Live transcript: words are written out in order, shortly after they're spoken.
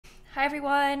Hi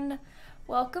everyone,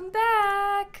 welcome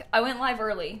back. I went live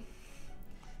early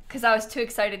because I was too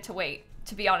excited to wait,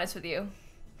 to be honest with you.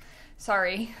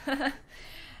 Sorry.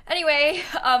 Anyway,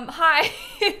 hi.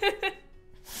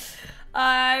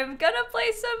 I'm gonna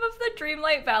play some of the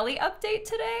Dreamlight Valley update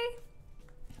today.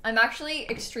 I'm actually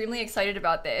extremely excited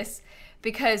about this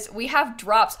because we have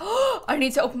drops. I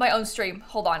need to open my own stream.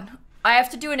 Hold on. I have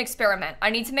to do an experiment.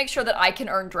 I need to make sure that I can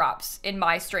earn drops in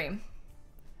my stream.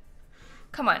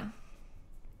 Come on.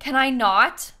 Can I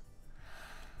not?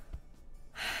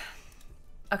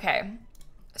 Okay.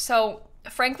 So,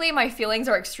 frankly, my feelings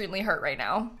are extremely hurt right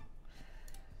now.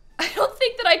 I don't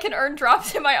think that I can earn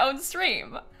drops in my own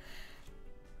stream.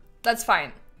 That's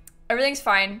fine. Everything's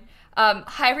fine.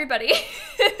 Hi, everybody.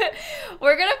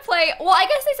 We're gonna play. Well, I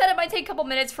guess they said it might take a couple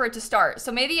minutes for it to start.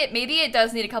 So maybe it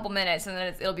does need a couple minutes and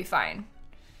then it'll be fine.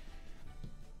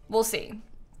 We'll see.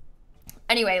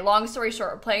 Anyway, long story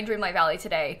short, we're playing Dreamlight Valley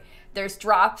today. There's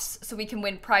drops so we can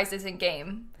win prizes in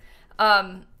game.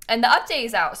 And the update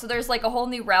is out. So there's like a whole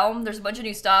new realm. There's a bunch of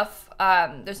new stuff.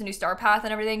 There's a new star path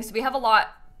and everything. So we have a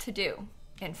lot to do,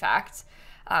 in fact.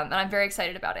 And I'm very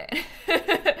excited about it.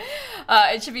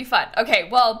 It should be fun. Okay,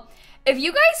 well, if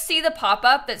you guys see the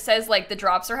pop-up that says like the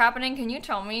drops are happening, can you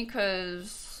tell me?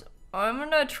 Because I'm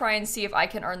gonna try and see if I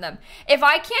can earn them. If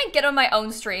I can't get on my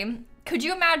own stream, could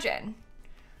you imagine?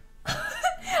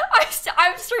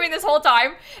 I'm streaming this whole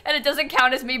time and it doesn't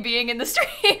count as me being in the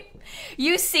stream.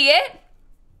 You see it?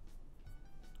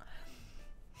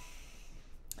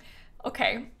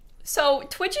 Okay, so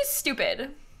Twitch is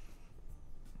stupid.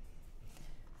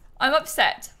 I'm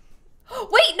upset. Wait, no,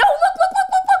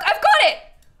 look, I've got it.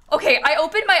 Okay, I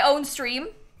opened my own stream.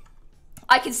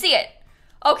 I can see it.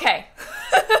 Okay.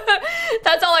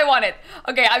 That's all I wanted.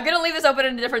 Okay, I'm gonna leave this open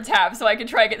in a different tab so I can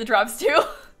try and get the drops too.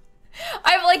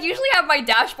 I've like usually have my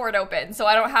dashboard open, so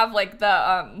I don't have like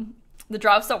the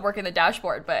drops don't work in the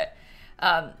dashboard, but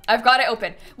I've got it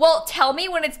open. Well, tell me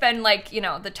when it's been like, you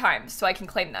know, the times so I can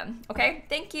claim them. Okay,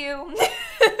 thank you.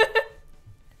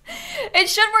 It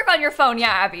should work on your phone, yeah,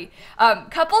 Abby.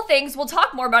 Couple things, we'll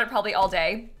talk more about it probably all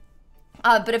day.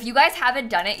 But if you guys haven't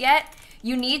done it yet,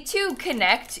 you need to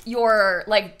connect your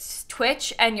like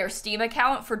Twitch and your Steam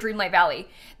account for Dreamlight Valley.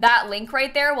 That link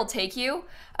right there will take you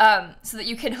so that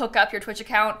you can hook up your Twitch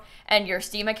account and your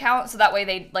Steam account. So that way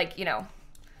they like, you know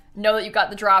that you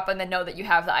got the drop and then know that you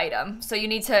have the item. So you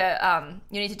need to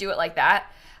do it like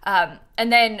that.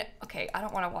 And then, okay, I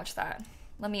don't want to watch that.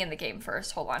 Let me end the game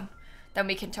first. Hold on. Then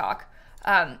we can talk.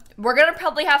 We're gonna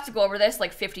probably have to go over this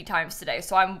like 50 times today,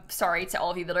 so I'm sorry to all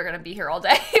of you that are gonna be here all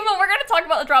day, but we're gonna talk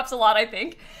about the drops a lot, I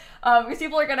think, because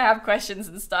people are gonna have questions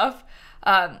and stuff.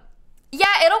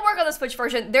 Yeah, it'll work on the Switch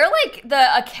version. They're like,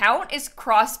 the account is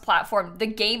cross-platform. The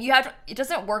game, it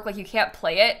doesn't work, like you can't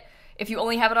play it. If you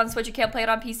only have it on Switch, you can't play it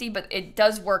on PC, but it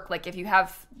does work, like if you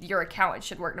have your account, it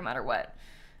should work no matter what,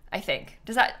 I think.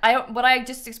 What I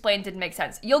just explained didn't make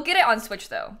sense. You'll get it on Switch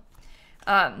though.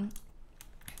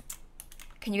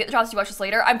 Can you get the drops to watch this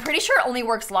later? I'm pretty sure it only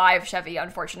works live, Chevy,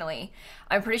 unfortunately.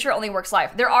 I'm pretty sure it only works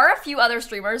live. There are a few other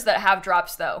streamers that have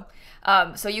drops, though.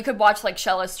 So you could watch, like,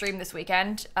 Shella's stream this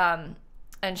weekend, and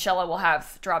Shella will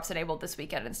have drops enabled this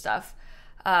weekend and stuff.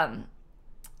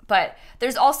 But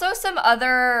there's also some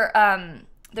other,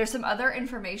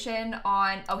 information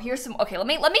on, oh, here's some, okay,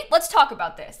 let's talk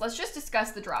about this. Let's just discuss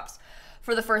the drops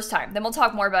for the first time. Then we'll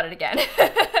talk more about it again.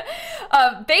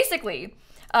 Basically,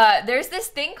 there's this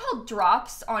thing called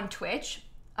drops on Twitch.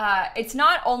 It's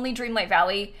not only Dreamlight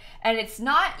Valley, and it's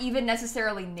not even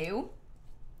necessarily new.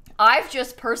 I've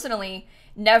just personally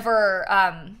never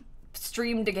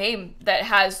streamed a game that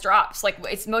has drops. Like,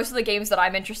 it's most of the games that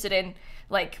I'm interested in,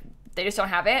 like, they just don't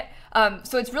have it.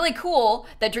 So it's really cool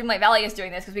that Dreamlight Valley is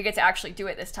doing this because we get to actually do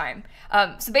it this time.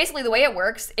 So basically the way it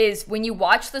works is when you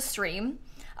watch the stream,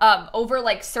 over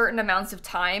like certain amounts of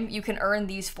time, you can earn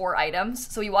these 4 items.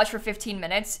 So you watch for 15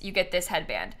 minutes, you get this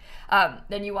headband.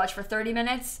 Then you watch for 30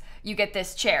 minutes, you get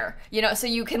this chair. You know, so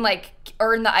you can like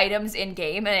earn the items in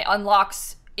game and it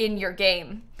unlocks in your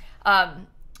game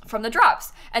from the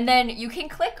drops. And then you can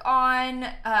click on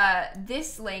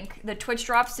this link, the Twitch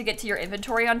drops, to get to your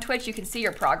inventory on Twitch. You can see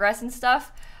your progress and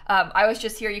stuff. I was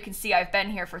just here, you can see I've been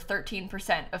here for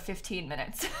 13% of 15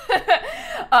 minutes.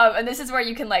 And this is where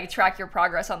you can like track your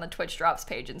progress on the Twitch drops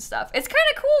page and stuff. It's kind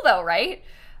of cool though, right?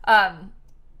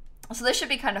 So this should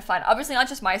be kind of fun. Obviously not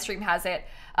just my stream has it.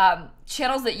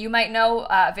 Channels that you might know,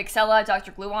 Vixella,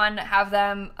 Dr. Gluon have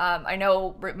them. I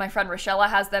know my friend Rochella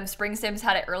has them. Spring Sims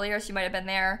had it earlier, she might have been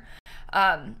there.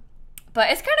 But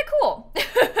it's kind of cool.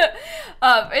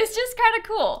 It's just kind of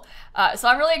cool. So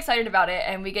I'm really excited about it,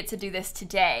 and we get to do this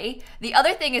today. The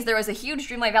other thing is there was a huge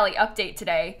Dreamlight Valley update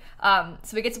today, so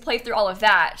we get to play through all of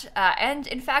that. And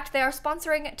in fact, they are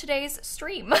sponsoring today's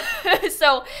stream.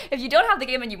 So if you don't have the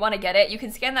game and you want to get it, you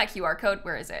can scan that QR code.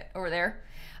 Where is it? Over there.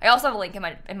 I also have a link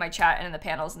in my chat and in the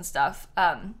panels and stuff.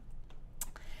 But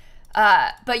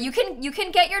you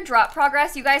can get your drop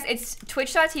progress, you guys. It's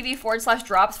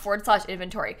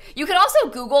twitch.tv/drops/inventory. You can also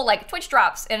Google like Twitch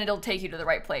drops and it'll take you to the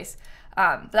right place.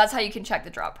 But that's how you can check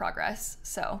the drop progress.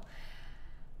 So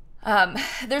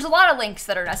there's a lot of links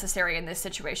that are necessary in this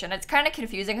situation. It's kind of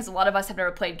confusing because a lot of us have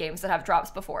never played games that have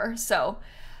drops before. So,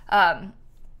 but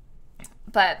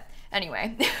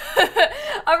anyway,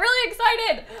 I'm really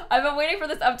excited. I've been waiting for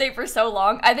this update for so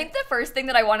long. I think the first thing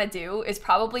that I want to do is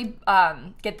probably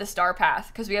get the star path,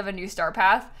 because we have a new star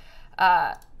path,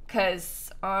 because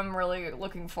I'm really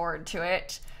looking forward to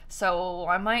it. So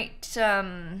I might,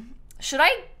 should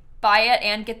I buy it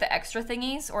and get the extra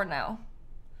thingies or no?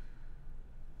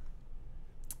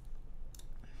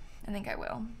 I think I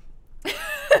will.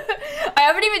 I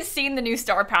haven't even seen the new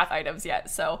star path items yet,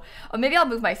 so maybe I'll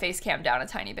move my face cam down a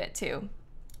tiny bit too,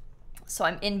 so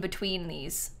I'm in between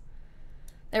these.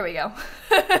 There we go.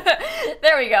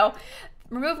 There we go.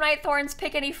 Remove night thorns,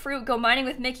 pick any fruit, go mining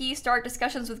with Mickey, start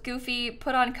discussions with Goofy,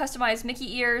 put on customized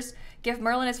Mickey ears, give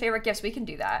Merlin his favorite gifts. We can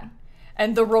do that.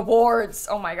 And the rewards.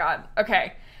 Oh my god.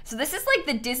 Okay, so this is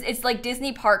like it's like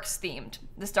Disney Parks themed,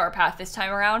 the star path this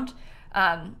time around.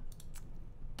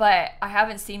 But I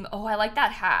haven't seen, oh, I like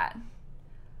that hat.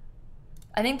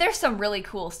 I think there's some really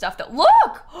cool stuff that,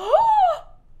 look!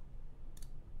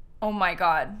 Oh my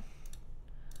god.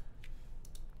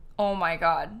 Oh my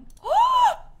god.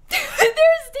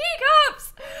 There's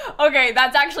teacups! Okay,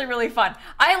 that's actually really fun.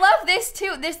 I love this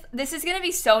too. This is gonna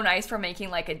be so nice for making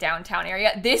like a downtown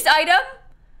area. This item?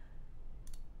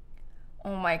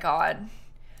 Oh my god.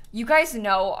 You guys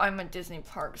know I'm a Disney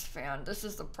Parks fan. This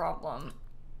is the problem.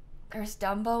 There's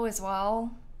Dumbo as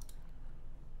well.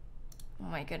 Oh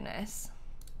my goodness.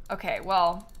 Okay,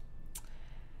 well,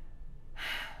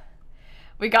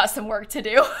 we got some work to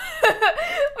do.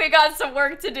 We got some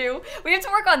work to do. We have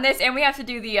to work on this, and we have to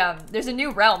do the, there's a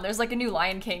new realm. There's like a new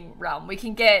Lion King realm. We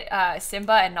can get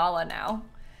Simba and Nala now.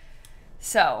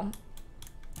 So,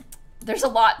 there's a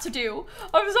lot to do.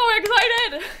 I'm so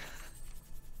excited.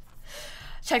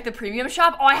 Check the premium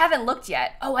shop. Oh, I haven't looked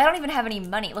yet. Oh, I don't even have any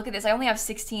money. Look at this. I only have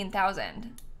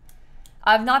 16,000.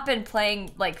 I've not been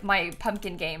playing like my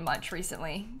pumpkin game much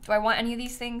recently. Do I want any of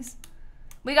these things?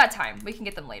 We got time. We can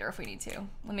get them later if we need to.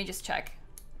 Let me just check.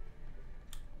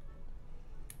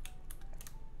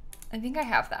 I think I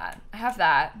have that. I have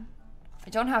that. I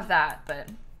don't have that, but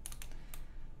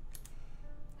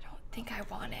I don't think I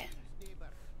want it.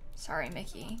 Sorry,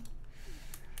 Mickey.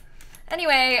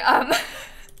 Anyway,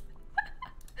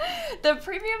 the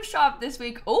premium shop this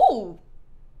week. Oh,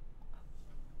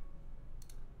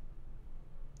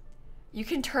 you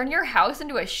can turn your house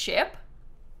into a ship.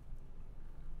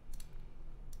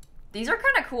 These are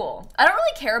kind of cool. I don't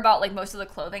really care about like most of the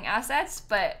clothing assets,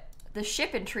 but the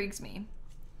ship intrigues me.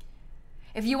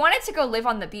 If you wanted to go live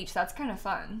on the beach, that's kind of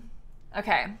fun.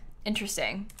 Okay,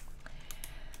 interesting.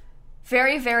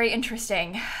 Very, very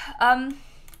interesting.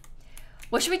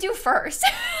 What should we do first?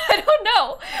 I don't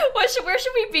know. Where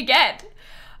should we begin?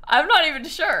 I'm not even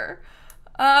sure.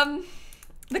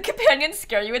 The companions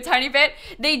scare you a tiny bit.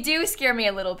 They do scare me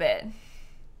a little bit.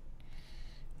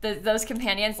 Those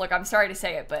companions, look, I'm sorry to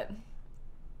say it, but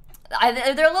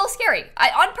they're a little scary.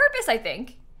 On purpose, I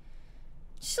think.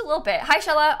 Just a little bit. Hi,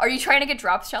 Shella. Are you trying to get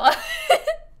drops, Shella?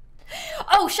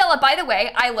 Oh, Shella, by the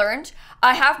way, I learned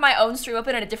I have my own stream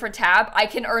open in a different tab. I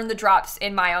can earn the drops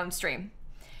in my own stream.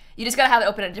 You just gotta have it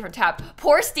open in a different tab.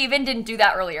 Poor Steven didn't do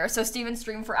that earlier, so Steven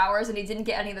streamed for hours and he didn't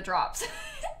get any of the drops. Isn't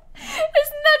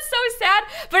that so sad?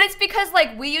 But it's because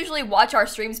like we usually watch our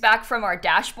streams back from our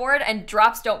dashboard and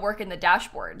drops don't work in the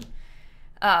dashboard.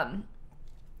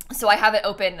 So I have it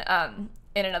open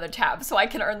in another tab so I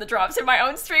can earn the drops in my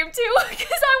own stream too, because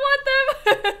I want them.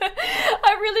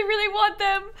 I really, really want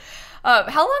them.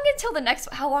 How long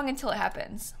until it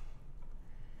happens?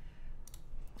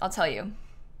 I'll tell you.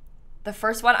 The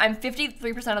first one, I'm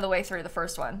 53% of the way through the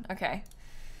first one. Okay.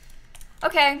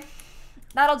 Okay,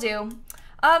 that'll do.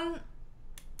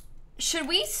 Should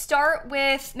we start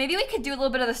with, maybe we could do a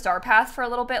little bit of the star path for a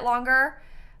little bit longer.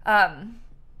 I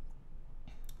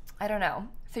don't know.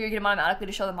 Figure you get them automatically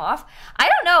to show them off. I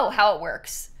don't know how it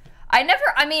works. I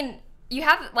mean, you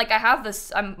have, like, I have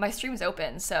this, my stream's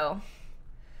open, so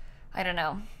I don't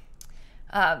know.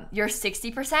 You're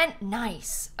 60%?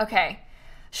 Nice. Okay.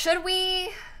 Should we,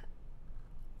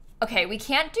 okay, we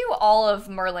can't do all of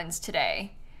Merlin's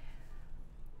today.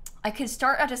 I could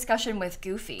start a discussion with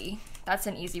Goofy. That's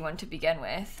an easy one to begin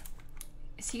with.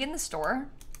 Is he in the store?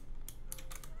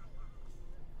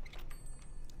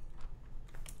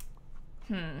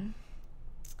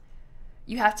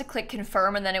 You have to click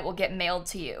confirm and then it will get mailed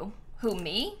to you. Who,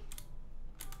 me?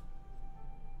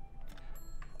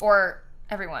 Or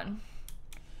everyone?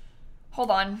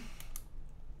 Hold on.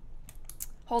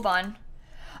 Hold on.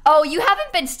 Oh, you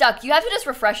haven't been stuck. You have to just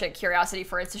refresh it, Curiosity,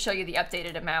 for it to show you the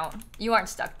updated amount. You aren't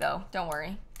stuck, though. Don't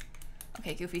worry.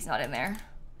 Okay, Goofy's not in there.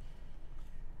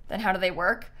 Then how do they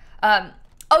work?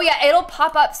 Oh, yeah, it'll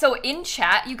pop up. So in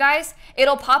chat, you guys,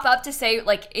 it'll pop up to say,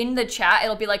 like, in the chat,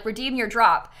 it'll be like, redeem your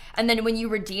drop. And then when you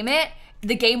redeem it,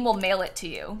 the game will mail it to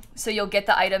you. So you'll get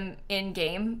the item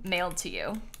in-game mailed to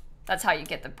you. That's how you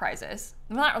get the prizes.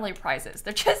 Well, not really prizes.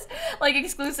 They're just like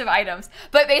exclusive items.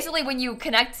 But basically when you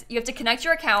connect, you have to connect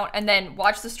your account and then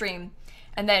watch the stream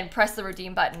and then press the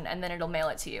redeem button and then it'll mail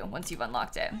it to you once you've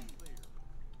unlocked it.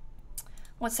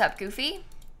 What's up, Goofy?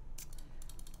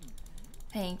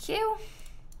 Thank you.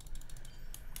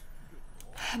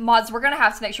 Mods, we're gonna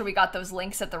have to make sure we got those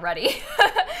links at the ready.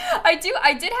 I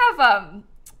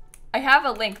have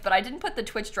a link, but I didn't put the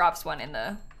Twitch drops one in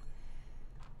the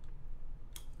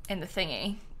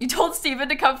thingy. You told Steven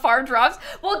to come farm drops?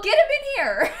 Well, get him in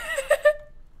here.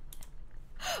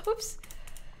 Oops.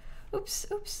 Oops,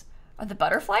 oops. Are the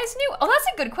butterflies new? Oh, that's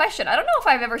a good question. I don't know if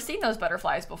I've ever seen those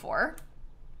butterflies before.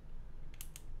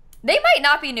 They might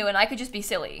not be new and I could just be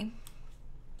silly.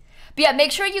 But yeah,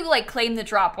 make sure you like claim the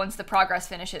drop once the progress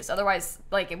finishes. Otherwise,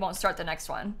 like it won't start the next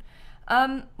one.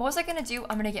 What was I gonna do?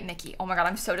 I'm gonna get Mickey. Oh my God,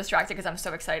 I'm so distracted because I'm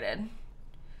so excited.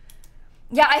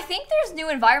 Yeah, I think there's new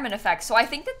environment effects, so I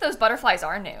think that those butterflies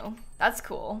are new. That's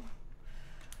cool.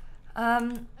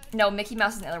 No, Mickey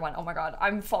Mouse is the other one. Oh my God,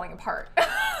 I'm falling apart. I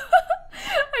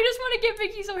just want to get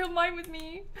Mickey so he'll mine with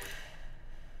me.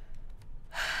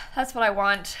 That's what I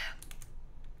want.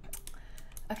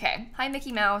 Okay, hi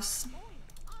Mickey Mouse.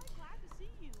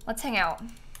 Let's hang out.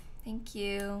 Thank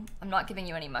you. I'm not giving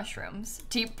you any mushrooms.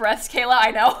 Deep breaths, Kayla,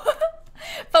 I know.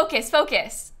 Focus,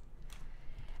 focus.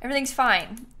 Everything's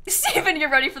fine. Steven, you're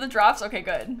ready for the drops? Okay,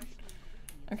 good.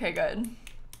 Okay, good.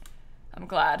 I'm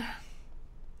glad.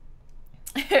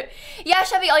 Yeah,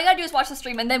 Chevy, all you gotta do is watch the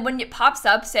stream, and then when it pops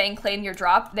up saying claim your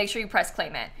drop, make sure you press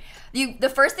claim it. The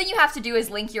first thing you have to do is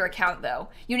link your account, though.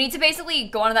 You need to basically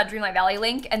go onto that Dreamlight Valley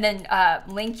link and then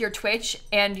link your Twitch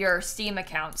and your Steam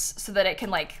accounts so that it can,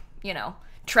 like, you know,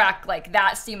 track, like,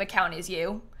 that Steam account is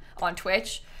you on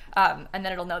Twitch, and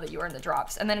then it'll know that you earned the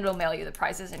drops, and then it'll mail you the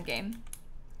prizes in-game.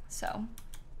 So...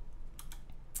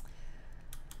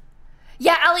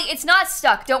 yeah, Ali, it's not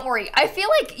stuck. Don't worry. I feel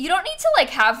like you don't need to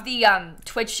like have the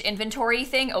Twitch inventory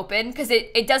thing open because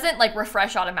it doesn't like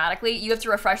refresh automatically. You have to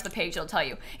refresh the page. It'll tell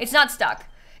you. It's not stuck.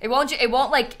 It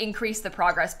won't like increase the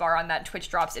progress bar on that Twitch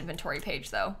drops inventory page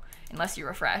though, unless you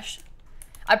refresh.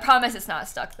 I promise it's not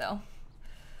stuck though.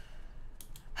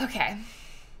 Okay.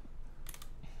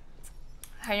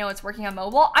 I know it's working on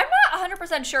mobile. I'm not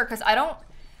 100% sure because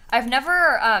I've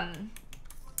never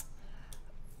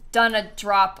done a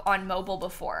drop on mobile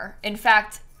before. In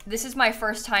fact, this is my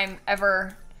first time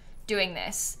ever doing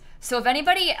this. So if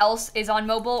anybody else is on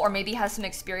mobile or maybe has some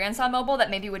experience on mobile that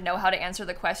maybe would know how to answer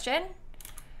the question,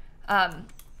 that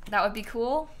would be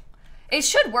cool. It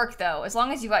should work though, as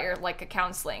long as you got your like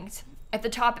accounts linked. At the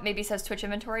top, it maybe says Twitch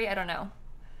inventory. I don't know.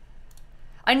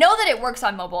 I know that it works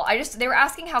on mobile. They were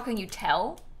asking how can you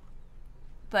tell,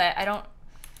 but I don't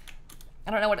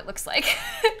know what it looks like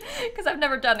because I've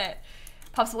never done it.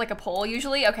 Pops up like a poll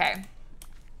usually. Okay.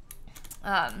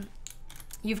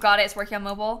 You've got it. It's working on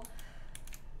mobile.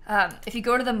 If you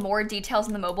go to the more details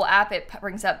in the mobile app, it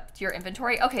brings up your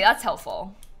inventory. Okay, that's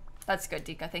helpful. That's good,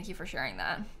 Dika. Thank you for sharing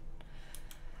that.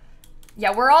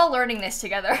 Yeah, we're all learning this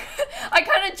together. I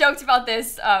kind of joked about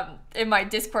this in my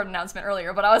Discord announcement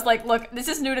earlier, but I was like, look, this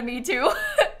is new to me too.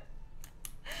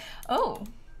 Oh.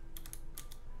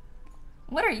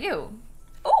 What are you?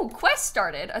 Oh, quest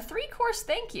started. A 3-course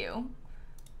thank you.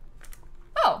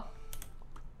 Oh.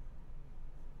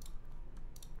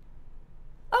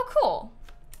 Oh, cool.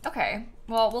 Okay.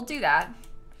 Well, we'll do that.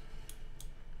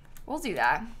 We'll do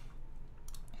that.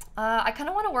 I kind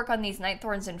of want to work on these night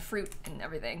thorns and fruit and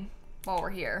everything while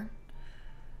we're here.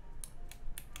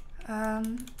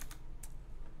 Thank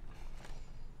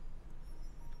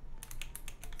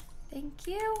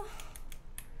you.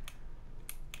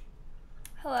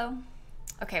 Hello.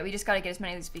 Okay, we just got to get as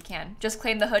many of these as we can. Just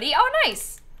claim the hoodie. Oh,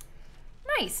 nice.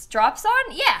 Nice. Drops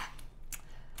on? Yeah.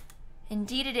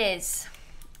 Indeed it is.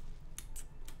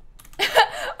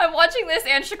 I'm watching this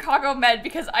and Chicago Med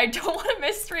because I don't want to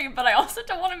miss stream, but I also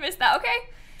don't want to miss that. Okay.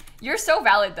 You're so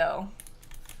valid, though.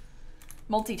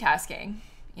 Multitasking,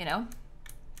 you know?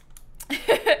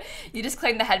 You just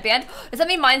claimed the headband. Does that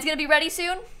mean mine's gonna be ready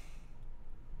soon?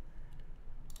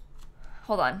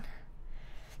 Hold on.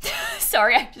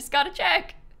 Sorry, I just gotta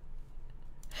check.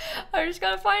 I just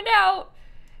gotta find out.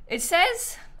 It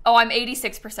says, oh, I'm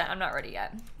 86%. I'm not ready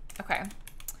yet. Okay.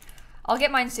 I'll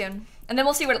get mine soon. And then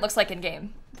we'll see what it looks like in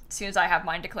game as soon as I have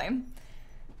mine to claim.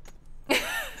 I've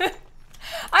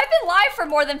been live for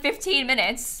more than 15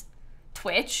 minutes.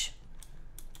 Twitch.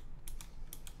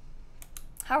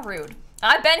 How rude.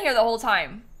 I've been here the whole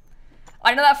time.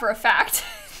 I know that for a fact.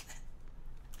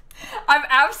 I'm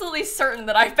absolutely certain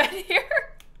that I've been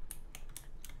here.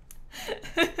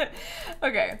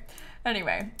 Okay.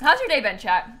 Anyway, how's your day been,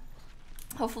 chat?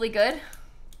 Hopefully good.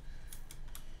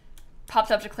 Popped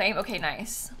up to claim. Okay,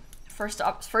 nice. First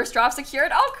drop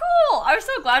secured. Oh, cool. I'm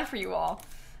so glad for you all.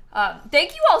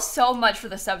 Thank you all so much for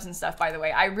the subs and stuff, by the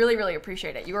way. I really, really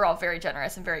appreciate it. You are all very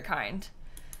generous and very kind.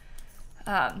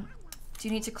 Do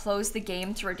you need to close the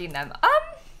game to redeem them?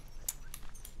 I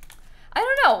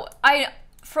don't know.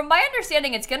 From my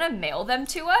understanding, it's gonna mail them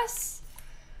to us.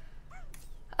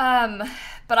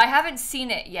 But I haven't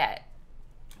seen it yet,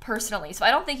 personally. So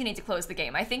I don't think you need to close the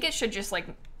game. I think it should just like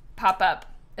pop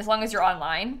up as long as you're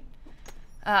online.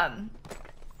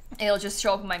 It'll just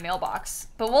show up in my mailbox.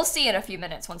 But we'll see in a few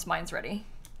minutes once mine's ready,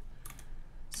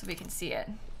 so we can see it.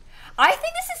 I think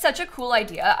this is such a cool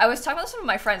idea. I was talking about this with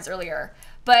my friends earlier,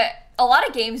 but a lot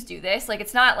of games do this. Like,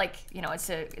 it's not like, you know, it's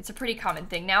a pretty common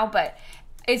thing now, but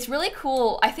it's really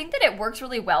cool. I think that it works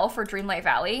really well for Dreamlight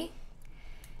Valley,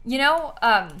 you know,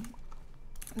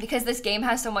 because this game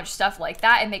has so much stuff like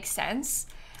that. It makes sense.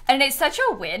 And it's such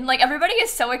a win. Like, everybody is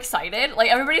so excited.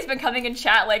 Like, everybody's been coming in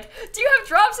chat like, do you have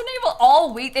drops enabled?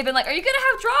 All week they've been like, are you gonna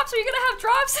have drops? Are you gonna have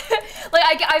drops?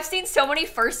 Like, I've seen so many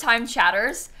first-time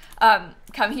chatters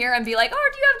come here and be like, oh,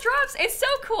 do you have drops? It's so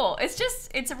cool.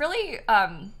 It's a really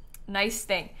nice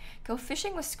thing. Go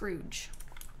fishing with Scrooge.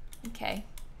 Okay.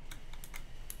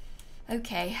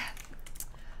 Okay.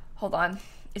 Hold on.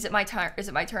 Is it my turn? Is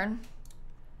it my turn?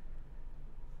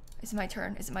 Is it my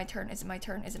turn? Is it my turn? Is it my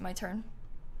turn? Is it my turn?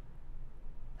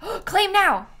 Claim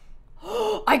now!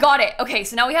 I got it. Okay,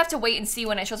 so now we have to wait and see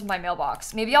when it shows up in my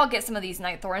mailbox. Maybe I'll get some of these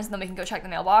night thorns and then we can go check the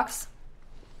mailbox.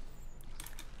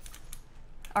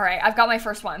 All right, I've got my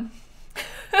first one.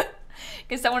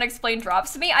 Can someone explain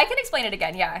drops to me? I can explain it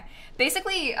again, yeah.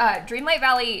 Basically, Dreamlight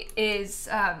Valley is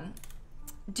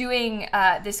doing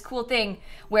this cool thing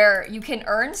where you can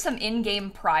earn some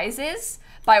in-game prizes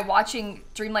by watching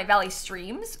Dreamlight Valley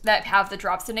streams that have the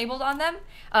drops enabled on them.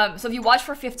 So if you watch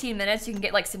for 15 minutes, you can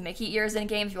get like some Mickey ears in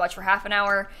game. If you watch for half an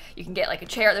hour, you can get like a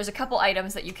chair. There's a couple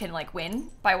items that you can like win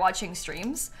by watching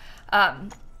streams.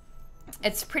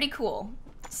 It's pretty cool.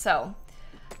 So,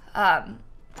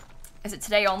 is it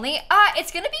today only?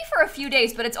 It's gonna be for a few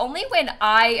days, but it's only when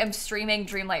I am streaming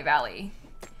Dreamlight Valley.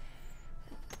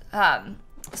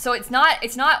 So it's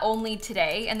not only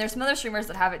today, and there's some other streamers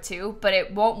that have it too, but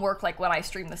it won't work like when I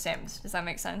stream The Sims. Does that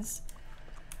make sense?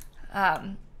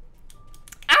 Ashley,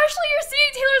 you're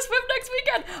seeing Taylor Swift next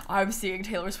weekend. I'm seeing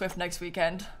Taylor Swift next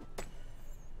weekend.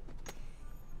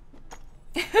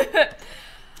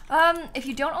 If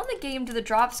you don't own the game, do the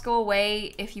drops go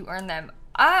away if you earn them?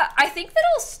 I think that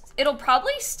it'll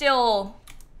probably still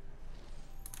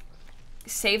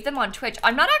save them on Twitch.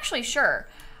 I'm not actually sure.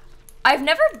 I've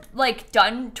never like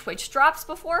done Twitch drops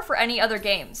before for any other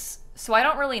games, so I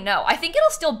don't really know. I think it'll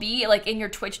still be like in your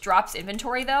Twitch drops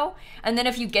inventory though, and then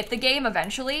if you get the game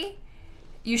eventually,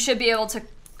 you should be able to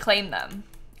claim them,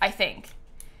 I think.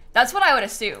 That's what I would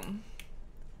assume.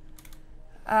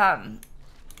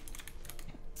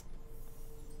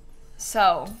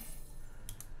 So,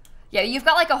 yeah, you've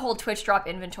got like a whole Twitch drop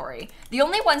inventory. The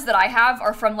only ones that I have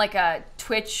are from like a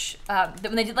Twitch,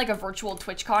 when they did like a virtual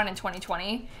TwitchCon in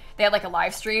 2020, they had like a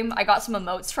live stream. I got some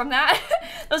emotes from that.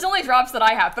 Those are the only drops that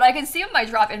I have, but I can see them in my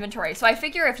drop inventory. So I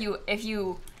figure if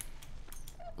you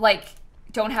like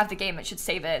don't have the game, it should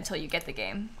save it until you get the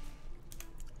game.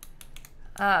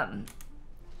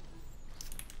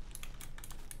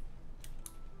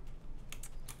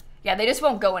 Yeah, they just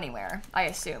won't go anywhere, I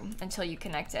assume, until you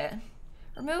connect it.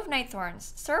 Remove night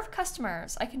thorns. Serve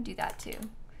customers. I can do that too.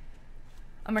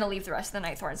 I'm gonna leave the rest of the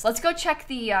night thorns. Let's go check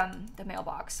the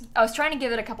mailbox. I was trying to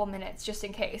give it a couple minutes just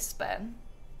in case, but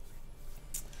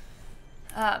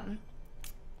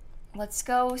let's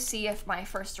go see if my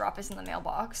first drop is in the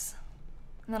mailbox,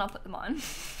 and then I'll put them on.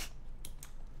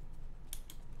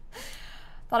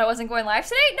 Thought I wasn't going live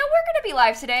today? No, we're gonna be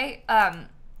live today.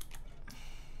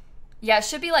 Yeah, it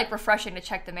should be like refreshing to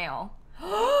check the mail.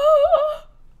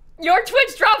 Your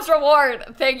Twitch Drops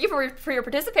reward! Thank you for your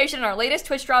participation in our latest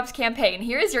Twitch Drops campaign.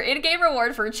 Here is your in-game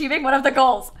reward for achieving one of the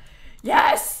goals.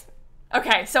 Yes!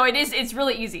 Okay, so it's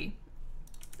really easy.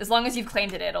 As long as you've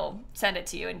claimed it, it'll send it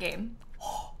to you in-game.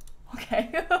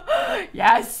 Okay.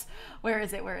 Yes! Where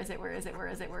is it? Where is it? Where is it? Where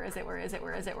is it? Where is it? Where is it?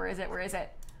 Where is it? Where is it? Where is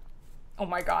it? Oh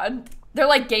my god. They're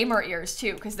like gamer ears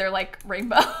too, because they're like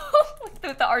rainbow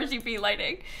with the RGB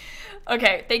lighting.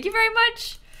 Okay, thank you very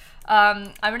much.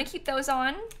 I'm gonna keep those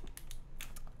on.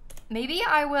 Maybe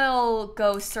I will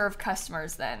go serve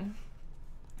customers then.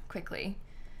 Quickly.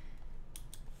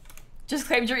 Just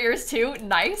claimed your ears too.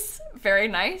 Nice. Very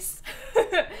nice.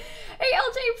 Hey,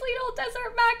 LJ, Pleedle,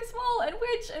 Desert, Mac, Small, and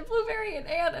Witch, and Blueberry, and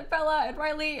Ann, and Bella, and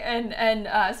Riley, and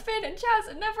Spin, and Chaz,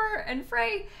 and Never, and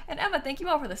Frey, and Emma. Thank you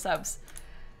all for the subs.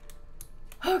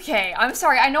 Okay, I'm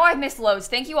sorry. I know I've missed loads.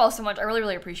 Thank you all so much. I really,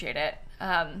 really appreciate it.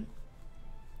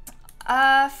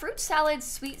 Fruit salad,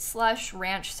 sweet slush,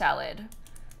 ranch salad.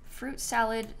 Fruit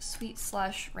salad, sweet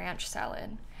slush, ranch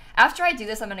salad. After I do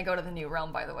this, I'm gonna go to the new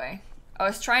realm, by the way. I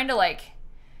was trying to like,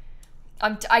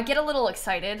 I get a little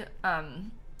excited,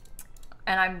 and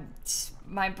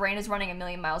my brain is running a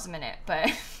million miles a minute,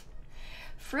 but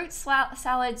fruit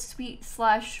salad, sweet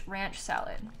slush, ranch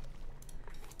salad.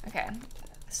 Okay,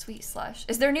 sweet slush.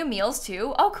 Is there new meals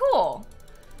too? Oh, cool.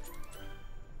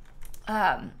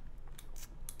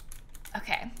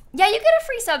 Okay. Yeah, you get a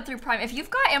free sub through Prime. If you've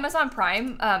got Amazon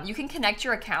Prime, you can connect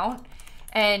your account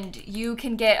and you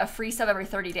can get a free sub every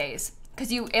 30 days. Because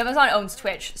Amazon owns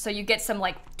Twitch, so you get some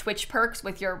like Twitch perks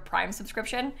with your Prime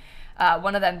subscription.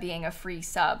 One of them being a free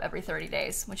sub every 30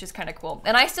 days, which is kind of cool.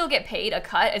 And I still get paid a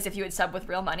cut as if you would sub with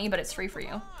real money, but it's free for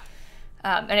you.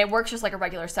 And it works just like a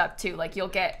regular sub too. Like you'll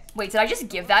get, wait, did I just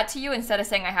give that to you instead of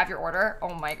saying I have your order?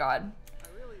 Oh my God.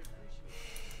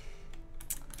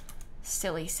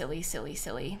 Silly, silly, silly,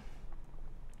 silly.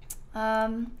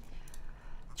 Try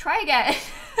again.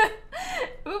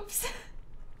 Oops.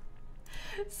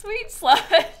 Sweet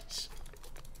slush.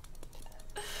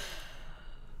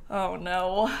 Oh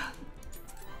no.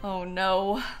 Oh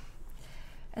no.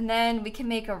 And then we can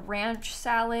make a ranch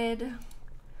salad.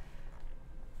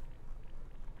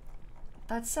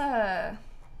 That's a...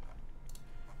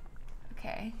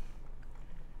 Okay.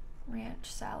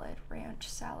 Ranch salad, ranch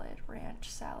salad, ranch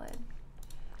salad.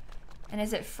 And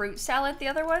is it fruit salad, the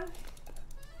other one?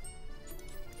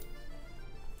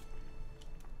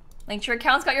 Linked your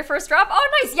account's got your first drop? Oh,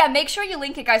 nice. Yeah, make sure you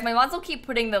link it, guys. My mods will keep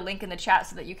putting the link in the chat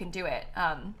so that you can do it.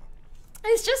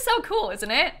 It's just so cool,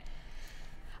 isn't it?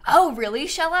 Oh, really,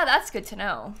 Shella? That's good to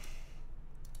know.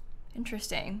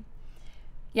 Interesting.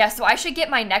 Yeah, so I should get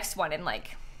my next one in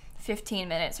like 15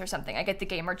 minutes or something. I get the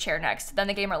gamer chair next, then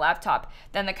the gamer laptop,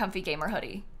 then the comfy gamer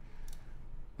hoodie.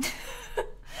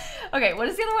 Okay, what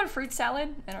is the other one? Fruit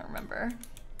salad? I don't remember.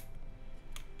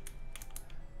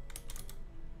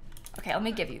 Okay, let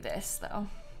me give you this, though.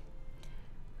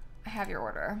 I have your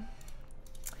order.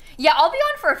 Yeah, I'll be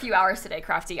on for a few hours today,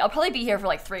 Crafty. I'll probably be here for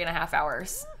like 3.5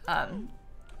 hours.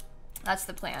 That's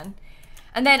the plan.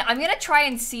 And then I'm gonna try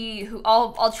and see who,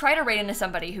 I'll try to raid into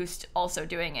somebody who's also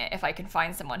doing it, if I can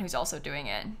find someone who's also doing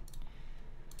it.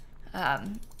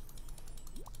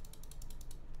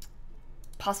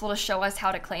 Possible to show us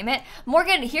how to claim it?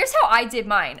 Morgan, here's how I did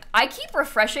mine. I keep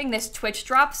refreshing this Twitch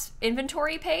Drops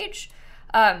inventory page,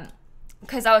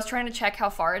 because I was trying to check how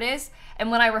far it is,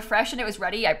 and when I refreshed and it was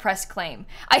ready, I pressed claim.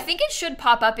 I think it should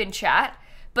pop up in chat,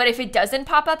 but if it doesn't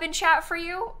pop up in chat for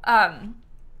you,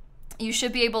 you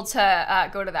should be able to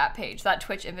go to that page, that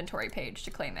Twitch inventory page, to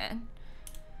claim it.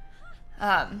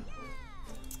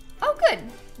 Oh, good.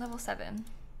 Level 7.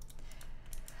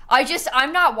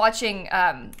 I'm not watching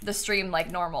the stream like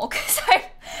normal because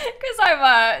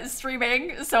I'm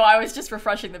streaming, so I was just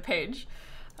refreshing the page.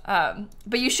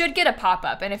 But you should get a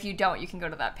pop-up, and if you don't, you can go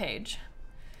to that page.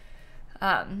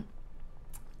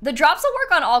 The drops will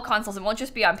work on all consoles. It won't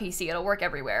just be on PC. It'll work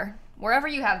everywhere. Wherever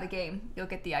you have the game, you'll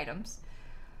get the items.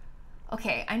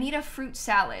 Okay, I need a fruit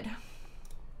salad.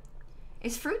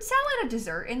 Is fruit salad a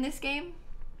dessert in this game?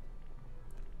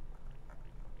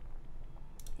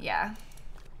 Yeah.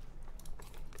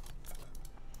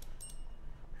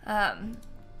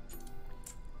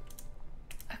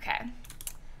 Okay.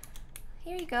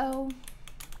 Here you go.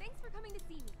 Thanks for coming to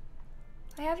see me.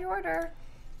 I have your order.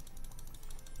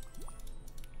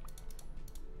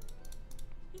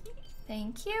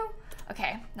 Thank you.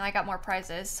 Okay, now I got more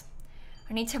prizes.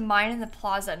 I need to mine in the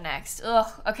plaza next.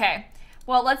 Ugh, okay.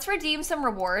 Well, let's redeem some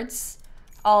rewards.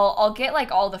 I'll get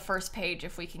like all the first page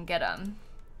if we can get them.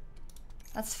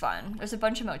 That's fun. There's a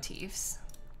bunch of motifs.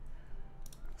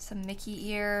 Some Mickey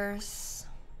ears.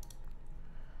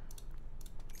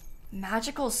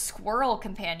 Magical squirrel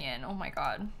companion. Oh my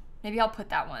god. Maybe I'll put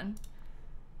that one.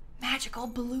 Magical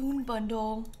balloon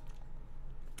bundle.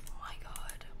 Oh my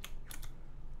god.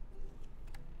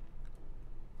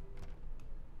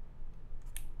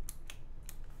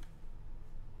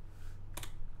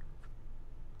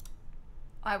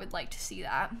 I would like to see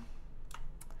that.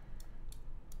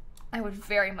 I would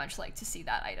very much like to see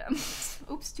that item.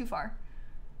 Oops, too far.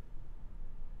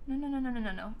 No, no, no, no, no,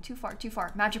 no, no. Too far, too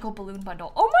far. Magical balloon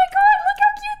bundle. Oh my god, look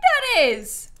how cute that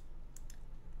is!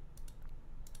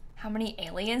 How many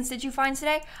aliens did you find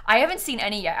today? I haven't seen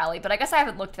any yet, Allie, but I guess I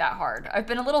haven't looked that hard. I've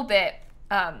been a little bit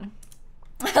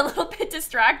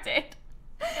distracted.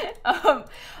 Oh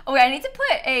wait, I need to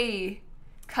put a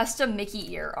custom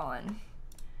Mickey ear on.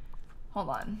 Hold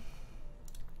on.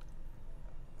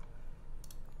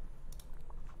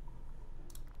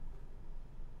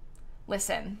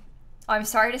 Listen, I'm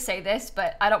sorry to say this,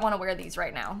 but I don't want to wear these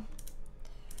right now.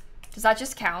 Does that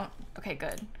just count? Okay,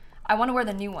 good. I want to wear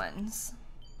the new ones.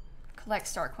 Collect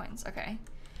star coins, okay.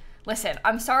 Listen,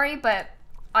 I'm sorry, but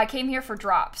I came here for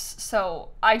drops, so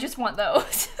I just want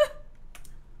those.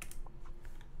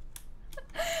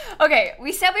 Okay,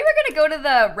 we said we were gonna go to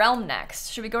the realm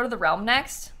next. Should we go to the realm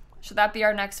next? Should that be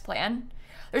our next plan?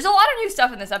 There's a lot of new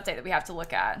stuff in this update that we have to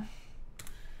look at.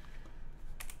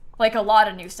 Like a lot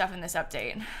of new stuff in this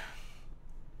update.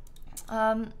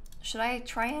 Should I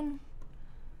try and...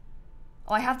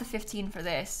 Oh, I have the 15 for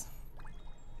this.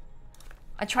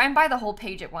 I try and buy the whole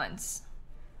page at once.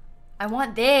 I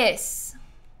want this.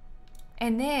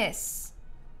 And this.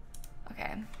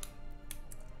 Okay.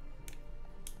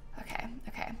 Okay,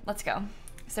 okay. Let's go.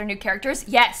 Is there new characters?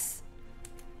 Yes.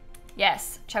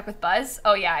 Yes. Check with Buzz.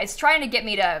 Oh yeah, it's trying to get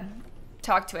me to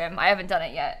talk to him. I haven't done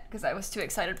it yet because I was too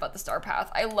excited about the star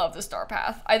path. I love the star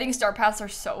path. I think star paths are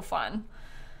so fun.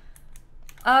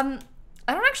 I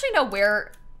don't actually know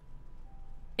where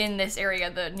in this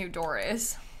area the new door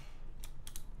is.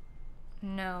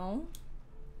 No.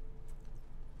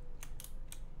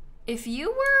 If you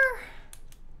were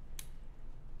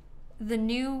the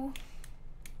new...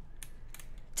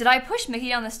 Did I push Mickey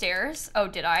down the stairs? Oh,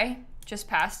 did I? Just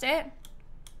past it?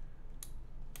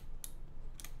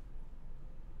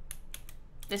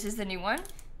 This is the new one?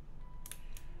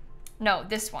 No,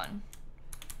 this one.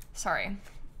 Sorry.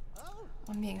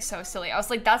 I'm being so silly. I was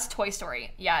like, that's Toy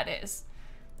Story. Yeah, it is.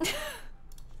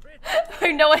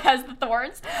 I know it has the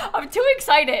thorns. I'm too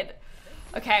excited.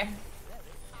 Okay.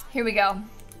 Here we go.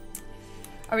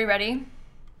 Are we ready?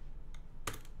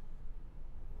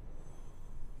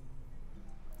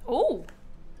 Oh.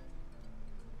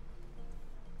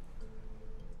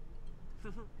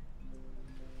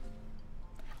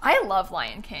 I love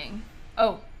Lion King.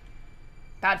 Oh.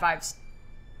 Bad vibes.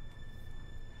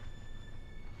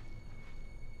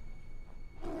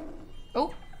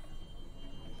 Oh.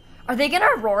 Are they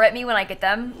gonna roar at me when I get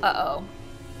them? Uh-oh.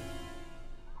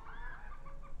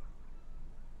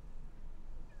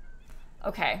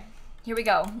 Okay. Here we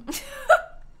go.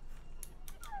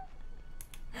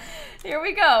 Here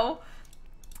we go.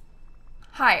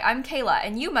 Hi, I'm Kayla,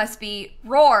 and you must be...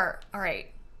 Roar!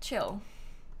 Alright, chill.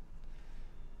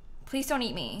 Please don't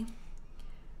eat me.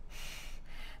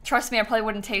 Trust me, I probably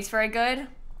wouldn't taste very good.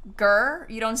 Grr,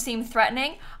 you don't seem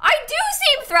threatening. I do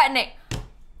seem threatening!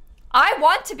 I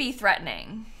want to be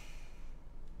threatening.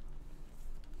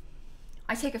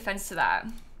 I take offense to that.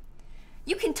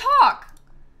 You can talk!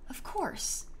 Of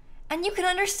course. And you can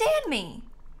understand me.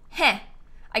 Heh.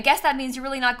 I guess that means you're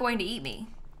really not going to eat me.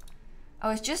 I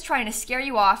was just trying to scare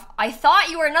you off. I thought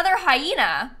you were another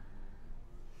hyena.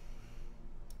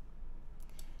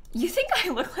 You think I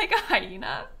look like a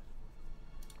hyena?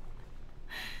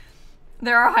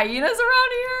 There are hyenas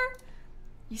around here?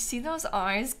 You see those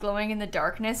eyes glowing in the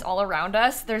darkness all around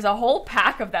us? There's a whole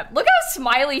pack of them. Look how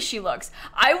smiley she looks.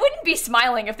 I wouldn't be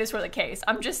smiling if this were the case.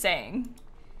 I'm just saying.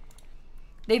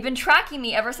 They've been tracking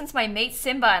me ever since my mate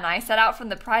Simba and I set out from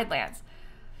the Pride Lands.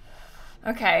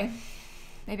 Okay.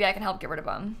 Maybe I can help get rid of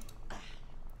them.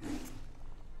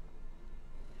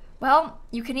 Well,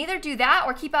 you can either do that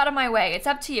or keep out of my way. It's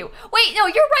up to you. Wait, no,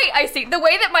 you're right, Icy. The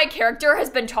way that my character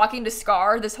has been talking to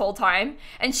Scar this whole time,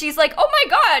 and she's like, oh my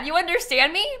god, you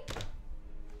understand me?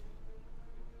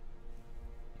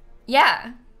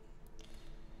 Yeah.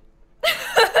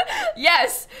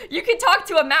 Yes, you can talk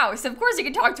to a mouse. Of course you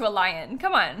can talk to a lion.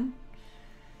 Come on.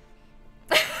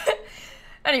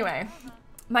 Anyway,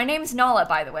 my name's Nala,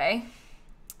 by the way.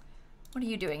 What are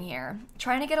you doing here?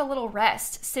 Trying to get a little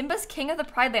rest. Simba's king of the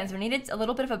Pride Lands. We needed a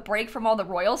little bit of a break from all the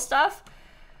royal stuff.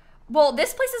 Well,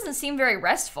 this place doesn't seem very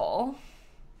restful.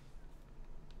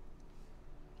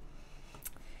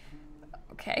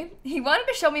 Okay. He wanted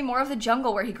to show me more of the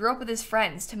jungle where he grew up with his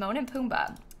friends, Timon and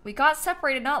Pumbaa. We got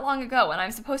separated not long ago, and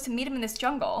I'm supposed to meet him in this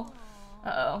jungle.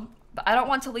 Uh-oh. But I don't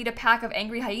want to lead a pack of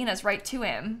angry hyenas right to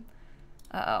him.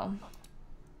 Uh-oh.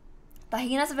 The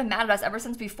hyenas have been mad at us ever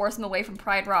since we forced them away from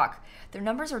Pride Rock. Their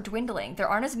numbers are dwindling. There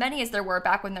aren't as many as there were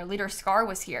back when their leader Scar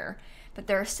was here, but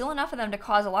there are still enough of them to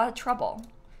cause a lot of trouble.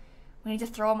 We need to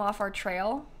throw them off our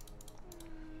trail.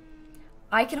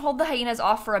 I can hold the hyenas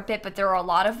off for a bit, but there are a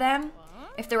lot of them.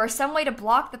 If there were some way to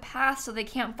block the path so they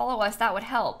can't follow us, that would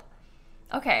help.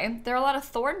 Okay, there are a lot of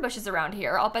thorn bushes around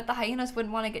here. I'll bet the hyenas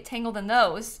wouldn't want to get tangled in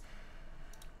those.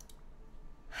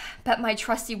 Bet my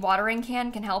trusty watering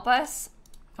can help us.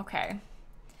 Okay.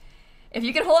 If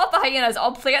you can hold off the hyenas,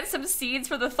 I'll plant some seeds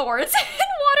for the thorns and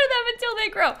water them until they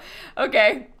grow.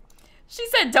 Okay. She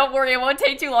said, don't worry, it won't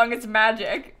take too long. It's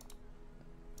magic.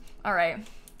 All right.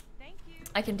 Thank you.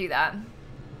 I can do that.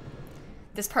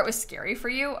 This part was scary for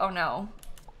you? Oh no.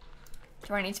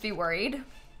 Do I need to be worried?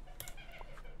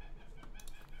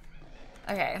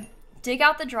 Okay. Dig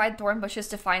out the dried thorn bushes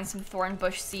to find some thorn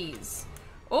bush seeds.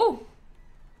 Oh!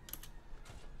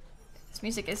 This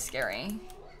music is scary.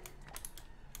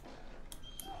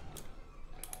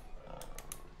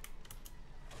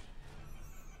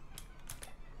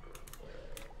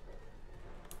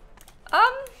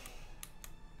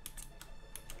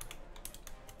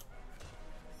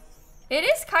 It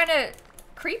is kind of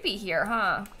creepy here,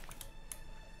 huh?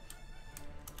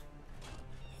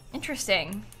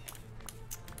 Interesting.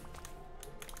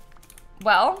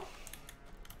 Well.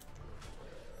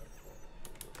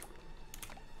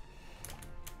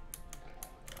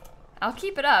 I'll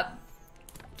keep it up.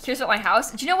 Here's what my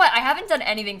house... Do you know what? I haven't done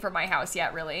anything for my house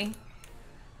yet, really.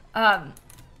 I'm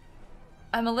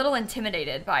a little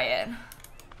intimidated by it.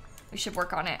 We should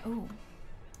work on it. Ooh.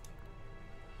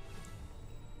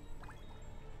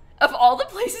 Of all the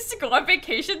places to go on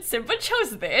vacation, Simba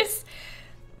chose this.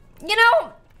 You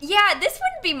know, yeah, this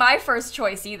wouldn't be my first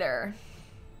choice either.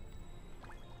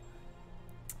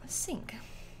 Sink.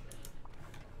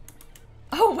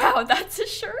 Oh wow, that's a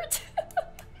shirt.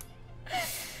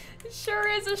 It sure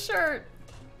is a shirt.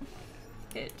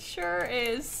 It sure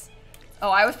is. Oh,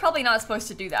 I was probably not supposed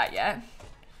to do that yet.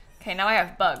 Okay, now I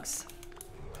have bugs.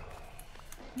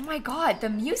 Oh my god, the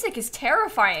music is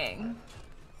terrifying.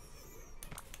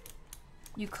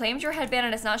 You claimed your headband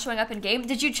and it's not showing up in game.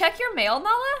 Did you check your mail,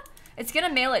 Nala? It's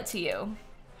gonna mail it to you.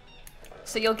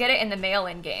 So you'll get it in the mail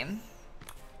in game.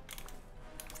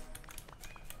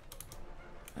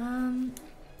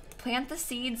 Plant the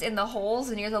seeds in the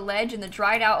holes near the ledge in the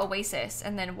dried out oasis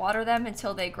and then water them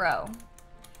until they grow.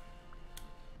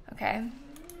 Okay.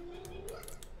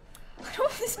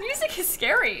 This music is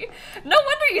scary. No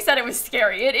wonder you said it was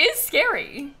scary. It is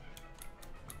scary.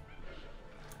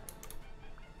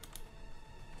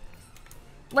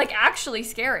 Like, actually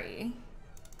scary.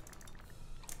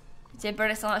 Did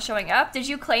Bird still not showing up? Did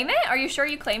you claim it? Are you sure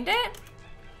you claimed it?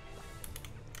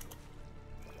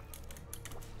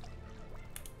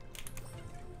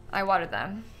 I watered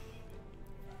them.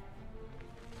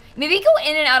 Maybe go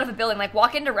in and out of a building, like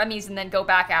walk into Remy's and then go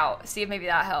back out. See if maybe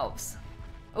that helps.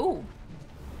 Ooh.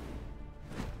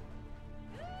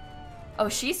 Oh,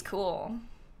 she's cool.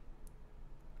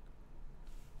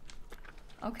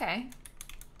 Okay.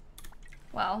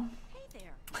 Well. Hey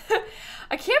there.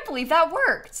 I can't believe that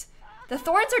worked. The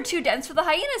thorns are too dense for the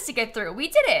hyenas to get through. We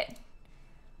did it.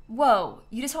 Whoa,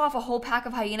 you just haul off a whole pack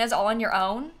of hyenas all on your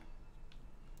own?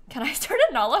 Can I start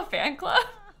a Nala fan club?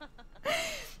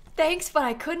 Thanks, but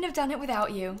I couldn't have done it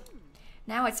without you.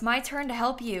 Now it's my turn to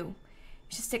help you. You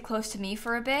should stick close to me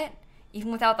for a bit.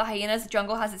 Even without the hyenas, the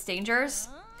jungle has its dangers.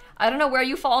 I don't know where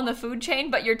you fall in the food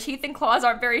chain, but your teeth and claws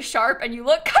aren't very sharp and you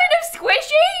look kind of squishy.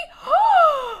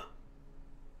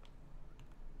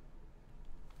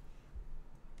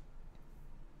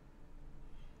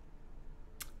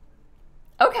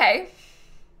 Okay.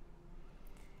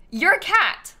 You're a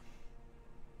cat.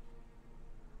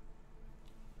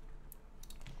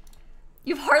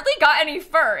 You've hardly got any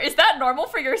fur. Is that normal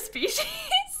for your species?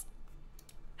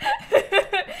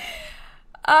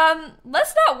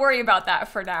 Let's not worry about that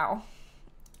for now.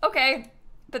 Okay,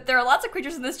 but there are lots of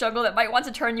creatures in this jungle that might want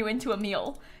to turn you into a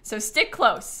meal. So stick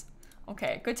close.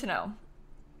 Okay, good to know.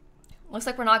 Looks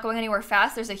like we're not going anywhere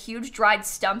fast. There's a huge dried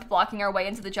stump blocking our way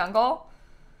into the jungle.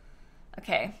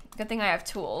 Okay, good thing I have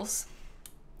tools.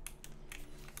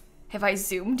 Have I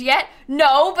zoomed yet?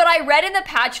 No, but I read in the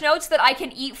patch notes that I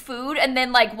can eat food and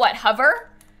then, like, what, hover?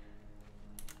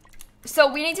 So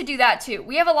we need to do that too.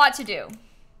 We have a lot to do.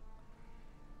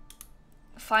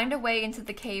 Find a way into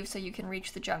the cave so you can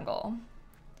reach the jungle.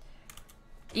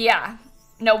 Yeah.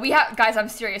 No, we have, guys, I'm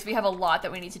serious. We have a lot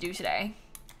that we need to do today.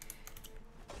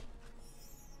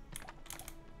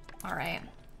 All right,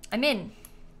 I'm in.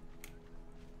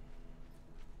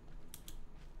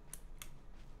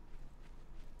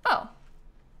 Oh.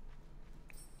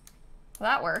 Well,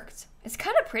 that worked. It's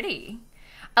kind of pretty.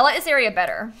 I like this area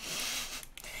better.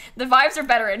 The vibes are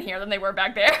better in here than they were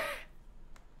back there.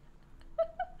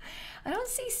 I don't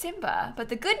see Simba, but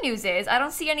the good news is I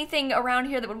don't see anything around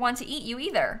here that would want to eat you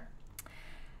either.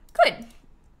 Good.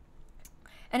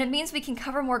 And it means we can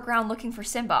cover more ground looking for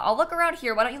Simba. I'll look around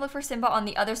here. Why don't you look for Simba on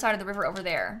the other side of the river over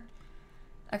there?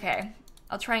 Okay,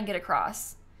 I'll try and get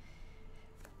across.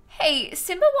 Hey,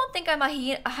 Simba won't think I'm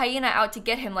a hyena out to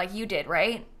get him like you did,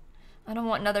 right? I don't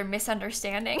want another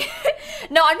misunderstanding.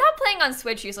 No, I'm not playing on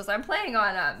Switch, useless. I'm playing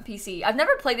on PC. I've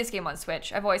never played this game on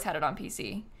Switch. I've always had it on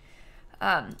PC.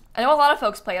 I know a lot of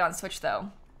folks play it on Switch,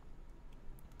 though.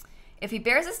 If he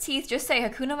bares his teeth, just say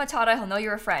Hakuna Matata. He'll know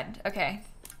you're a friend. Okay.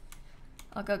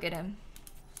 I'll go get him.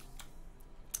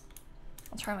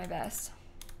 I'll try my best.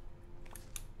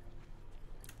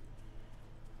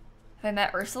 Have I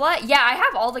met Ursula? Yeah, I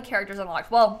have all the characters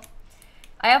unlocked. Well,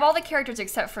 I have all the characters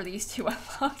except for these two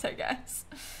unlocked, I guess.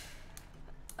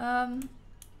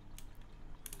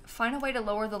 Find a way to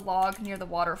lower the log near the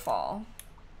waterfall.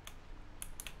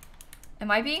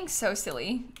 Am I being so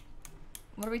silly?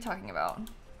 What are we talking about?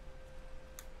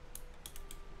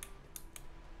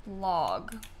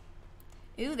 Log.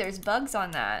 Ooh, there's bugs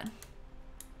on that.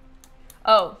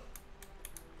 Oh.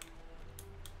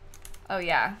 Oh,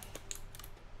 yeah.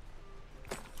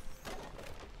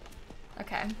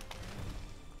 Okay.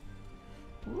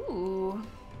 Ooh.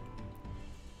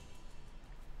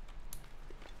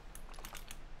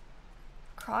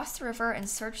 Cross the river and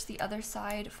search the other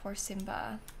side for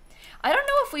Simba. I don't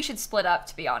know if we should split up,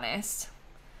 to be honest.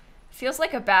 Feels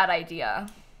like a bad idea.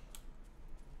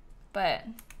 But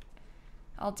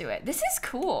I'll do it. This is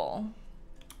cool.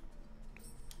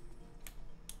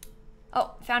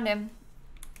 Oh, found him.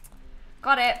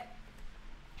 Got it.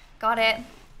 Got it.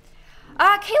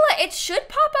 Kayla, it should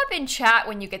pop up in chat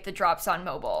when you get the drops on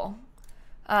mobile.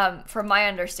 From my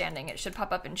understanding, it should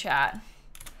pop up in chat.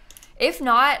 If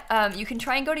not, you can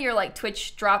try and go to your like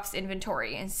Twitch drops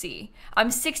inventory and see. I'm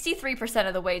 63%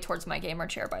 of the way towards my gamer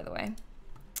chair, by the way.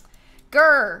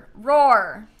 Grr,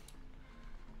 roar.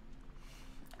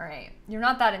 All right, you're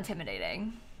not that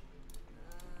intimidating.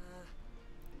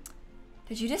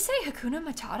 Did you just say Hakuna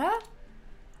Matata?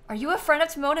 Are you a friend of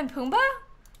Timon and Pumbaa?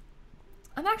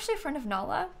 I'm actually a friend of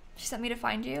Nala. She sent me to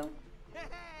find you.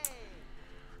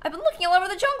 I've been looking all over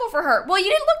the jungle for her. Well, you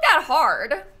didn't look that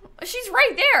hard. She's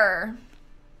right there.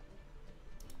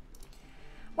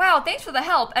 Wow, thanks for the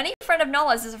help. Any friend of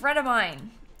Nala's is a friend of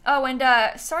mine. Oh, and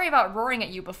sorry about roaring at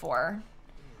you before.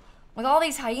 With all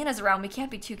these hyenas around, we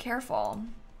can't be too careful.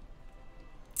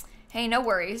 Hey, no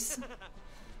worries.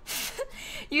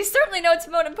 You certainly know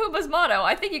Timon and Pumbaa's motto.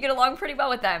 I think you get along pretty well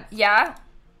with them. Yeah?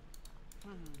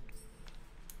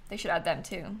 They should add them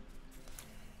too.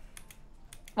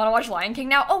 Want to watch Lion King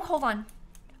now? Oh, hold on.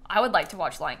 I would like to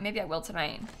watch Lion. Maybe I will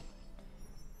tonight.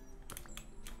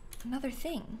 Another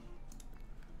thing.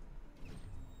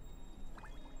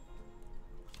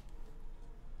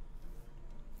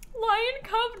 Lion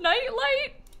Cub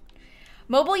Nightlight.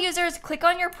 Mobile users, click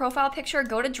on your profile picture,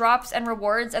 go to drops and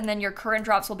rewards, and then your current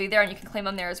drops will be there and you can claim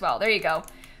them there as well. There you go.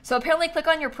 So apparently click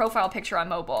on your profile picture on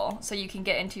mobile so you can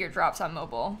get into your drops on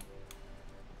mobile.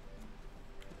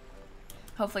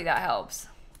 Hopefully that helps.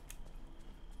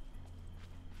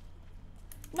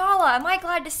 Nala, am I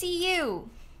glad to see you?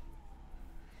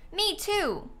 Me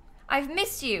too. I've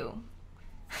missed you.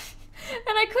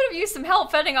 And I could have used some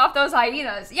help fending off those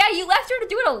hyenas. Yeah, you left her to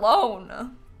do it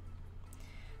alone.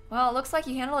 Well, it looks like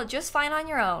you handled it just fine on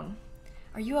your own.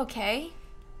 Are you okay?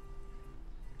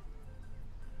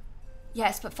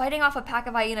 Yes, but fighting off a pack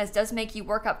of hyenas does make you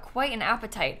work up quite an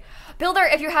appetite. Builder,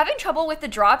 if you're having trouble with the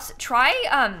drops, try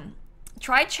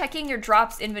checking your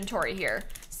drops inventory here.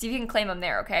 See if you can claim them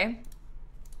there, okay?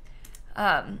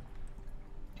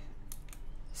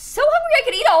 So hungry I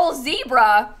could eat a whole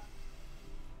zebra.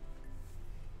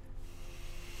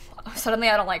 Oh, suddenly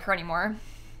I don't like her anymore.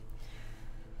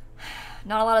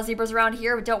 Not a lot of zebras around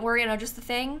here, but don't worry, I know just the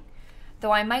thing.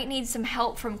 Though I might need some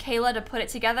help from Kayla to put it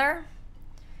together.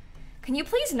 Can you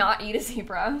please not eat a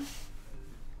zebra?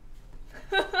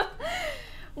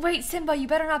 Wait, Simba, you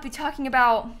better not be talking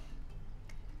about...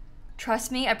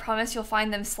 Trust me, I promise you'll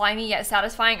find them slimy yet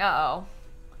satisfying. Uh-oh.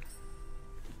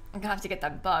 I'm gonna have to get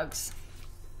them bugs.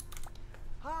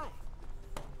 Hi.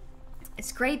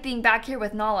 It's great being back here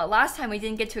with Nala. Last time we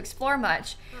didn't get to explore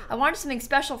much. I wanted something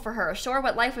special for her. Show her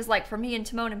what life was like for me and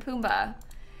Timon and Pumbaa.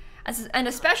 And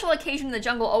a special occasion in the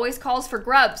jungle always calls for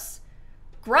grubs.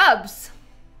 Grubs!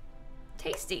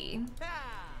 Tasty.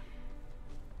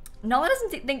 Nala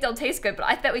doesn't think they'll taste good, but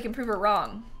I bet we can prove her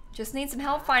wrong. Just need some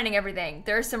help finding everything.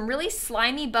 There are some really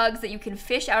slimy bugs that you can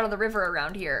fish out of the river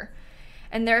around here.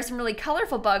 And there are some really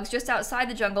colorful bugs just outside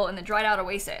the jungle in the dried out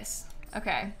oasis.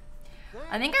 Okay.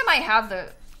 I think I might have the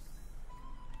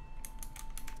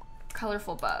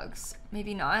colorful bugs.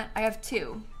 Maybe not. I have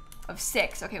 2 of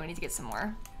 6. Okay, we need to get some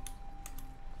more.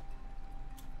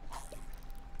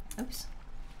 Oops.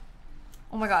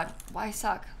 Oh my god, why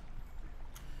suck?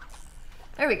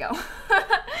 There we go.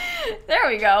 There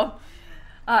we go.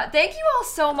 Thank you all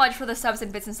so much for the subs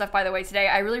and bits and stuff, by the way, today.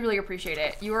 I really, really appreciate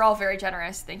it. You were all very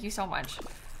generous. Thank you so much.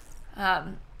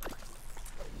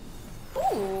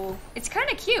 Ooh, it's kind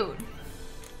of cute.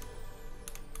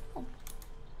 Oh.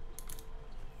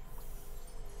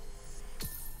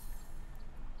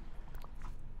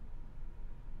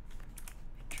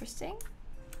 Interesting.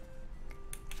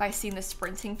 If I've seen the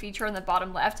sprinting feature on the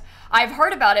bottom left. I've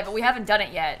heard about it, but we haven't done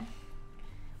it yet.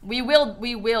 We will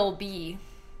be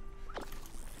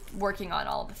working on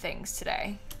all the things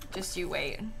today. Just you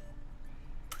wait.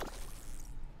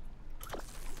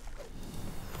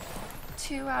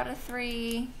 2 out of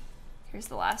 3. Here's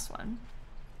the last one.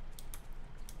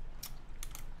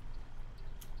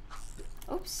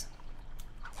 Oops.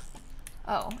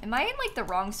 Oh, am I in like the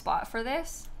wrong spot for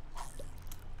this?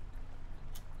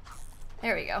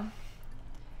 There we go.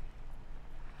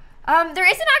 There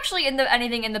isn't actually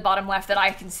anything in the bottom left that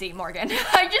I can see, Morgan.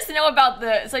 I just know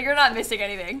about so you're not missing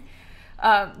anything.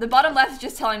 The bottom left is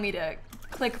just telling me to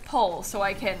click pull so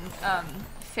I can,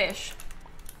 fish.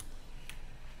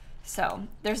 So,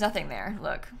 there's nothing there.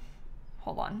 Look.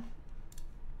 Hold on.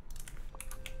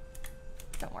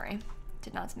 Don't worry.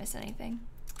 Did not miss anything.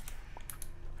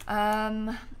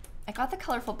 I got the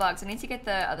colorful bugs. I need to get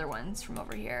the other ones from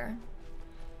over here.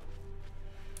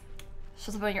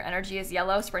 Shows up when your energy is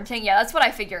yellow, sprinting. Yeah, that's what I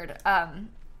figured.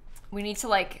 We need to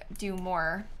like do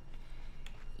more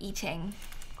eating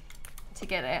to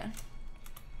get it.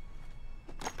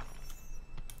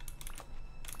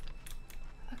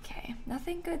 Okay,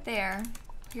 nothing good there.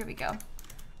 Here we go.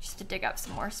 Just to dig up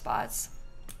some more spots.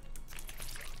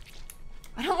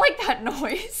 I don't like that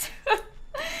noise.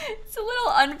 It's a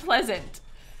little unpleasant.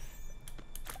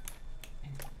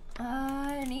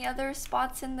 Any other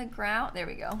spots in the ground? There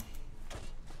we go.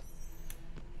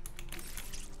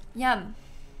 Yum.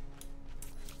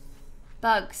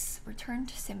 Bugs. Return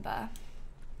to Simba.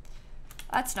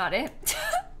 That's not it.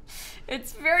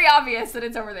 It's very obvious that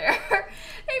it's over there.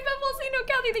 Hey, Bumblesino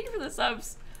Kathy, thank you for the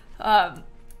subs.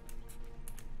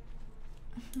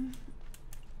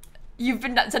 You've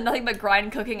done nothing but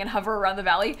grind, cooking, and hover around the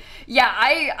valley. Yeah,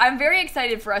 I'm very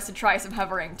excited for us to try some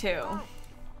hovering too.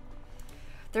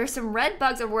 There's some red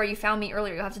bugs over where you found me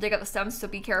earlier. You'll have to dig up the stems, so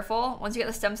be careful. Once you get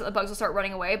the stems, the bugs will start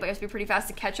running away, but you have to be pretty fast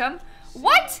to catch them.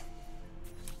 What?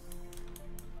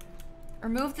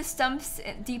 Remove the stumps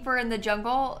deeper in the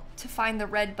jungle to find the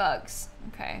red bugs.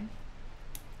 Okay.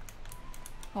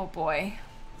 Oh boy.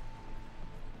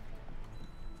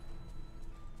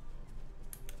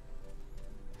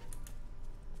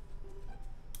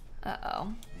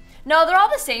 Uh-oh. No, they're all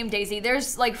the same, Daisy.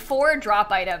 There's like 4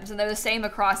 drop items, and they're the same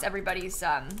across everybody's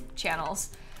channels.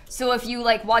 So if you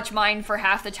like watch mine for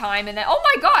half the time and then— oh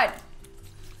my god!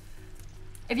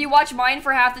 If you watch mine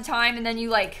for half the time and then you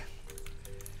like—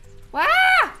 wah!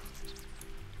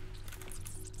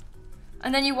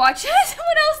 And then you watch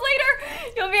someone else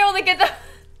later, you'll be able to get them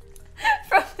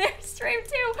from their stream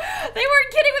too. They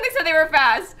weren't kidding when they said they were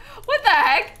fast. What the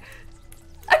heck?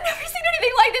 I've never seen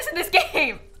anything like this in this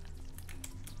game.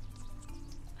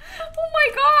 Oh my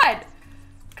god!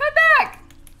 Come back!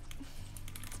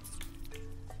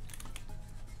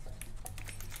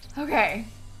 Okay.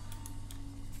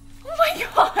 Oh my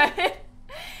god!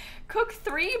 Cook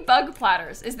 3 bug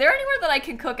platters. Is there anywhere that I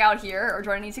can cook out here, or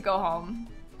do I need to go home?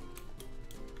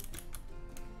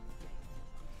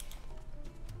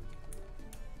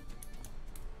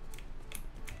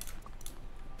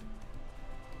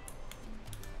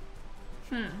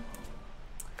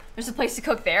 There's a place to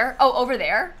cook there? Oh, over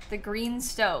there? The green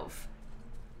stove.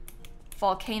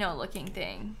 Volcano looking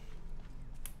thing.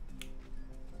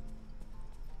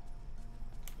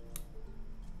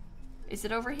 Is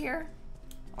it over here?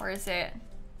 Or is it?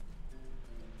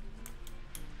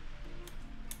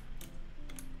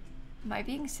 Am I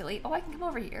being silly? Oh, I can come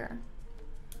over here.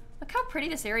 Look how pretty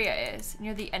this area is.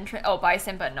 Near the entrance. Oh, by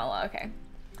Simba and Nala. Okay.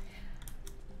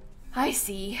 I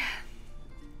see.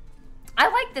 I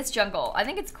like this jungle. I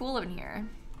think it's cool in here.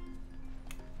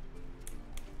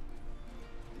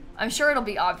 I'm sure it'll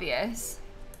be obvious.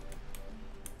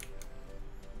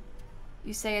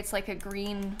 You say it's like a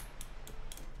green...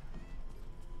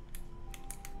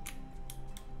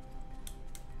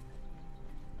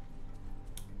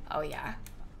 Oh yeah,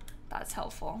 that's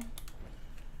helpful.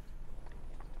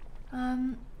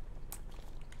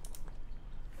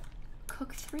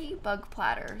 Cook 3 bug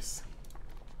platters.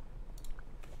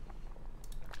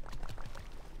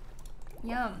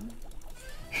 Yum.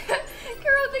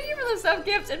 Carol, thank you for the sub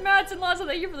gift, and Matt's and Lazo,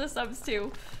 thank you for the subs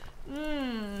too.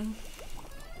 Mmm.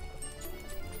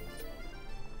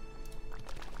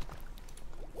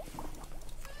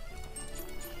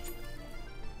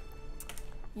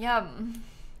 Yum.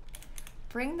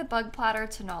 Bring the bug platter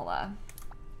to Nala.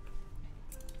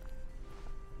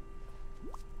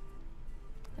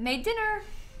 I made dinner.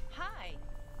 Hi.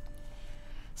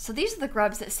 So these are the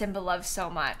grubs that Simba loves so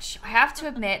much. I have to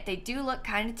admit, they do look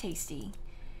kind of tasty.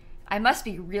 I must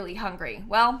be really hungry.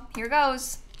 Well, here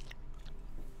goes.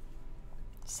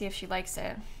 See if she likes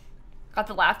it. Got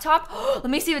the laptop? Let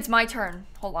me see if it's my turn.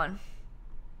 Hold on.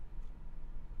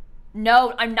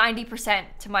 No, I'm 90%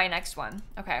 to my next one.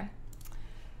 Okay.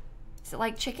 Is it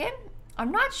like chicken?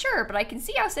 I'm not sure, but I can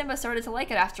see how Simba started to like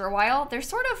it after a while. They're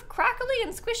sort of crackly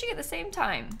and squishy at the same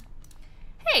time.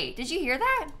 Hey, did you hear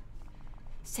that?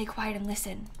 Stay quiet and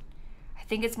listen. I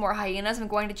think it's more hyenas. I'm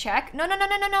going to check. No,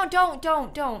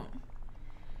 don't.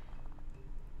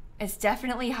 It's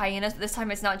definitely hyenas, but this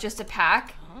time it's not just a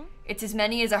pack. Huh? It's as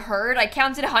many as a herd. I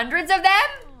counted hundreds of them.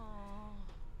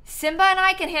 Simba and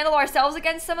I can handle ourselves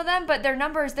against some of them, but their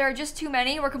numbers, there are just too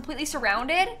many. We're completely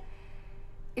surrounded.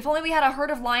 If only we had a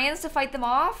herd of lions to fight them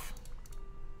off.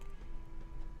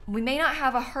 We may not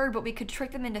have a herd, but we could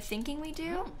trick them into thinking we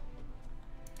do.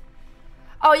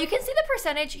 Oh, you can see the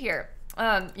percentage here.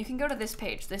 You can go to this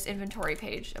page, this inventory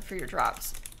page for your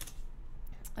drops.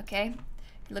 Okay,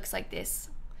 it looks like this.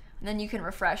 And then you can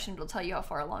refresh and it'll tell you how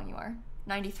far along you are.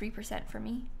 93% for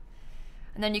me.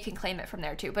 And then you can claim it from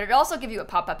there too. But it'll also give you a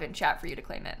pop-up in chat for you to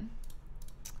claim it.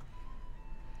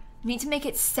 Need to make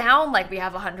it sound like we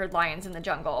have 100 lions in the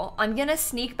jungle. I'm gonna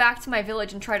sneak back to my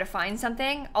village and try to find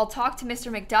something. I'll talk to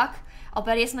Mr. McDuck. I'll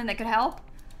bet he has something that could help.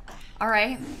 All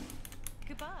right.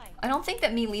 Goodbye. I don't think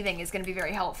that me leaving is gonna be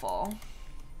very helpful.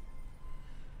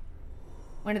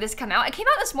 When did this come out? It came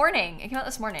out this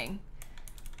morning.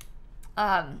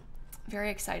 Very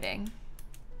exciting.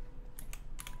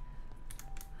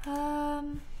 I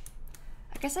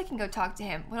guess I can go talk to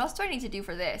him. What else do I need to do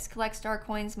for this? Collect star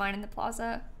coins, mine in the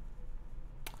plaza.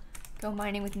 Go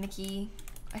mining with Mickey.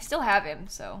 I still have him,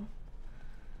 so.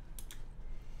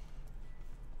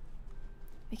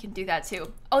 We can do that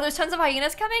too. Oh, there's tons of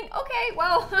hyenas coming? Okay,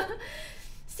 well,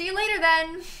 see you later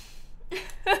then.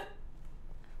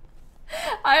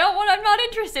 I'm not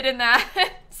interested in that.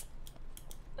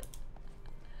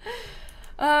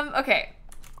 Okay.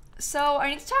 So I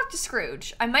need to talk to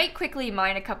Scrooge. I might quickly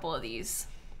mine a couple of these.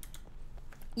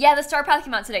 Yeah, the Star Path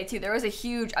came out today too. There was a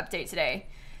huge update today.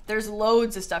 There's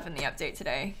loads of stuff in the update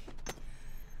today.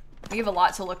 We have a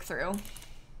lot to look through.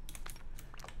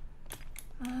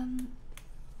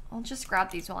 I'll just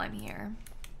grab these while I'm here.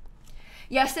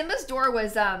 Yeah, Simba's door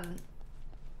was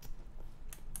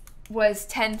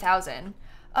 10,000.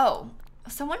 Oh,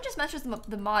 someone just messaged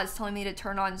the mods telling me to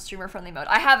turn on streamer friendly mode.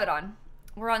 I have it on.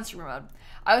 We're on streamer mode.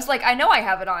 I was like, I know I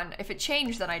have it on. If it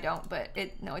changed, then I don't, but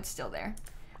no, it's still there.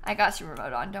 I got streamer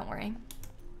mode on, don't worry.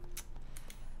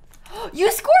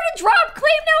 You scored a drop!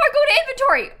 Claim now or go to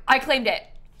inventory! I claimed it.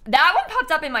 That one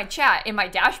popped up in my chat, in my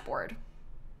dashboard.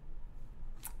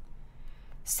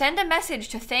 Send a message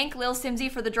to thank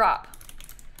lilsimsie for the drop.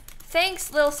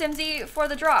 Thanks, lilsimsie, for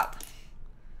the drop.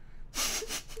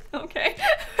 Okay.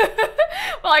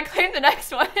 Well, I claimed the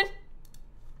next one.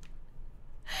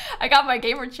 I got my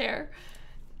gamer chair.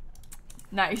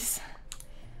 Nice.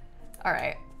 All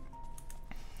right.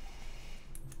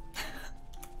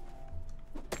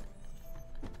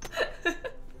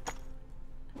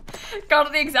 Got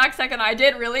it the exact second I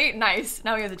did, really? Nice.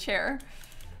 Now we have the chair.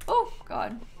 Oh,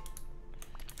 God.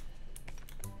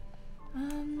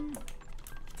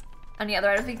 Any other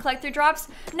items we can collect through drops?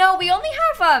 No, we only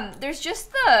have, there's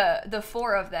just the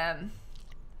 4 of them.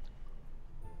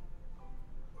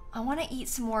 I want to eat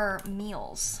some more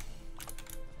meals.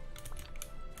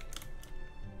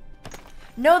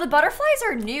 No, the butterflies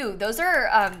are new. Those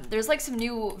are, there's like some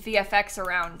new VFX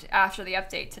around after the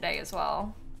update today as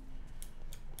well.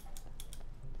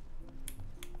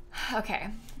 Okay,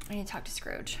 I need to talk to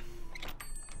Scrooge.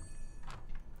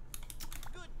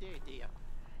 Good day, dear.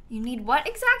 You need what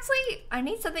exactly? I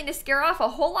need something to scare off a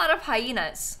whole lot of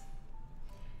hyenas.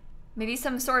 Maybe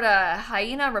some sort of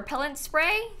hyena repellent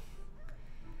spray?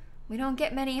 We don't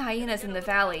get many hyenas in the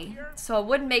valley, so it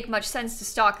wouldn't make much sense to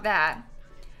stock that.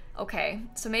 Okay,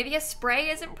 so maybe a spray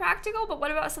isn't practical, but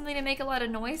what about something to make a lot of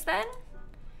noise then?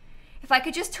 If I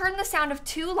could just turn the sound of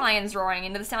 2 lions roaring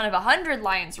into the sound of 100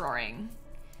 lions roaring.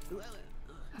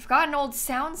 I've got an old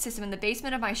sound system in the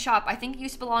basement of my shop. I think it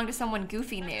used to belong to someone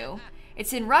Goofy knew.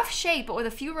 It's in rough shape, but with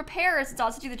a few repairs, it's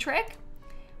ought to do the trick.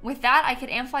 With that, I could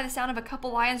amplify the sound of a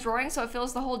couple lions roaring so it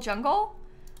fills the whole jungle.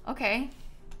 Okay.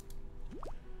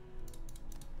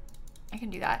 I can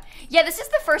do that. Yeah, this is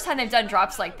the first time they've done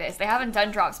drops like this. They haven't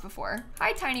done drops before.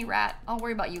 Hi, tiny rat. I'll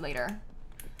worry about you later.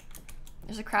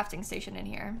 There's a crafting station in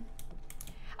here.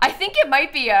 I think it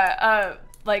might be a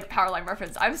like Powerline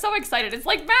reference. I'm so excited. It's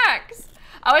like Max.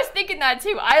 I was thinking that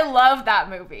too. I love that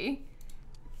movie.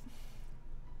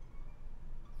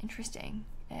 Interesting.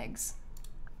 Eggs.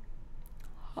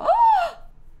 Oh!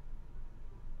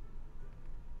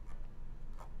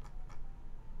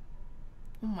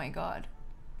 Oh my god.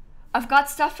 I've got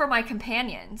stuff for my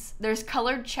companions. There's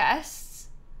colored chests.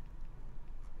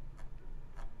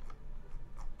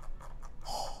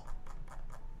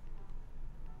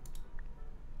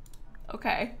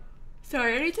 Okay.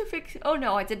 Sorry, I need to fix... Oh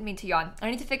no, I didn't mean to yawn.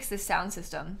 I need to fix this sound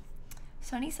system.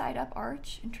 Sunny side up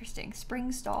arch. Interesting.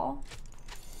 Spring stall.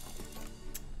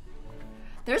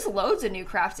 There's loads of new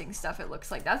crafting stuff, it looks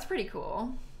like. That's pretty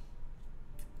cool.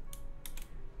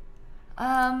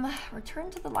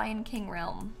 Return to the Lion King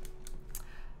realm.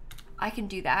 I can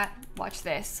do that. Watch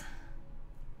this.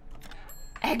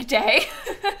 Egg day.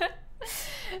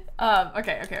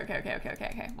 Okay.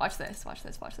 Watch this.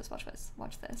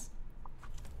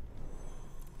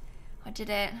 I did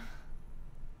it.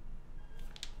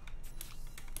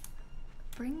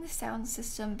 Bring the sound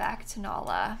system back to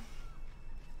Nala.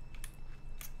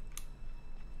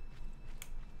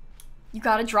 You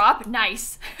got a drop?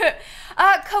 Nice.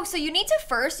 Coke, so you need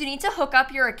to hook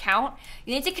up your account.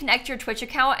 You need to connect your Twitch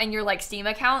account and your like Steam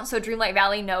account so Dreamlight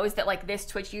Valley knows that like this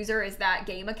Twitch user is that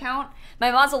game account.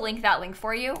 My mods will link that link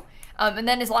for you. And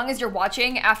then as long as you're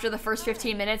watching, after the first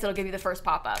 15 minutes, it'll give you the first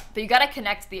pop-up. But you gotta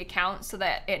connect the account so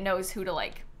that it knows who to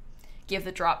like give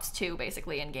the drops to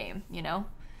basically in game, you know?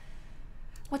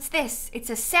 What's this? It's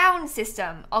a sound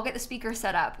system. I'll get the speaker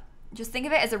set up. Just think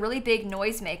of it as a really big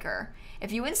noise maker.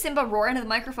 If you and Simba roar into the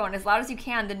microphone as loud as you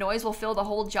can, the noise will fill the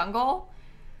whole jungle.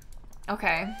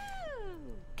 Okay.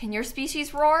 Can your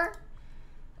species roar?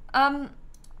 Can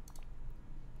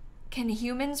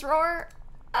humans roar?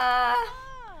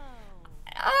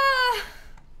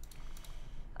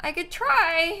 I could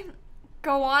try.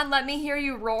 Go on, let me hear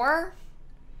you roar.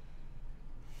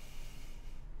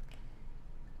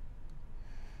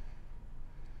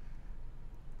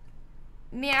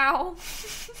 Meow.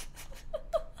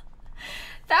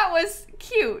 That was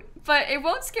cute, but it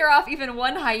won't scare off even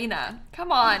one hyena.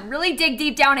 Come on, really dig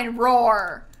deep down and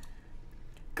roar.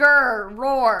 Grr,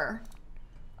 roar.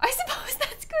 I suppose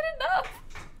that's good enough.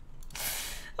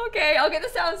 Okay, I'll get the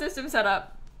sound system set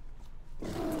up.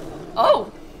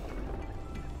 Oh.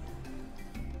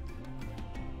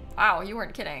 Wow, you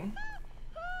weren't kidding.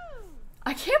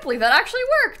 I can't believe that actually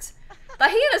worked. The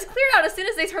hyenas cleared out as soon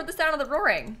as they heard the sound of the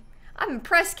roaring. I'm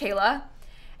impressed, Kayla.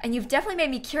 And you've definitely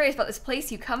made me curious about this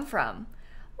place you come from.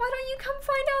 Why don't you come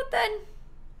find out then?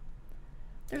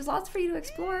 There's lots for you to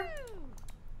explore.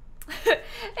 Hey,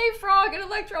 Frog and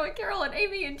Electro and Carol and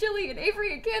Amy and Jilly and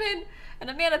Avery and Cannon and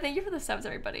Amanda, thank you for the subs,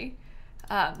 everybody.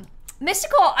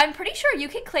 Mystical, I'm pretty sure you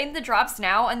can claim the drops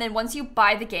now, and then once you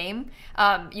buy the game,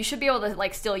 you should be able to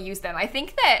like still use them. I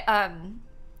think that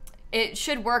it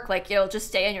should work, like it'll just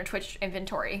stay in your Twitch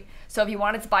inventory. So if you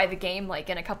wanted to buy the game like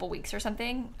in a couple weeks or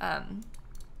something,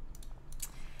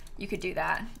 you could do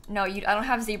that. No, I don't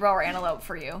have zebra or antelope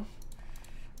for you.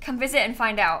 Come visit and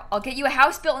find out. I'll get you a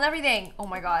house built and everything. Oh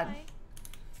my god.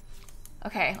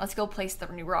 Okay, let's go place the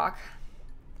new rock.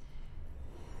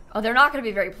 Oh, they're not going to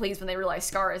be very pleased when they realize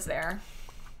Scar is there.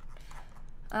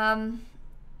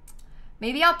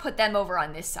 Maybe I'll put them over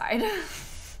on this side.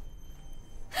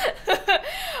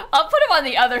 I'll put them on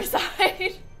the other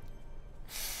side.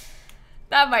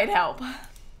 That might help.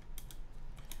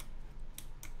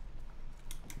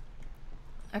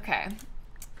 Okay.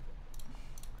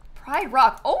 Pride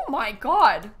Rock. Oh my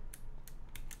god.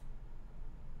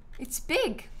 It's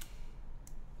big.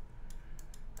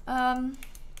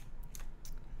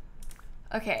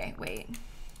 Okay, wait.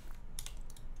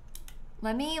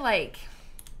 Let me like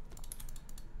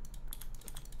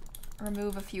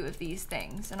remove a few of these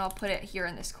things and I'll put it here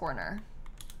in this corner.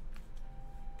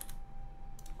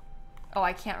 Oh,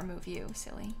 I can't remove you,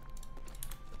 silly.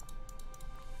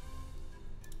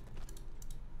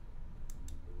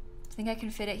 Think I can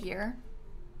fit it here?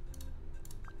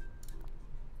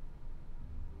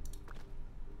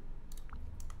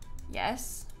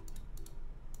 Yes.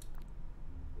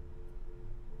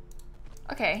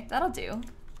 Okay, that'll do.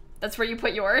 That's where you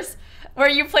put yours? Where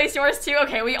you place yours too?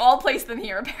 Okay, we all place them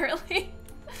here, apparently.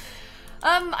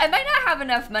 I might not have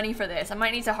enough money for this. I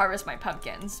might need to harvest my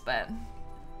pumpkins, but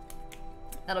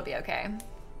that'll be okay.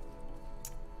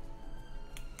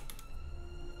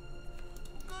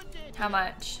 How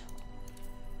much?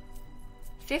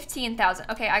 15,000.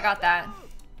 Okay, I got that.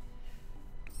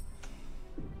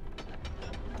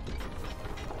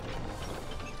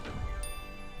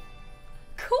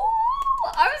 Cool!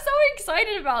 I'm so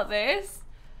excited about this.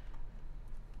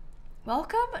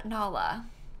 Welcome, Nala.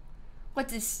 What,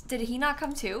 did he not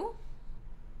come too?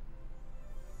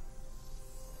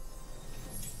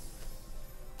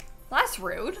 Well, that's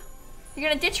rude. You're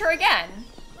gonna ditch her again.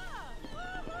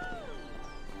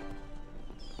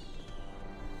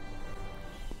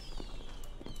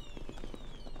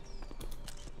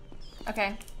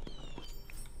 Okay.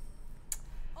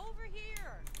 Over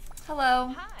here.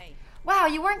 Hello. Hi. Wow,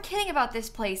 you weren't kidding about this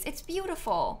place. It's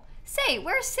beautiful. Say,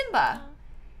 where's Simba?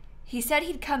 He said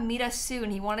he'd come meet us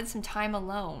soon. He wanted some time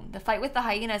alone. The fight with the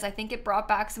hyenas, I think it brought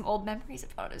back some old memories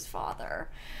about his father.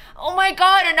 Oh my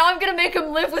god, and now I'm gonna make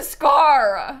him live with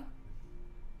Scar.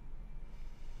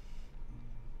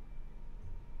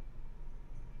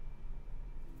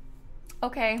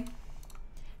 Okay.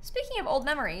 Speaking of old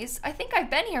memories, I think I've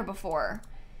been here before.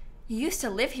 You used to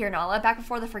live here, Nala, back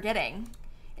before the forgetting.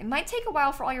 It might take a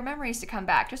while for all your memories to come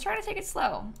back. Just try to take it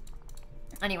slow.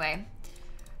 Anyway,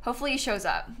 hopefully he shows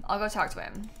up. I'll go talk to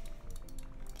him.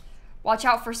 Watch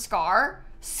out for Scar.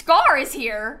 Scar is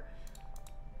here!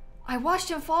 I watched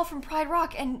him fall from Pride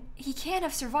Rock and he can't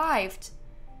have survived.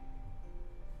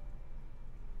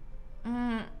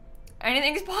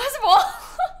 Anything's possible.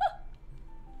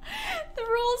 The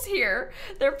rules here,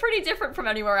 they're pretty different from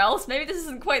anywhere else. Maybe this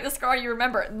isn't quite the Scar you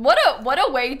remember. What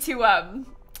a way to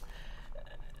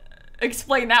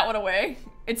explain that one away.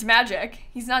 It's magic.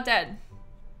 He's not dead.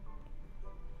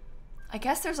 I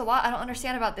guess there's a lot I don't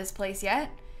understand about this place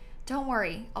yet. Don't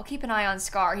worry, I'll keep an eye on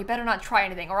Scar. He better not try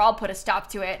anything or I'll put a stop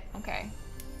to it. Okay,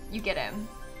 you get him.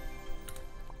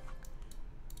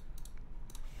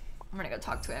 I'm gonna go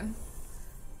talk to him.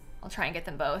 I'll try and get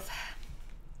them both.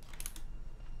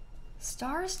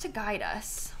 Stars to guide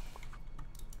us.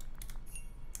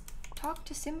 Talk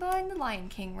to Simba in the Lion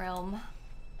King realm.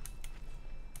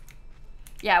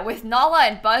 Yeah, with Nala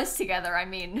and Buzz together, I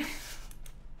mean,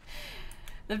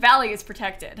 the valley is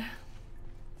protected.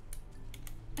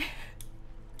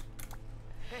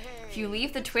 If you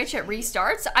leave the Twitch, it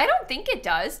restarts? I don't think it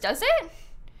does it?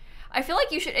 I feel like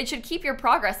it should keep your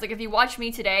progress. Like if you watch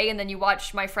me today and then you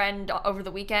watch my friend over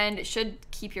the weekend, it should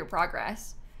keep your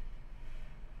progress.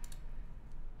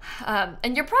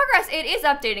 And your progress, it is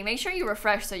updating. Make sure you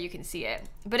refresh so you can see it.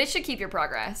 But it should keep your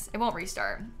progress. It won't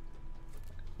restart.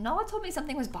 Nala told me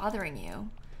something was bothering you.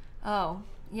 Oh,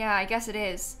 yeah, I guess it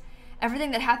is.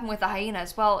 Everything that happened with the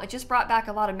hyenas, well, it just brought back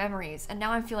a lot of memories, and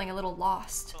now I'm feeling a little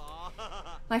lost.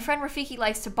 My friend Rafiki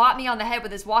likes to bop me on the head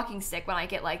with his walking stick when I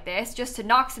get like this, just to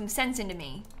knock some sense into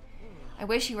me. I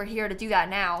wish you were here to do that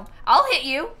now. I'll hit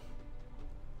you!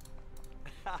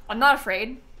 I'm not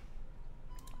afraid.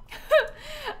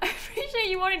 I appreciate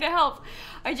you wanting to help.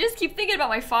 I just keep thinking about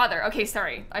my father. Okay,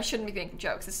 sorry. I shouldn't be making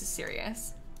jokes. This is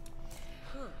serious.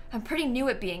 I'm pretty new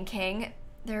at being king.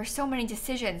 There are so many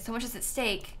decisions, so much is at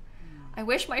stake. I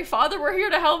wish my father were here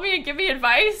to help me and give me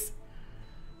advice.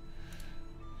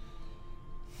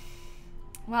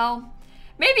 Well,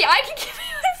 maybe I can give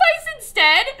you advice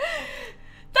instead.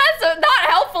 That's not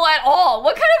helpful at all.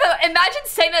 What kind of imagine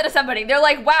saying that to somebody. They're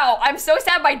like, wow, I'm so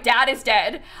sad my dad is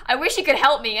dead. I wish he could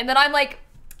help me. And then I'm like,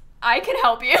 I can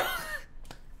help you.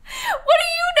 What do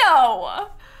you know?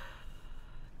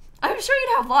 I'm sure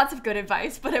you'd have lots of good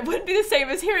advice, but it wouldn't be the same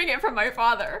as hearing it from my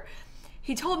father.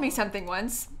 He told me something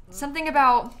once. Something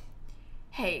about,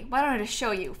 hey, why don't I just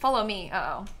show you? Follow me.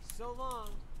 Uh-oh. So long.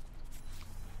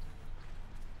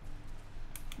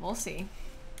 We'll see.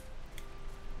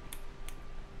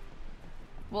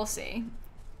 We'll see.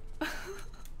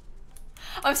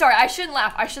 I'm sorry, I shouldn't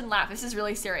laugh. I shouldn't laugh. This is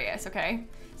really serious, okay?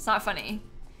 It's not funny.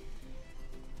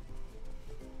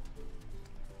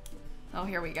 Oh,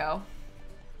 here we go.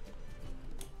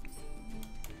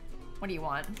 What do you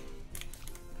want?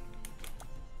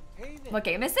 Hey there. What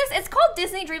game is this? It's called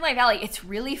Disney Dreamlight Valley. It's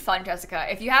really fun, Jessica.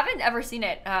 If you haven't ever seen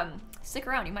it, stick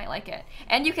around, you might like it.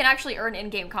 And you can actually earn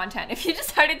in-game content. If you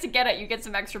decided to get it, you get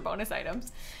some extra bonus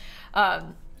items.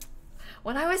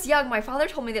 When I was young, my father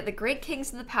told me that the great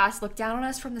kings of the past looked down on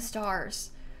us from the stars.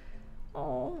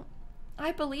 Oh,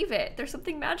 I believe it. There's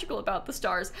something magical about the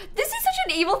stars. This is such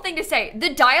an evil thing to say.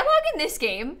 The dialogue in this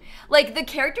game, like the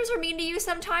characters are mean to you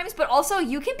sometimes, but also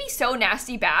you can be so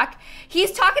nasty back.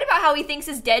 He's talking about how he thinks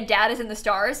his dead dad is in the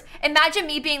stars. Imagine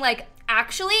me being like,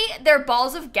 actually, they're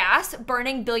balls of gas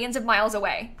burning billions of miles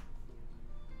away.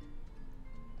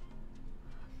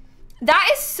 That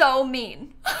is so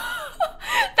mean.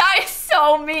 That is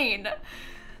so mean.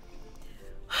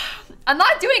 I'm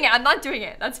not doing it. I'm not doing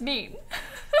it. That's mean.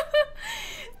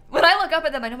 When I look up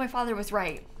at them, I know my father was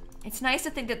right. It's nice to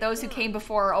think that those who came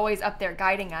before are always up there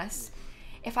guiding us.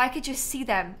 If I could just see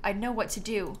them, I'd know what to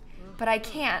do. But I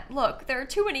can't. Look, there are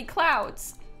too many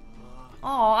clouds.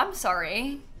 Oh, I'm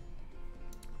sorry.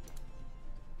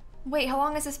 Wait, how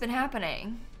long has this been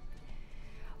happening?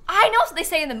 I know what they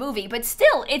say in the movie, but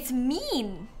still, it's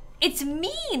mean. It's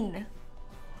mean.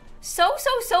 So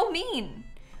mean.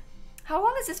 How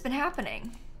long has this been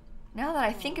happening? Now that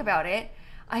I think about it,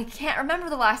 I can't remember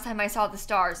the last time I saw the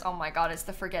stars. Oh my god, it's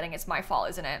the forgetting. It's my fault,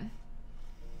 isn't it?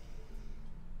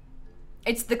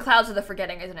 It's the clouds of the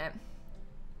forgetting, isn't it?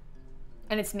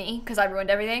 And it's me, because I ruined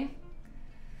everything?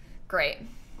 Great.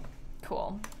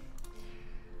 Cool.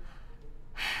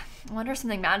 I wonder if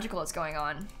something magical is going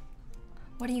on.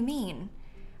 What do you mean?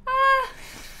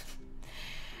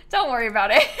 Don't worry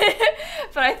about it.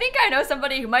 But I think I know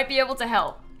somebody who might be able to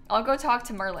help. I'll go talk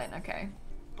to Merlin, okay.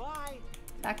 Bye.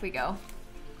 Back we go.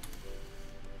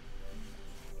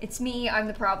 It's me, I'm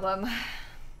the problem.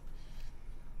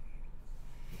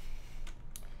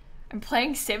 I'm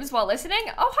playing Sims while listening?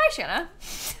 Oh, hi, Shanna.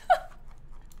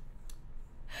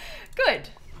 Good.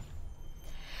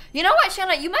 You know what,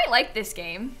 Shanna? You might like this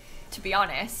game, to be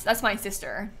honest. That's my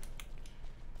sister.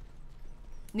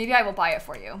 Maybe I will buy it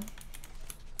for you.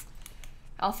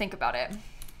 I'll think about it.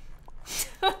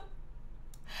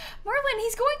 Merlin,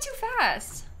 he's going too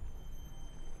fast.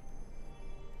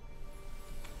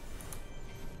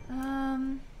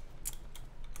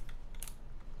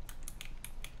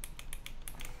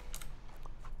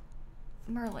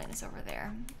 Merlin is over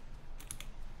there.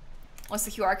 What's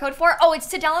the QR code for? Oh, it's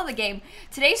to download the game.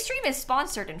 Today's stream is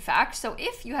sponsored, in fact. So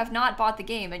if you have not bought the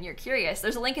game and you're curious,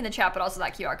 there's a link in the chat, but also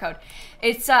that QR code.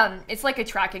 It's like a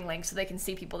tracking link so they can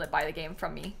see people that buy the game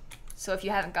from me. So if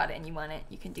you haven't got it and you want it,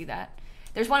 you can do that.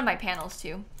 There's one of my panels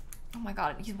too. Oh my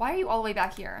god, why are you all the way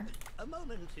back here? A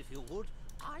moment, if you would.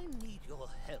 I need your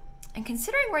help. And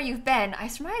considering where you've been, I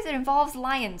surmise it involves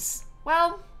lions.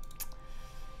 Well,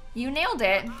 you nailed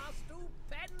it.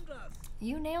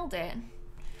 You nailed it.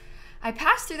 I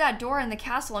passed through that door in the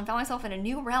castle and found myself in a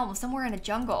new realm somewhere in a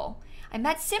jungle. I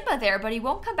met Simba there, but he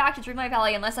won't come back to Dreamlight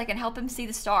Valley unless I can help him see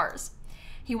the stars.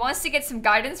 He wants to get some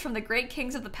guidance from the great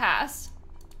kings of the past.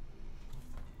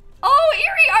 Oh,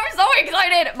 Eerie, I'm so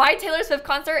excited. My Taylor Swift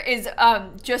concert is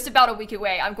just about a week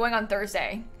away. I'm going on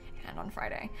Thursday and on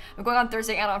Friday. I'm going on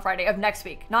Thursday and on Friday of next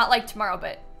week. Not like tomorrow,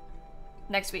 but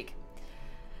next week.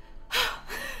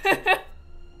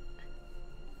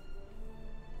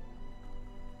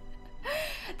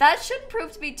 That shouldn't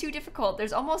prove to be too difficult.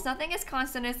 There's almost nothing as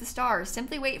constant as the stars.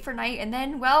 Simply wait for night and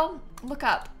then, well, look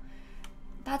up.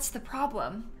 That's the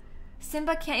problem.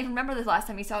 Simba can't even remember the last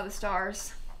time he saw the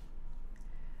stars.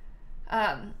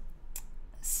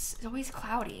 It's always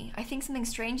cloudy. I think something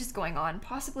strange is going on.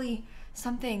 Possibly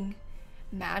something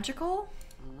magical?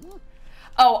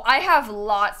 Oh, I have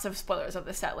lots of spoilers of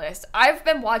the set list. I've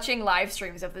been watching live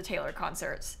streams of the Taylor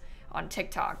concerts on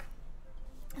TikTok,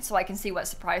 so I can see what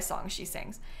surprise songs she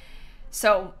sings.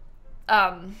 So,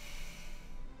 yeah.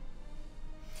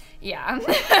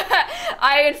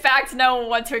 I, in fact, know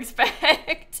what to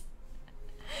expect.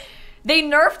 They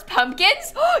nerfed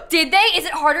pumpkins? Did they? Is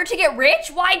it harder to get rich?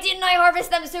 Why didn't I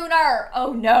harvest them sooner?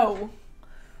 Oh, no.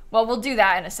 Well, we'll do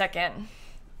that in a second.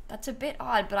 That's a bit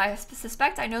odd, but I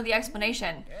suspect I know the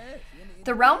explanation.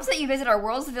 The realms that you visit are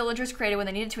worlds the villagers created when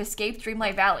they needed to escape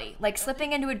Dreamlight Valley, like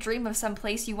slipping into a dream of some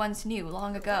place you once knew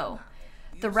long ago.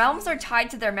 The realms are tied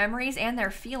to their memories and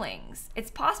their feelings. It's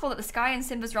possible that the sky in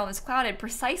Simba's realm is clouded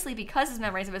precisely because his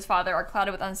memories of his father are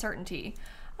clouded with uncertainty.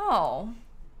 Oh.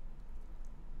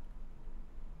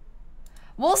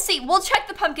 We'll see. We'll check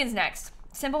the pumpkins next.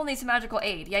 Simba will need some magical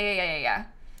aid. Yeah.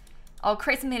 I'll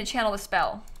create something to channel the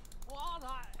spell.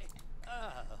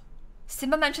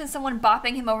 Simba mentioned someone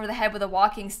bopping him over the head with a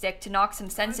walking stick to knock some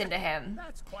sense into him.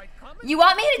 You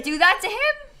want me to do that to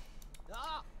him?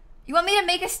 You want me to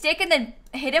make a stick and then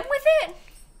hit him with it?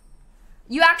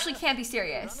 You actually can't be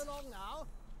serious.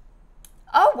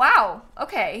 Oh, wow.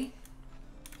 Okay.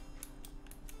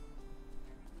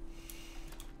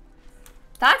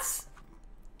 That's...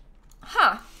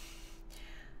 Huh.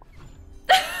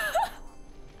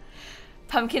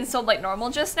 Pumpkin sold like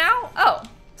normal just now? Oh.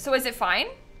 So is it fine?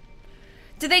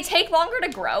 Do they take longer to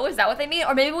grow? Is that what they mean?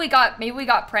 Or maybe we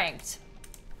got pranked.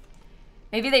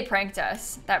 Maybe they pranked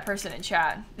us, that person in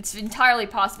chat. It's entirely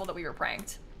possible that we were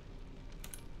pranked.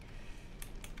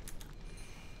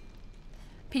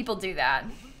 People do that.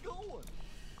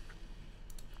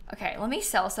 Okay, let me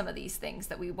sell some of these things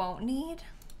that we won't need.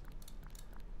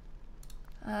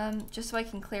 Just so I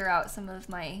can clear out some of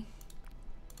my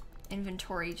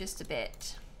inventory just a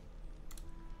bit.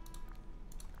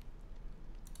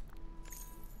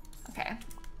 Okay,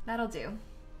 that'll do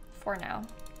for now.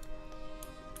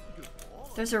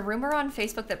 There's a rumor on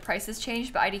Facebook that prices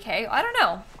changed by IDK. I don't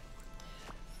know.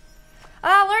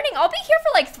 Learning. I'll be here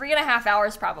for like 3.5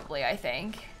 hours probably, I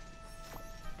think.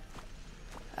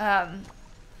 Oh,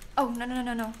 no, no, no,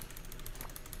 no, no.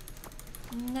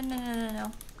 No, no, no, no,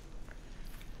 no.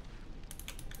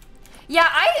 Yeah,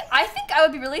 I think I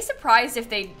would be really surprised if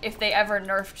they ever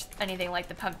nerfed anything like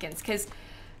the pumpkins, because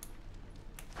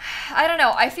I don't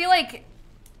know, I feel like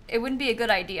it wouldn't be a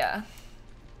good idea.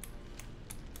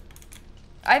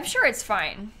 I'm sure it's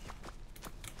fine.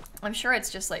 I'm sure it's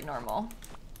just like normal.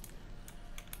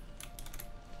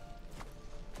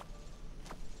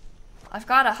 I've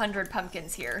got 100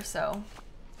 pumpkins here, so.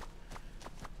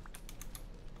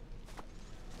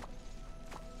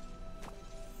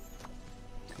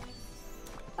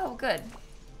 Oh, good.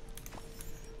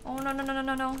 Oh, no, no, no, no,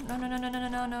 no, no, no, no, no, no, no,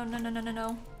 no, no, no, no, no, no,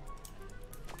 no.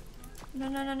 No,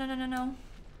 no, no, no, no, no, no.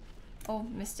 Oh,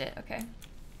 missed it, okay.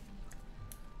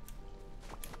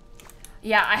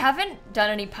 Yeah, I haven't done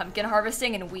any pumpkin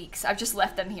harvesting in weeks. I've just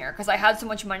left them here because I had so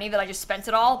much money that I just spent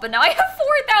it all, but now I have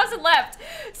 4,000 left.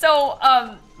 So,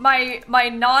 my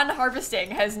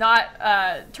non-harvesting has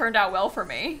not turned out well for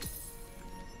me.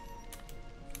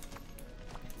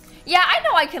 Yeah, I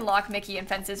know I can lock Mickey in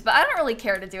fences, but I don't really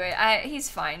care to do it. He's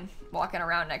fine walking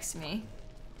around next to me.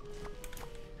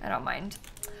 I don't mind.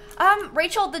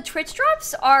 Rachel, the Twitch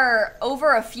drops are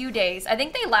over a few days. I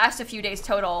think they last a few days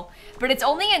total, but it's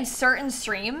only in certain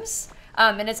streams,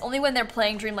 and it's only when they're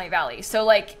playing Dreamlight Valley. So,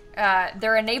 like,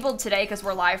 they're enabled today because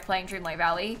we're live playing Dreamlight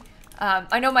Valley.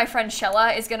 I know my friend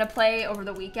Shella is going to play over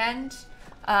the weekend.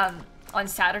 On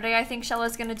Saturday, I think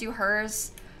Shella's going to do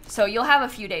hers. So you'll have a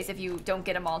few days if you don't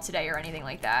get them all today or anything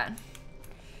like that.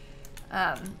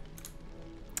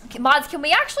 Mods, can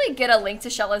we actually get a link to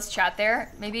Shella's chat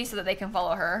there? Maybe so that they can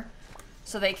follow her.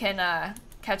 So they can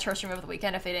catch her stream over the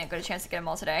weekend if they didn't get a chance to get them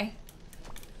all today.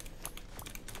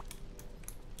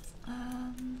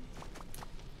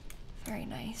 Very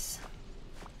nice.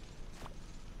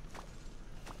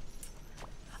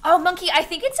 Oh, Monkey, I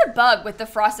think it's a bug with the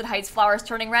Frosted Heights flowers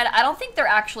turning red. I don't think they're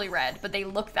actually red, but they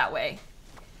look that way.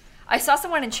 I saw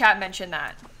someone in chat mention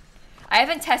that. I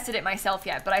haven't tested it myself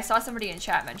yet, but I saw somebody in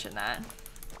chat mention that.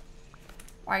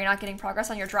 Why are you not getting progress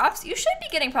on your drops? You should be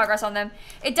getting progress on them.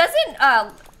 It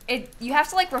doesn't, you have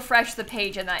to like refresh the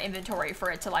page in that inventory for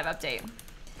it to live update.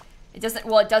 It doesn't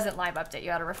live update. You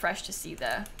gotta refresh to see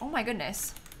the, oh my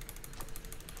goodness.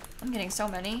 I'm getting so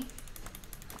many.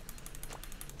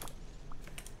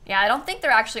 Yeah, I don't think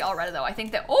they're actually all red though. I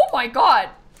think that, oh my god.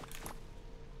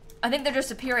 I think they're just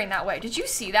appearing that way. Did you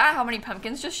see that? How many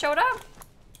pumpkins just showed up?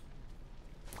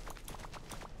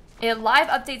 It live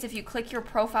updates if you click your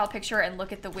profile picture and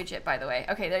look at the widget, by the way.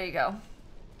 Okay, there you go.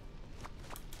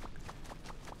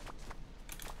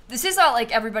 This is not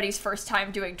like everybody's first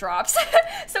time doing drops.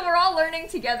 So we're all learning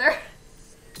together.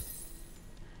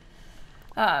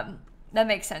 That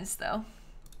makes sense though.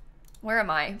 Where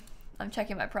am I? I'm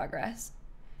checking my progress.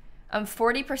 I'm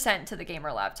 40% to the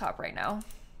gamer laptop right now.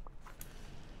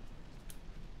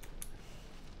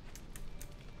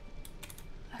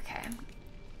 Okay.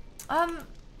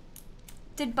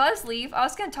 Did Buzz leave? I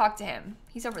was gonna talk to him.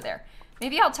 He's over there.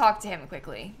 Maybe I'll talk to him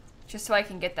quickly, just so I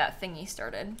can get that thingy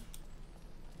started.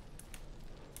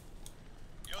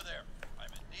 Yo there.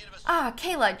 I'm in need of a... Ah,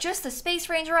 Kayla, just the Space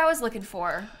Ranger I was looking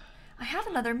for. I have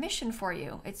another mission for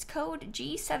you. It's code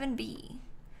G7B.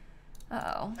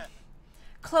 Uh-oh.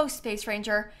 Close, Space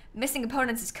Ranger. Missing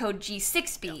components is code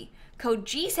G6B. Code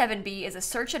G7B is a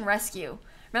search and rescue.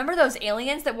 Remember those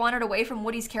aliens that wandered away from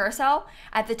Woody's carousel?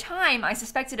 At the time, I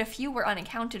suspected a few were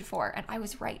unaccounted for, and I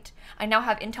was right. I now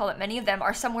have intel that many of them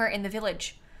are somewhere in the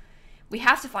village. We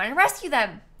have to find and rescue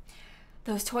them.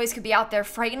 Those toys could be out there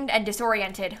frightened and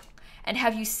disoriented. And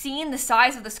have you seen the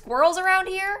size of the squirrels around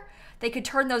here? They could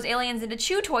turn those aliens into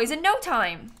chew toys in no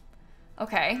time.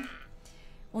 Okay.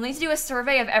 We'll need to do a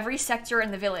survey of every sector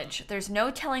in the village. There's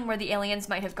no telling where the aliens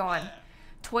might have gone.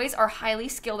 Toys are highly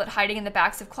skilled at hiding in the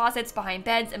backs of closets, behind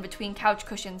beds, and between couch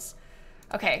cushions.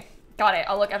 Okay, got it.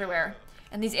 I'll look everywhere.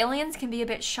 And these aliens can be a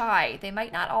bit shy. They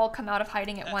might not all come out of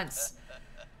hiding at once.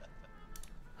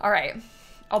 All right.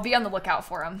 I'll be on the lookout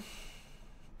for them.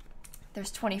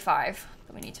 There's 25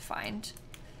 that we need to find.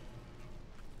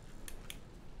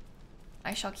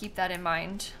 I shall keep that in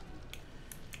mind.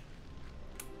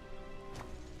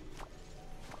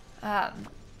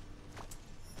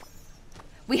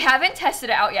 We haven't tested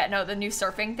it out yet. No, the new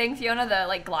surfing thing, Fiona, the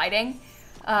like gliding.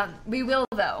 We will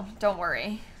though, don't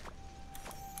worry.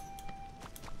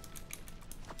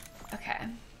 Okay.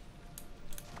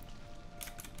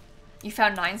 You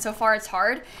found 9 so far, it's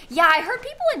hard? Yeah, I heard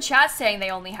people in chat saying they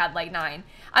only had like 9.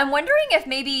 I'm wondering if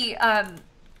maybe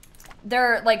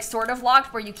they're like sort of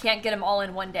locked where you can't get them all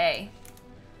in one day.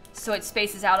 So it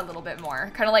spaces out a little bit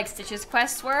more. Kind of like Stitch's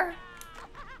quests were.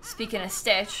 Speaking of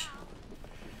Stitch.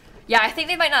 Yeah, I think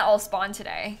they might not all spawn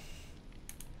today.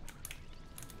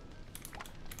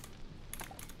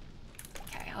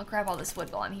 Okay, I'll grab all this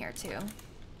wood while I'm here too.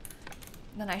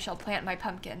 Then I shall plant my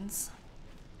pumpkins.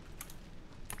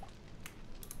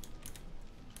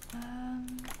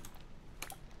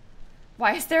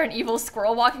 Why is there an evil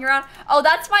squirrel walking around? Oh,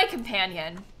 that's my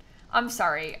companion. I'm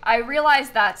sorry. I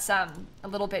realize that's a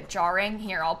little bit jarring.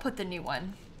 Here, I'll put the new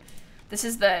one. This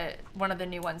is one of the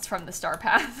new ones from the Star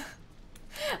Path.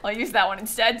 I'll use that one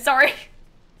instead. Sorry.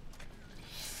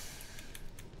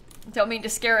 Don't mean to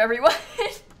scare everyone.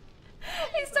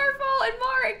 Hey, Starfall and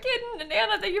Mar and Kitten and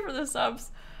Anna, thank you for the subs.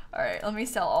 All right, let me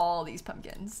sell all these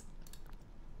pumpkins.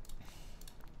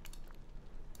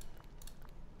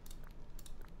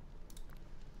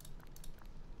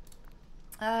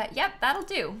 Yep, that'll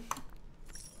do.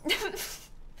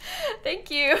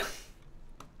 Thank you.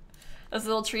 Those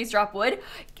little trees drop wood.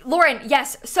 Lauren,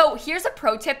 yes. So here's a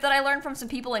pro tip that I learned from some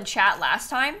people in chat last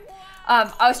time.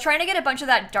 I was trying to get a bunch of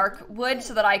that dark wood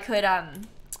so that I could,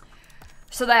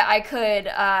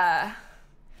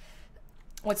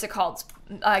 what's it called?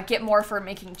 Get more for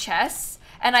making chests.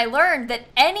 And I learned that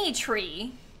any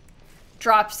tree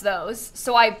drops those.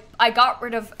 So I got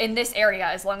rid of, in this area,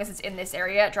 as long as it's in this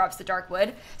area, it drops the dark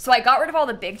wood. So I got rid of all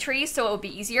the big trees so it would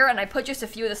be easier, and I put just a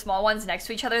few of the small ones next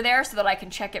to each other there so that I can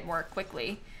check it more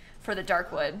quickly for the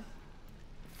dark wood.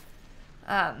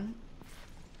 So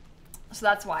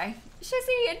that's why.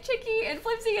 Shizzy and Chicky and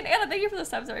Flipsy and Anna, thank you for the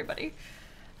subs, everybody.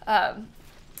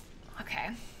 Okay.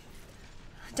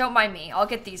 Don't mind me. I'll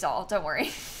get these all. Don't worry.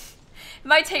 It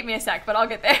might take me a sec, but I'll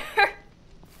get there.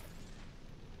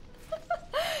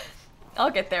 I'll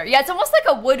get there. Yeah, it's almost like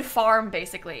a wood farm,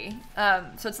 basically.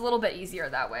 So it's a little bit easier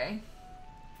that way.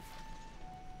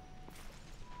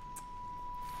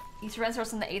 Easter Run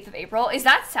starts on the 8th of April. Is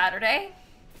that Saturday?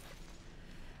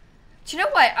 Do you know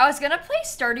what? I was gonna play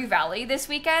Stardew Valley this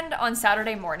weekend on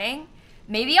Saturday morning.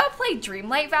 Maybe I'll play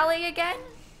Dreamlight Valley again?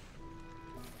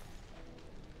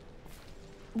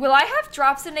 Will I have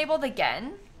drops enabled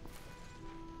again?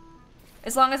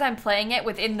 As long as I'm playing it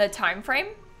within the time frame?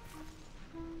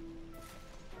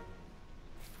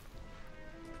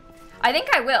 I think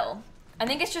I will. I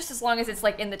think it's just as long as it's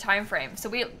like in the time frame. So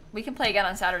we can play again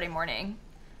on Saturday morning.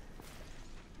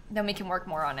 Then we can work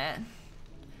more on it.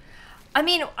 I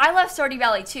mean, I love Stardew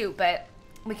Valley too, but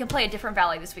we can play a different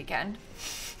valley this weekend.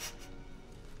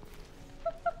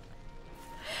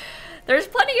 There's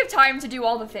plenty of time to do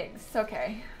all the things. It's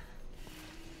okay.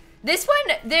 This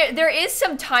one, there is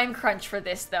some time crunch for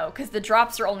this though, because the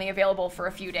drops are only available for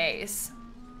a few days,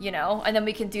 you know? And then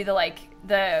we can do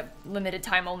the limited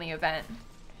time only event.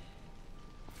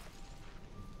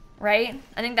 Right?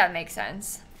 I think that makes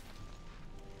sense.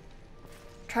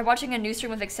 Tried watching a new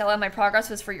stream with Excella. My progress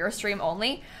was for your stream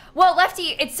only. Well,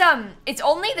 Lefty, it's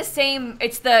only the same,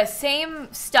 it's the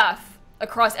same stuff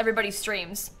across everybody's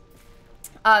streams.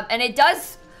 And it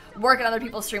does work on other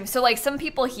people's streams. So like some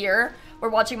people here were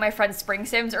watching my friend Spring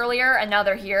Sims earlier and now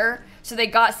they're here. So they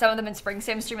got some of them in Spring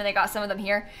Sims stream and they got some of them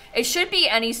here. It should be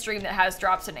any stream that has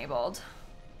drops enabled.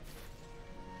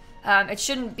 It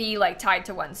shouldn't be like tied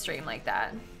to one stream like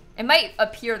that. It might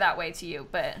appear that way to you,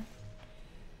 but...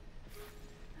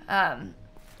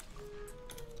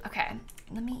 okay,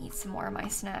 let me eat some more of my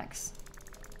snacks.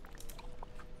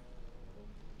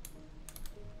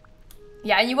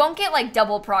 Yeah, and you won't get like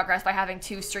double progress by having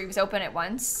 2 streams open at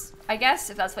once, I guess,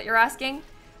 if that's what you're asking.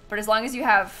 But as long as you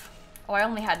have, oh, I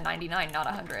only had 99, not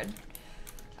 100.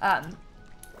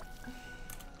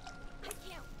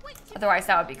 Otherwise,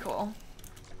 that would be cool.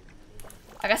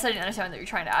 I guess I didn't understand that you're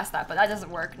trying to ask that, but that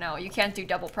doesn't work. No, you can't do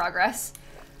double progress.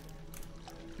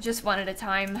 Just one at a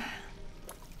time.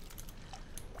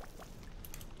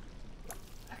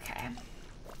 Okay.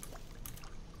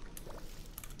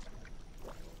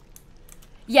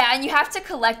 Yeah, and you have to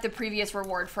collect the previous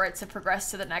reward for it to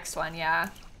progress to the next one, yeah.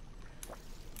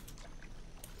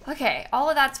 Okay, all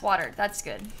of that's watered. That's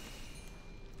good.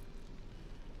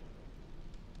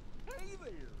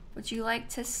 Would you like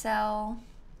to sell?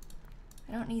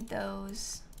 I don't need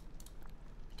those.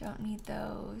 Don't need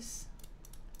those.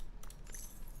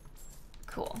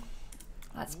 Cool.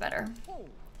 That's better.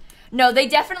 No, they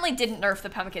definitely didn't nerf the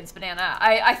pumpkins, Banana.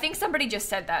 I think somebody just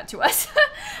said that to us.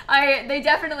 They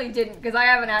definitely didn't, because I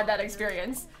haven't had that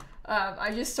experience.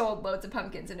 I just sold loads of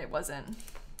pumpkins and it wasn't.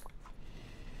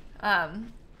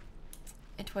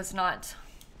 It was not.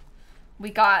 We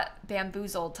got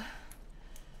bamboozled.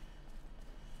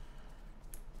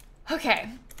 Okay.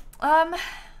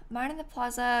 Mine in the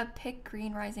plaza, pick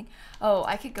green rising. Oh,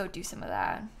 I could go do some of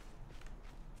that.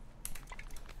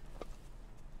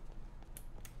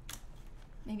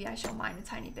 Maybe I shall mine a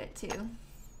tiny bit too.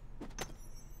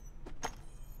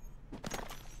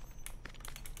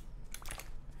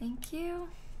 Thank you.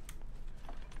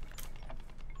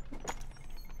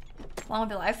 How long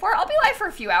will I be live for? I'll be live for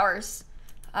a few hours.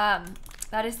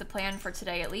 That is the plan for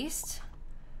today at least.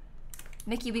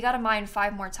 Mickey, we gotta mine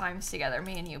 5 more times together,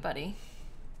 me and you, buddy.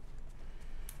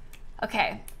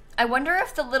 Okay, I wonder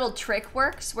if the little trick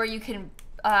works where you can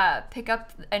pick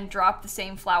up and drop the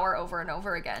same flower over and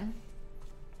over again.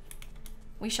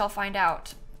 We shall find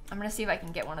out. I'm gonna see if I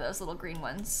can get one of those little green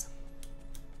ones.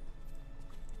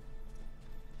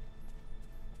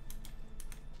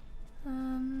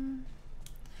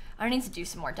 I need to do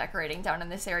some more decorating down in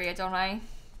this area, don't I?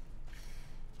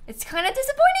 It's kind of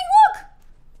disappointing, look!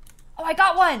 Oh, I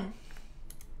got one!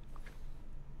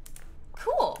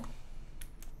 Cool.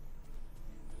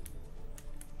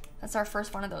 That's our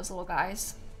first one of those little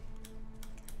guys.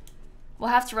 We'll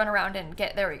have to run around and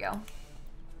get, there we go.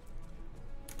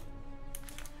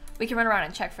 We can run around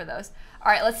and check for those.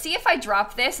 All right, let's see if I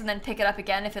drop this and then pick it up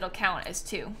again, if it'll count as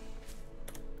 2.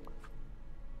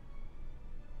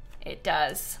 It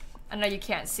does. I know you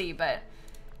can't see, but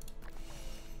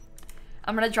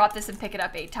I'm gonna drop this and pick it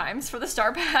up 8 times for the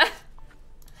star path.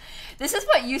 This is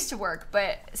what used to work,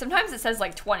 but sometimes it says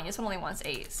like 20. This one only wants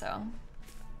 8, so.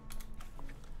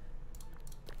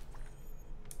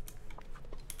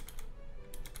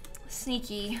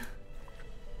 Sneaky,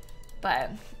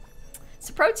 but it's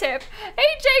a pro tip.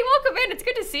 Hey Jay, welcome in. It's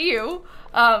good to see you.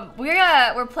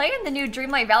 We're playing the new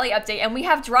Dreamlight Valley update, and we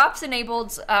have drops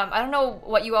enabled. I don't know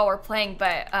what you all were playing,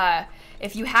 but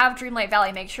if you have Dreamlight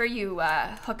Valley, make sure you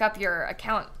hook up your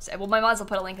account. Well, my mods will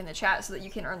put a link in the chat so that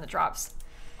you can earn the drops.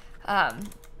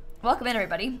 Welcome in,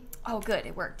 everybody. Oh, good,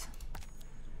 it worked.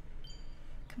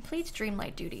 Complete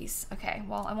Dreamlight duties. Okay,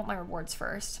 well, I want my rewards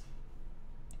first.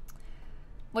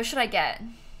 What should I get?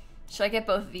 Should I get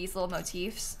both of these little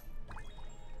motifs?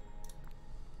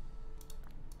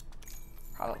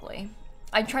 Probably.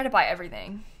 I'd try to buy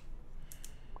everything.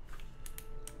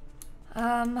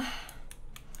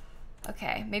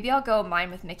 Okay, maybe I'll go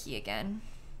mine with Mickey again.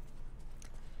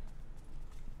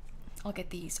 I'll get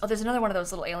these. Oh, there's another one of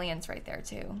those little aliens right there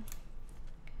too.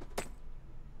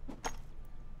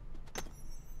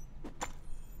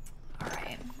 All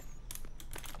right.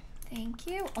 Thank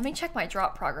you. Let me check my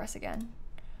drop progress again.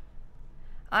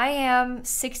 I am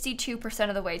 62%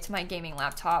 of the way to my gaming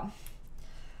laptop.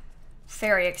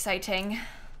 Very exciting.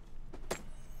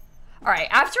 All right,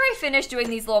 after I finish doing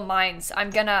these little mines, I'm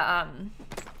gonna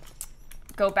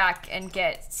go back and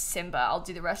get Simba. I'll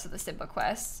do the rest of the Simba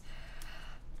quests.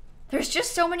 There's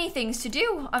just so many things to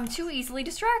do. I'm too easily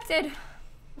distracted.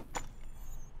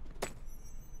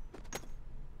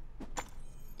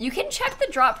 You can check the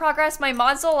drop progress. My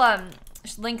mods will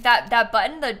link that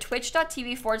button, the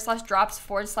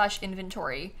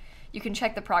twitch.tv/drops/inventory. You can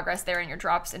check the progress there in your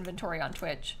drops inventory on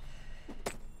Twitch.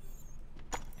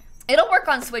 It'll work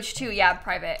on Switch too, yeah,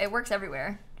 private. It works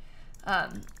everywhere.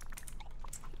 You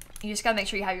just gotta make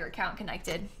sure you have your account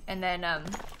connected, and then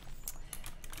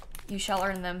you shall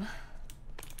earn them.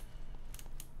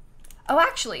 Oh,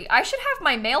 actually, I should have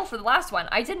my mail for the last one.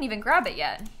 I didn't even grab it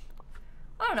yet.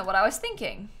 I don't know what I was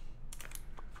thinking.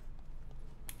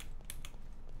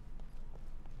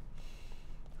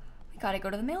 We gotta go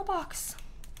to the mailbox.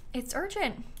 It's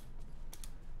urgent.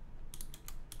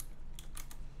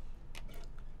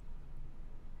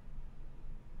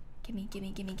 Gimme,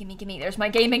 gimme, gimme, gimme, gimme. There's my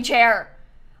gaming chair.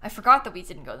 I forgot that we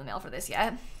didn't go to the mail for this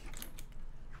yet.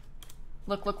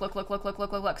 Look, look, look, look, look, look,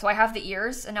 look, look, look. So I have the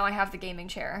ears, and now I have the gaming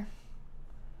chair.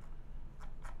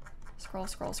 Scroll,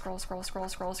 scroll, scroll, scroll, scroll,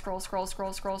 scroll, scroll, scroll,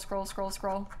 scroll, scroll, scroll, scroll,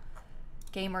 scroll.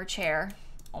 Gamer chair.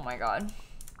 Oh my god.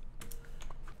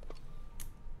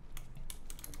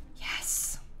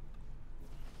 Yes.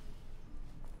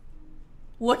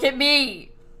 Look at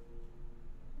me.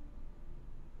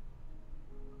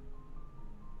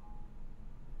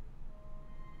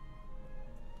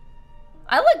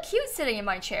 I look cute sitting in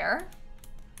my chair.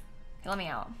 Okay, let me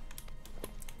out.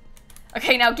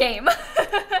 Okay, now game.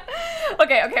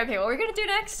 Okay, what we're gonna do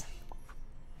next?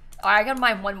 Oh, I gotta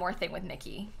mine one more thing with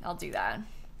Mickey. I'll do that.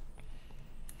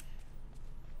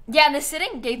 Yeah, and the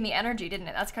sitting gave me energy, didn't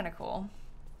it? That's kind of cool.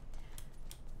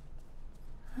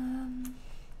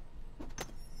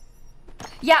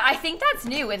 Yeah, I think that's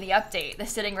new in the update, the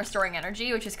sitting restoring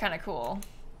energy, which is kind of cool.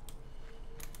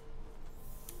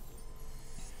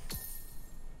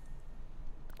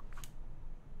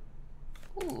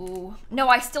 Ooh. No,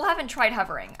 I still haven't tried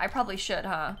hovering. I probably should,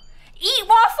 huh? Eat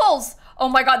waffles! Oh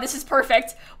my god, this is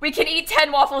perfect. We can eat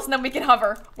 10 waffles and then we can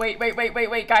hover. Wait.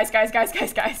 Guys.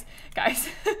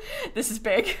 This is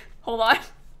big. Hold on.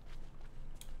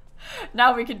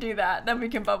 Now we can do that. Then we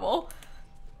can bubble.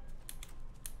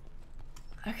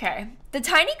 Okay. The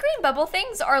tiny green bubble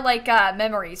things are like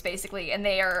memories, basically. And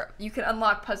they are, you can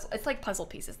unlock puzzle. It's like puzzle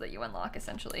pieces that you unlock,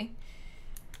 essentially.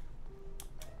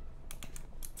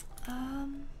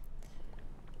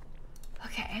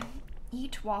 Okay.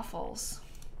 Eat waffles.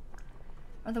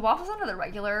 Are the waffles under the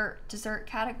regular dessert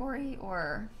category,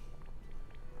 or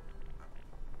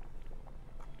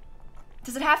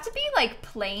does it have to be like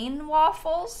plain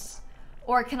waffles,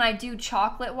 or can I do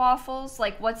chocolate waffles?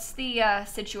 Like, what's the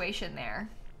situation there?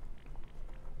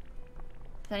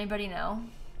 Does anybody know?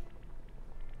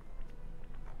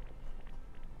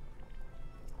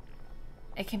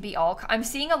 It can be all. I'm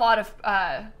seeing a lot of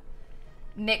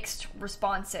mixed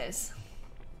responses.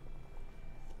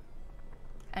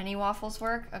 Any waffles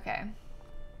work? Okay.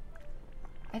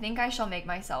 I think I shall make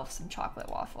myself some chocolate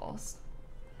waffles.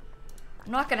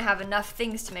 I'm not gonna have enough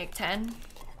things to make 10.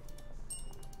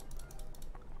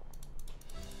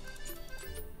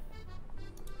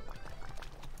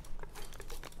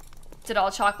 Did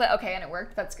all chocolate? Okay, and it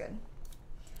worked. That's good.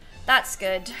 That's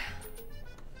good.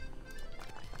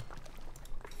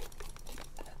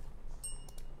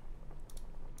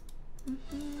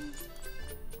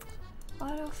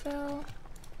 Autofill.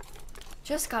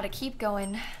 Just gotta keep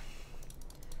going.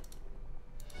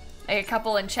 Make a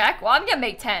couple in check. Well, I'm gonna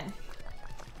make 10.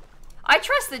 I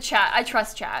trust the chat. I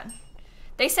trust chat.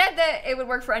 They said that it would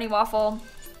work for any waffle.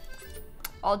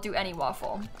 I'll do any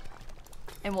waffle.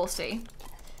 And we'll see.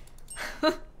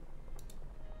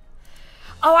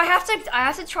 Oh, I have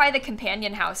to try the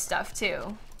companion house stuff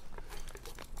too.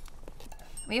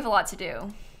 We have a lot to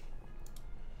do.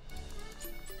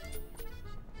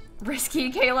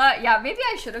 Risky, Kayla? Yeah, maybe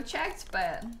I should have checked,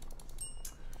 but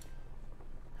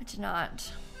I did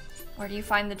not. Where do you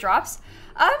find the drops?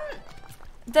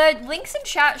 The links in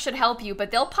chat should help you, but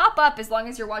they'll pop up as long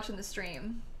as you're watching the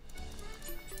stream.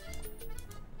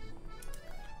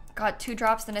 Got 2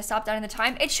 drops, then I stopped adding the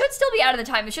time. It should still be out of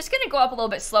the time. It's just gonna go up a little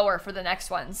bit slower for the next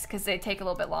ones because they take a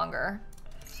little bit longer.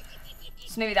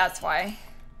 So maybe that's why.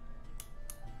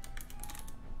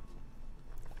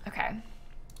 Okay.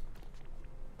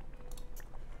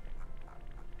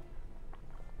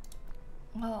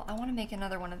 Well, I want to make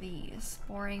another one of these.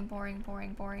 Boring.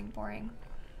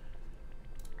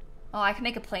 Oh, I can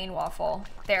make a plain waffle.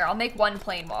 There, I'll make 1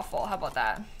 plain waffle. How about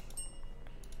that?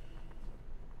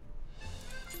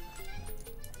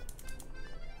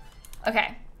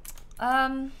 Okay.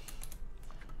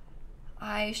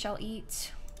 I shall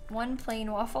eat 1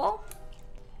 plain waffle.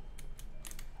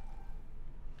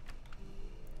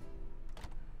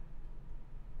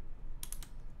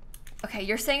 Okay,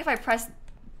 you're saying if I press...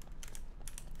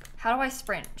 How do I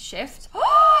sprint? Shift?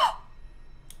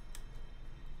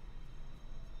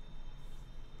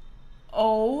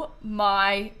 Oh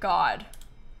my god.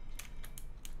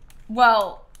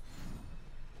 Well,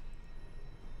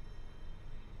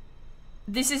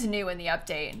 this is new in the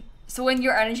update. So when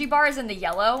your energy bar is in the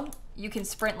yellow, you can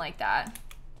sprint like that.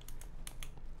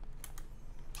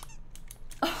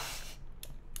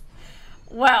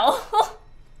 Well,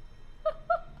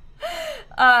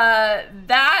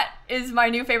 that is my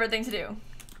new favorite thing to do.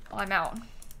 Oh, I'm out.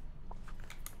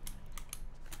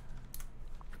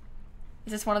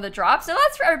 Is this one of the drops? No,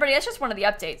 that's for everybody. That's just one of the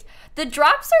updates. The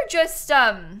drops are just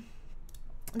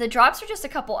a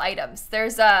couple items.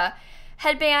 There's a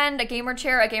headband, a gamer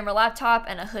chair, a gamer laptop,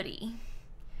 and a hoodie.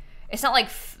 It's not like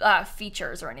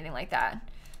features or anything like that.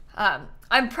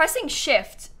 I'm pressing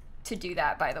shift to do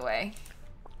that, by the way.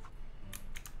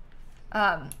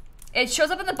 It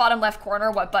shows up in the bottom left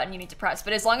corner what button you need to press,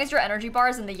 but as long as your energy bar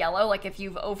is in the yellow, like if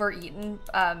you've overeaten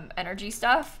energy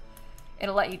stuff,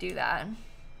 it'll let you do that.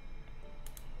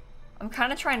 I'm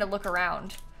kind of trying to look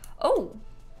around. Oh,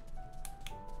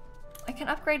 I can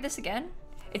upgrade this again.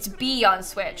 It's B on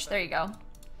Switch. There you go.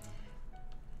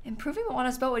 Improving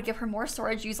Moana's boat would give her more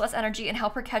storage, use less energy, and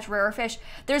help her catch rarer fish.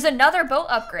 There's another boat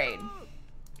upgrade.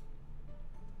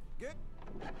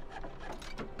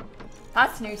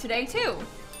 That's new today too.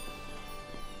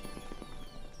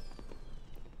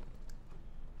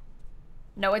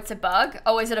 No, it's a bug?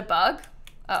 Oh, is it a bug?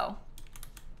 Oh.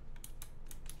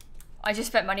 I just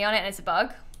spent money on it and it's a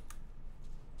bug?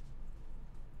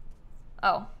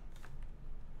 Oh.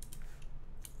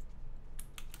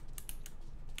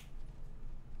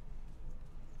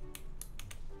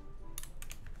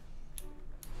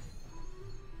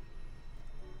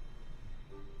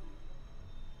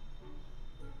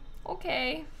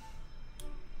 Okay.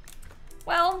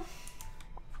 Well.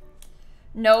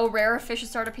 No rarer fish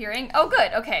start appearing. Oh,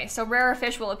 good. Okay, so rarer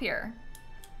fish will appear.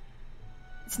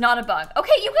 It's not a bug.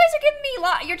 Okay, you guys are giving me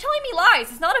you're telling me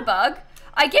lies. It's not a bug.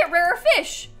 I get rarer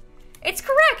fish. It's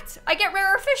correct. I get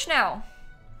rarer fish now.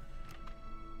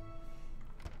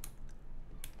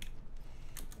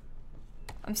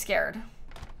 I'm scared.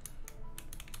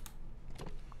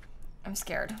 I'm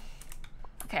scared.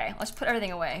 Okay, let's put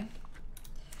everything away.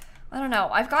 I don't know.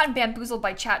 I've gotten bamboozled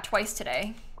by chat twice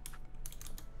today.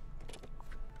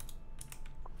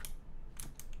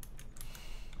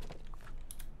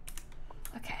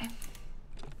 Okay.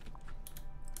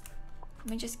 Let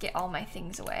me just get all my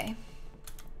things away.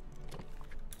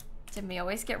 Did we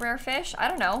always get rare fish? I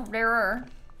don't know. Rarer.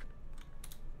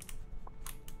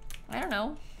 I don't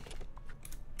know.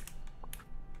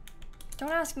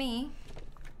 Don't ask me.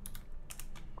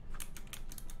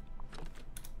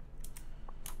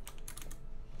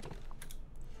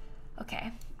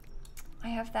 Okay. I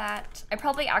have that. I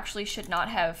probably actually should not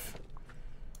have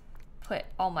put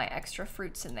all my extra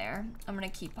fruits in there. I'm gonna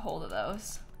keep hold of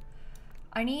those.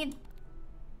 I need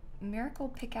miracle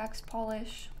pickaxe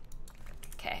polish.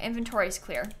 Okay, inventory is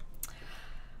clear.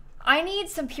 I need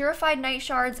some purified night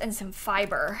shards and some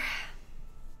fiber.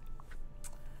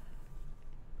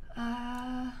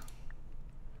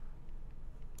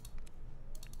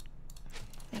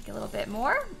 Make a little bit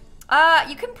more.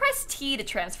 You can press T to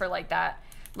transfer like that.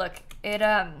 Look, it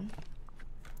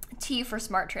T for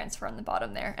smart transfer on the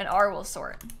bottom there, and R will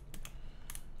sort.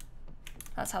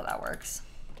 That's how that works.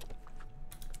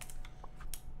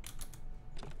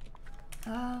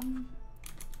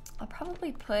 I'll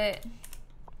probably put,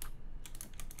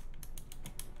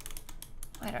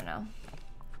 I don't know.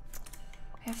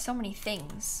 I have so many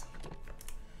things.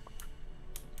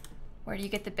 Where do you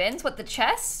get the bins? What, the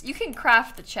chests? You can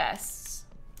craft the chests.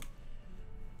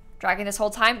 Dragging this whole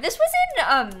time. This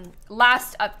was in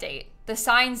last update. The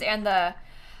signs and the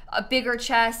bigger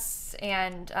chests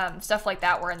and stuff like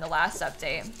that were in the last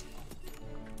update.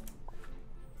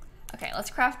 Okay, let's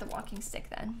craft the walking stick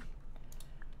then.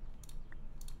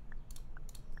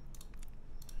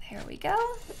 Here we go.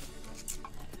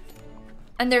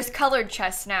 And there's colored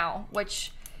chests now,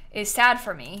 which is sad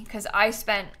for me because I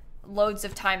spent loads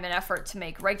of time and effort to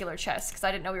make regular chests because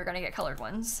I didn't know we were going to get colored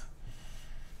ones.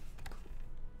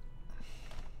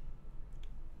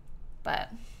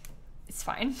 But it's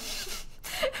fine.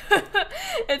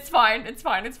 It's fine. It's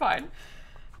fine. It's fine.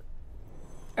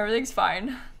 Everything's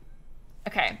fine.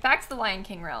 Okay, back to the Lion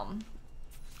King realm.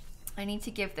 I need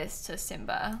to give this to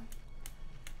Simba.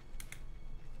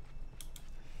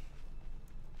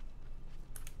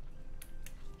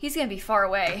 He's gonna be far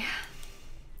away.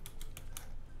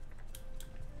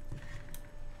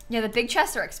 Yeah, the big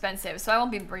chests are expensive, so I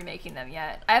won't be remaking them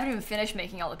yet. I haven't even finished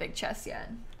making all the big chests yet.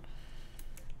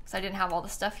 Because I didn't have all the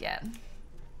stuff yet.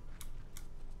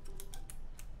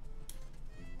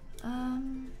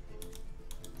 I'm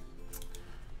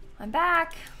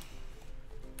back.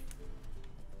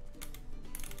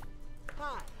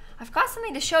 Hi. I've got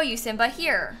something to show you, Simba.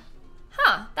 Here.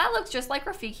 Huh, that looks just like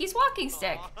Rafiki's walking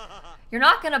stick. You're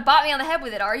not gonna bop me on the head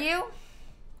with it, are you?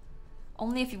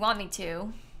 Only if you want me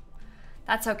to.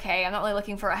 That's okay, I'm not really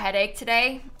looking for a headache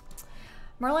today.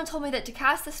 Merlin told me that to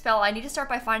cast the spell, I need to start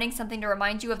by finding something to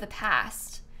remind you of the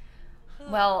past.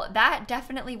 Well, that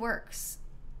definitely works.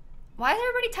 Why is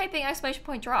everybody typing exclamation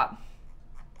point drop?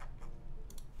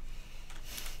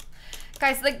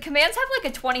 Guys, the commands have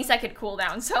like a 20-second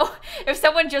cooldown, so if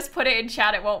someone just put it in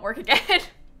chat, it won't work again.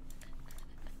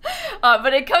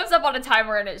 But it comes up on a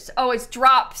timer and it's, oh, it's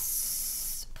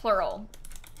drops, plural.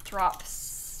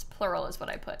 Drops, plural is what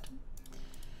I put.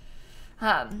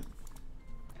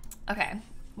 Okay,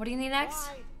 what do you need next?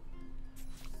 Bye.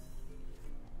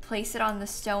 Place it on the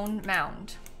stone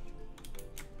mound.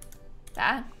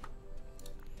 That.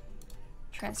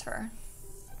 Transfer.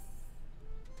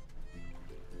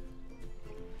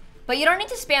 But you don't need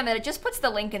to spam it, it just puts the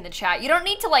link in the chat. You don't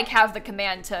need to like have the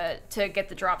command to get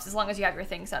the drops as long as you have your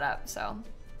thing set up, so.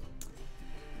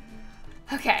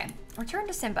 Okay, return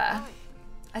to Simba.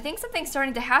 I think something's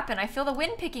starting to happen. I feel the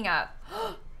wind picking up.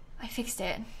 I fixed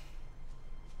it.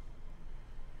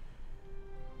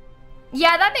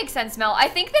 Yeah, that makes sense, Mel. I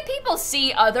think that people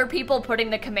see other people putting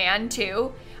the command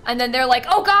too, and then they're like,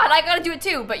 oh god, I gotta do it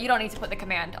too, but you don't need to put the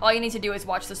command. All you need to do is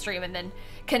watch the stream and then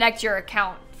connect your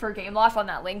account for Gameloft on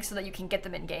that link so that you can get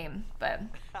them in game, but...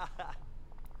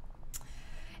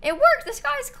 It worked! The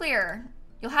sky's clear!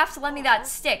 You'll have to lend me that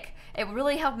stick. It will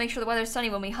really help make sure the weather's sunny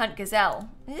when we hunt gazelle.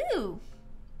 Ooh!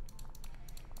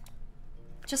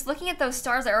 Just looking at those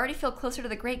stars, I already feel closer to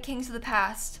the great kings of the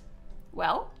past.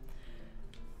 Well?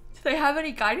 Do they have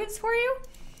any guidance for you?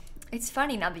 It's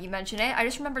funny now that you mention it. I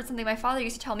just remembered something my father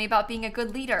used to tell me about being a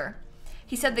good leader.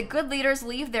 He said that good leaders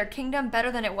leave their kingdom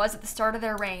better than it was at the start of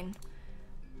their reign.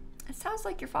 It sounds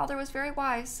like your father was very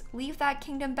wise. Leave that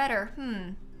kingdom better.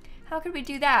 How could we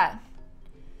do that?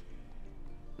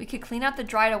 We could clean out the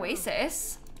dried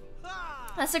oasis.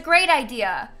 That's a great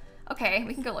idea. Okay,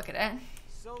 we can go look at it.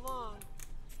 So long.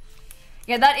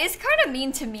 Yeah, that is kind of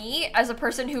mean to me as a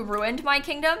person who ruined my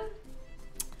kingdom.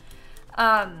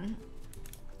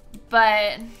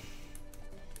 But,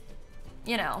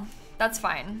 you know, that's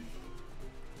fine.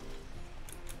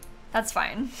 That's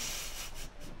fine.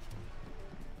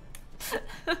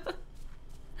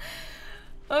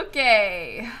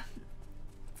 Okay.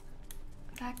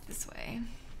 Back this way.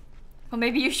 Well,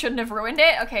 maybe you shouldn't have ruined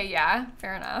it? Okay, yeah,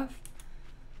 fair enough.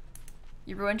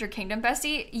 You ruined your kingdom,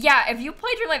 bestie? Yeah, if you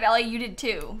played Dreamlight Valley, you did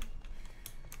too.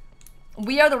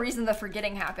 We are the reason the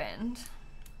forgetting happened.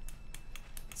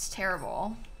 It's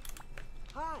terrible.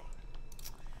 Hi.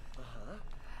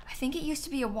 I think it used to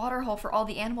be a water hole for all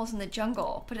the animals in the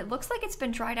jungle, but it looks like it's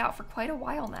been dried out for quite a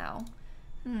while now.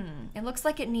 It looks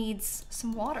like it needs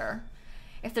some water.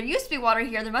 If there used to be water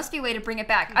here, there must be a way to bring it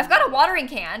back. I've got a watering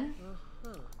can.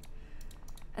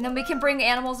 And then we can bring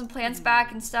animals and plants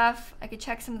back and stuff. I could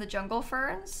check some of the jungle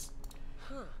ferns.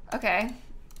 Okay.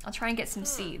 I'll try and get some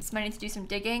seeds. Might need to do some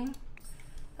digging.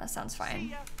 That sounds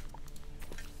fine.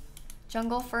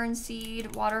 Jungle fern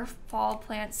seed, waterfall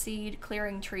plant seed,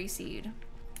 clearing tree seed.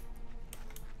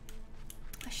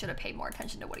 I should have paid more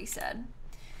attention to what he said,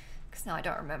 because now I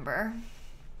don't remember.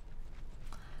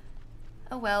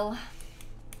 Oh well.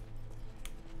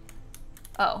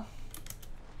 Oh.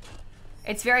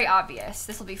 It's very obvious.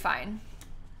 This will be fine.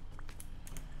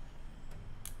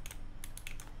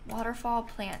 Waterfall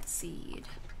plant seed.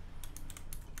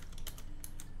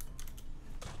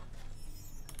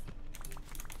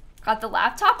 Got the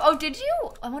laptop? Oh, did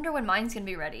you? I wonder when mine's gonna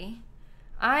be ready.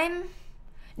 I'm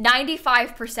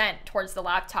 95% towards the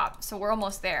laptop, so we're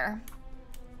almost there.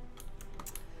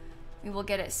 We will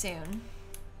get it soon.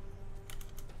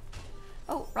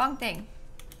 Oh, wrong thing.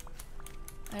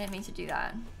 I didn't mean to do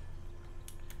that.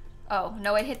 Oh,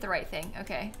 no, it hit the right thing.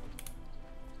 Okay.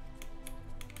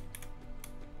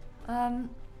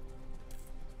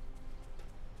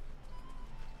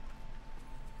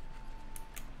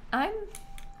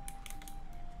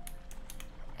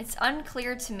 It's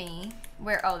unclear to me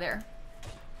where, oh, there.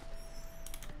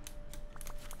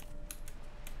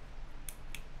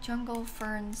 Jungle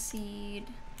fern seed.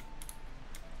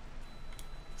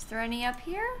 Is there any up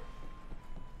here?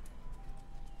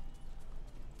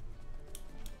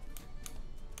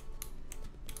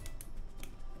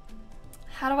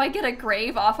 How do I get a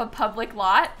grave off a public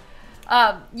lot?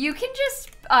 You can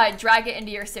just drag it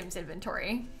into your Sims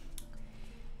inventory.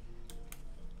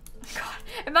 God,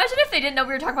 imagine if they didn't know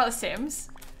we were talking about Sims.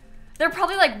 They're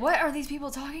probably like, what are these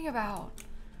people talking about?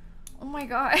 Oh my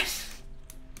god.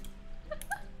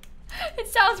 It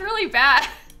sounds really bad.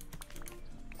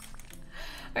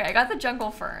 Okay, I got the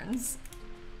jungle ferns.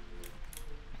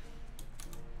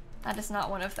 That is not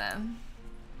one of them.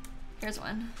 Here's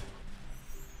one.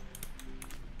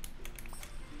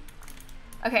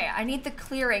 Okay, I need the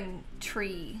clearing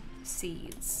tree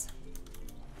seeds.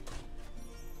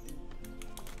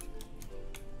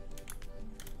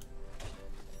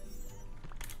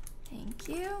 Thank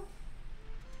you.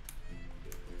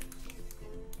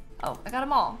 Oh, I got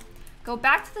them all. Go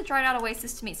back to the dried out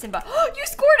oasis to meet Simba. Oh, you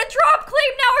scored a drop!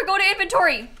 Claim now or go to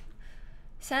inventory!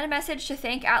 Send a message to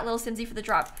thank @lilsimsie for the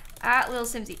drop.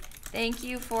 @lilsimsie, thank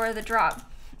you for the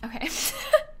drop. Okay.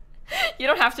 You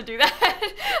don't have to do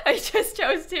that. I just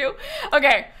chose to.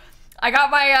 Okay, I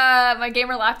got my my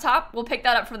gamer laptop. We'll pick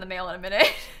that up from the mail in a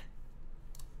minute.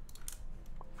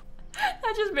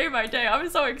 That just made my day. I'm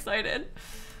so excited.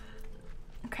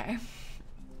 Okay.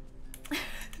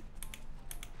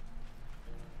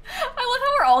 I love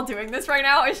how we're all doing this right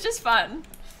now. It's just fun.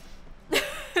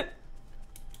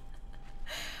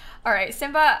 All right,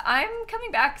 Simba, I'm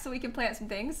coming back so we can plant some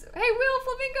things. Hey, Will,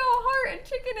 Flamingo, Heart, and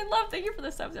Chicken, and Love. Thank you for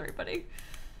the subs, everybody.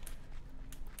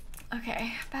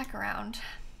 Okay, back around.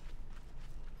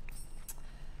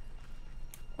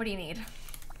 What do you need?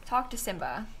 Talk to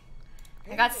Simba.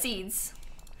 I got seeds.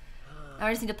 Now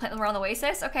I just need to plant them around the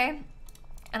oasis. Okay.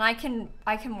 And I can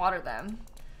water them.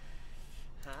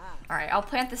 All right, I'll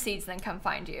plant the seeds, then come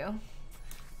find you.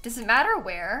 Does it matter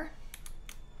where?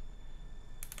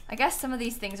 I guess some of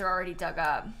these things are already dug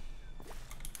up.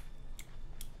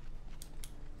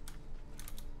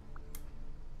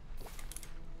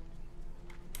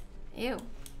 Ew.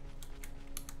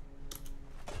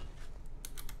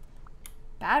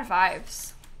 Bad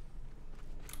vibes.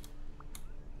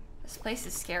 This place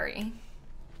is scary.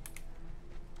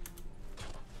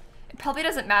 It probably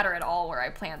doesn't matter at all where I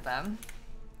plant them.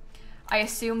 I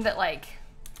assume that, like,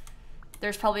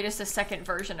 there's probably just a second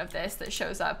version of this that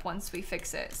shows up once we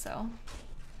fix it, so.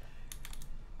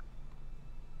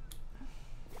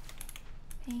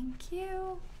 Thank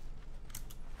you.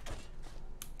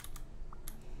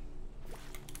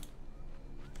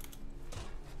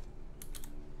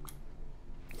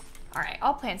 All right,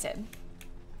 all planted.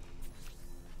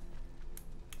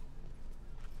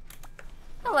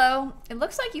 Hello, it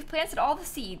looks like you've planted all the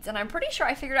seeds, and I'm pretty sure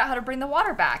I figured out how to bring the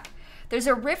water back. There's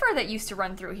a river that used to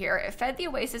run through here. It fed the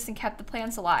oasis and kept the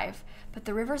plants alive, but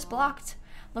the river's blocked.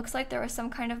 Looks like there was some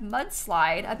kind of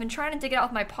mudslide. I've been trying to dig it out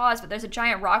with my paws, but there's a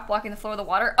giant rock blocking the flow of the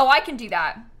water. Oh, I can do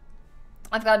that.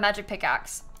 I've got a magic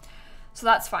pickaxe, so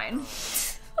that's fine.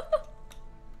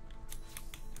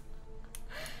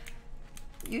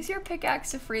 Use your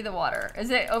pickaxe to free the water. Is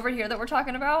it over here that we're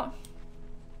talking about?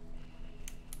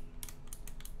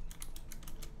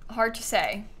 Hard to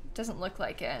say. Doesn't look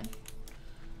like it.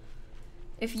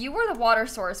 If you were the water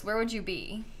source, where would you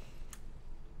be?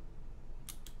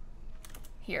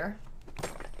 Here.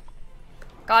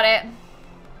 Got it.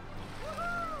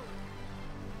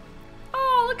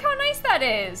 Oh, look how nice that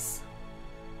is.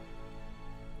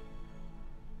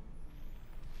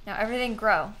 Now everything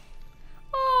grow.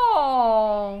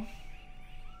 Oh.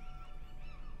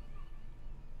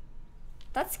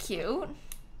 That's cute.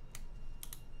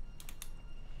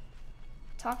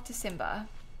 Talk to Simba.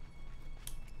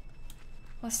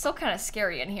 Well, it's still kind of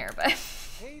scary in here, but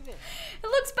it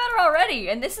looks better already.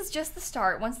 And this is just the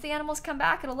start. Once the animals come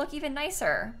back, it'll look even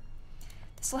nicer.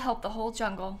 This will help the whole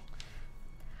jungle.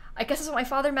 I guess that's what my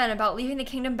father meant about leaving the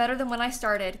kingdom better than when I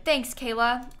started. Thanks,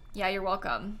 Kayla. Yeah, you're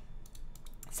welcome.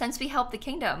 Since we helped the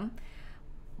kingdom,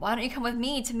 why don't you come with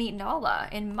me to meet Nala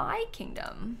in my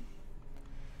kingdom?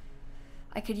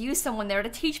 I could use someone there to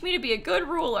teach me to be a good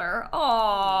ruler.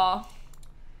 Aww.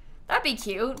 That'd be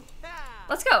cute.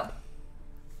 Let's go.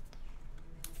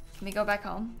 Can we go back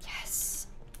home? Yes.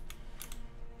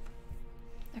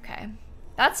 Okay.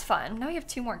 That's fun. Now we have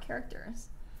 2 more characters.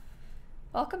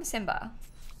 Welcome, Simba.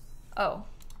 Oh.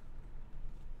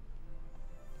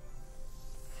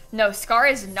 No, Scar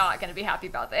is not going to be happy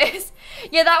about this.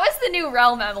 Yeah, that was the new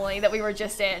realm, Emily, that we were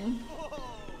just in.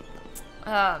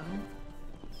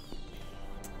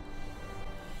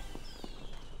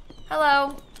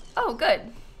 Hello. Oh, good.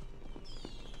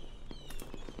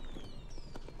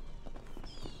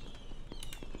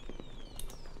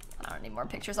 I don't need more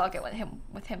pictures. I'll get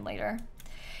with him later.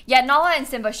 Yeah, Nala and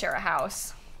Simba share a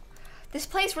house. This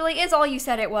place really is all you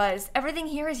said it was. Everything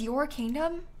here is your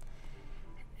kingdom?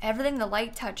 Everything the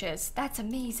light touches. That's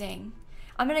amazing.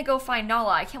 I'm gonna go find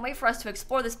Nala. I can't wait for us to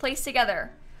explore this place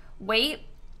together. Wait,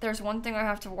 there's one thing I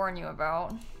have to warn you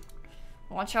about.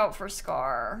 Watch out for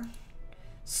Scar.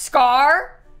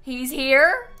 Scar? He's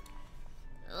here?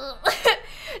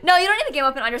 No, you don't need the game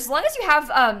open, Andres. As long as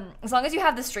you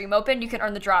have the stream open, you can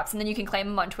earn the drops, and then you can claim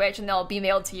them on Twitch, and they'll be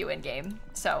mailed to you in game.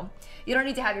 So you don't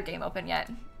need to have your game open yet.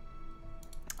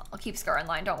 I'll keep Scar in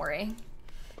line. Don't worry.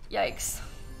 Yikes.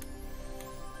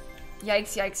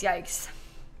 Yikes! Yikes! Yikes!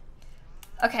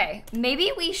 Okay,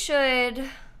 maybe we should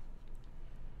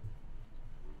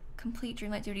complete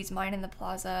Dreamlight duties. Mine in the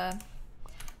plaza.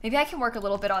 Maybe I can work a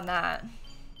little bit on that.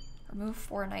 Remove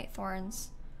 4 night thorns.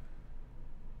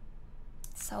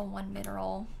 Sell 1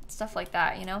 mineral. Stuff like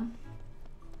that, you know?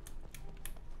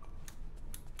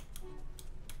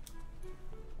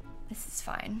 This is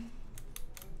fine.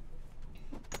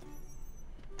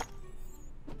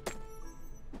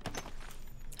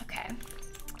 Okay.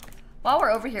 While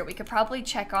we're over here, we could probably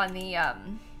check on the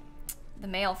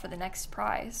mail for the next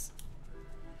prize.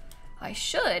 I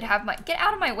should have my... Get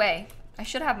out of my way. I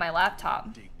should have my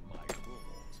laptop.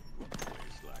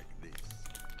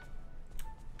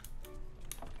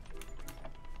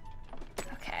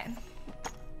 Okay.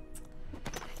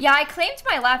 Yeah, I claimed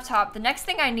my laptop. The next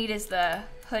thing I need is the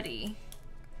hoodie.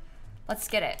 Let's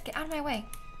get it. Get out of my way.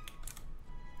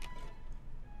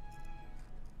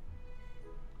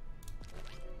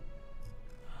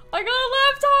 I got a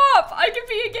laptop! I can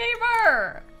be a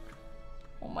gamer!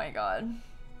 Oh my god.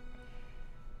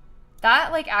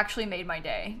 That like actually made my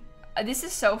day. This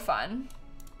is so fun.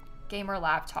 Gamer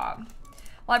laptop.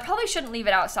 Well, I probably shouldn't leave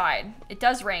it outside. It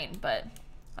does rain, but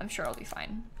I'm sure it'll be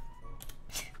fine.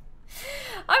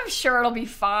 I'm sure it'll be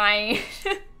fine.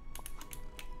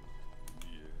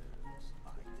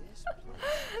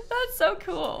 That's so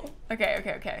cool. Okay,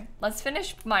 okay, okay. Let's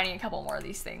finish mining a couple more of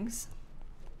these things.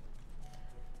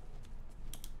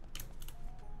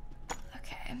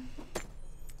 Okay.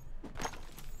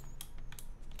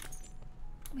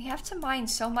 We have to mine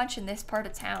so much in this part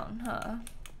of town, huh?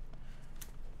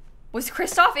 Was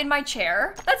Kristoff in my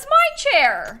chair? That's my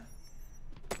chair!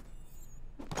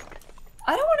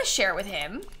 I don't want to share with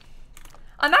him.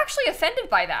 I'm actually offended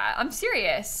by that. I'm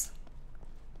serious.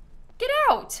 Get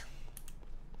out.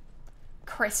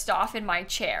 Kristoff in my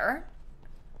chair.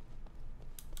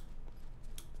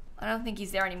 I don't think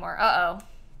he's there anymore. Uh-oh.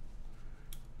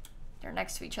 They're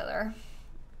next to each other.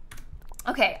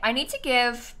 Okay, I need to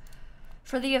give,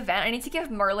 for the event, I need to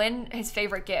give Merlin his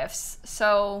favorite gifts.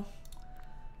 So,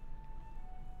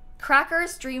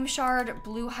 crackers, dream shard,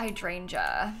 blue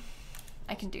hydrangea.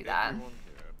 I can do that.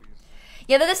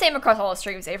 Yeah, they're the same across all the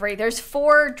streams, Avery. There's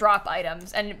 4 drop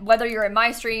items, and whether you're in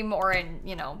my stream or in,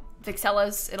 you know,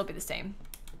 Vixella's, it'll be the same.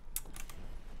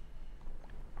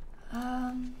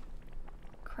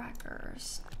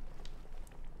 Crackers.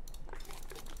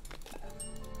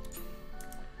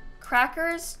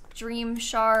 Crackers, dream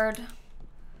shard,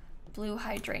 blue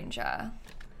hydrangea.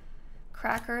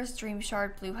 Crackers, dream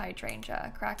shard, blue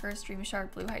hydrangea. Crackers, dream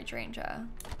shard, blue hydrangea.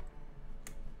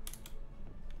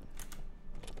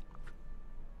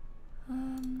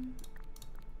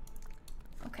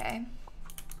 Okay.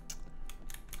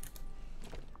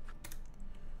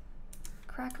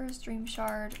 Crackers, dream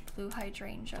shard, blue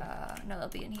hydrangea. No, they'll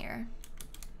be in here.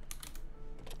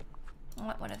 I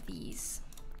want one of these.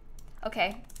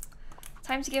 Okay.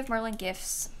 Time to give Merlin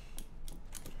gifts.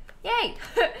 Yay!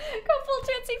 Go full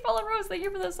Chansey, follow Rose. Thank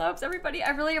you for the subs, everybody.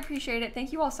 I really appreciate it.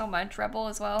 Thank you all so much. Rebel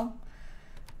as well.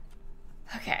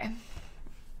 Okay.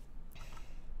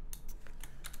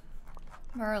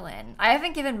 Merlin. I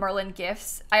haven't given Merlin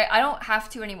gifts. I don't have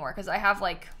to anymore because I have,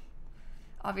 like,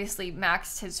 obviously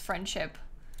maxed his friendship.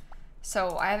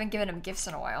 So I haven't given him gifts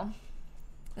in a while.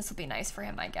 This will be nice for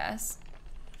him, I guess.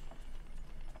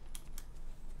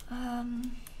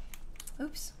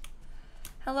 Oops.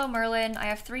 Hello, Merlin. I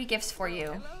have 3 gifts for you.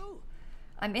 Hello.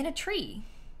 I'm in a tree.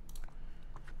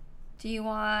 Do you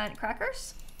want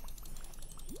crackers?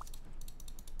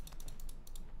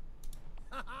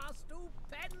 Haha,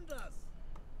 stupendous.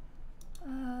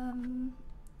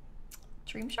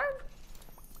 Dream shard?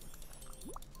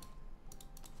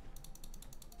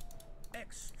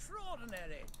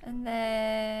 Extraordinary. And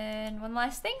then one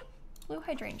last thing, blue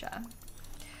hydrangea.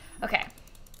 Okay,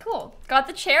 cool. Got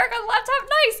the chair, got the laptop,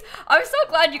 nice. I'm so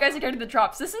glad you guys are getting the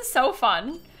drops. This is so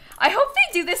fun. I hope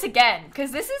they do this again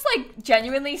because this is like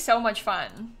genuinely so much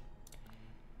fun.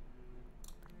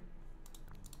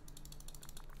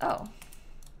 Oh.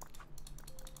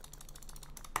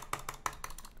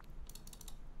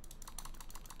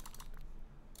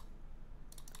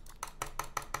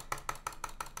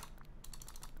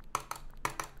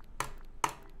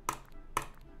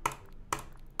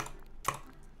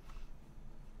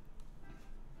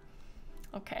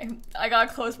 Okay, I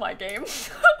gotta close my game.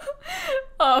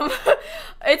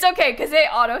 It's okay because it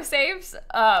auto saves,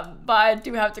 but I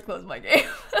do have to close my game.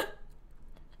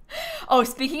 Oh,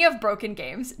 speaking of broken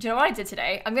games, do you know what I did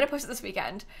today? I'm gonna post it this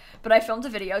weekend, but I filmed a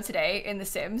video today in The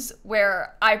Sims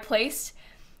where I placed,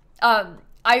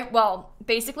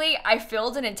 basically I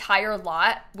filled an entire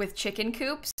lot with chicken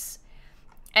coops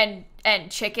and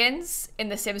chickens in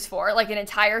The Sims 4, like an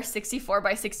entire 64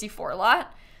 by 64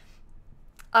 lot.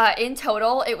 In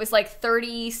total, it was like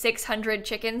 3,600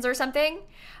 chickens or something.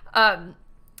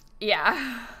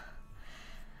 Yeah.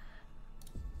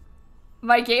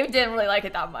 My game didn't really like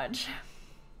it that much.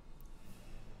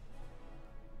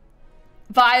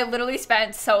 But I literally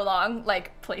spent so long,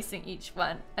 like, placing each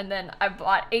one. And then I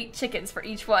bought 8 chickens for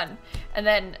each one. And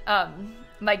then,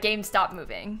 my game stopped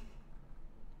moving.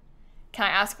 Can I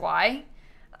ask why?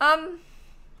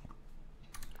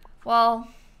 Well,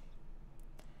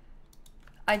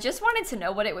 I just wanted to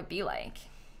know what it would be like,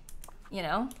 you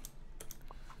know?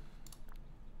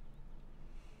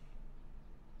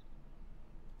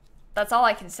 That's all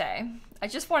I can say. I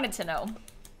just wanted to know.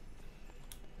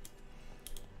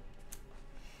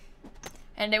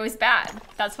 And it was bad.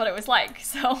 That's what it was like,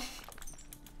 so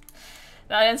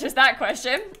that answers that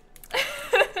question.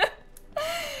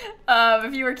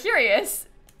 If you were curious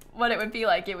what it would be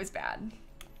like, it was bad.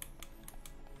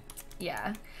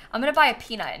 Yeah. I'm gonna buy a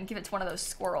peanut and give it to one of those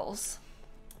squirrels.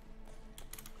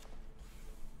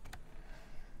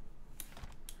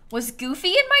 Was Goofy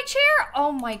in my chair?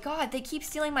 Oh my god, they keep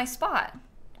stealing my spot.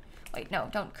 Wait, no,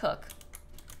 don't cook.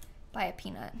 Buy a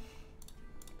peanut.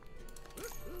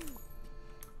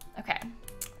 Okay.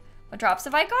 What drops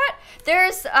have I got?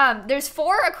 There's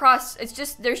 4 across,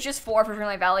 there's just 4 for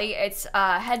Dreamlight Valley. It's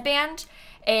a headband,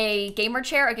 a gamer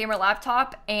chair, a gamer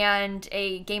laptop, and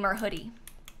a gamer hoodie.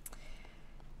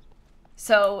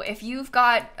 So if you've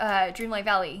got Dreamlight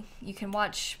Valley, you can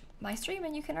watch my stream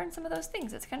and you can earn some of those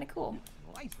things. It's kind of cool.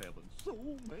 So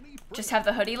many Just have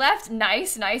the hoodie left?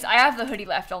 Nice, nice. I have the hoodie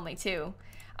left only too.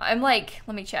 I'm like,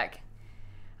 let me check.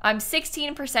 I'm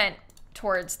 16%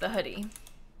 towards the hoodie.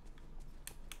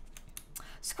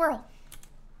 Squirrel.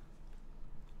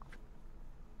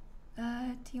 Do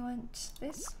you want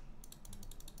this?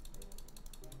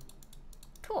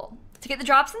 Cool. To get the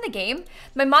drops in the game,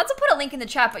 my mods will put a link in the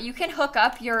chat, but you can hook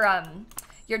up your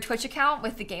Twitch account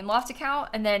with the Gameloft account,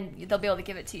 and then they'll be able to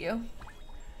give it to you.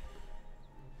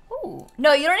 Ooh.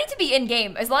 No, you don't need to be in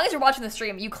game. As long as you're watching the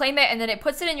stream, you claim it, and then it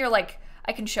puts it in your, like,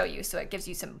 I can show you, so it gives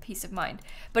you some peace of mind.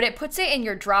 But it puts it in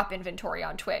your drop inventory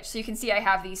on Twitch. So you can see I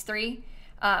have these 3,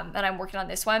 and I'm working on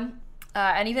this one.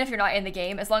 And even if you're not in the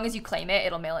game, as long as you claim it,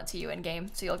 it'll mail it to you in game.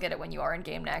 So you'll get it when you are in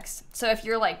game next. So if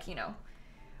you're, like, you know,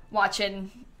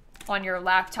 watching on your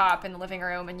laptop in the living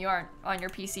room and you aren't on your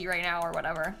PC right now or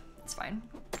whatever, it's fine.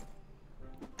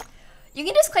 You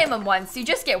can just claim them once. You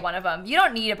just get one of them. You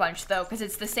don't need a bunch, though, because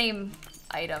it's the same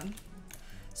item.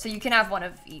 So you can have one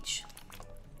of each.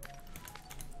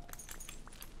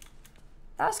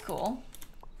 That was cool.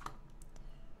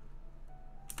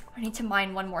 I need to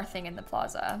mine one more thing in the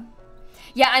plaza.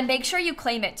 Yeah, and make sure you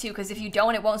claim it, too, because if you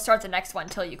don't, it won't start the next one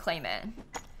until you claim it.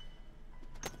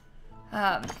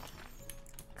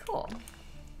 Cool.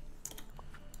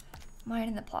 Mine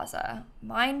in the plaza.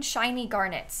 Mine shiny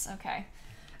garnets. Okay.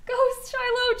 Ghost,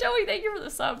 Shiloh, Joey, thank you for the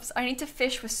subs. I need to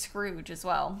fish with Scrooge as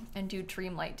well and do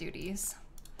Dreamlight duties.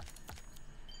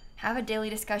 Have a daily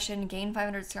discussion, gain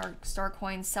 500 star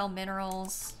coins, sell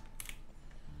minerals.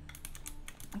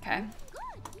 Okay.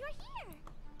 Good, you're here.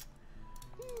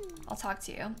 I'll talk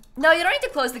to you. No, you don't need to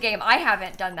close the game. I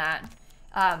haven't done that.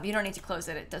 You don't need to close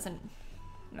it. It doesn't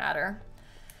matter.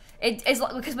 It is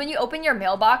because when you open your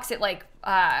mailbox, it like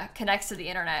connects to the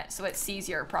internet, so it sees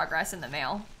your progress in the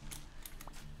mail.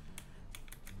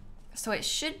 So it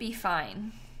should be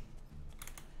fine.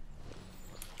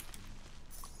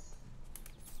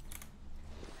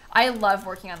 I love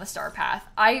working on the star path.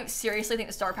 I seriously think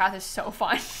the star path is so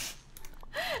fun.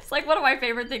 It's like one of my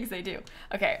favorite things they do.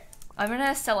 Okay, I'm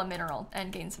gonna sell a mineral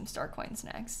and gain some star coins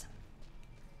next.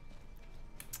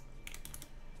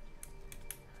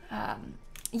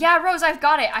 Yeah, Rose, I've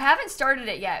got it. I haven't started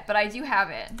it yet, but I do have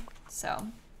it. So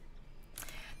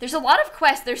there's a lot of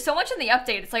quests. There's so much in the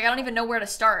update. It's like I don't even know where to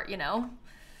start, you know?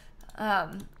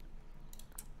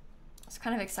 It's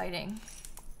kind of exciting.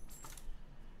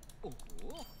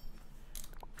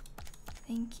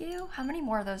 Thank you. How many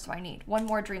more of those do I need? One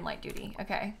more Dreamlight duty.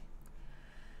 Okay.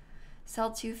 Sell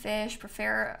 2 fish.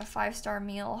 Prepare a 5-star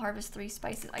meal. Harvest 3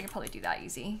 spices. I could probably do that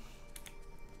easy.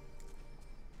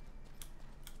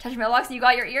 Touch mailbox and you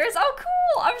got your ears? Oh,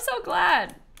 cool. I'm so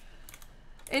glad.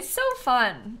 It's so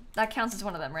fun. That counts as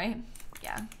one of them, right?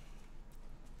 Yeah.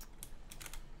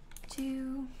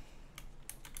 2,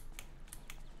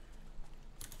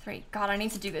 3. God, I need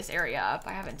to do this area up.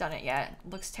 I haven't done it yet. It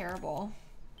looks terrible.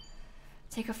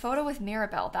 Take a photo with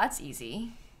Mirabelle. That's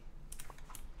easy.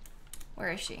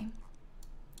 Where is she?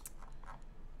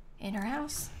 In her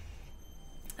house.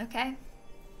 Okay.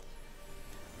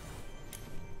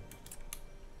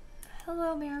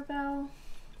 Hello, Mirabelle.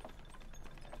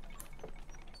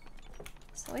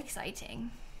 So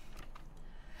exciting.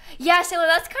 Yeah, Sailor,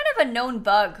 that's kind of a known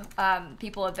bug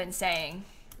people have been saying.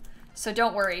 So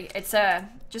don't worry. It's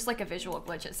just like a visual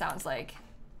glitch, it sounds like.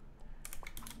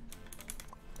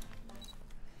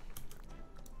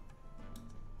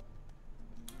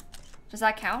 Does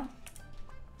that count?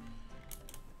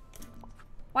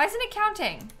 Why isn't it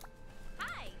counting?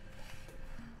 Hi.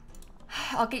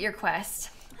 I'll get your quest.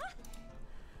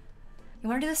 You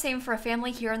want to do the same for a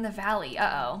family here in the valley.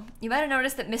 Uh-oh. You might have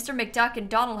noticed that Mr. McDuck and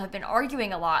Donald have been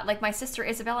arguing a lot, like my sister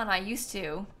Isabel and I used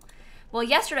to. Well,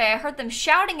 yesterday I heard them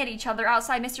shouting at each other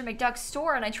outside Mr. McDuck's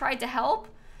store and I tried to help.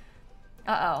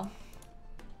 Uh-oh.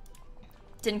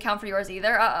 Didn't count for yours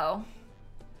either? Uh-oh.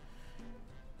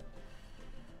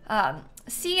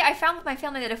 See, I found with my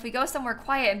family that if we go somewhere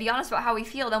quiet and be honest about how we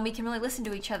feel, then we can really listen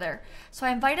to each other. So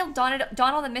I invited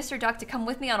Donald and Mr. Duck to come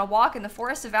with me on a walk in the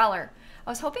Forest of Valor. I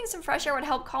was hoping some fresh air would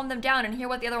help calm them down and hear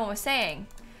what the other one was saying.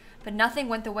 But nothing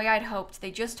went the way I'd hoped.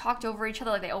 They just talked over each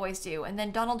other like they always do, and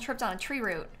then Donald tripped on a tree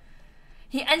root.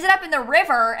 He ended up in the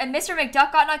river, and Mr.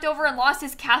 McDuck got knocked over and lost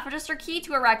his cash register key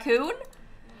to a raccoon?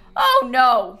 Oh,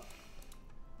 no.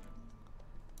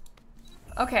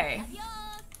 Okay.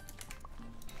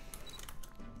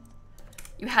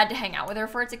 You had to hang out with her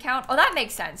for it to count? Oh, that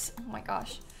makes sense. Oh, my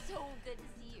gosh. So good to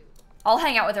see you. I'll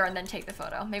hang out with her and then take the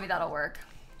photo. Maybe that'll work.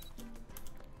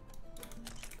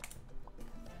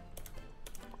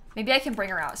 Maybe I can bring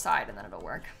her outside and then it'll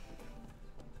work.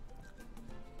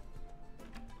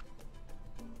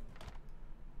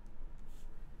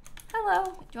 Hello.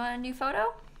 Do you want a new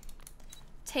photo?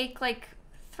 Take like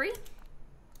 3?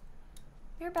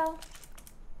 Mirabelle.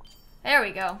 There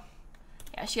we go.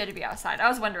 Yeah, she had to be outside. I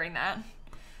was wondering that.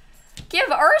 Give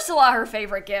Ursula her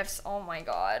favorite gifts. Oh my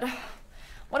god.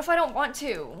 What if I don't want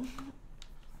to?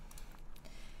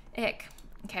 Ick.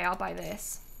 Okay, I'll buy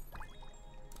this.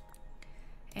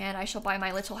 And I shall buy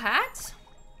my little hat.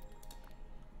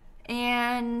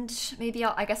 And maybe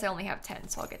I guess I only have 10,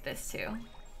 so I'll get this too.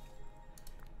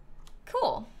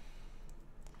 Cool.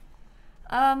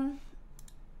 Oh, I'm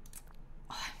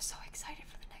so excited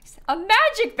for the next thing. A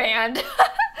magic band!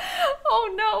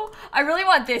 Oh no. I really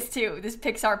want this too. This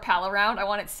Pixar pal around. I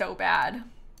want it so bad.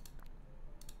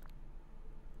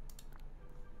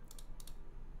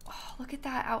 Oh, look at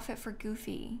that outfit for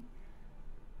Goofy.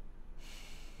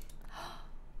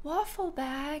 Waffle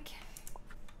bag.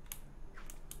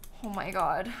 Oh my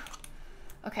god.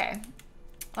 Okay.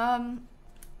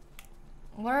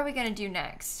 What are we gonna do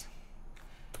next?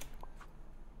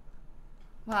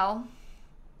 Well,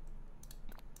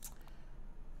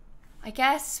 I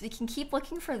guess we can keep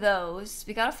looking for those.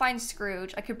 We gotta find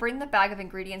Scrooge. I could bring the bag of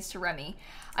ingredients to Remy.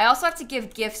 I also have to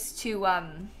give gifts to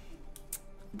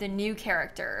the new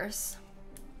characters.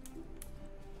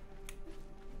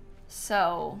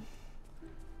 So,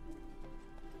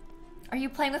 are you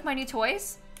playing with my new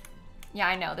toys? Yeah,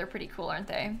 I know. They're pretty cool, aren't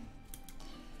they?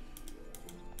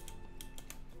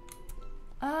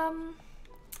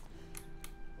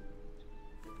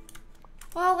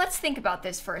 Well, let's think about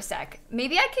this for a sec.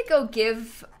 Maybe I could go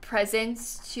give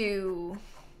presents to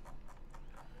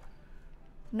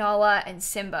Nala and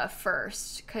Simba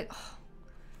first. What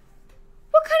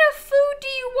kind of food do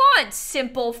you want?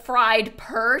 Simple fried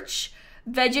perch?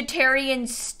 Vegetarian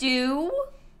stew?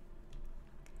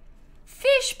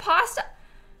 Fish pasta?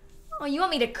 Oh, you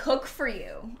want me to cook for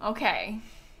you? Okay.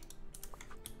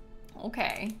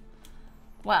 Okay.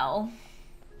 Well.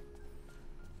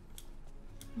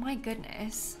 My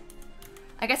goodness.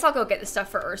 I guess I'll go get the stuff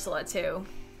for Ursula too.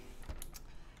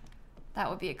 That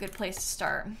would be a good place to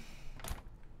start.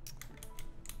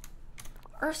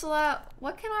 Ursula,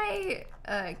 what can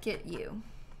I get you?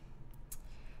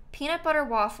 Peanut butter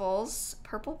waffles,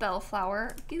 purple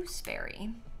bellflower,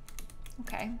 gooseberry.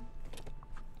 Okay.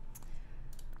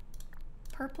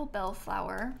 Purple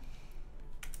bellflower.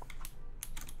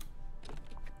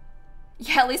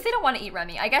 Yeah, at least they don't want to eat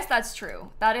Remy. I guess that's true.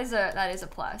 That is a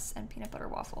plus. And peanut butter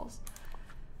waffles.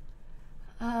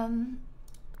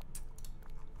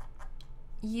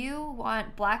 You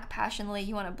want black passion lily.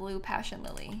 You want a blue passion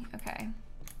lily. Okay.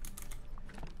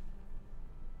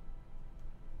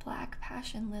 Black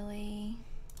passion lily.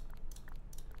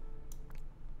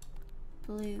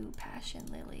 Blue passion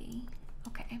lily.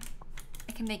 Okay.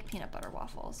 I can make peanut butter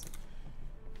waffles.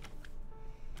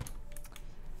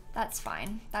 That's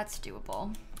fine. That's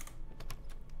doable.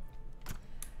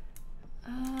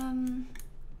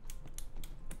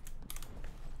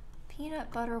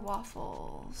 Peanut butter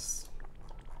waffles.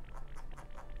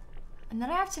 And then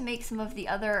I have to make some of the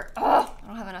other... Oh, I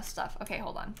don't have enough stuff. Okay,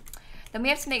 hold on. Then we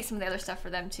have to make some of the other stuff for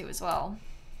them too as well.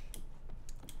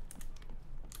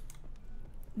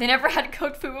 They never had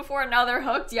cooked food before and now they're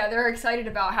hooked? Yeah, they're excited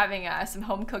about having some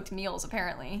home-cooked meals,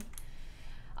 apparently.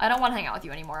 I don't want to hang out with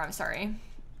you anymore. I'm sorry.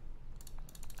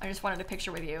 I just wanted a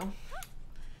picture with you.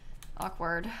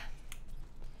 Awkward.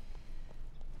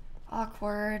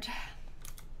 Awkward.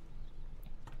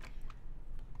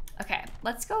 Okay,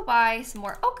 let's go buy some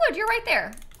more. Oh, good, you're right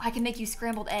there. I can make you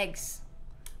scrambled eggs.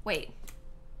 Wait.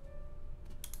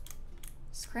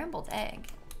 Scrambled egg.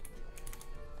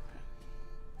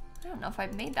 I don't know if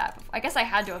I've made that before. I guess I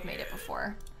had to have made it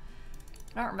before.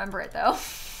 I don't remember it though.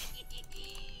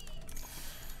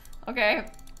 Okay,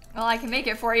 well, I can make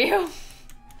it for you.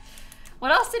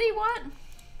 What else did he want?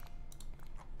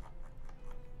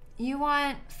 You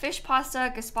want fish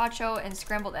pasta, gazpacho, and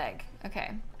scrambled egg.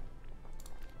 Okay.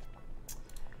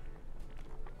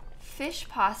 Fish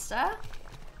pasta.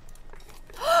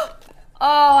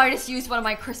 Oh, I just used one of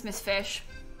my Christmas fish.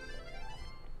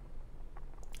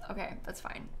 Okay, that's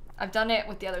fine. I've done it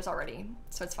with the others already,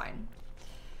 so it's fine.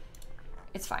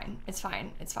 It's fine. It's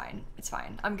fine. It's fine. It's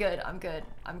fine. I'm good. I'm good.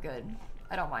 I'm good.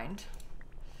 I don't mind.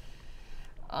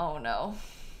 Oh no.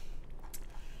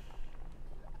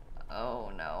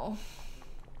 Oh no.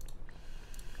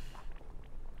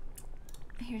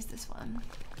 Here's this one.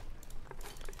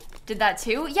 Did that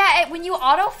too? Yeah, when you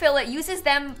autofill, it uses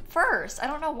them first. I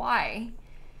don't know why.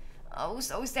 Oh,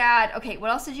 so sad. Okay, what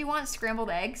else did you want? Scrambled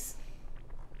eggs.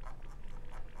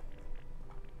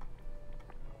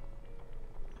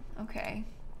 Okay.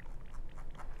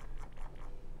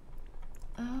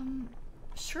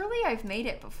 Surely I've made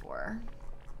it before.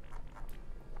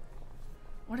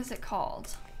 What is it called?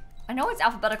 I know it's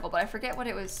alphabetical, but I forget what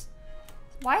it was.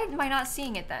 Why am I not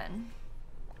seeing it then?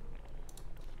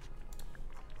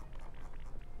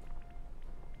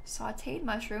 Sauteed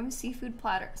mushrooms, seafood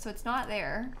platter. So it's not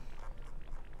there.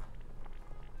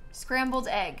 Scrambled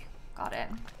egg. Got it.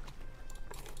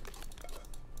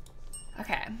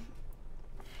 Okay.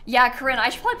 Yeah, Corinne, I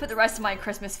should probably put the rest of my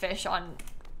Christmas fish on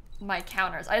my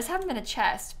counters. I just have them in a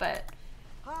chest, but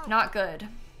not good.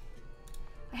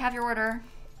 I have your order.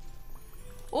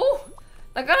 Ooh,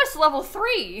 that got us to level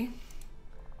 3.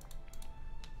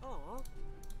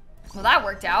 Well, that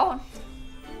worked out.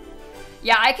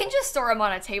 Yeah, I can just store them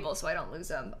on a table so I don't lose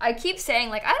them. I keep saying,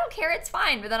 like, I don't care, it's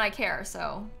fine, but then I care,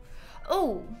 so.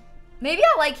 Oh, maybe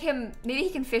I like him. Maybe he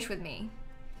can fish with me.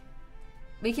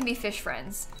 We can be fish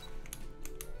friends.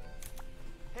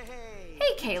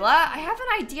 Hey, Kayla, I have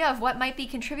an idea of what might be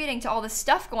contributing to all this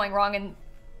stuff going wrong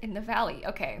in the valley.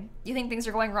 Okay, you think things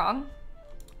are going wrong?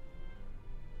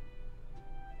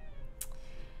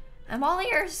 I'm all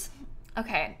ears.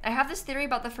 Okay, I have this theory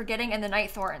about the forgetting and the night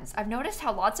thorns. I've noticed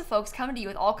how lots of folks come to you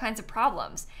with all kinds of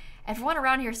problems. Everyone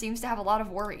around here seems to have a lot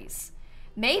of worries.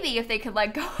 Maybe if they could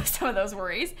let go of some of those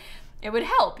worries, it would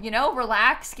help, you know?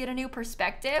 Relax, get a new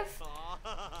perspective.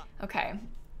 Okay.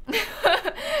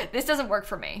 This doesn't work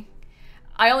for me.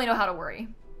 I only know how to worry.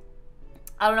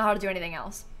 I don't know how to do anything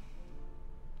else.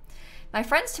 My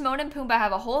friends Timon and Pumbaa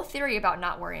have a whole theory about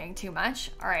not worrying too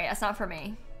much. All right, that's not for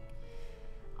me.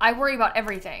 I worry about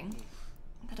everything.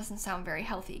 That doesn't sound very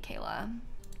healthy, Kayla.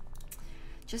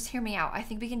 Just hear me out. I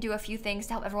think we can do a few things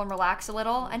to help everyone relax a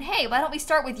little. And hey, why don't we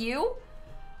start with you?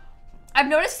 I've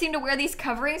noticed you seem to wear these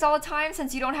coverings all the time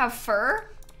since you don't have fur.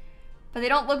 But they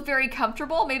don't look very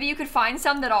comfortable. Maybe you could find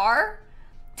some that are.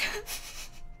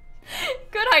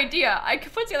 Good idea. I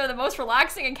could put together the most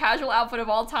relaxing and casual outfit of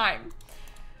all time.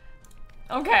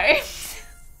 Okay.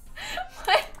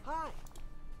 What?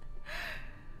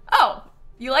 Oh,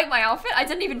 you like my outfit? I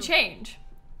didn't even change.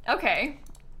 Okay.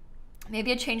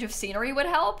 Maybe a change of scenery would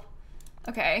help?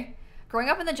 Okay. Growing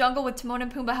up in the jungle with Timon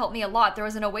and Pumbaa helped me a lot. There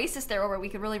was an oasis there where we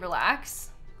could really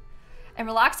relax. And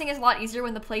relaxing is a lot easier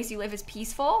when the place you live is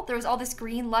peaceful. There was all this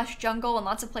green, lush jungle and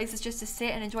lots of places just to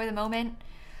sit and enjoy the moment.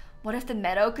 What if the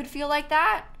meadow could feel like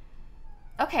that?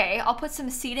 Okay, I'll put some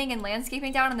seating and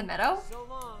landscaping down in the meadow. So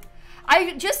long.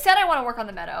 I just said I want to work on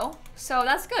the meadow, so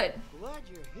that's good. Glad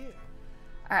you're here.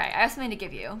 All right, I have something to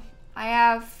give you. I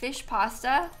have fish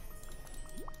pasta.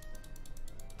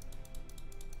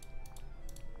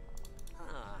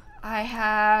 I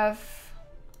have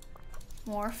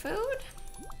more food.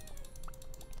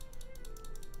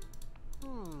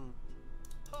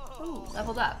 Ooh,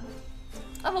 leveled up.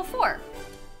 Level 4.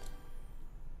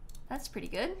 That's pretty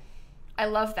good. I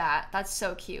love that. That's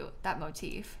so cute, that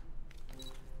motif.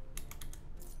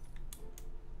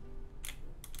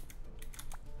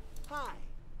 Hi.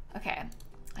 Okay,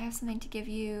 I have something to give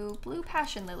you. Blue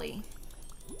passion lily.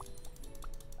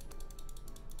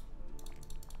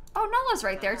 Oh, Nala's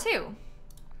right there too.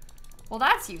 Well,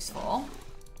 that's useful.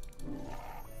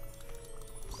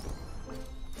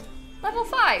 Level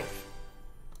 5.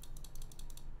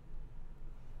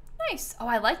 Nice. Oh,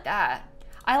 I like that.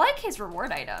 I like his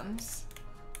reward items.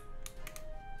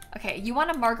 Okay, you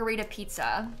want a margarita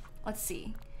pizza. Let's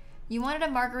see. You wanted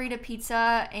a margarita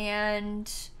pizza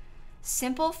and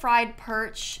simple fried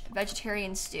perch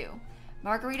vegetarian stew.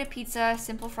 Margarita pizza,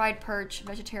 simple fried perch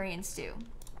vegetarian stew.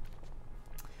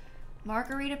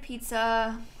 Margarita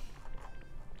pizza.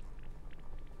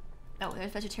 Oh,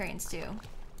 there's vegetarian stew.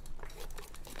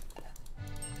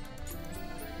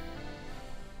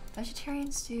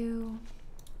 Vegetarian stew.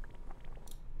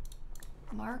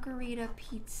 Margarita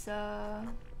pizza.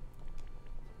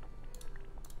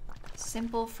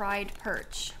 Simple fried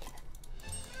perch.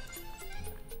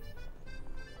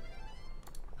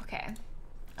 Okay.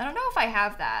 I don't know if I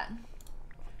have that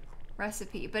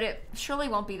recipe, but it surely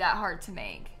won't be that hard to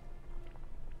make.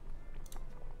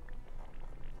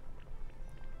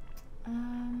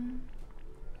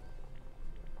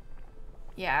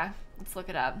 Yeah, let's look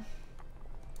it up.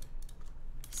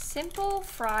 Simple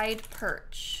fried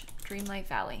perch, Dreamlight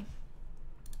Valley.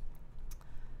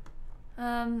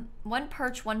 1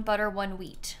 perch, 1 butter, 1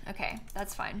 wheat. Okay,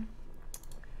 that's fine.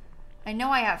 I know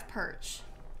I have perch,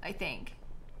 I think.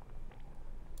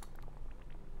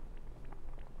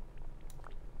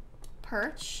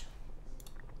 Perch,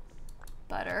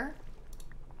 butter,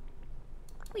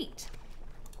 wheat.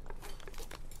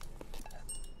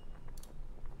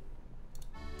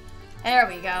 There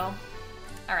we go.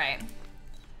 All right.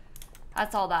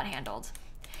 That's all that handled.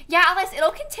 Yeah, Alice,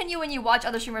 it'll continue when you watch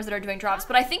other streamers that are doing drops,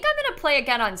 but I think I'm gonna play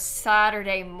again on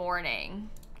Saturday morning.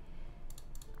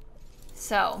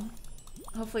 So,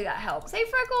 hopefully that helps. Hey,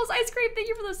 Freckles, Ice Cream, thank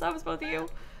you for the subs, both of you.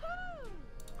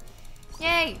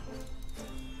 Yay.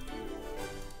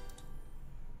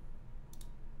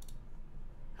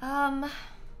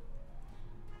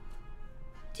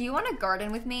 Do you want to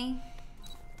garden with me?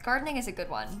 Gardening is a good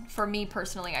one. For me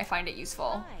personally, I find it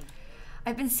useful. Hi.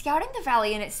 I've been scouting the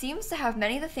valley and it seems to have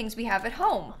many of the things we have at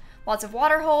home. Lots of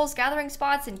water holes, gathering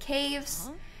spots, and caves.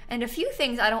 And a few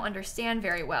things I don't understand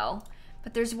very well.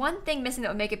 But there's one thing missing that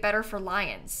would make it better for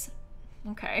lions.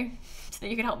 Okay, so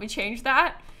you can help me change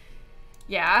that?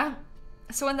 Yeah.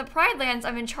 So in the Pride Lands,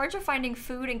 I'm in charge of finding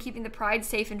food and keeping the Pride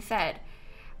safe and fed.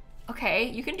 Okay,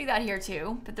 you can do that here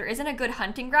too, but there isn't a good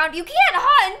hunting ground. You can't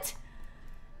hunt!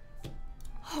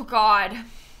 Oh God.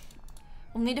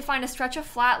 We'll need to find a stretch of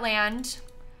flat land.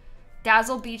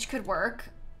 Dazzle Beach could work.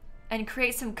 And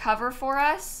create some cover for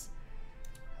us.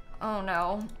 Oh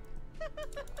no.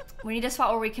 We need a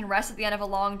spot where we can rest at the end of a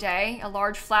long day. A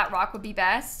large flat rock would be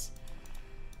best.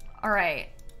 All right.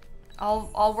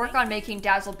 I'll work on making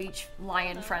Dazzle Beach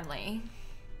lion friendly.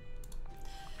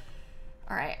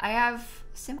 All right, I have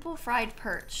simple fried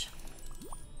perch.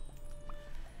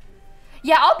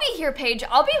 Yeah, I'll be here, Paige.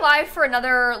 I'll be live for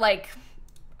another, like,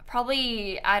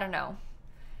 probably, I don't know,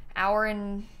 hour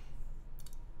and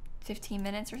 15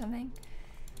 minutes or something.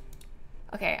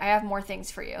 Okay, I have more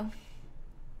things for you.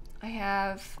 I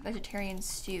have vegetarian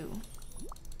stew.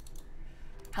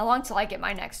 How long till I get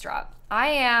my next drop? I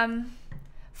am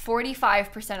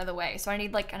 45% of the way, so I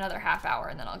need like another half hour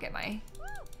and then I'll get my...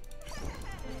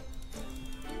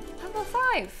 Level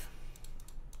 5.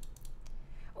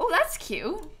 Oh, that's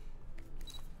cute.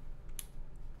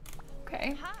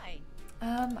 Okay. Hi.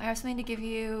 I have something to give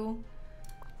you.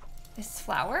 This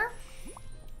flower.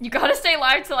 You gotta stay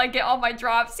live till I get all my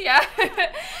drops, yeah.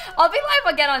 I'll be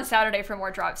live again on Saturday for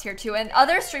more drops here too, and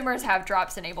other streamers have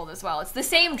drops enabled as well. It's the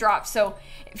same drops, so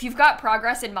if you've got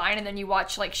progress in mine and then you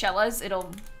watch like Shella's, it'll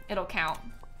count.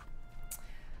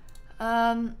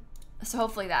 So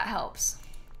hopefully that helps.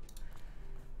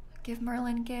 Give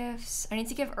Merlin gifts. I need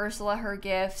to give Ursula her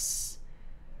gifts.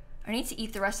 I need to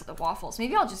eat the rest of the waffles.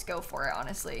 Maybe I'll just go for it,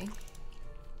 honestly.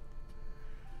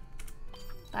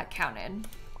 That counted.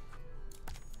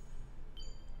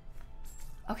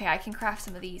 Okay, I can craft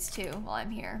some of these too while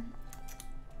I'm here.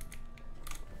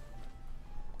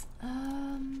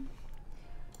 I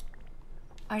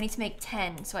need to make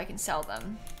 10 so I can sell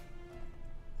them.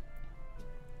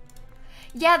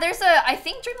 Yeah, I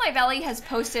think Dreamlight Valley has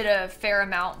posted a fair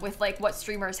amount with like what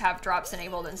streamers have drops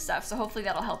enabled and stuff, so hopefully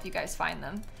that'll help you guys find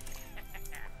them.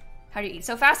 How do you eat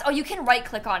so fast? Oh, you can right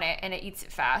click on it and it eats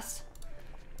it fast.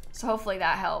 So hopefully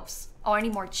that helps. Oh, I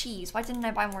need more cheese. Why didn't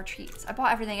I buy more cheese? I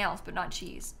bought everything else, but not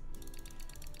cheese.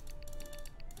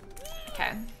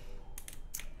 Okay.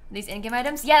 These in-game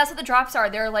items? Yeah, that's what the drops are.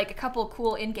 There are like a couple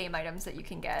cool in-game items that you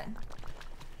can get.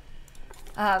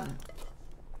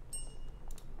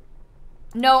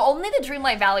 No, only the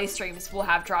Dreamlight Valley streams will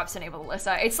have drops enabled,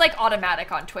 Alyssa. It's like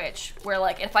automatic on Twitch, where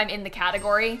like if I'm in the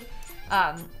category,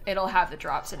 it'll have the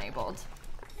drops enabled.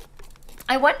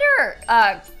 I wonder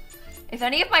if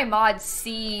any of my mods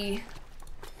see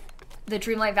the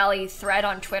Dreamlight Valley thread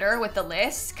on Twitter with the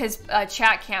list, because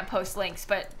chat can't post links,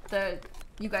 but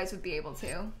you guys would be able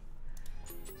to.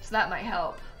 So that might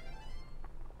help.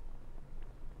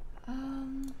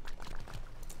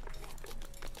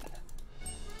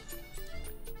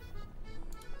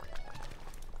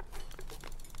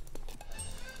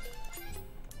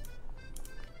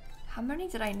 How many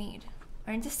did I need?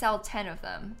 I need to sell 10 of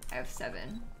them. I have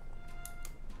 7.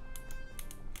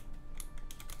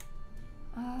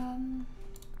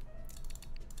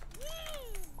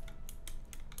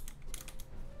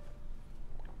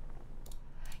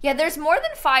 Yeah, there's more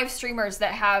than 5 streamers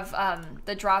that have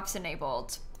the drops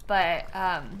enabled, but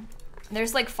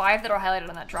there's like 5 that are highlighted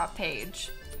on that drop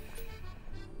page.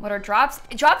 What are drops?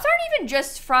 Drops aren't even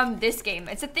just from this game.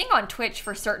 It's a thing on Twitch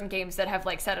for certain games that have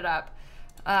like set it up.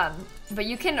 But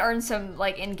you can earn some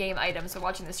like in-game items by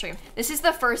watching the stream. This is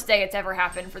the first day it's ever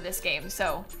happened for this game,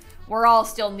 so we're all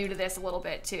still new to this a little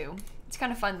bit too. It's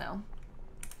kind of fun though.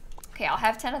 Okay, I'll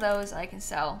have 10 of those I can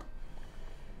sell.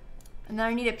 And then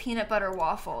I need a peanut butter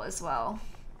waffle as well.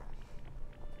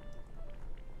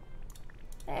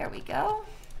 There we go.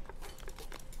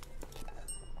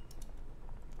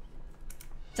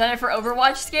 Done it for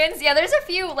Overwatch skins? Yeah, there's a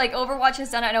few, like Overwatch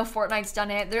has done it. I know Fortnite's done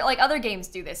it. There, like other games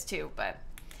do this too, but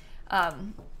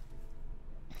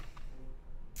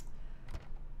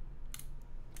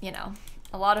you know,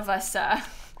 a lot of us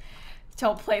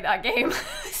don't play that game.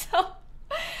 So,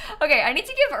 okay, I need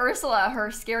to give Ursula her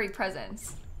scary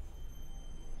presents.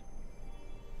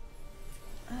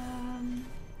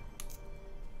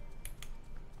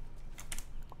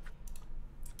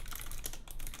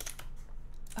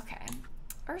 Okay,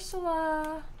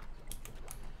 Ursula.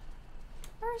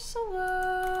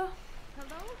 Ursula.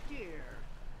 Hello, dear.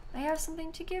 I have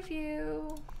something to give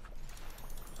you.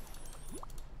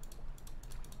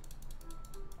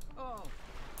 Oh.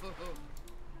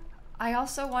 I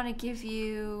also want to give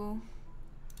you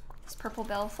this purple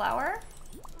bellflower.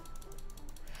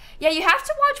 Yeah, you have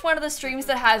to watch one of the streams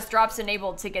that has drops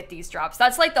enabled to get these drops.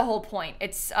 That's like the whole point.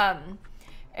 It's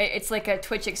like a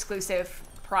Twitch exclusive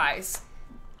prize.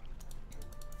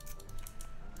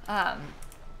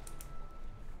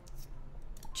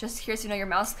 Just here so you know your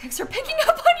mouse clicks are picking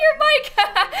up on your mic.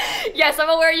 Yes, I'm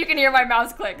aware you can hear my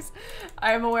mouse clicks.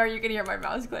 I am aware you can hear my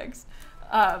mouse clicks.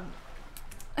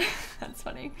 That's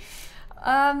funny.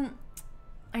 I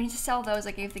need to sell those.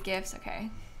 I gave the gifts.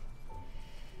 Okay.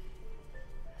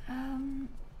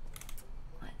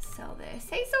 Let's sell this.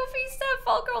 Hey, Sophie, Steph,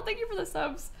 Fall Girl, thank you for the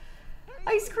subs.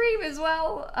 Ice cream as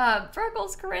well.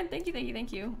 Freckles, Corinne, thank you, thank you,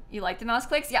 thank you. You like the mouse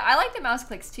clicks? Yeah, I like the mouse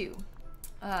clicks too.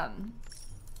 I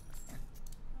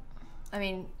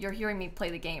mean, you're hearing me play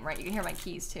the game, right? You can hear my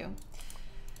keys too.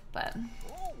 But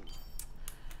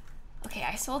okay,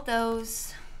 I sold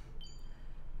those.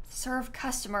 Serve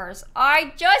customers.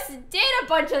 I just did a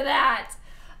bunch of that.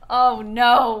 Oh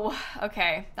no.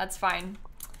 Okay, that's fine.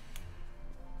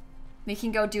 We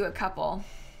can go do a couple.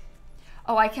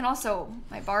 Oh, I can also,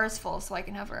 my bar is full, so I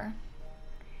can hover.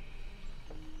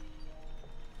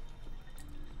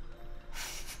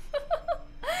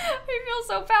 I feel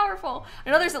so powerful.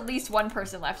 I know there's at least one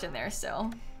person left in there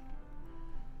still.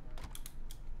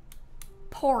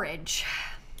 Porridge.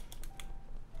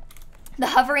 The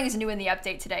hovering is new in the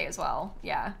update today as well.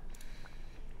 Yeah.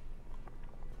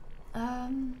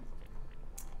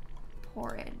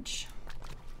 Porridge.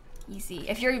 Easy.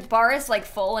 If your bar is like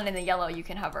full and in the yellow, you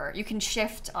can hover. You can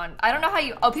shift on, I don't know how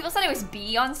you, oh, people said it was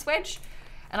B on Switch,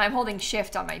 and I'm holding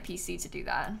shift on my PC to do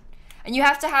that. And you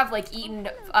have to have like eaten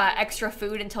extra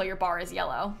food until your bar is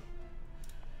yellow.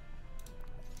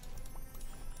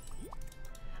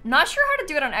 I'm not sure how to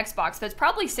do it on Xbox, but it's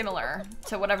probably similar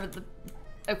to whatever the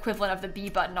equivalent of the B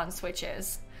button on Switch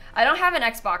is. I don't have an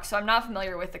Xbox, so I'm not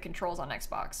familiar with the controls on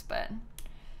Xbox, but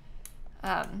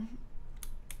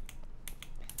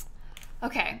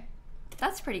okay,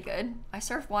 that's pretty good. I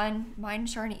served one. Mine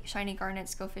shiny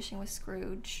garnets, go fishing with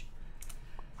Scrooge.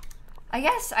 I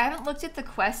guess I haven't looked at the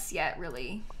quests yet,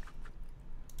 really.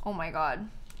 Oh my god.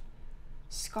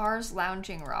 Scar's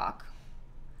Lounging Rock.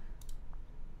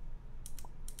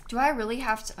 Do I really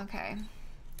have to? Okay.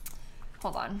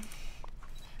 Hold on.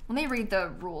 Let me read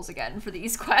the rules again for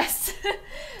these quests.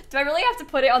 Do I really have to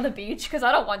put it on the beach? Because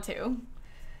I don't want to.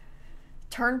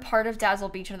 Turn part of Dazzle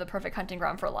Beach into the perfect hunting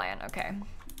ground for a lion. Okay.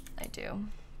 I do.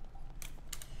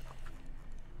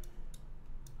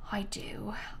 I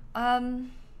do.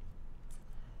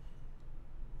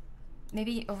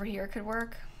 Maybe over here could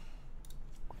work.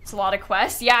 It's a lot of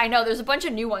quests. Yeah, I know. There's a bunch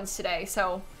of new ones today,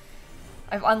 so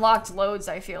I've unlocked loads,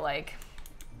 I feel like.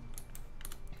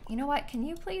 You know what? Can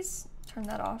you please turn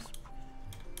that off?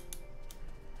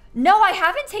 No, I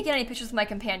haven't taken any pictures with my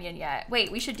companion yet. Wait,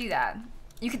 we should do that.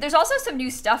 You can, there's also some new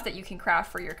stuff that you can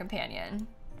craft for your companion.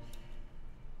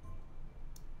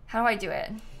 How do I do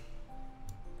it?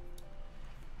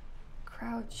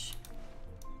 Crouch.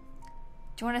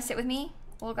 Do you want to sit with me,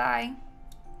 little guy?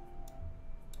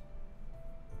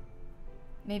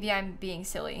 Maybe I'm being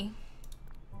silly.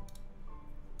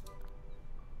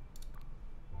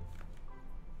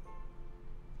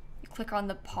 You click on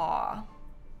the paw.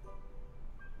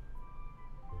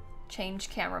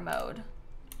 Change camera mode.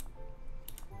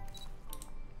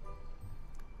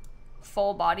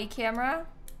 Full body camera.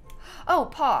 Oh,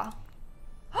 paw.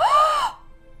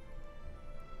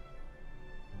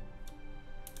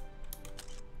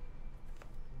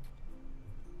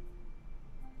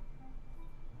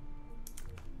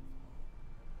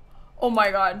 Oh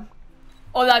my god.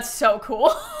 Oh, that's so cool.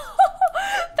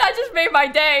 That just made my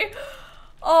day.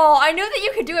 Oh, I knew that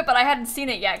you could do it, but I hadn't seen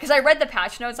it yet. Because I read the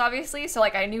patch notes, obviously, so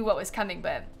like I knew what was coming,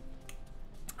 but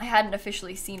I hadn't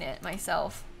officially seen it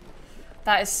myself.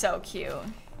 That is so cute.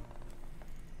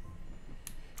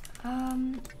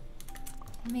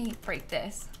 Let me break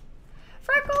this.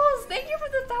 Freckles, thank you for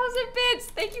the 1,000 bits.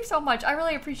 Thank you so much. I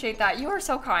really appreciate that. You are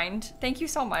so kind. Thank you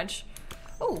so much.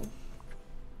 Oh,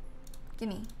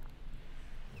 gimme.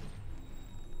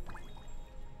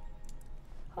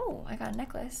 Oh, I got a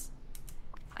necklace.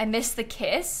 I missed the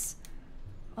kiss?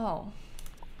 Oh,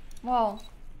 well.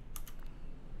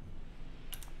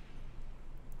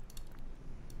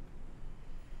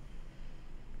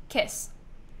 Kiss.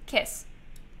 Kiss.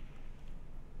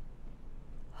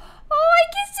 Oh, I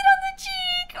kissed it on the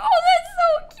cheek. Oh, that's so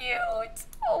cute.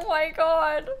 Oh my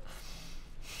god.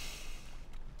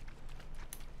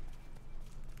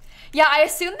 Yeah, I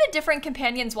assume the different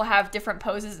companions will have different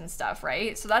poses and stuff,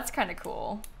 right? So that's kind of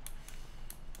cool.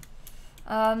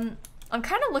 I'm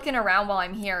kind of looking around while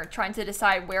I'm here, trying to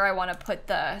decide where I want to put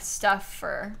the stuff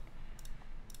for...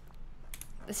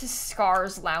 This is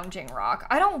Scar's Lounging Rock.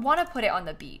 I don't want to put it on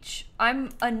the beach.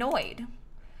 I'm annoyed.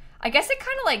 I guess it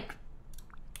kind of like...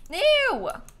 Ew!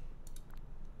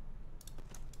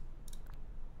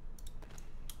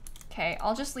 Okay,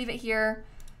 I'll just leave it here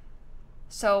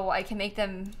so I can make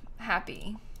them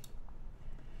happy.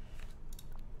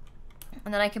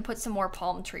 And then I can put some more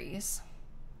palm trees.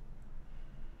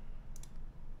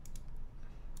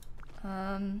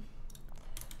 I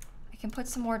can put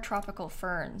some more tropical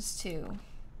ferns too.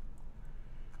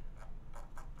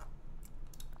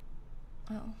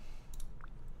 Oh.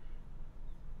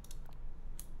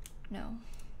 No.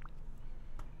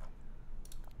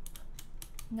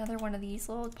 Another one of these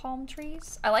little palm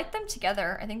trees. I like them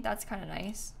together. I think that's kind of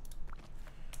nice.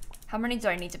 How many do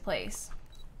I need to place?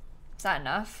 Is that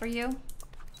enough for you?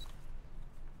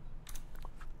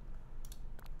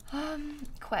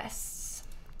 Quests.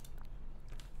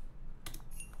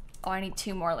 Oh, I need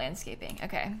 2 more landscaping.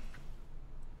 Okay.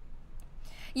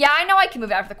 Yeah, I know I can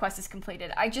move after the quest is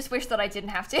completed. I just wish that I didn't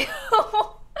have to.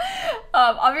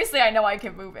 Obviously, I know I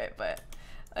can move it, but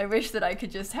I wish that I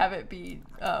could just have it be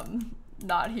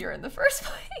not here in the first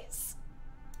place.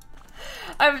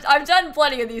 I've done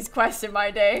plenty of these quests in my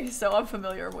day, so I'm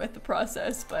familiar with the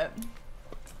process, but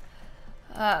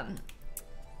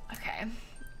okay.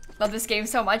 Love this game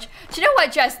so much. Do you know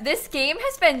what, Jess? This game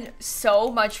has been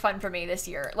so much fun for me this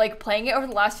year. Like, playing it over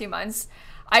the last few months,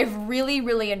 I've really,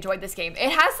 really enjoyed this game. It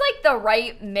has, like, the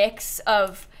right mix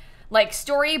of, like,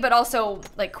 story, but also,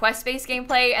 like, quest-based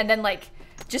gameplay, and then, like,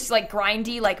 just, like,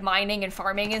 grindy, like, mining and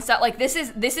farming and stuff. Like, this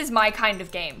is my kind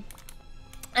of game.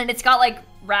 And it's got, like,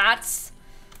 rats.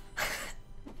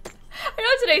 I know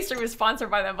today's stream was sponsored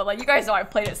by them, but, like, you guys know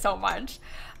I've played it so much.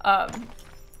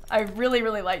 I really,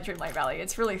 really like Dreamlight Valley.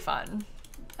 It's really fun.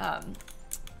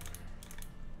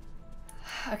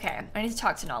 Okay, I need to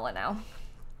talk to Nala now.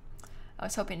 I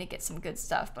was hoping to get some good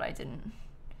stuff, but I didn't.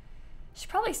 She's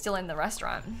probably still in the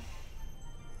restaurant.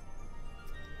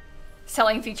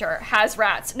 Selling feature has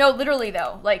rats. No, literally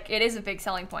though. Like, it is a big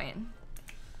selling point.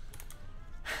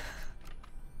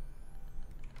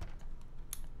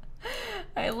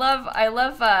 I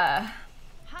love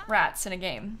rats in a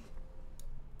game.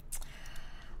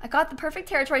 I got the perfect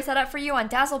territory set up for you on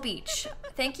Dazzle Beach.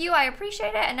 Thank you, I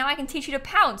appreciate it, and now I can teach you to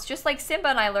pounce, just like Simba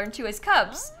and I learned to as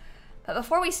cubs. But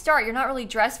before we start, you're not really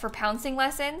dressed for pouncing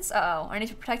lessons. Uh-oh, I need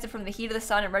to be protected from the heat of the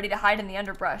sun and ready to hide in the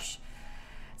underbrush.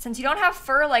 Since you don't have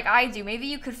fur like I do, maybe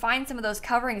you could find some of those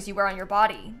coverings you wear on your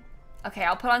body. Okay,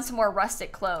 I'll put on some more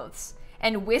rustic clothes.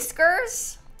 And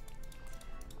whiskers?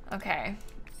 Okay.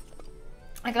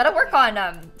 I gotta work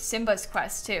on Simba's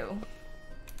quest too.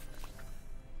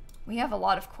 We have a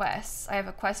lot of quests. I have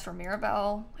a quest for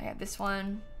Mirabelle. I have this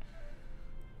one.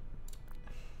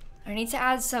 I need to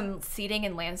add some seating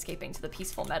and landscaping to the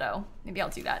peaceful meadow. Maybe I'll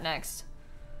do that next.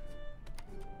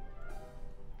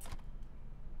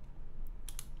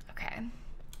 Okay.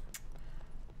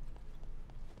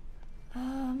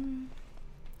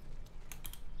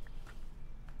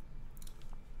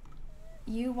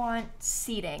 You want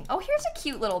seating. Oh, here's a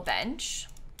cute little bench.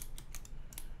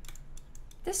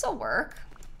 This'll work.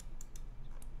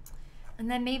 And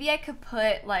then maybe I could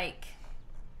put like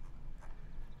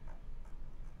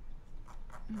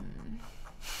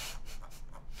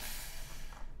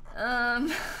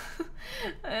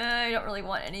I don't really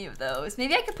want any of those.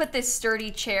 Maybe I could put this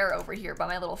sturdy chair over here by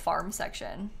my little farm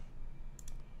section.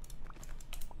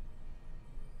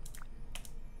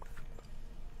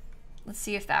 Let's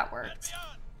see if that worked.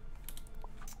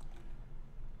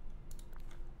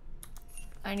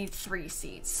 I need 3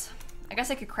 seats. I guess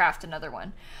I could craft another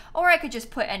one. Or I could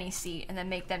just put any seat and then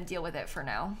make them deal with it for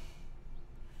now.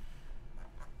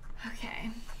 Okay.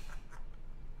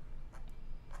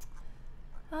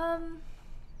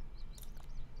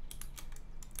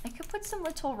 put some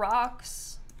little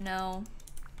rocks? No.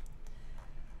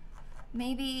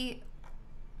 Maybe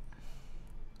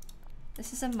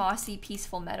this is a mossy,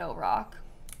 peaceful meadow rock.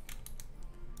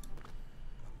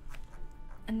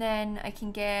 And then I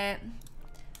can get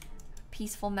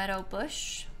peaceful meadow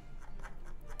bush.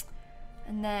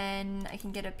 And then I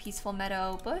can get a peaceful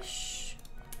meadow bush.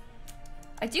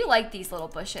 I do like these little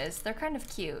bushes. They're kind of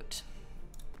cute.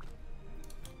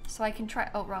 So I can try,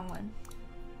 oh, wrong one.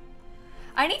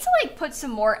 I need to like put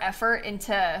some more effort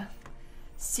into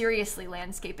seriously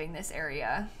landscaping this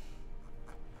area.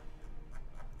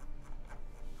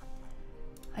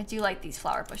 I do like these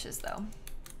flower bushes though.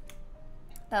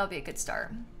 That'll be a good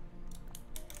start.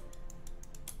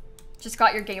 Just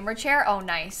got your gamer chair? Oh,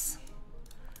 nice.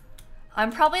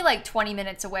 I'm probably like 20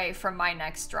 minutes away from my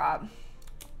next drop.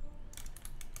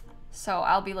 So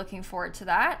I'll be looking forward to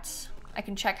that. I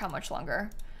can check how much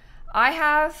longer.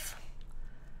 I'm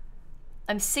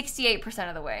 68%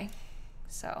 of the way.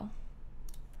 So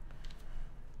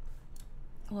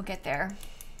we'll get there.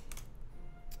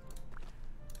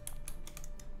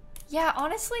 Yeah,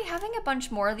 honestly, having a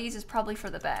bunch more of these is probably for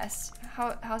the best.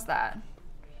 How's that?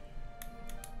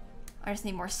 I just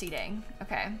need more seating.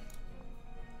 Okay.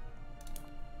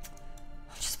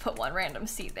 I'll just put one random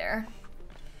seat there.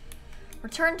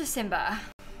 Return to Simba.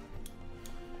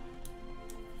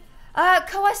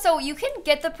 Koa, so you can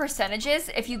get the percentages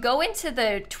if you go into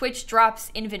the Twitch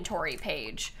Drops inventory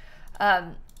page.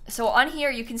 So on here,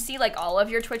 you can see like all of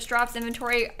your Twitch Drops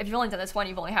inventory. If you've only done this one,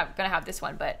 you've only gonna have this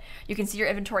one, but you can see your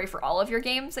inventory for all of your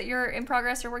games that you're in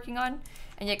progress or working on.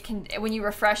 And you can, when you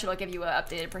refresh, it'll give you an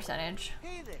updated percentage.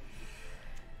 Hey there.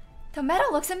 The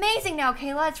meadow looks amazing now,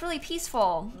 Kayla. It's really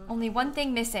peaceful. Only one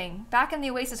thing missing. Back in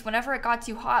the oasis, whenever it got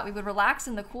too hot, we would relax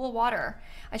in the cool water.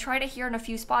 I tried it here in a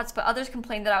few spots, but others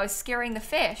complained that I was scaring the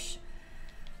fish.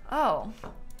 Oh,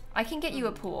 I can get you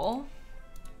a pool.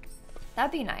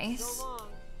 That'd be nice. So long.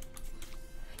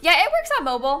 Yeah, it works on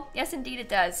mobile. Yes, indeed it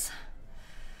does.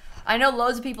 I know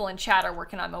loads of people in chat are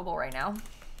working on mobile right now.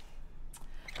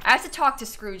 I have to talk to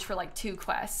Scrooge for like 2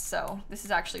 quests, so this is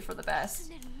actually for the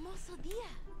best.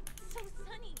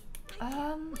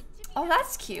 Oh,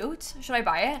 that's cute. Should I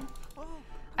buy it?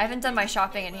 I haven't done my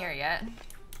shopping in here yet.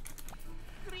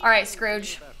 All right,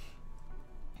 Scrooge.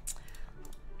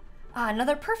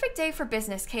 Another perfect day for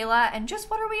business, Kayla. And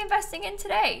just what are we investing in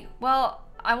today? Well,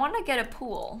 I want to get a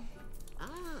pool.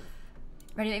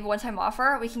 Ready to make a one-time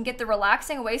offer? We can get the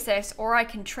relaxing oasis, or I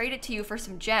can trade it to you for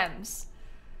some gems.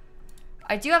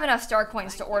 I do have enough star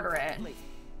coins to order it.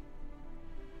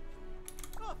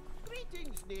 Oh,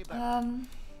 greetings, neighbor.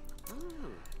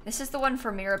 This is the one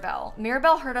for Mirabelle.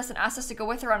 Mirabelle heard us and asked us to go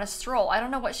with her on a stroll. I don't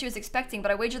know what she was expecting,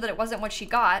 but I wager that it wasn't what she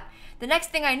got. The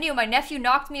next thing I knew, my nephew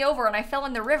knocked me over and I fell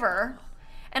in the river.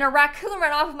 And a raccoon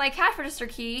ran off with my cash register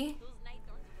key.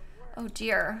 Oh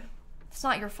dear. It's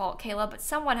not your fault, Kayla, but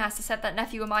someone has to set that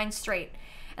nephew of mine straight.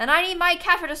 And I need my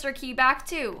cash register key back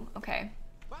too. Okay.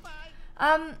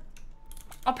 Bye-bye.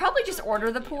 I'll probably just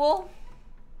order the pool.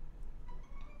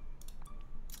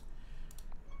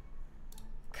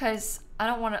 Cause I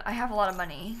don't want to, I have a lot of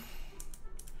money.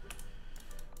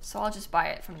 So I'll just buy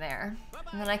it from there.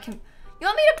 And then I can, you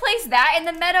want me to place that in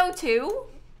the meadow too?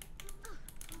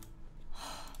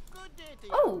 Good day to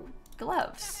you. Oh,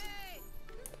 gloves.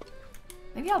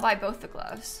 Maybe I'll buy both the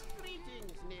gloves.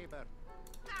 Greetings, neighbor.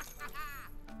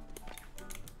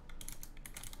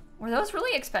 Were those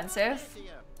really expensive? To you.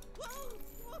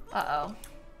 Uh-oh.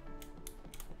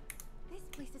 This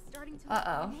place is starting to look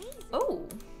Uh-oh. amazing. Oh,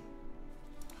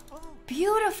 Oh,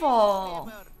 beautiful.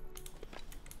 neighbor.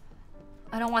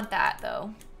 I don't want that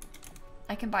though.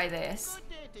 I can buy this. Good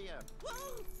day to you.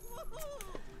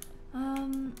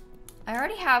 I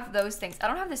already have those things. I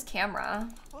don't have this camera.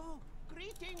 Oh,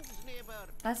 greetings, neighbor.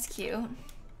 That's cute.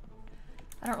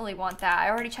 I don't really want that. I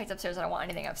already checked upstairs. I don't want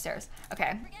anything upstairs.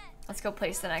 Okay, let's go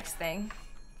place the next thing.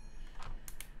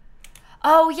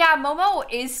 Oh yeah, Momo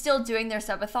is still doing their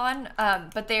subathon,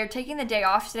 but they are taking the day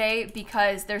off today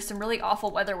because there's some really awful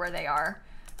weather where they are.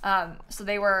 So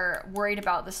they were worried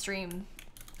about the stream.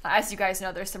 As you guys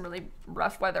know, there's some really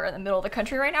rough weather in the middle of the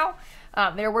country right now.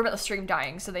 They were worried about the stream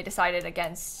dying, so they decided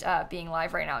against being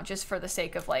live right now, just for the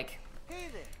sake of like Hey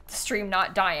there. the stream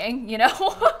not dying, you know?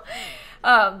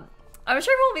 I'm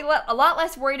sure we'll be a lot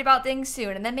less worried about things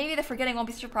soon, and then maybe the forgetting won't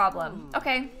be such a problem.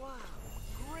 Okay, Wow,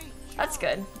 great. that's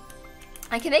good.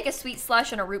 I can make a sweet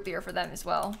slush and a root beer for them as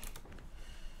well.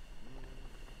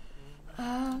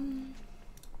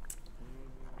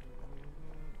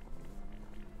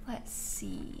 Let's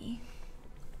see.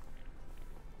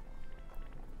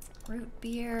 Root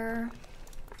beer.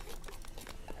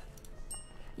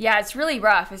 Yeah, it's really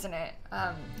rough, isn't it?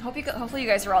 Hopefully you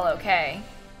guys are all okay.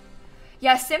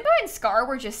 Yeah, Simba and Scar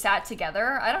were just sat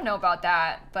together. I don't know about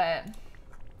that, but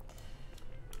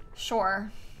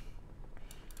sure.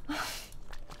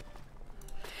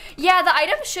 Yeah, the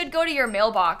items should go to your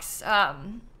mailbox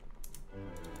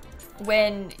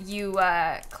when you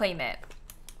claim it.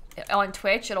 On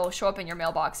Twitch, it'll show up in your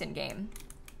mailbox in-game.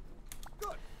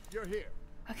 Good. You're here.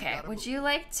 Okay, would you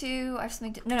like to... I have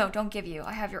something to... No, don't give you.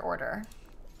 I have your order.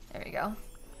 There you go.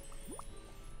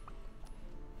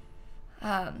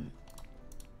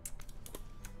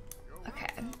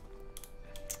 Okay.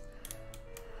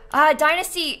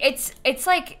 Dynasty, it's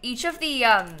like each of the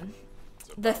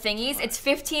thingies, it's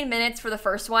 15 minutes for the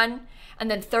first one,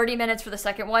 and then 30 minutes for the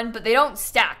second one, but they don't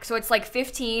stack. So it's like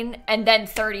 15 and then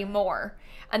 30 more,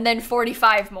 and then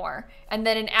 45 more, and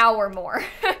then an hour more.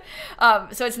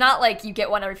 So it's not like you get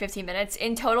one every 15 minutes.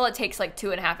 In total, it takes like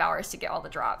 2.5 hours to get all the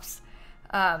drops.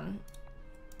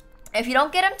 If you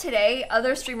don't get them today,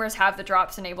 other streamers have the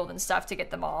drops enabled and stuff to get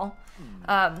them all.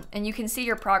 And you can see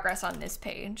your progress on this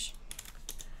page.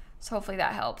 So hopefully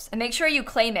that helps. And make sure you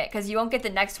claim it, because you won't get the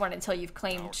next one until you've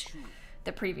claimed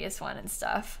the previous one and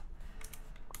stuff.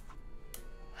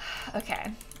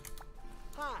 Okay.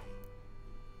 Hi.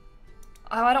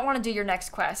 Oh, I don't want to do your next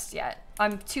quest yet.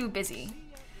 I'm too busy.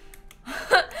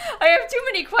 I have too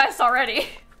many quests already.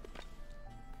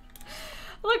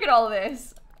 Look at all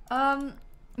this.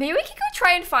 Maybe we can go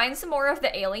try and find some more of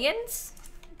the aliens.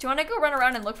 Do you want to go run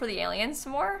around and look for the aliens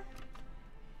some more?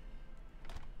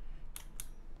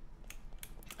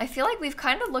 I feel like we've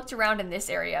kind of looked around in this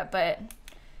area, but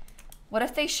what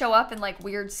if they show up in like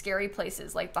weird, scary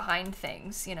places, like behind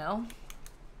things, you know?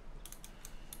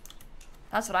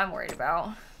 That's what I'm worried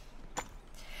about.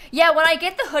 Yeah, when I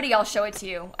get the hoodie, I'll show it to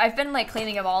you. I've been like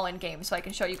cleaning them all in game so I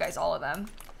can show you guys all of them.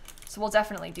 So we'll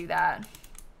definitely do that.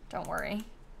 Don't worry.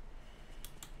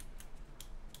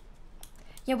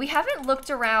 Yeah, we haven't looked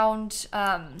around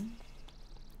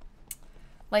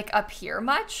like up here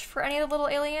much for any of the little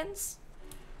aliens.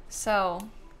 So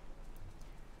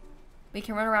we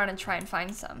can run around and try and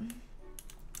find some.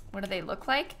 What do they look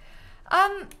like?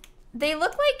 They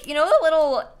look like, you know, the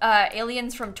little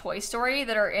aliens from Toy Story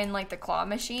that are in like the claw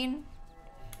machine?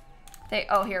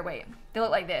 Oh, here, wait. They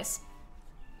look like this.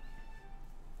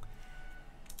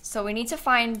 So we need to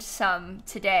find some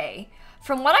today.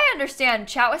 From what I understand,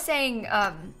 chat was saying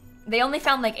they only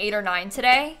found like 8 or 9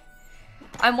 today.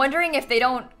 I'm wondering if they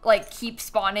don't like keep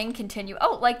spawning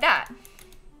oh, like that.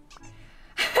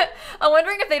 I'm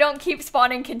wondering if they don't keep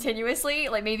spawning continuously.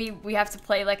 Like maybe we have to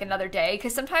play like another day,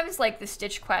 because sometimes like the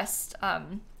Stitch quest,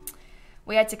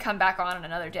 we had to come back on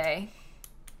another day.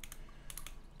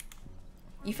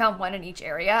 You found one in each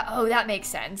area? Oh, that makes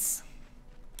sense.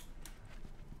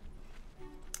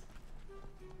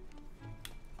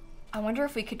 I wonder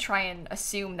if we could try and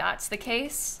assume that's the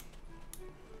case.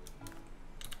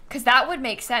 Because that would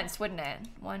make sense, wouldn't it?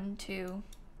 1, 2,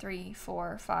 3,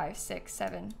 4, 5, 6,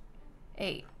 7,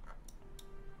 8.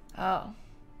 Oh.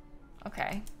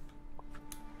 Okay.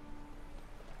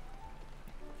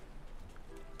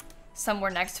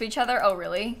 Somewhere next to each other? Oh,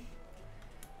 really?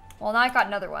 Well, now I got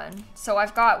another one. So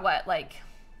I've got what, like...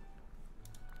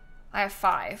 I have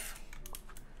 5.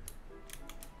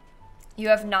 You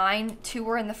have 9. 2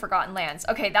 were in the Forgotten Lands.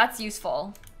 Okay, that's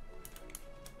useful.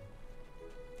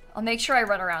 I'll make sure I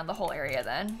run around the whole area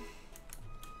then.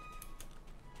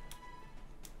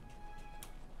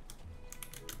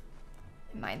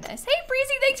 Mind this. Hey,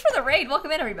 Breezy, thanks for the raid.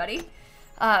 Welcome in, everybody.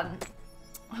 I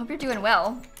hope you're doing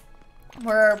well.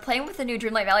 We're playing with the new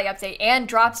Dreamlight Valley update, and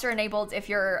drops are enabled if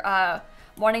you're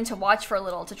wanting to watch for a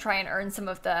little to try and earn some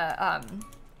of the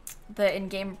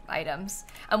in-game items.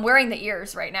 I'm wearing the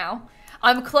ears right now.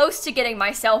 I'm close to getting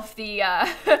myself the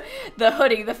the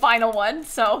hoodie, the final one,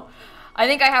 so I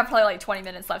think I have probably like 20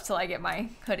 minutes left till I get my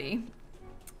hoodie.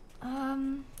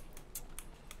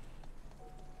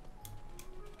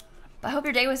 I hope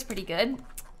your day was pretty good.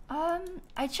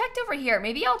 I checked over here.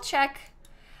 Maybe I'll check.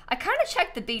 I kind of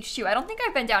checked the beach too. I don't think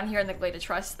I've been down here in the Glade of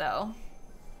Trust though.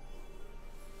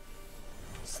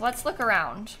 So let's look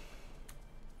around.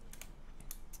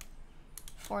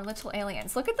 4 little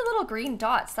aliens. Look at the little green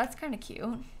dots. That's kind of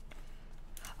cute.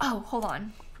 Oh, hold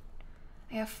on.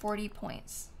 I have 40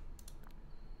 points.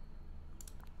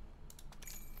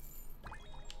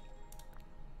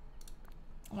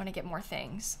 I want to get more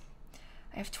things.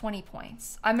 I have 20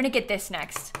 points. I'm gonna get this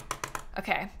next.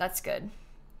 Okay, that's good.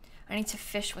 I need to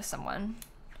fish with someone.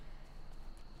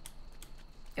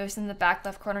 It was in the back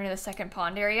left corner near the second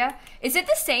pond area. Is it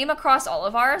the same across all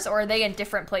of ours, or are they in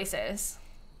different places?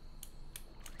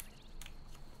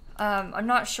 I'm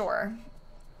not sure.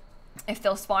 if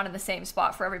they'll spawn in the same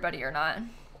spot for everybody or not.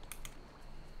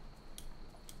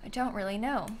 I don't really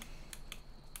know.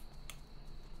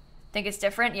 Think it's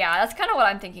different? Yeah, that's kind of what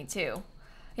I'm thinking too.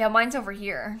 Yeah, mine's over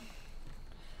here.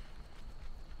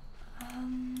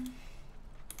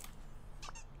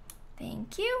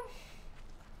 Thank you.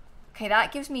 Okay,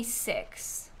 that gives me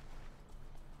 6.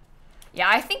 Yeah,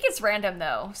 I think it's random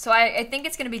though. So I think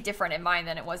it's gonna be different in mine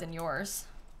than it was in yours.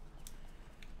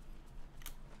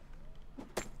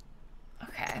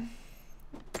 Okay.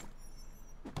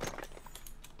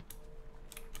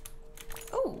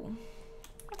 Ooh,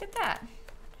 look at that.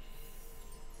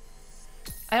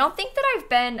 I don't think that I've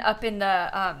been up in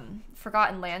the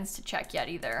Forgotten Lands to check yet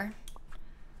either.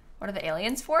 What are the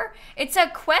aliens for? It's a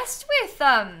quest with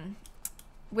I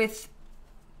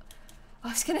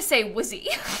was gonna say Woozy.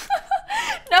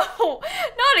 No,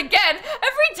 not again.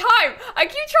 Every time I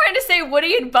keep trying to say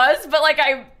Woody and Buzz, but like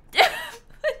I put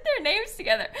their names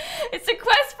together. It's a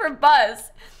quest for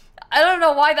Buzz. I don't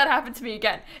know why that happened to me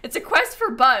again. It's a quest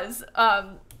for Buzz.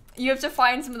 You have to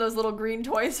find some of those little green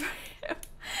toys for him.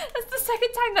 That's the second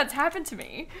time that's happened to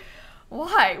me.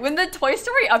 Why? When the Toy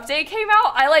Story update came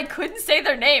out, I like couldn't say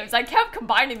their names. I kept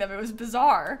combining them. It was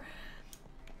bizarre.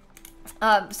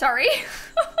 Sorry.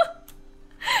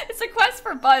 It's a quest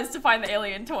for Buzz to find the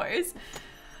alien toys.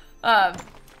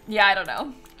 Yeah, I don't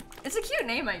know. It's a cute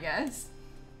name, I guess.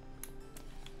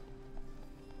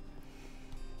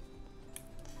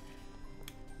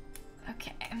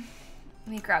 Okay. Let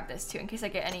me grab this too in case I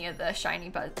get any of the shiny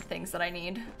Buzz things that I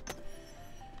need.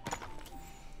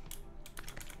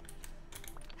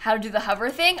 How to do the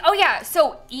hover thing? Oh yeah,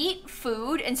 so eat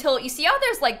food until, you see how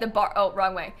there's like the bar, oh,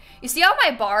 wrong way. You see how my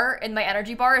bar and my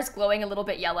energy bar is glowing a little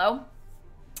bit yellow?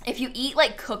 If you eat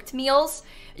like cooked meals,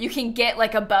 you can get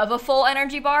like above a full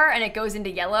energy bar and it goes into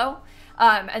yellow.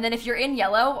 And then if you're in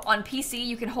yellow on PC,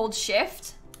 you can hold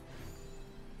shift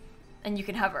and you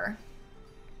can hover.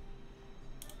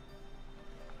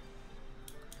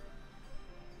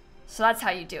 So that's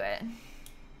how you do it.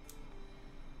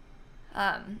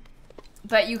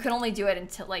 But you can only do it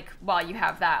until like while you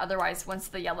have that. Otherwise, once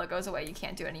the yellow goes away, you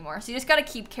can't do it anymore. So you just gotta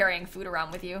keep carrying food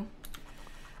around with you.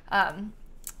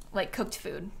 Like cooked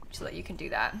food, so that you can do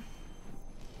that.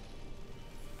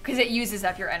 Because it uses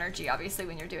up your energy, obviously,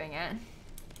 when you're doing it.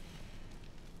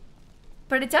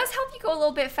 But it does help you go a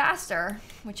little bit faster,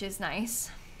 which is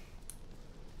nice.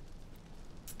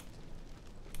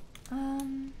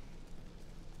 I'm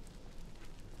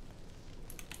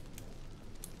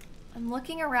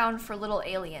looking around for little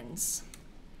aliens.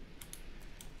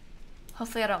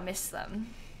 Hopefully I don't miss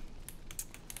them.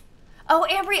 Oh,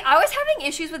 Ambry, I was having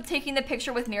issues with taking the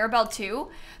picture with Mirabelle too,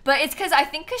 but it's because I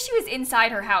think because she was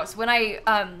inside her house. When I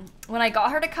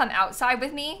got her to come outside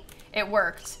with me, it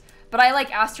worked. But I like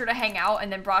asked her to hang out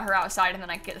and then brought her outside and then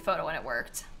I could get the photo and it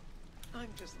worked. I'm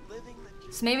just living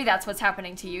the... So maybe that's what's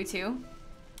happening to you too.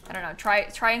 I don't know. Try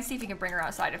and see if you can bring her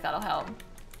outside if that'll help.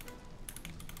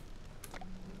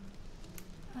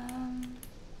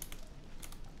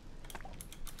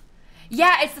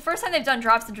 Yeah, it's the first time they've done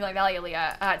drops in Dreamlight Valley,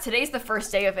 Aaliyah. Today's the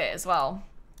first day of it as well.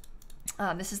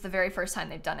 This is the very first time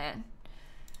they've done it.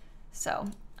 So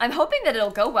I'm hoping that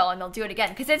it'll go well and they'll do it again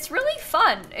because it's really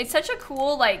fun. It's such a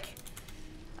cool, like,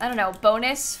 I don't know,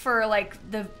 bonus for like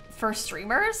for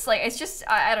streamers. Like, it's just,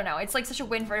 I don't know. It's like such a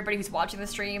win for everybody who's watching the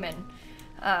stream and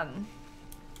I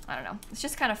don't know. It's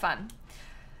just kind of fun.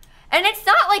 And it's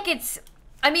not like it's,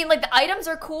 I mean, like the items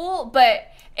are cool, but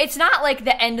it's not like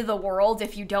the end of the world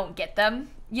if you don't get them,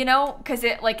 you know? Because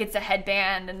it's a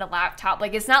headband and a laptop.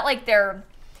 Like, it's not like they're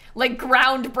like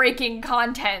groundbreaking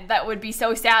content that would be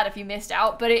so sad if you missed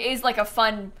out. But it is like a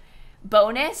fun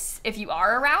bonus if you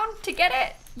are around to get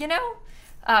it, you know?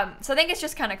 So I think it's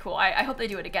just kind of cool. I hope they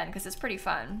do it again because it's pretty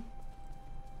fun.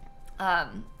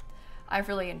 I've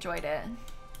really enjoyed it.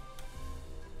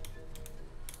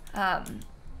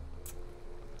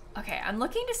 Okay, I'm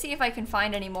looking to see if I can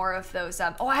find any more of those.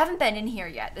 Oh, I haven't been in here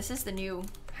yet. This is the new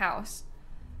house.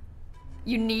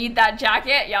 You need that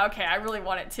jacket? Yeah, okay, I really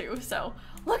want it too. So,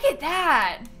 look at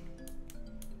that.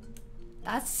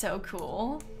 That's so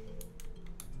cool.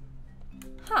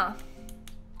 Huh.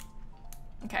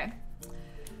 Okay.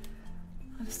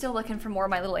 I'm still looking for more of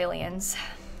my little aliens.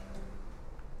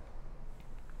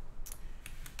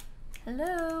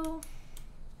 Hello?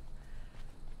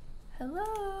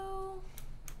 Hello?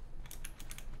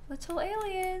 Little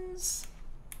aliens.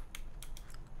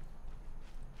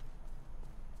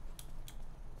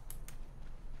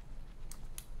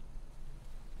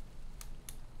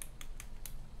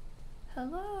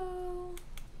 Hello.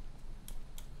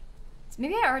 So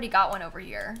maybe I already got one over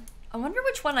here. I wonder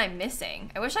which one I'm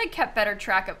missing. I wish I kept better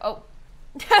track of, oh,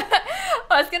 I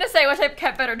was gonna say, I wish I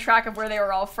kept better track of where they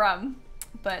were all from,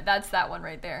 but that's that one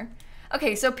right there.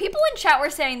 Okay, so people in chat were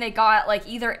saying they got like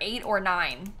either 8 or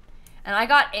 9, and I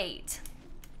got 8.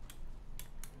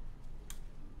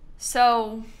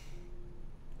 So,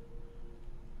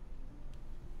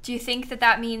 do you think that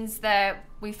that means that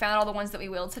we found all the ones that we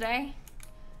will today?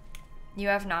 You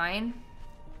have 9.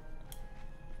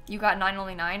 You got 9,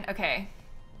 only 9? Okay.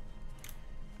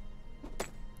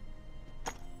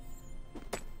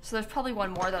 So there's probably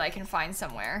one more that I can find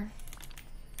somewhere.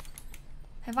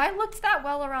 Have I looked that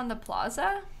well around the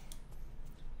plaza?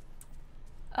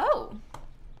 Oh.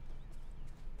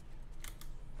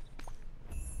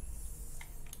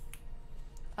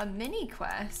 A mini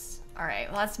quest. All right,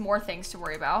 well, that's more things to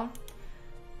worry about.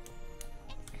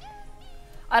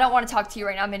 I don't want to talk to you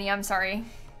right now, Minnie, I'm sorry.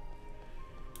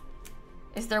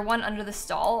 Is there one under the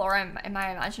stall, or am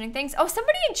I imagining things? Oh,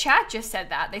 somebody in chat just said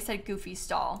that. They said Goofy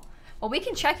stall. Well, we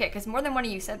can check it, because more than one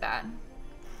of you said that.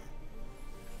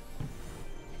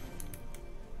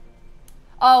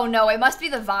 Oh, no, it must be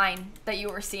the vine that you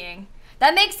were seeing.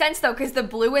 That makes sense, though, because the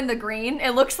blue and the green,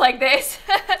 it looks like this.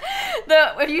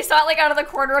 If you saw it, like, out of the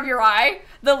corner of your eye,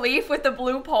 the leaf with the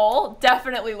blue pole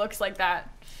definitely looks like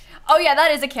that. Oh, yeah,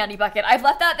 that is a candy bucket. I've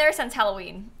left that there since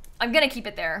Halloween. I'm going to keep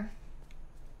it there.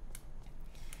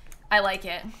 I like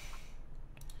it.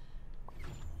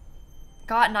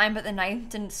 Got 9, but the 9th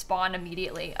didn't spawn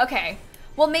immediately. Okay.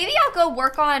 Well, maybe I'll go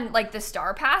work on, like, the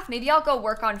star path. Maybe I'll go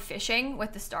work on fishing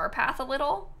with the star path a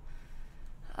little.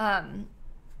 And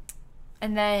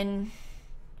then...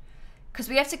 because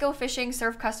we have to go fishing,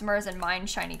 serve customers, and mine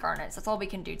shiny garnets. That's all we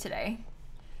can do today.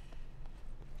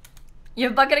 You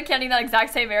have a bucket of candy in that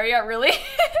exact same area? Really?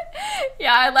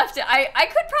 Yeah, I left it. I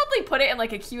could probably put it in,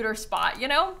 like, a cuter spot, you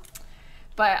know?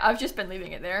 But I've just been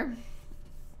leaving it there.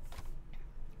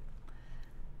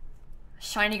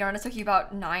 Shiny garnets took you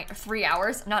about 3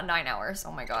 hours? Not 9 hours.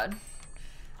 Oh my god.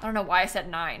 I don't know why I said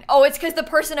 9. Oh, it's because the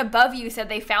person above you said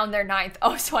they found their 9th.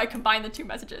 Oh, so I combined the two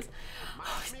messages.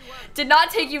 Oh, did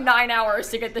not take you 9 hours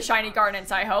to get the shiny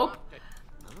garnets, I hope.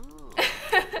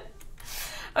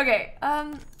 Okay,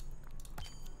 let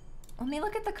me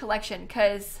look at the collection,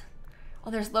 because,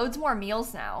 well, there's loads more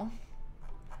meals now.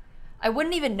 I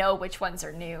wouldn't even know which ones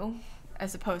are new,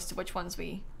 as opposed to which ones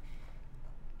we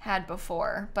had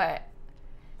before, but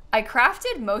I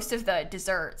crafted most of the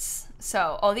desserts.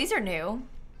 So, oh, these are new.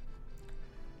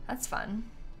 That's fun.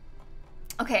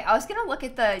 Okay, I was gonna look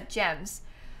at the gems.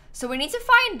 So we need to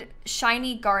find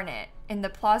shiny garnet in the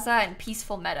plaza and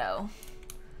peaceful meadow.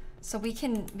 So we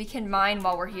can mine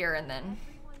while we're here, and then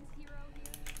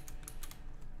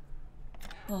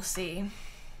we'll see.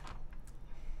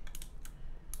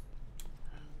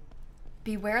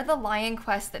 Beware the lion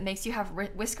quest that makes you have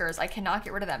whiskers. I cannot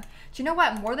get rid of them. Do you know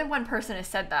what? More than one person has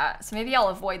said that, so maybe I'll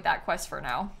avoid that quest for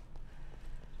now.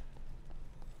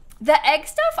 The egg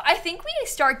stuff, I think we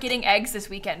start getting eggs this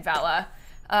weekend, Vala.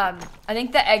 I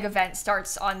think the egg event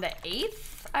starts on the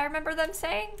 8th, I remember them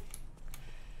saying.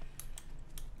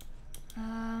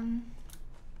 Well,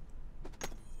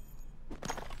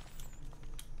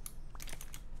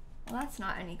 that's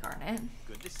not any garnet.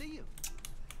 Good to see you.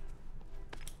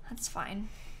 That's fine.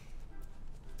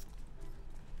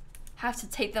 Have to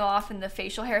take them off in the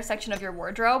facial hair section of your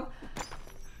wardrobe.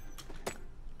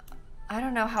 I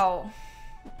don't know how...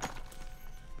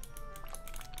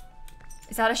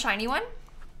 Is that a shiny one?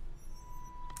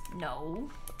 No.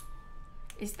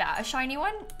 Is that a shiny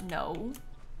one? No.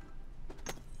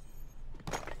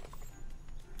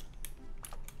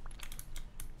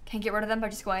 Can't get rid of them by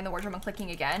just going in the wardrobe and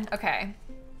clicking again? Okay.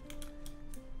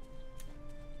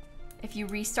 If you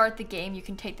restart the game, you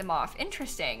can take them off.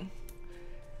 Interesting.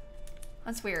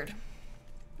 That's weird.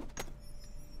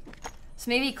 So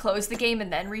maybe close the game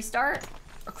and then restart?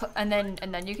 Or and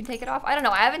then you can take it off? I don't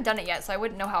know. I haven't done it yet, so I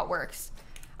wouldn't know how it works.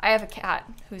 I have a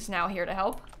cat who's now here to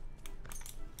help.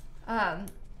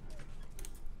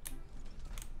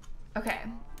 Okay.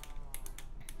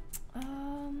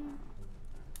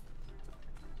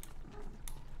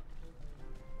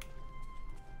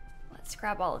 Let's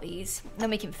grab all of these. Then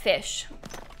we can fish.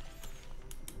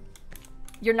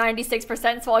 You're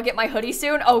 96%, so I'll get my hoodie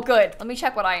soon? Oh, good. Let me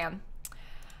check what I am.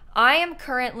 I am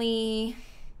currently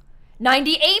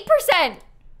 98%!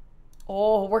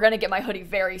 Oh, we're gonna get my hoodie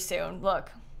very soon.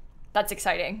 Look, that's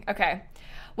exciting. Okay.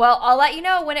 Well, I'll let you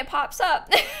know when it pops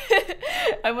up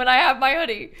and when I have my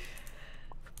hoodie.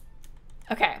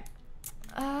 Okay.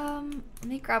 Let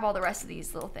me grab all the rest of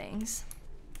these little things.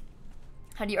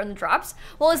 How do you earn the drops?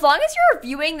 Well, as long as you're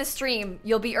viewing the stream,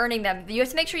 you'll be earning them. You have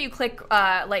to make sure you click,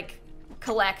 like,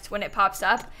 collect when it pops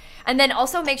up. And then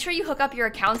also make sure you hook up your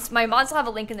accounts. My mods will have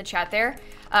a link in the chat there.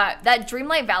 That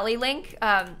Dreamlight Valley link,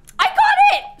 I got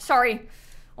it! Sorry.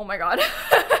 Oh my god.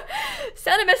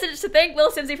 Send a message to thank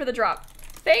lilsimsie for the drop.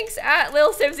 Thanks at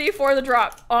lilsimsie for the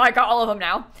drop. Oh, I got all of them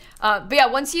now. But yeah,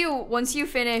 once you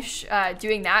finish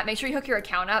doing that, make sure you hook your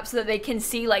account up so that they can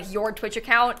see like your Twitch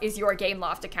account is your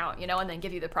Gameloft account, you know, and then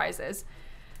give you the prizes.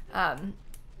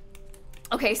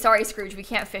 Okay, sorry, Scrooge, we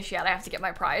can't fish yet. I have to get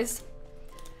my prize.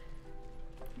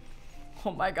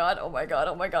 Oh my god, oh my god,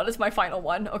 oh my god, it's my final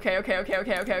one. Okay, okay, okay,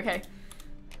 okay, okay, okay.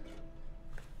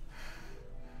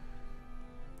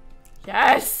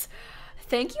 Yes!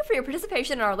 Thank you for your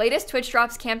participation in our latest Twitch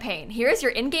Drops campaign. Here is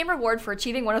your in-game reward for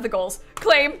achieving one of the goals.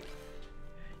 Claim!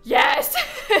 Yes!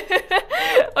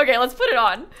 Okay, let's put it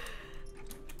on.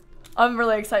 I'm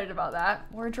really excited about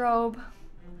that. Wardrobe.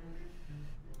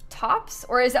 Tops?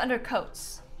 Or is it under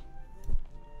coats?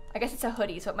 I guess it's a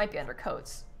hoodie, so it might be under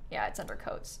coats. Yeah, it's under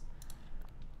coats.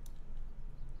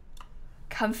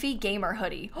 Comfy gamer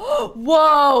hoodie.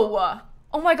 Whoa!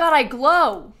 Oh my god, I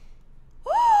glow!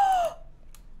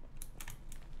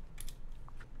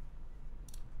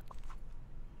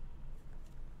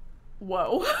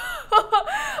 Whoa.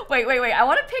 Wait. I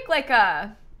want to pick like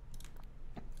a...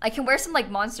 I can wear some like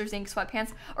Monsters Inc.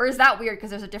 sweatpants. Or is that weird because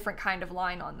there's a different kind of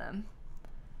line on them?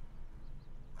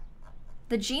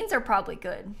 The jeans are probably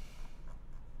good.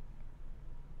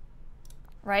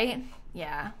 Right?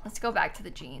 Yeah. Let's go back to the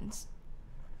jeans.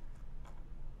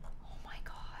 Oh my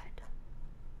god.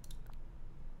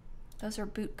 Those are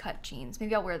boot cut jeans.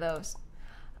 Maybe I'll wear those.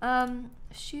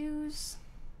 Shoes.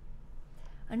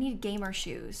 I need gamer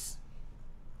shoes.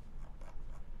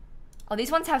 Oh, these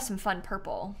ones have some fun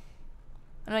purple.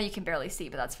 I know you can barely see,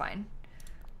 but that's fine.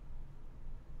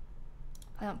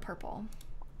 I want purple.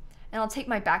 And I'll take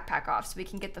my backpack off so we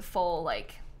can get the full,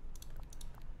 like...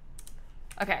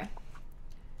 Okay.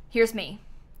 Here's me.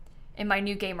 In my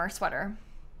new gamer sweater.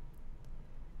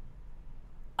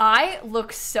 I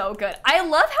look so good. I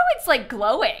love how it's, like,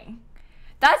 glowing.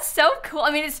 That's so cool. I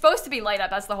mean, it's supposed to be light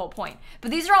up. That's the whole point. But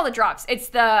these are all the drops. It's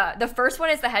the first one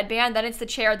is the headband, then it's the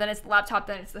chair, then it's the laptop,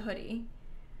 then it's the hoodie.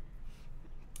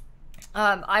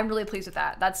 I'm really pleased with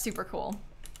that. That's super cool.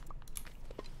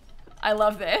 I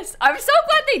love this. I'm so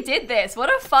glad they did this.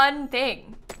 What a fun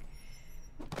thing.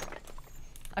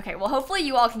 Okay, well, hopefully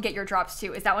you all can get your drops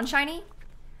too. Is that one shiny?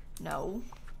 No.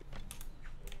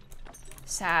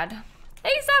 Sad.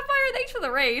 Hey, Sapphire, thanks for the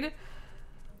raid.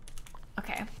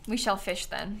 Okay, we shall fish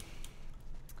then.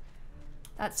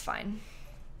 That's fine.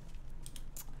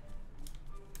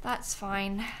 That's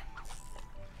fine.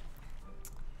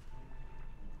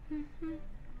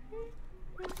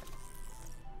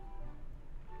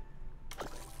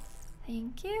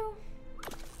 Thank you.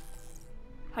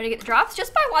 How do you get the drops?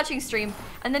 Just by watching stream.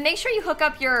 And then make sure you hook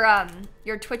up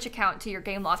your Twitch account to your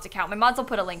Gameloft account. My mods will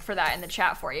put a link for that in the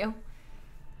chat for you.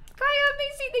 Kaya,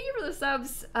 Macy, thank you for the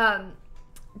subs.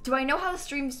 Do I know how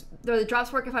the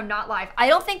drops work if I'm not live? I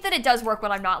don't think that it does work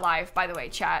when I'm not live, by the way,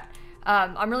 chat.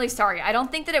 I'm really sorry. I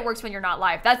don't think that it works when you're not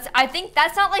live. I think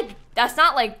that's not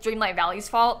like Dreamlight Valley's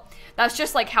fault. That's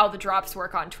just like how the drops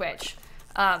work on Twitch.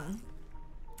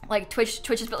 Like Twitch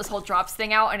has built this whole drops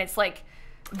thing out, and it's like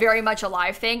very much a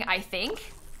live thing, I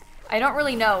think. I don't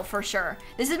really know for sure.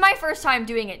 This is my first time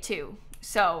doing it too.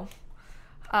 So,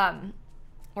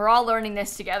 we're all learning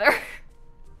this together.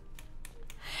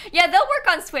 Yeah, they'll work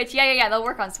on Switch. Yeah, they'll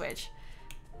work on Switch.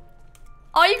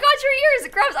 Oh, you got your ears,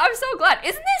 Grubs. I'm so glad.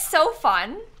 Isn't this so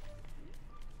fun?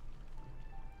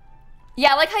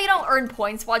 Yeah, I like how you don't earn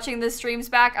points watching the streams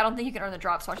back. I don't think you can earn the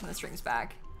drops watching the streams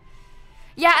back.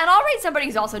 Yeah, and I'll rate somebody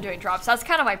who's also doing drops. That's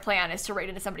kind of my plan, is to rate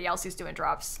into somebody else who's doing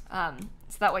drops.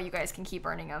 So that way you guys can keep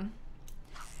earning them.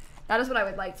 That is what I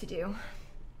would like to do.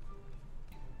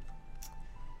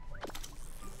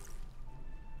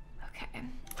 Okay.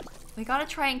 We gotta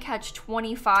try and catch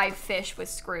 25 fish with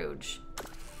Scrooge.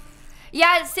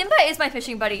 Yeah, Simba is my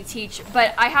fishing buddy, Teach,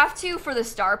 but I have to, for the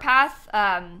star path,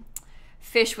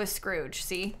 fish with Scrooge,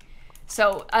 see?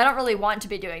 So I don't really want to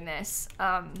be doing this,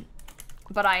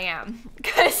 but I am,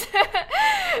 because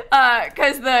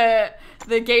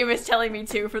the game is telling me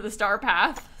to for the star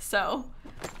path, so,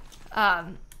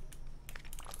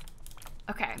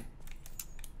 okay.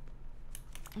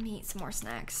 Let me eat some more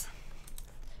snacks.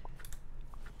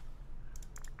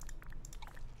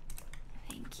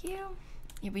 Thank you.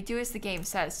 Yeah, we do as the game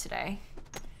says today.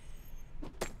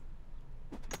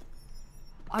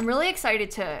 I'm really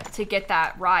excited to get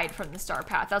that ride from the Star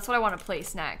Path. That's what I want to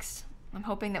place next. I'm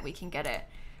hoping that we can get it.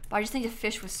 But I just need to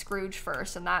fish with Scrooge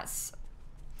first, and that's...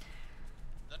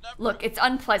 Look, it's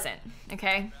unpleasant,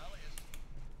 okay?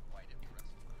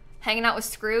 Hanging out with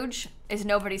Scrooge is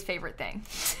nobody's favorite thing.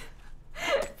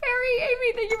 Perry,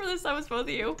 Amy, thank you for the subs, both of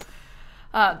you.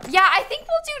 Yeah, I think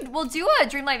we'll do a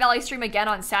Dreamlight Valley stream again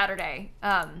on Saturday.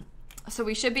 So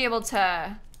we should be able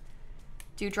to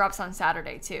do drops on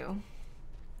Saturday too.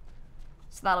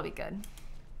 So that'll be good.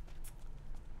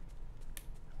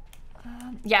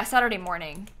 Yeah, Saturday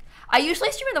morning. I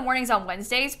usually stream in the mornings on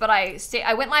Wednesdays, but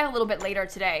I went live a little bit later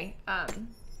today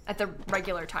at the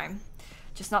regular time.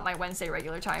 Just not my Wednesday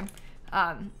regular time.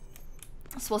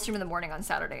 So we'll stream in the morning on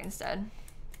Saturday instead.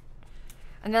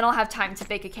 And then I'll have time to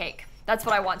bake a cake. That's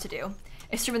what I want to do.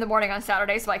 Is stream in the morning on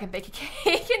Saturday so I can bake a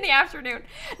cake in the afternoon.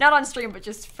 Not on stream, but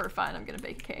just for fun, I'm gonna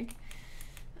bake a cake.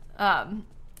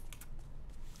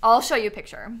 I'll show you a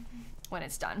picture when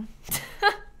it's done.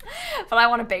 But I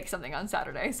want to bake something on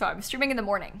Saturday, so I'm streaming in the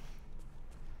morning.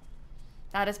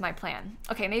 That is my plan.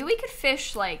 Okay, maybe we could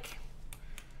fish, like,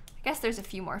 I guess there's a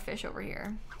few more fish over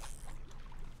here.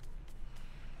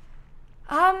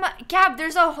 Gab,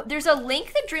 there's a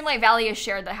link that Dreamlight Valley has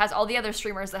shared that has all the other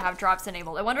streamers that have drops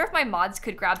enabled. I wonder if my mods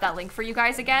could grab that link for you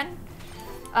guys again.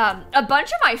 A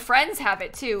bunch of my friends have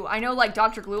it too. I know like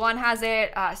Dr. Gluon has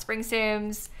it, Spring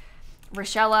Sims,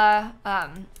 Rochella.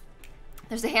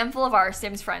 There's a handful of our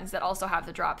Sims friends that also have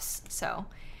the drops. So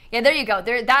yeah, there you go.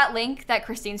 That link that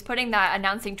Christine's putting, that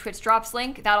announcing Twitch drops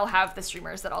link, that'll have the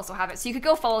streamers that also have it. So you could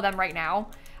go follow them right now.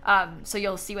 So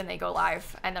you'll see when they go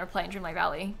live and they're playing Dreamlight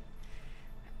Valley.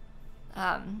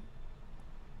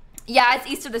 Yeah, it's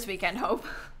Easter this weekend, Hope.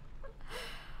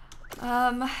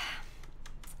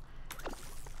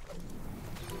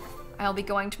 I'll be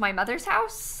going to my mother's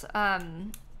house,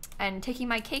 and taking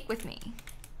my cake with me.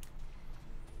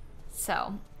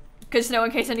 So, good to know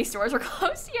in case any stores were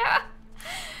closed. Yeah.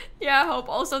 Yeah, Hope.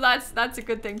 Also, that's a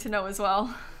good thing to know as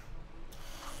well.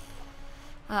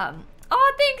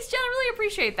 Oh, thanks, Jen. I really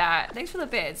appreciate that. Thanks for the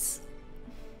bits.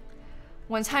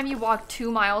 One time you walked 2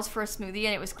 miles for a smoothie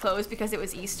and it was closed because it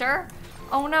was Easter.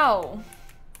 Oh no.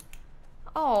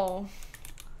 Oh.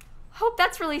 Hope,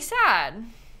 that's really sad.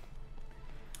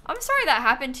 I'm sorry that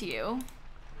happened to you.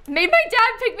 Made my dad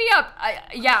pick me up.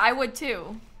 Yeah, I would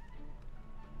too.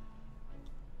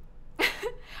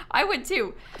 I would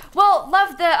too. Well,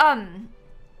 love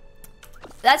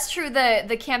that's true.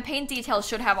 The campaign details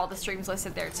should have all the streams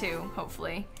listed there too,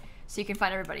 hopefully. So you can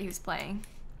find everybody who's playing.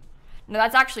 No,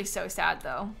 that's actually so sad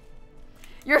though.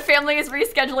 Your family is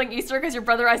rescheduling Easter because your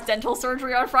brother has dental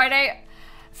surgery on Friday.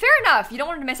 Fair enough. You don't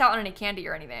want to miss out on any candy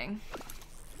or anything.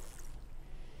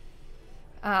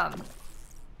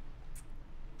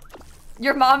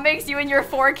 Your mom makes you and your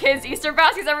 4 kids Easter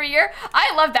baskets every year.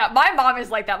 I love that. My mom is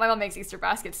like that. My mom makes Easter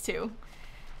baskets too.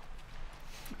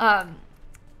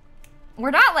 We're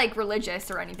not like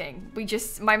religious or anything.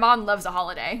 My mom loves a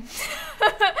holiday.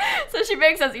 So she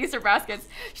makes us Easter baskets.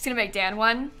 She's gonna make Dan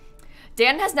one.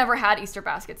 Dan has never had Easter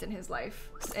baskets in his life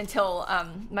until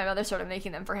my mother started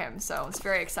making them for him. So it's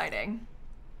very exciting.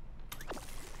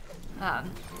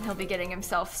 He'll be getting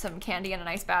himself some candy in a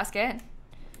nice basket.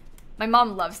 My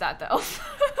mom loves that though.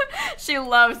 She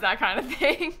loves that kind of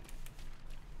thing.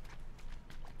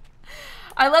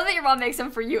 I love that your mom makes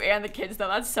them for you and the kids though.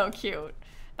 That's so cute.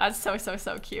 That's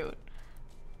so cute.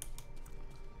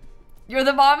 You're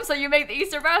the mom, so you make the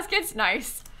Easter baskets?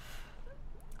 Nice.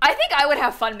 I think I would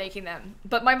have fun making them,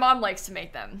 but my mom likes to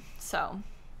make them, so.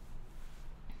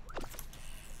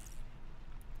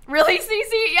 Really,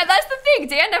 Cece? Yeah, that's the thing.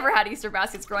 Dan never had Easter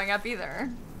baskets growing up either.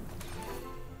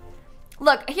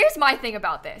 Look, here's my thing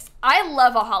about this. I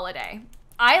love a holiday.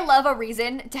 I love a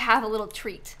reason to have a little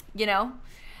treat, you know?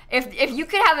 If you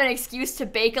could have an excuse to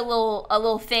bake a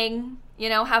little thing, you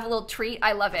know, have a little treat,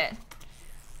 I love it.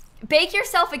 Bake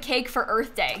yourself a cake for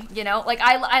Earth Day, you know? Like,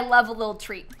 I love a little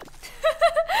treat.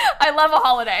 I love a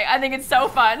holiday. I think it's so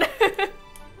fun.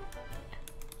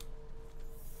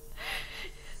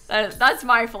 That's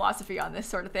my philosophy on this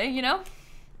sort of thing, you know?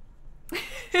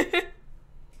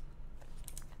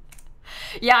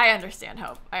 Yeah, I understand,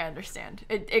 Hope. I understand.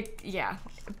 Yeah.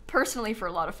 Personally, for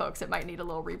a lot of folks, it might need a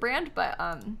little rebrand, but,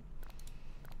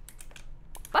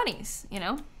 bunnies, you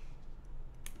know?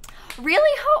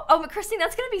 Really, Hope? Oh, but Christine,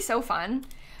 that's gonna be so fun.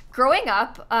 Growing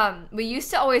up, we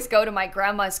used to always go to my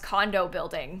grandma's condo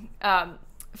building,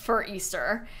 for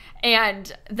Easter,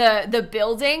 and the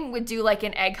building would do like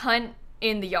an egg hunt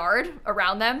in the yard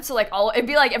around them. So like it'd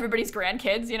be like everybody's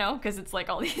grandkids, you know, because it's like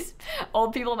all these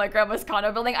old people in my grandma's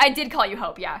condo building. I did call you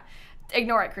Hope, yeah.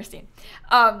 Ignore it, Christine.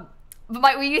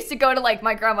 But we used to go to like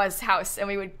my grandma's house and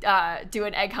we would do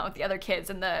an egg hunt with the other kids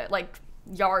in the like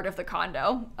yard of the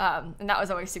condo. And that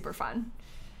was always super fun.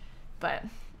 But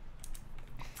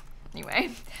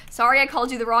anyway, sorry I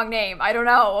called you the wrong name. I don't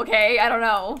know, okay? I don't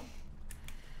know.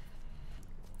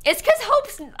 It's because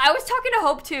I was talking to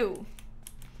Hope too.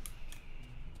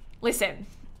 Listen,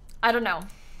 I don't know.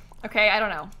 Okay, I don't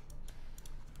know.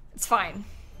 It's fine.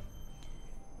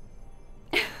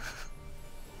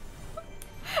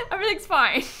 Everything's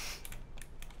fine.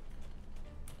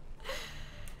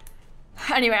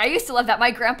 Anyway, I used to love that.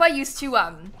 My grandpa used to,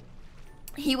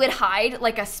 he would hide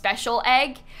like a special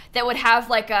egg that would have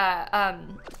like a,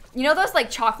 you know those like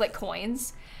chocolate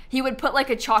coins? He would put like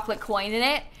a chocolate coin in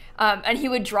it, and he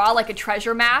would draw like a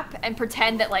treasure map and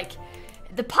pretend that like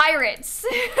the pirates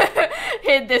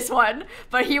hid this one,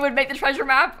 but he would make the treasure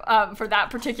map for that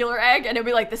particular egg, and it would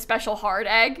be like the special hard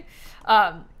egg,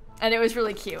 and it was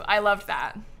really cute. I loved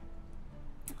that.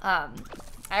 I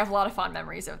have a lot of fond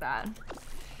memories of that.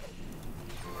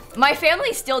 My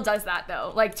family still does that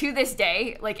though. Like to this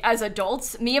day, like as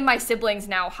adults, me and my siblings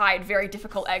now hide very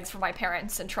difficult eggs from my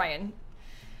parents and try and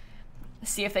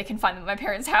see if they can find them at my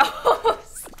parents'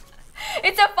 house.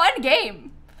 It's a fun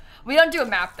game. We don't do a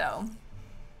map though.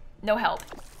 No help.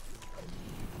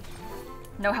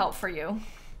 No help for you.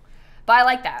 But I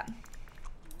like that.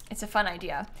 It's a fun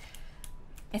idea.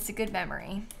 It's a good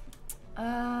memory.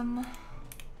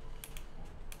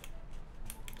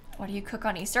 What do you cook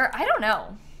on Easter? I don't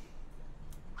know.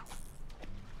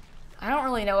 I don't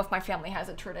really know if my family has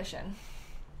a tradition.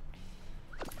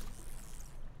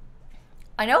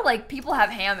 I know like people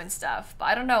have ham and stuff, but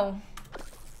I don't know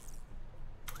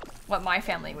what my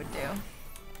family would do.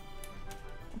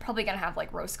 I'm probably gonna have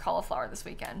like roast cauliflower this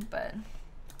weekend, but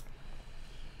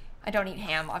I don't eat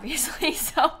ham obviously,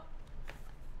 so.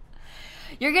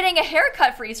 You're getting a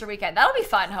haircut for Easter weekend. That'll be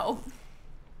fun, Hope.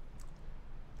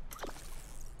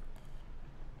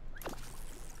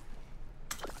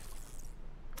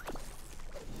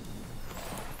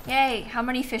 Yay, how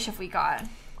many fish have we got?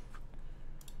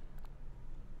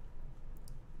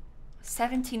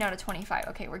 17 out of 25.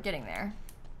 Okay, we're getting there.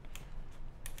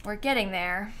 We're getting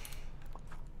there.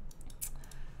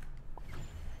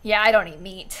 Yeah, I don't eat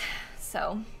meat,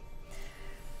 so.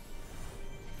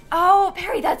 Oh,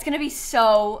 Perry, that's gonna be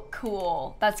so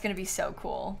cool. That's gonna be so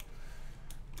cool.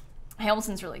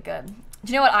 Hamilton's really good. Do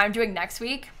you know what I'm doing next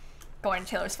week? Going to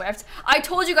Taylor Swift. I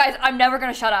told you guys I'm never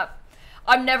gonna shut up.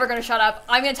 I'm never gonna shut up.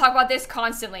 I'm gonna talk about this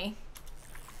constantly.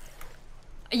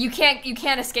 You can't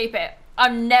escape it.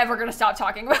 I'm never gonna stop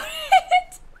talking about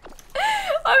it.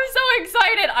 I'm so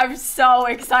excited. I'm so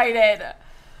excited.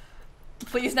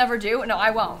 Please never do. No, I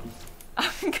won't.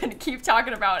 I'm gonna keep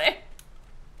talking about it.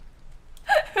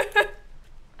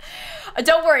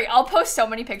 Don't worry, I'll post so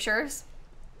many pictures.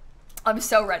 I'm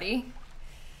so ready.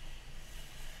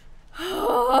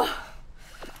 I'm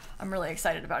really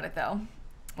excited about it though.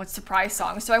 What surprise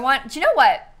songs do I want? Do you know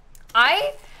what?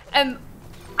 I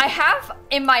have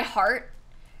in my heart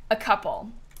a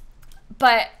couple,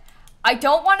 but I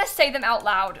don't want to say them out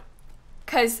loud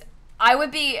because I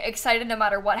would be excited no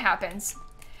matter what happens.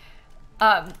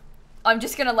 I'm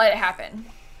just gonna let it happen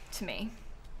to me.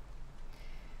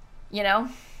 You know?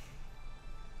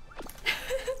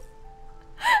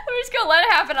 I'm just gonna let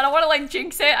it happen. I don't want to like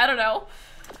jinx it. I don't know.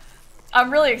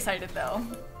 I'm really excited though.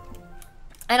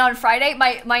 And on Friday,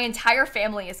 my entire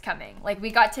family is coming. Like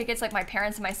we got tickets, like my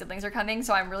parents and my siblings are coming,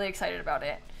 so I'm really excited about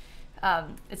it.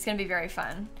 It's gonna be very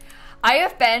fun. I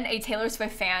have been a Taylor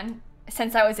Swift fan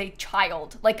since I was a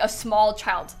child, like a small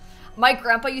child. My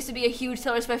grandpa used to be a huge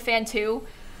Taylor Swift fan too.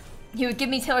 He would give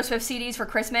me Taylor Swift CDs for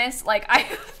Christmas. Like I've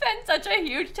been such a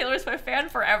huge Taylor Swift fan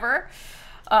forever.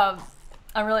 I'm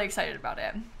really excited about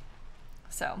it.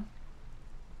 So.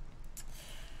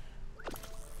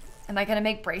 Am I gonna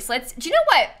make bracelets? Do you know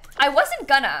what? I wasn't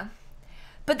gonna,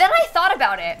 but then I thought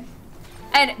about it.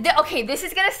 And okay, this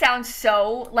is gonna sound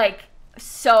so like,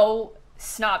 so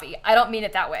snobby. I don't mean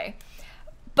it that way.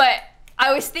 But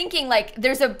I was thinking like,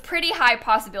 there's a pretty high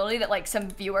possibility that like some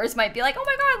viewers might be like, oh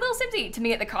my God, Lil Simsie to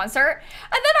me at the concert.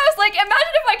 And then I was like, imagine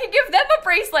if I could give them a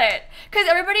bracelet. Cause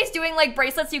everybody's doing like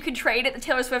bracelets you can trade at the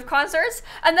Taylor Swift concerts.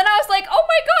 And then I was like, oh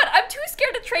my God, I'm too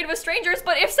scared to trade with strangers.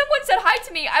 But if someone said hi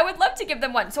to me, I would love to give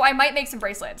them one. So I might make some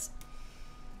bracelets.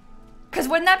 Cause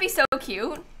wouldn't that be so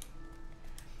cute?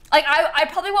 Like I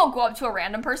probably won't go up to a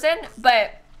random person,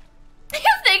 but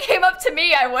if they came up to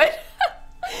me, I would.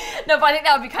 No, but I think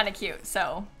that would be kind of cute,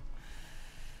 so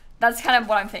that's kind of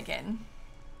what I'm thinking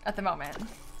at the moment.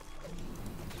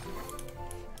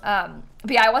 But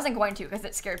yeah, I wasn't going to because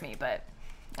it scared me, but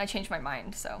I changed my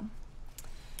mind, so.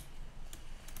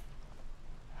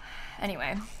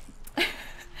 Anyway.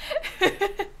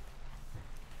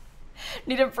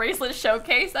 Need a bracelet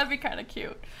showcase? That'd be kind of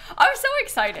cute. I'm so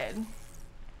excited.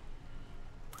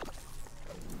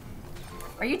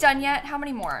 Are you done yet? How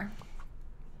many more?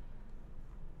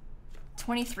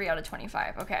 23 out of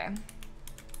 25. Okay.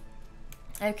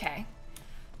 Okay.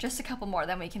 Just a couple more,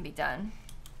 then we can be done.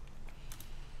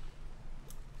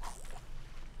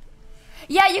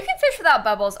 Yeah, you can fish without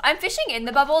bubbles. I'm fishing in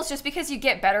the bubbles just because you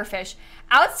get better fish.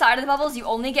 Outside of the bubbles, you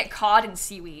only get cod and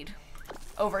seaweed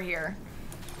over here.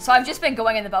 So I've just been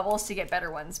going in the bubbles to get better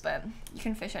ones, but you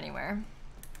can fish anywhere.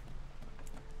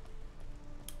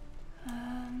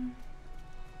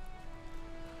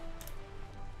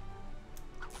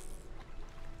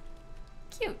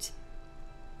 Cute.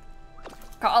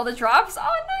 Got all the drops?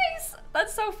 Oh, nice.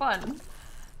 That's so fun.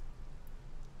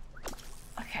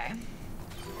 Okay.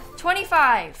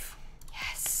 25.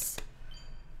 Yes.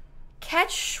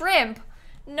 Catch shrimp.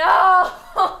 No.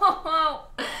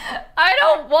 I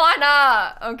don't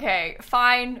wanna. Okay,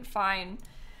 fine, fine.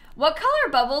 What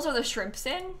color bubbles are the shrimps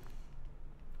in?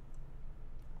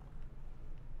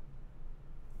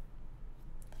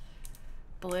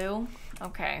 Blue?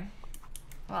 Okay.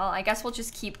 Well, I guess we'll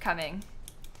just keep coming.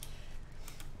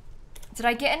 Did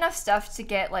I get enough stuff to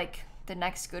get, like, the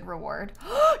next good reward?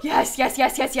 Yes, yes,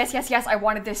 yes, yes, yes, yes, yes. I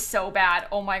wanted this so bad.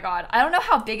 Oh my god. I don't know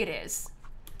how big it is.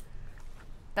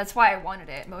 That's why I wanted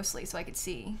it, mostly, so I could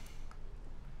see.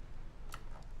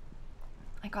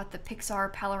 I got the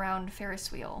Pixar Pal Around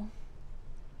Ferris wheel.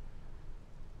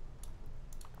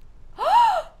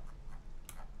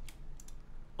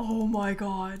 Oh my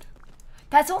god.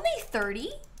 That's only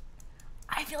 30?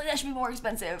 I feel like that should be more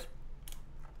expensive.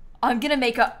 I'm gonna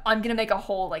make a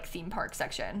whole like theme park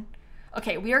section.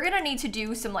 Okay, we are gonna need to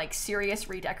do some like serious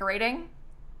redecorating.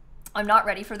 I'm not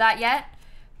ready for that yet,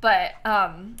 but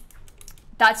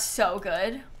that's so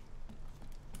good.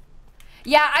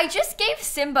 Yeah, I just gave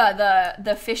Simba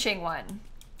the fishing one,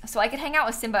 so I could hang out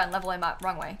with Simba and level him up.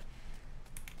 Wrong way.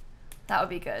 That would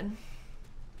be good.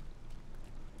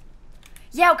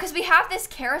 Yeah, because we have this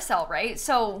carousel, right?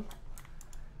 So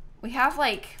we have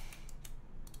like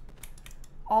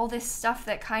all this stuff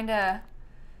that kind of,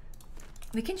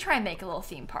 we can try and make a little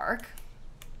theme park.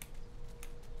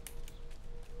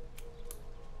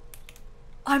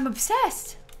 I'm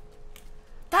obsessed.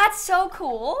 That's so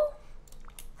cool.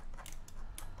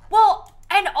 Well,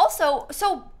 and also,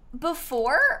 so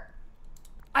before,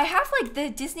 I have like the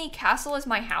Disney castle as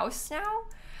my house now.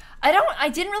 I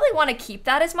didn't really want to keep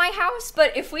that as my house,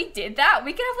 but if we did that,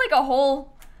 we could have like a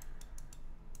whole,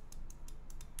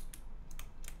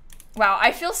 wow,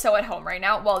 I feel so at home right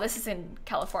now. Well, this is in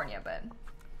California, but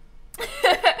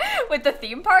with the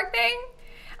theme park thing,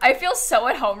 I feel so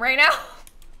at home right now.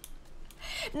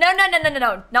 No,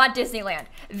 not Disneyland.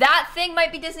 That thing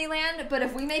might be Disneyland, but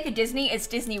if we make a Disney, it's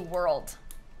Disney World,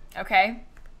 okay?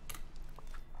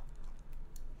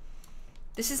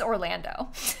 This is Orlando.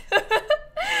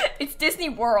 It's Disney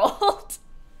World.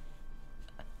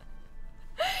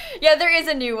 Yeah, there is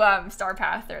a new Star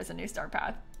Path. There is a new Star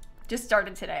Path. Just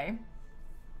started today.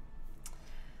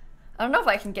 I don't know if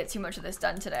I can get too much of this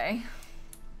done today.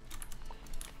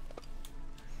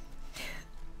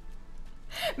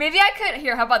 Maybe I could,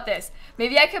 here, how about this?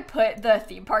 Maybe I could put the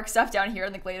theme park stuff down here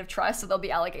in the Glade of Trust so there'll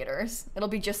be alligators. It'll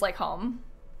be just like home.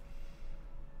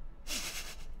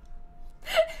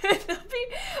 There'll be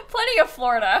plenty of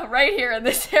Florida right here in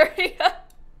this area.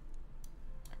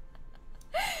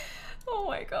 Oh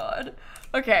my god.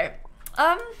 Okay.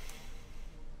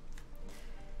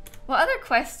 What other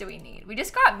quests do we need? We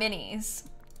just got minis.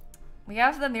 We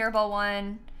have the Mirabelle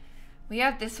one. We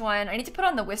have this one. I need to put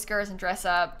on the whiskers and dress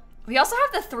up. We also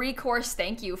have the 3-course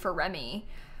thank you for Remy.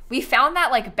 We found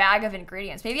that like bag of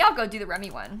ingredients. Maybe I'll go do the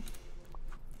Remy one.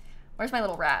 Where's my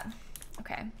little rat?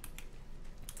 Okay.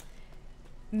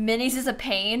 Minis is a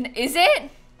pain. Is it?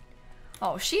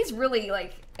 Oh, she's really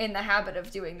like in the habit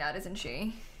of doing that, isn't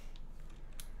she?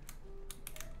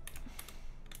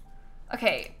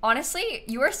 Okay, honestly,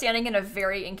 you are standing in a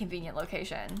very inconvenient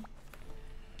location.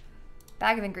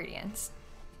 Bag of ingredients.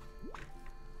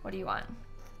 What do you want?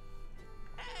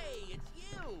 Hey,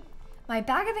 it's you! My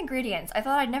bag of ingredients. I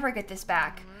thought I'd never get this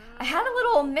back. I had a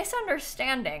little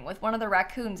misunderstanding with one of the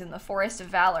raccoons in the Forest of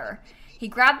Valor. He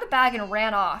grabbed the bag and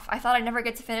ran off. I thought I'd never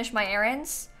get to finish my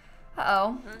errands.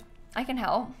 Uh-oh. I can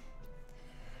help.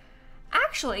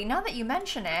 Actually, now that you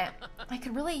mention it, I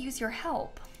could really use your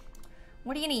help.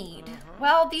 What do you need?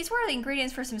 Well, these were the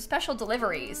ingredients for some special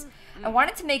deliveries. I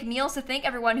wanted to make meals to thank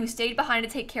everyone who stayed behind to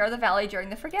take care of the valley during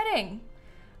the forgetting.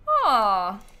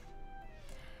 Aww.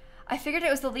 I figured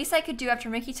it was the least I could do after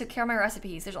Mickey took care of my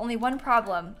recipes. There's only one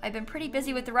problem. I've been pretty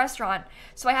busy with the restaurant,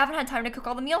 so I haven't had time to cook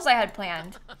all the meals I had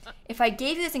planned. If I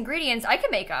gave you these ingredients, I could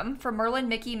make them for Merlin,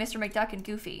 Mickey, Mr. McDuck, and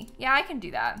Goofy. Yeah, I can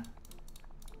do that.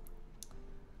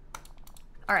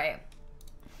 All right.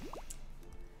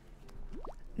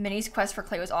 Minnie's quest for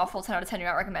clay was awful. 10 out of 10. Do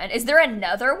not recommend. Is there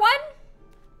another one?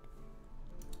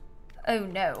 Oh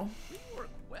no. We work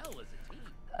well as a team.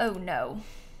 Oh no.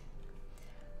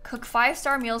 Cook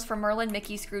 5-star meals for Merlin,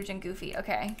 Mickey, Scrooge, and Goofy.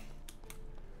 Okay.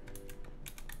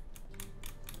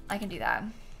 I can do that.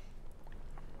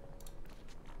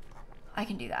 I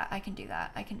can do that. I can do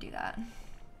that. I can do that.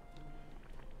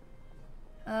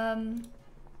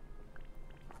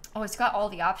 Oh, it's got all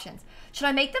the options. Should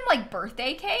I make them like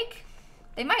birthday cake?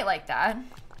 They might like that.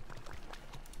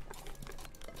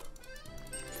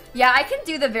 Yeah, I can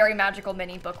do the Very Magical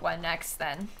Mini book one next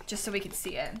then, just so we can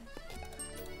see it.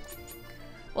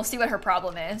 We'll see what her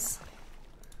problem is.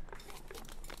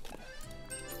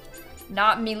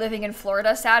 Not me living in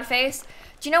Florida, sad face.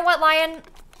 Do you know what, Lion?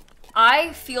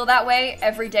 I feel that way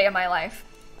every day of my life.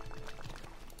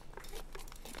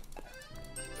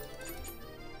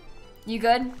 You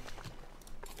good?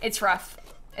 It's rough.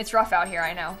 It's rough out here,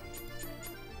 I know.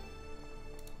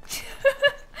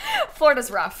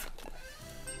 Florida's rough.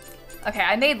 Okay,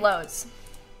 I made loads.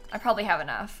 I probably have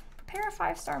enough. Prepare a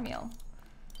 5-star meal.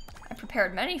 I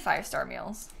prepared many 5-star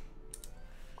meals.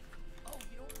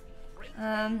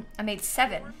 I made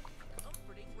 7.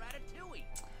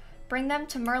 Bring them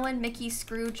to Merlin, Mickey,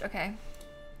 Scrooge. Okay.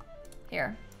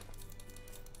 Here.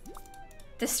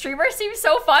 The streamer seems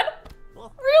so fun.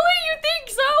 Really? You think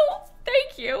so?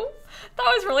 Thank you. That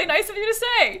was really nice of you to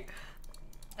say.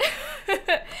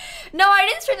 No, I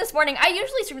didn't stream this morning. I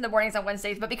usually stream in the mornings on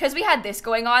Wednesdays, but because we had this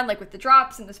going on, like with the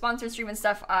drops and the sponsored stream and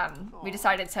stuff, we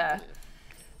decided to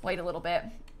wait a little bit.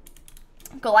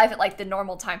 Go live at like the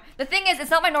normal time. The thing is, it's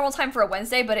not my normal time for a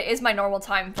Wednesday, but it is my normal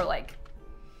time for like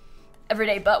every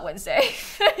day but Wednesday,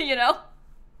 you know?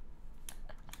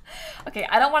 Okay,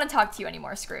 I don't want to talk to you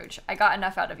anymore, Scrooge. I got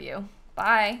enough out of you.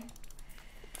 Bye.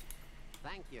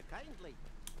 Thank you kindly.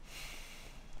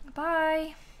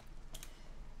 Bye.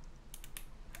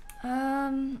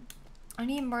 I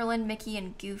need Merlin, Mickey,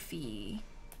 and Goofy.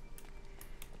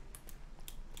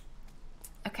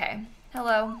 Okay.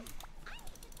 Hello.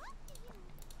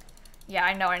 Yeah,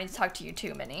 I know. I need to talk to you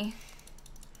too, Minnie.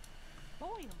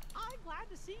 Boy, I'm glad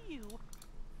to see you.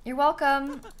 You're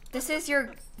welcome. This is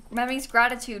your Mummy's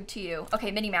gratitude to you.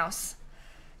 Okay, Minnie Mouse.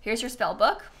 Here's your spell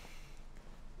book.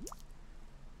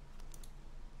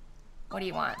 What do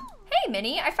you want? Hey,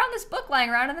 Minnie, I found this book lying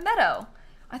around in the meadow.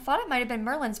 I thought it might have been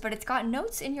Merlin's, but it's got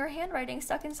notes in your handwriting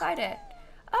stuck inside it.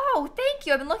 Oh, thank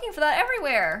you. I've been looking for that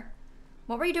everywhere.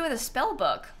 What were you doing with a spell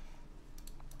book?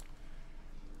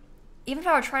 Even if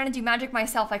I were trying to do magic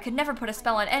myself, I could never put a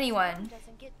spell on anyone.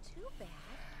 Doesn't get too bad.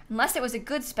 Unless it was a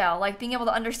good spell, like being able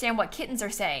to understand what kittens are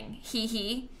saying. Hee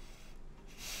hee.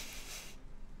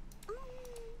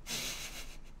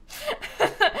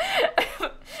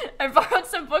 I borrowed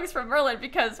some books from Merlin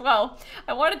because, well,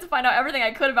 I wanted to find out everything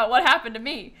I could about what happened to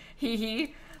me. Hee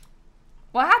hee.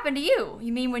 What happened to you?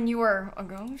 You mean when you were a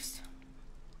ghost?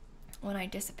 When I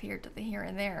disappeared to the here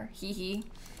and there. Hee hee.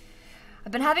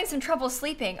 I've been having some trouble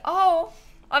sleeping. Oh,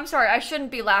 I'm sorry. I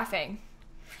shouldn't be laughing.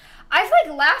 I've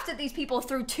like laughed at these people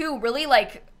through 2 really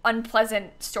like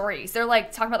unpleasant stories. They're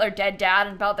like talking about their dead dad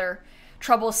and about their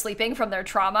trouble sleeping from their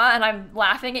trauma, and I'm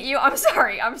laughing at you. I'm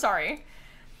sorry. I'm sorry.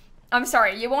 I'm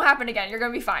sorry. It won't happen again. You're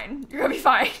gonna be fine. You're gonna be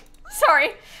fine.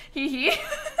 Sorry. Hee hee.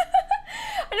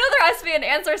 I know there has to be an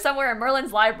answer somewhere in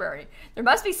Merlin's library. There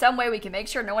must be some way we can make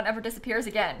sure no one ever disappears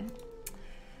again.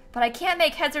 But I can't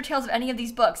make heads or tails of any of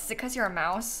these books. Is it because you're a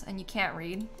mouse and you can't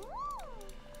read?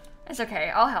 It's okay.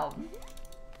 I'll help.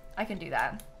 I can do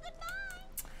that.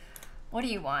 What do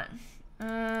you want?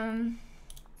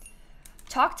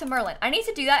 Talk to Merlin. I need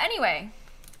to do that anyway.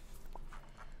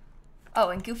 Oh,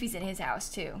 and Goofy's in his house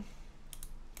too.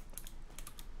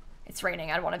 It's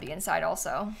raining. I'd want to be inside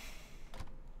also.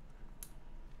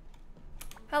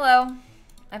 Hello.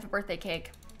 I have a birthday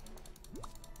cake.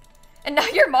 And now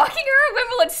you're mocking her?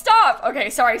 Wimbledon, stop! Okay,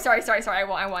 sorry. I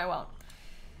won't.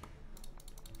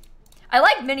 I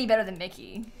like Minnie better than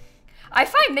Mickey. I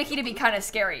find Mickey to be kind of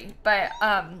scary, but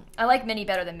I like Minnie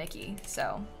better than Mickey,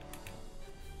 so.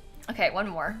 Okay, one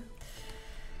more.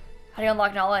 How do you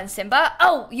unlock Nala and Simba?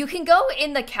 Oh, you can go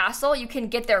in the castle. You can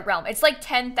get their realm. It's like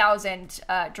 10,000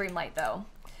 Dreamlight, though.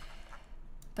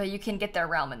 But you can get their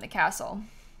realm in the castle.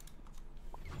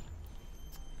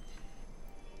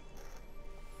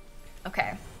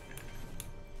 Okay.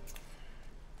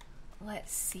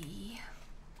 Let's see.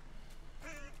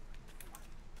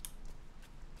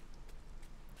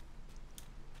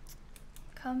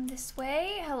 Come this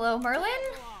way. Hello, Merlin.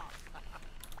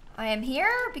 I am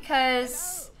here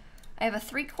because I have a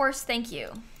 3-course thank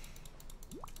you.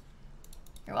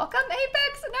 You're welcome,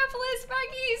 Apex, Annapolis,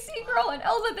 Maggie, Seagirl, and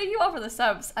Elza. Thank you all for the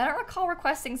subs. I don't recall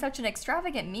requesting such an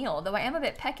extravagant meal, though I am a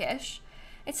bit peckish.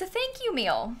 It's a thank you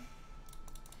meal.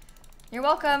 You're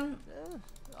welcome.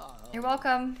 You're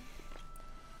welcome.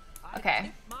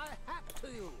 Okay.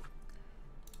 Do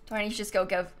I need to just go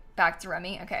give back to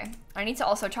Remy? Okay. I need to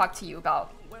also talk to you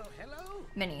about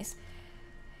Minnie's.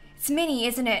 It's Minnie,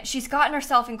 isn't it? She's gotten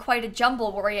herself in quite a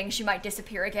jumble worrying she might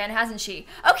disappear again, hasn't she?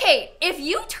 Okay, if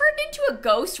you turned into a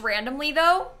ghost randomly,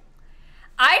 though,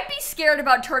 I'd be scared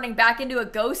about turning back into a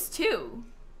ghost, too.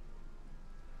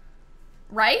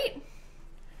 Right?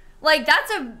 Like,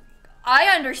 I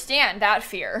understand that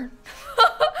fear.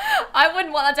 I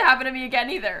wouldn't want that to happen to me again,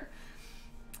 either.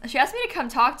 She asked me to come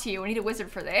talk to you. I need a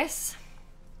wizard for this.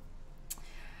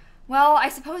 Well, I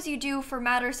suppose you do for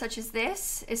matters such as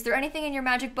this. Is there anything in your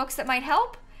magic books that might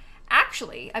help?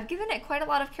 Actually, I've given it quite a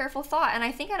lot of careful thought, and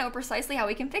I think I know precisely how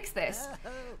we can fix this.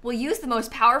 We'll use the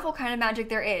most powerful kind of magic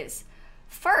there is.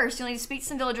 First, you'll need to speak to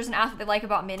some villagers and ask what they like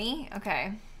about Minnie.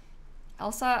 Okay.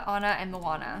 Elsa, Anna, and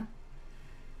Moana.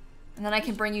 And then I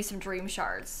can bring you some dream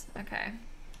shards. Okay.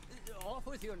 Off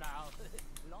with you now.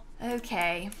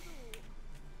 Okay.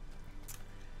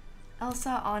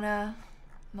 Elsa, Anna,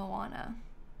 Moana.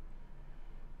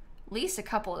 At least a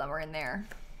couple of them are in there.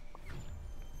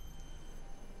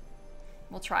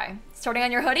 We'll try. Starting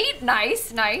on your hoodie?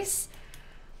 Nice, nice.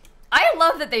 I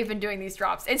love that they've been doing these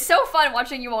drops. It's so fun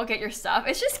watching you all get your stuff.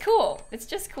 It's just cool. It's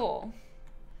just cool.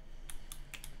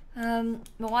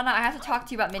 Moana, I have to talk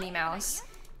to you about Minnie Mouse.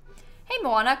 Hey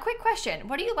Moana, quick question.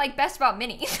 What do you like best about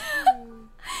Minnie?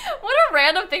 What a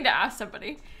random thing to ask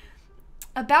somebody.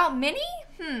 About Minnie?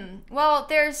 Well,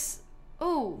 there's...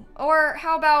 Ooh, or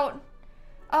how about...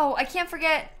 Oh, I can't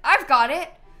forget. I've got it.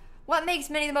 What makes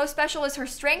Minnie the most special is her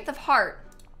strength of heart.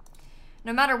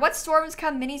 No matter what storms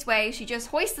come Minnie's way, she just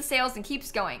hoists the sails and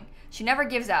keeps going. She never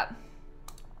gives up.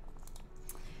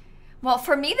 Well,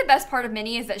 for me, the best part of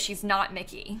Minnie is that she's not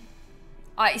Mickey.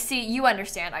 I see, you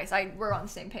understand, Ice. We're on the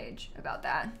same page about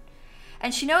that.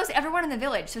 And she knows everyone in the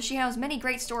village, so she knows many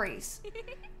great stories.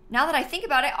 Now that I think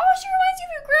about it, oh, she reminds you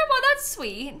of your grandma. That's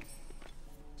sweet.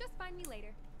 Just find me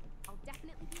later. I'll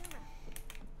definitely be around.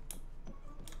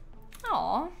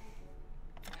 Aw.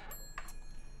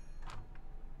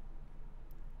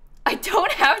 I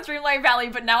don't have Dreamlight Valley,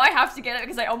 but now I have to get it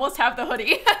because I almost have the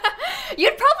hoodie.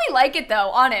 You'd probably like it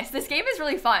though, honest. This game is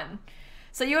really fun.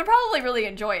 So you would probably really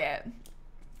enjoy it.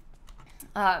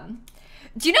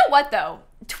 Do you know what though?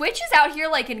 Twitch is out here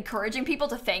like encouraging people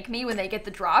to thank me when they get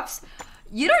the drops.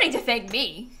 You don't need to thank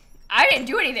me. I didn't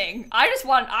do anything. I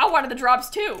wanted the drops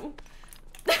too.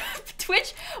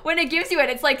 Twitch, when it gives you it,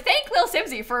 it's like, thank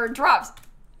lilsimsie for drops.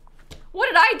 What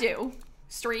did I do?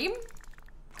 Stream?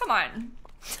 Come on.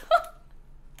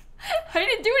 I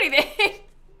didn't do anything.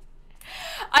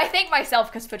 I thank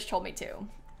myself because Twitch told me to.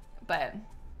 But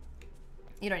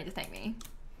you don't need to thank me.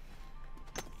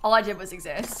 All I did was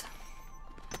exist.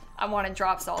 I wanted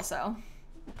drops also.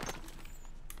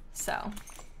 So.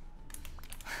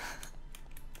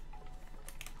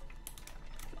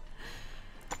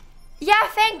 Yeah,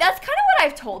 Fang, that's kind of what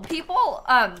I've told people.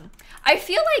 I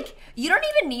feel like you don't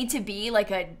even need to be like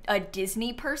a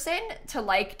Disney person to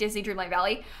like Disney Dreamlight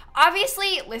Valley.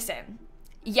 Obviously, listen,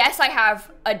 yes, I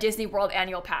have a Disney World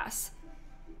annual pass.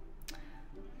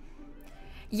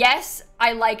 Yes,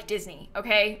 I like Disney,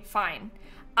 okay? Fine.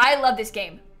 I love this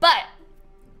game, but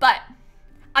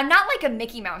I'm not like a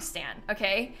Mickey Mouse stan,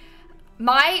 okay?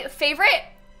 My favorite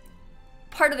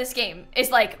part of this game is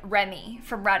like Remy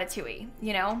from Ratatouille,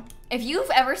 you know? If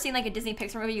you've ever seen like a Disney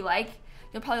Pixar movie you like,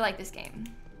 you'll probably like this game.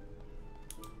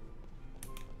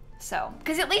 So,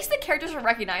 because at least the characters are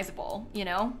recognizable, you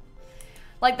know?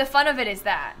 Like the fun of it is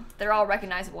that they're all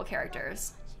recognizable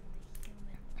characters.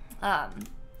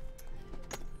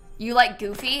 You like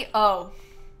Goofy? Oh,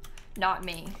 not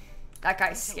me. That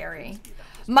guy's scary.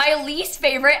 My least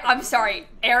favorite, I'm sorry,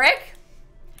 Eric,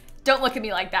 don't look at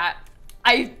me like that.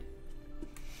 I'm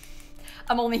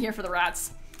only here for the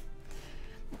rats.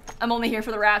 I'm only here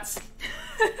for the rats.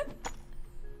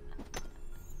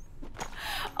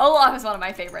 Olaf is one of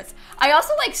my favorites. I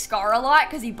also like Scar a lot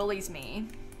because he bullies me.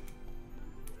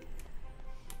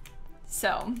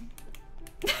 So.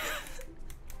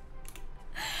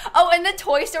 Oh, and the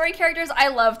Toy Story characters. I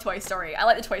love Toy Story. I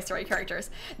like the Toy Story characters.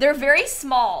 They're very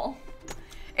small.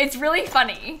 It's really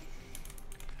funny.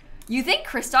 You think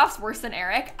Kristoff's worse than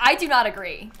Eric? I do not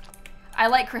agree. I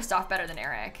like Kristoff better than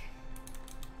Eric.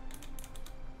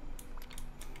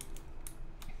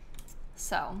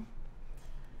 So.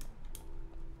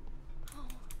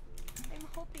 I'm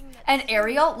hoping that And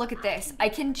Ariel, look at this. I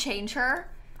can change her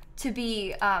to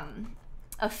be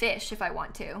a fish if I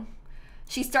want to.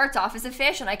 She starts off as a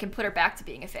fish and I can put her back to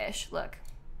being a fish. Look.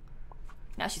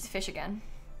 Now she's a fish again.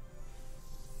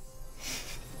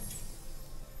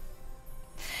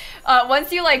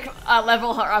 Once you like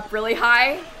level her up really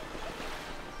high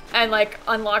and like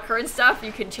unlock her and stuff,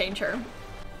 you can change her.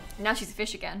 Now she's a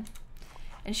fish again.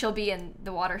 And she'll be in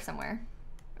the water somewhere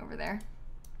over there.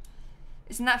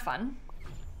 Isn't that fun?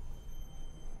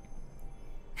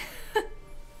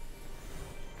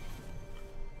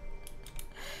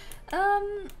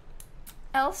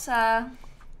 Elsa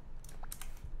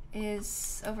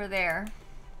is over there.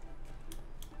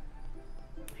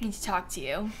 I need to talk to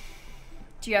you.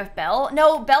 Do you have Belle?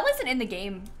 No, Belle isn't in the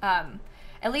game.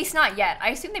 At least not yet. I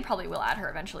assume they probably will add her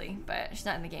eventually, but she's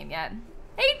not in the game yet.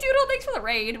 Hey, Doodle, thanks for the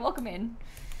raid. Welcome in.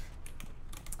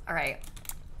 All right.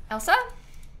 Elsa?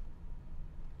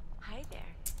 Hi there.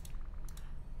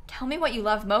 Tell me what you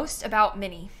love most about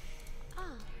Minnie.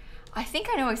 Oh. I think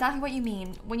I know exactly what you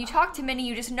mean. When you talk to Minnie,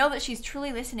 you just know that she's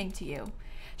truly listening to you.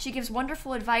 She gives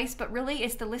wonderful advice, but really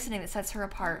it's the listening that sets her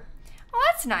apart. Oh,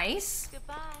 that's nice.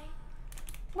 Goodbye.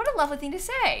 What a lovely thing to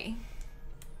say.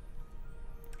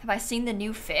 Have I seen the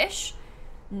new fish?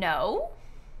 No.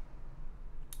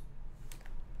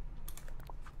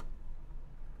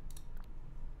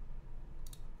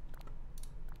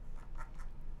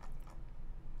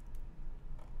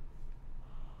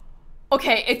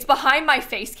 Okay, it's behind my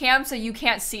face cam, so you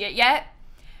can't see it yet.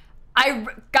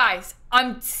 Guys,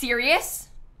 I'm serious.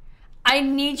 I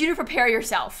need you to prepare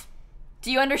yourself.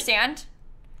 Do you understand?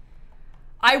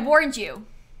 I warned you.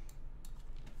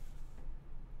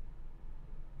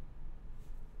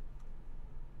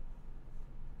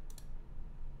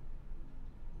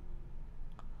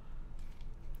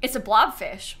 It's a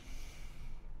blobfish.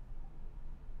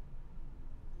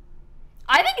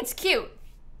 I think it's cute.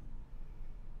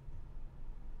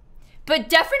 But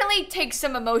definitely takes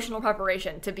some emotional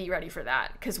preparation to be ready for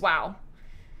that, because wow.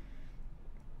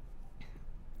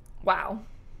 Wow.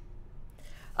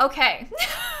 Okay.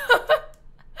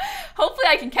 Hopefully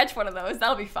I can catch one of those.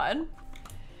 That'll be fun.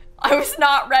 I was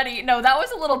not ready. No, that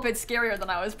was a little bit scarier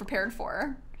than I was prepared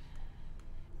for.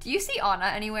 Do you see Anna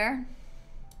anywhere?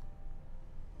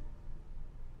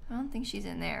 I don't think she's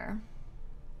in there.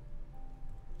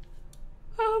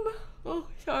 Oh,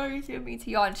 sorry, didn't mean to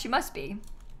yawn. She must be.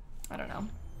 I don't know.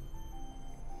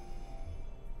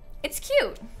 It's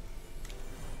cute.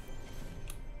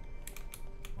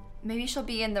 Maybe she'll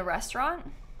be in the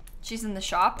restaurant? She's in the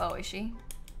shop? Oh, is she?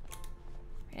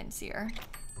 I didn't see her.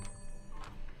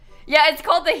 Yeah, it's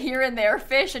called the here and there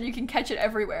fish and you can catch it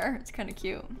everywhere. It's kind of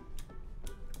cute.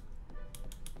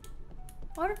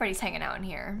 Well, everybody's hanging out in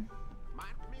here.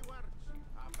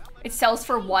 It sells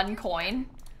for 1 coin.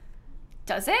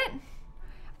 Does it? I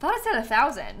thought it said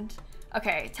 1,000.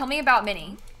 Okay, tell me about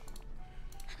Minnie.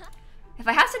 If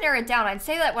I have to narrow it down, I'd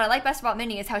say that what I like best about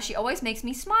Minnie is how she always makes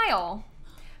me smile.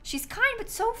 She's kind but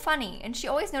so funny, and she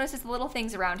always notices the little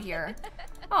things around here.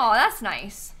 Oh, that's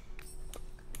nice.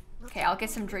 Okay, I'll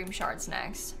get some dream shards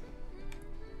next.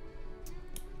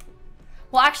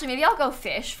 Well, actually, maybe I'll go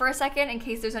fish for a second in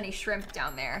case there's any shrimp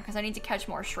down there, because I need to catch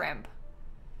more shrimp.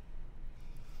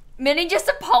 Minnie just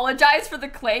apologized for the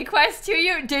clay quest to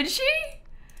you, did she?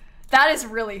 That is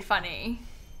really funny.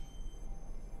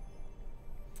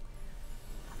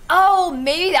 Oh,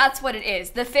 maybe that's what it is.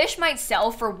 The fish might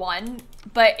sell for 1,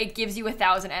 but it gives you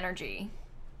 1,000 energy.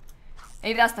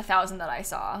 Maybe that's the 1,000 that I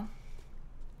saw.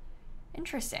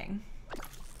 Interesting.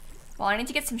 Well, I need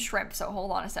to get some shrimp, so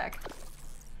hold on a sec.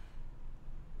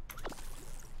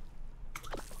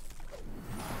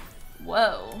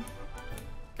 Whoa.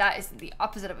 That is the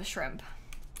opposite of a shrimp.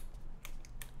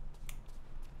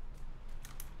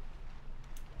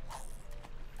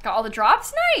 Got all the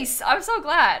drops? Nice! I'm so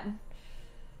glad.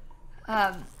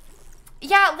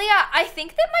 Yeah, Leah, I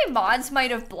think that my mods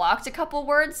might have blocked a couple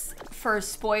words for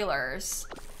spoilers.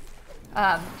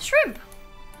 Shrimp.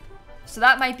 So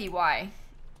that might be why.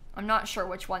 I'm not sure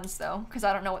which ones though, because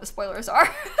I don't know what the spoilers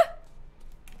are.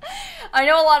 I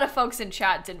know a lot of folks in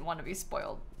chat didn't want to be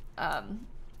spoiled.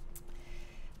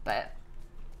 But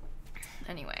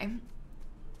anyway.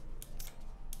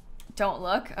 Don't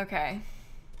look? Okay.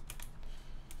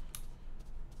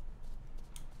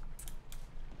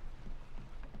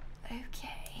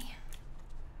 Okay.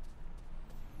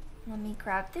 Let me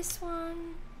grab this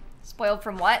one. Spoiled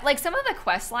from what? Like some of the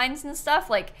quest lines and stuff,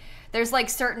 like there's like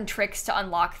certain tricks to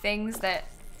unlock things that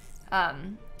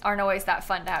aren't always that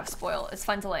fun to have spoiled. It's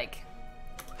fun to like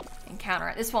encounter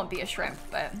it. This won't be a shrimp,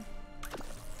 but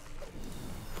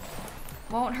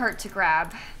won't hurt to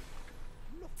grab.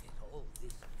 Look at all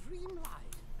this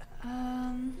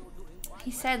dreamlight.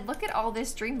 He said, look at all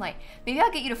this dreamlight. Maybe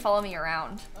I'll get you to follow me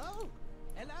around. Oh,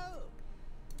 hello.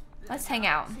 Let's hang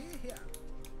out. See here.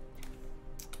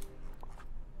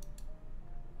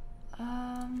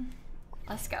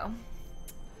 Let's go.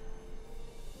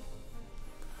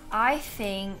 I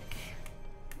think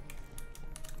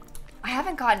I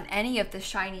haven't gotten any of the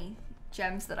shiny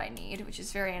gems that I need, which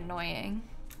is very annoying.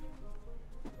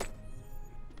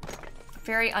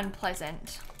 Very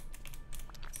unpleasant.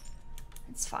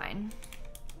 It's fine.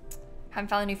 Haven't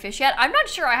found a new fish yet? I'm not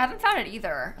sure. I haven't found it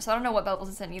either. So I don't know what bubbles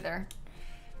it's in either.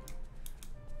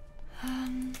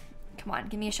 Come on,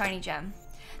 give me a shiny gem.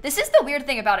 This is the weird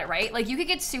thing about it, right? Like, you could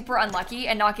get super unlucky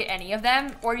and not get any of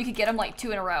them, or you could get them like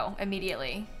 2 in a row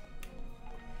immediately.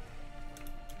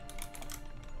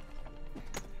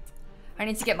 I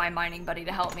need to get my mining buddy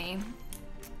to help me.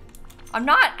 I'm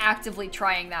not actively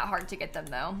trying that hard to get them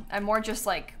though. I'm more just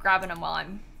like grabbing them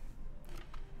while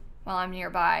I'm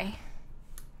nearby.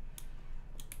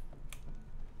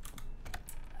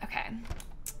 Okay.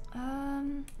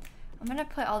 I'm gonna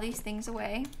put all these things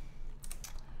away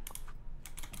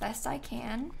best I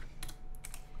can.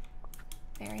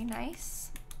 Very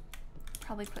nice.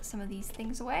 Probably put some of these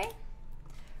things away.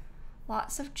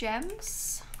 Lots of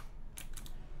gems.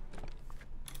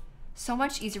 So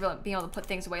much easier being able to put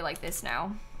things away like this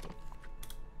now.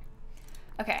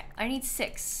 Okay, I need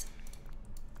 6.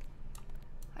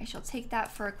 I shall take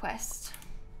that for a quest.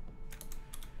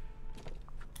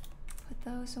 Put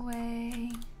those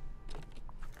away.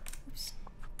 Oops.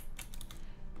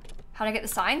 How do I get the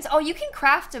signs? Oh, you can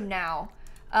craft them now.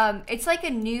 It's like a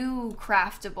new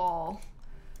craftable,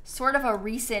 sort of a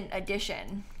recent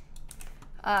addition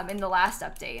in the last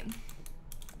update.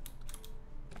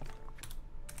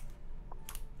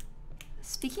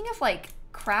 Speaking of like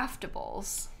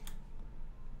craftables,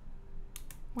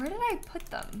 where did I put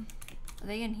them? Are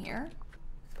they in here?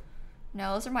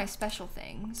 No, those are my special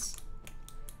things.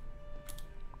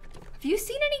 Have you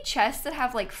seen any chests that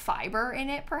have like fiber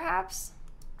in it, perhaps?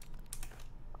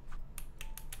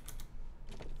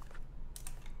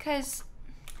 Because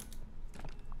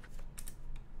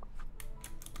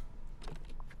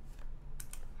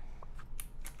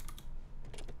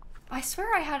I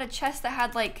swear I had a chest that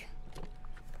had like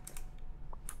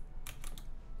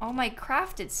all my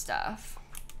crafted stuff.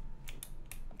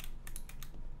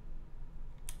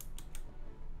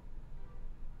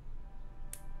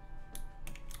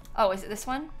 Oh, is it this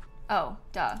one? Oh,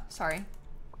 duh. Sorry.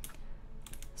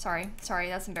 Sorry,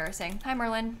 that's embarrassing. Hi,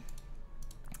 Merlin.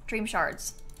 Dream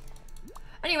shards.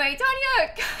 Anyway,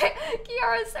 Tanya,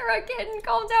 Kiara, Sarah, Kitten,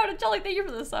 calm down, Angelic, thank you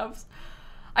for the subs.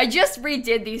 I just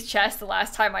redid these chests the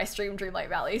last time I streamed Dreamlight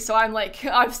Valley, so I'm like,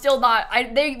 I'm still not,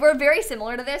 they were very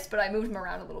similar to this, but I moved them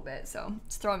around a little bit, so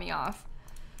it's throwing me off.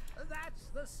 That's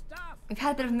the stuff. We've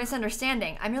had a bit of a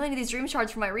misunderstanding. I'm really into these dream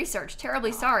shards for my research.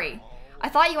 Terribly sorry. I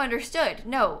thought you understood.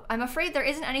 No, I'm afraid there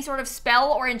isn't any sort of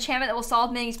spell or enchantment that will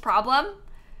solve Minnie's problem.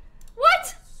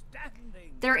 What?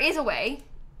 There is a way.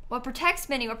 What protects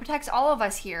Minnie, what protects all of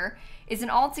us here, is an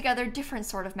altogether different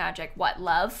sort of magic. What,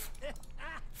 love?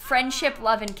 Friendship,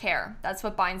 love, and care. That's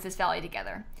what binds this valley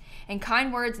together. And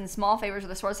kind words and small favors are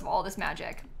the source of all this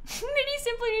magic. Minnie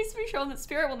simply needs to be shown that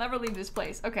spirit will never leave this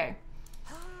place. Okay.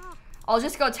 I'll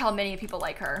just go tell Minnie people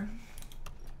like her.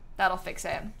 That'll fix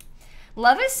it.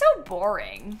 Love is so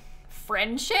boring.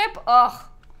 Friendship? Ugh.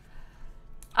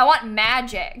 I want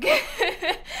magic.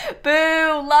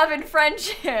 Boo, love and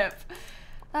friendship.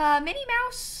 Minnie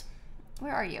Mouse,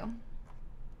 where are you?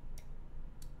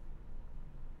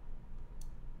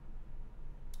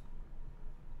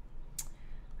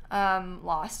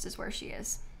 Lost is where she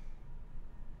is.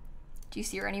 Do you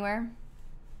see her anywhere?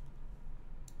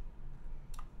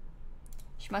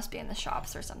 She must be in the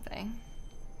shops or something.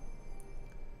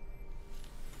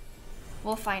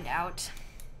 We'll find out.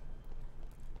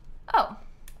 Oh,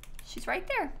 she's right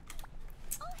there.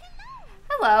 Oh, hello.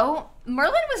 Hello.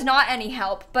 Merlin was not any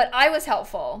help, but I was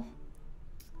helpful.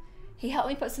 He helped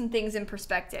me put some things in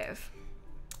perspective.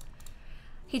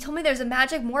 He told me there's a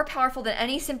magic more powerful than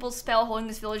any simple spell holding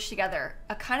this village together.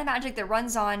 A kind of magic that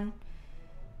runs on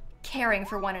caring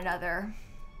for one another.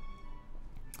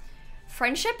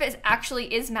 Friendship is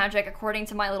magic according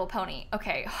to My Little Pony.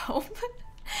 Okay, Hope.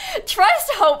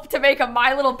 Trust Hope to make a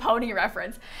My Little Pony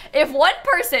reference. If one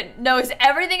person knows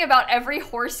everything about every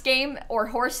horse game or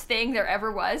horse thing there ever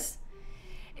was,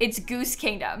 it's Goose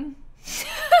Kingdom.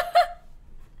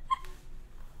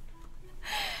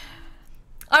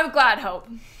 I'm glad, Hope.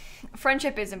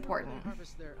 Friendship is important.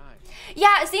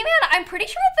 Yeah, see, man, I'm pretty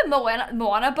sure that the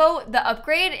Moana boat, the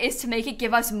upgrade is to make it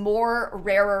give us more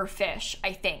rarer fish,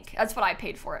 I think. That's what I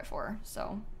paid for it for,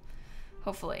 so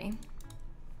hopefully.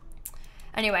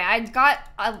 Anyway, I got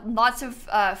lots of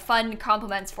fun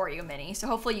compliments for you, Minnie, so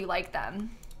hopefully you like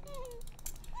them.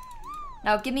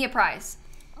 Now give me a prize.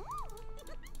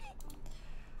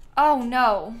 Oh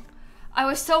no. I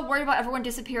was so worried about everyone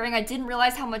disappearing, I didn't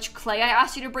realize how much clay I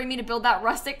asked you to bring me to build that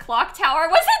rustic clock tower.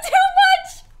 Was it too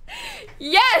much?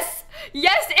 Yes!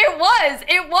 Yes, it was!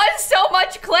 It was so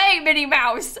much clay, Minnie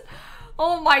Mouse!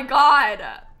 Oh my god.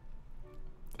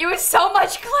 It was so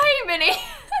much clay, Minnie!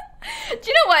 Do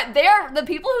you know what? The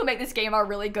people who make this game are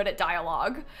really good at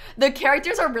dialogue. The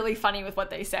characters are really funny with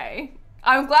what they say.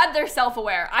 I'm glad they're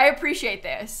self-aware. I appreciate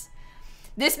this.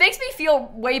 This makes me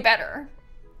feel way better.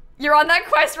 You're on that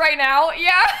quest right now?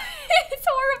 Yeah, it's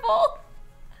horrible.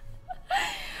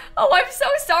 Oh, I'm so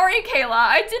sorry, Kayla.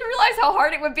 I didn't realize how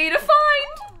hard it would be to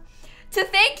find. To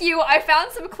thank you, I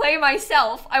found some clay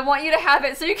myself. I want you to have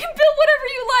it so you can build whatever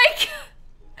you like.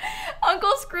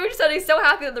 Uncle Scrooge said he's so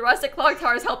happy that the rustic clock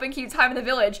tower is helping keep time in the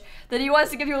village that he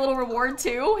wants to give you a little reward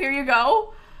too. Here you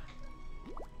go.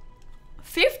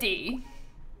 50.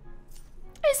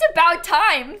 It's about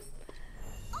time.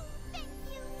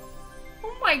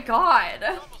 Oh my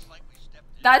god.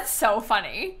 That's so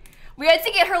funny. We had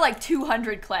to get her like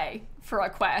 200 clay for a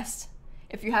quest,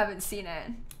 if you haven't seen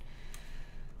it.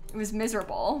 It was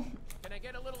miserable. Can I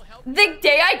get a little help? The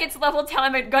day I get to level 10,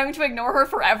 I'm going to ignore her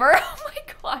forever. Oh my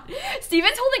god.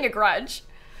 Steven's holding a grudge.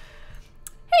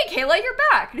 Hey Kayla, you're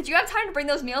back. Did you have time to bring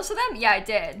those meals to them? Yeah, I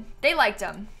did. They liked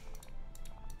them.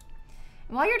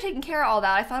 And while you're taking care of all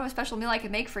that, I thought of a special meal I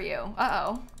could make for you.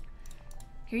 Uh-oh.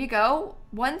 Here you go.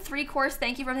 1 3-course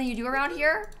thank you for everything you do around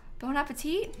here. Bon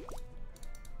appetit.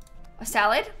 A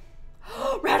salad.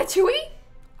 Ratatouille?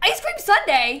 Ice cream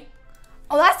sundae.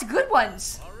 Oh, that's good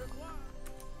ones.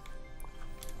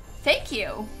 Thank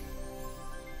you.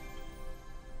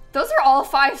 Those are all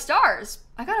 5 stars.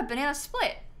 I got a banana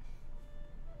split.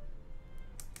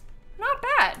 Not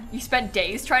bad. You spent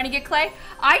days trying to get clay?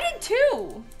 I did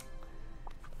too.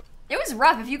 It was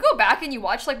rough. If you go back and you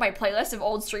watch like my playlist of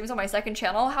old streams on my second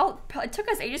channel, it took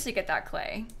us ages to get that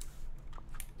clay.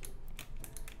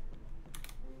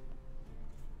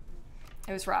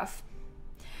 It was rough.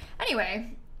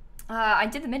 Anyway, I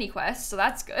did the mini quest, so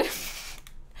that's good.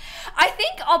 I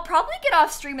think I'll probably get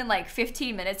off stream in like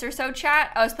 15 minutes or so,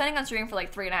 chat. I was planning on streaming for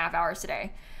like 3.5 hours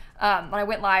today. When I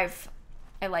went live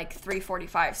at like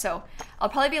 3:45, so I'll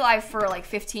probably be live for like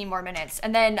 15 more minutes.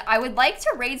 And then I would like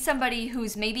to raid somebody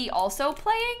who's maybe also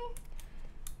playing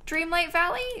Dreamlight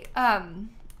Valley,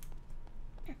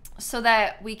 so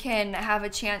that we can have a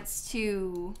chance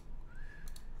to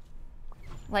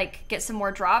like get some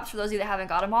more drops for those of you that haven't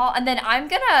got them all. And then I'm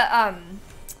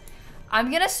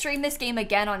gonna stream this game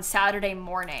again on Saturday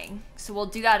morning, so we'll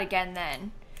do that again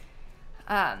then.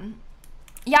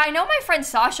 Yeah, I know my friend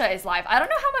Sasha is live. I don't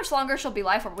know how much longer she'll be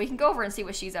live for, but we can go over and see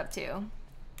what she's up to.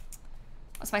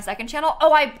 What's my second channel?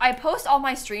 Oh, I post all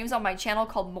my streams on my channel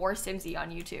called More Simsie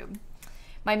on YouTube.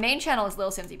 My main channel is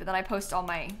Lil Simsie, but then I post all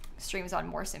my streams on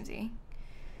More Simsie.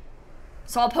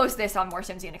 So I'll post this on More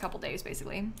Simsie in a couple days,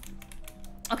 basically.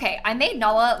 Okay, I made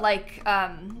Nala like,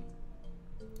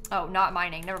 oh, not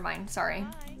mining. Never mind. Sorry.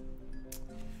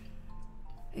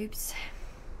 Oops.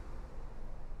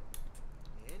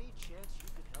 Any chance you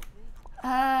could help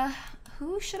me?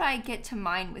 Who should I get to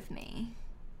mine with me?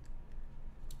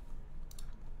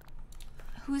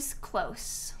 Who's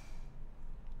close?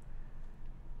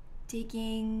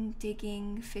 Digging,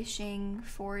 fishing,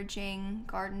 foraging,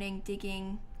 gardening,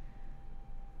 digging,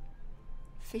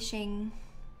 fishing.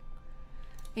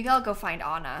 Maybe I'll go find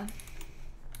Anna.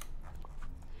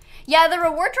 Yeah, the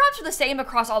reward drops are the same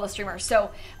across all the streamers.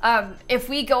 So if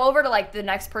we go over to like the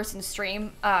next person's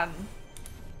stream,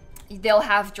 they'll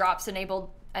have drops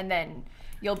enabled, and then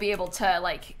you'll be able to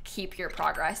like keep your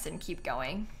progress and keep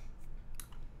going.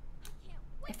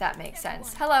 If that makes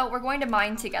sense. Hello, we're going to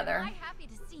mine together. I'm happy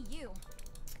to see you.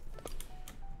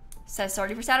 Says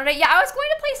Stardew for Saturday. Yeah, I was going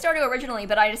to play Stardew originally,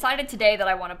 but I decided today that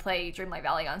I want to play Dreamlight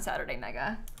Valley on Saturday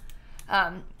Mega.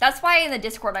 That's why in the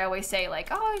Discord I always say like,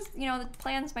 oh, you know, the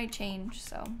plans might change,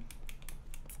 so.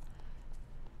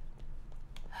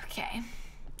 Okay.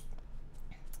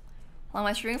 How long am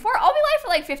I streaming for? I'll be live for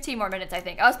like 15 more minutes, I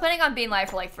think. I was planning on being live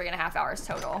for like 3.5 hours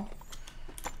total.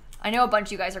 I know a bunch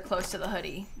of you guys are close to the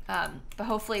hoodie, but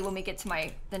hopefully when we get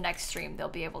to the next stream, they'll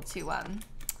be able to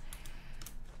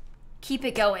keep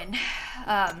it going.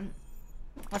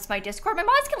 What's my Discord? My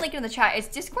mods can link it in the chat. It's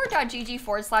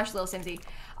discord.gg/lilsimsie.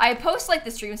 I post like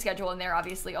the stream schedule in there,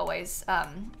 obviously, always,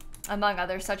 among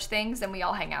other such things, and we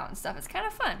all hang out and stuff. It's kind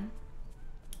of fun.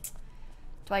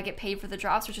 Do I get paid for the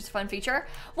drops, which is a fun feature?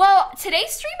 Well,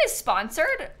 today's stream is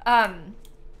sponsored,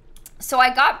 so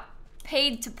I got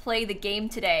paid to play the game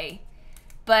today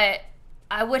but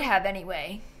I would have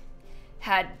anyway.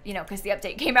 Had, you know, because the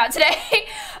update came out today.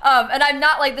 And I'm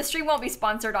not like, the stream won't be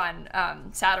sponsored on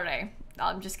Saturday.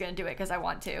 I'm just gonna do it because I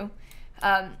want to.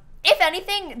 If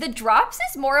anything, the drops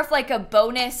is more of like a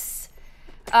bonus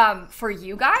for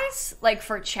you guys, like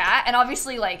for chat. And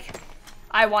obviously, like,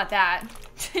 I want that.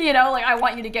 You know, like, I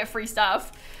want you to get free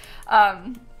stuff.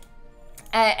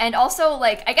 And also,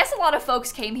 like, I guess a lot of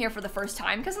folks came here for the first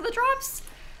time because of the drops.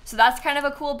 So that's kind of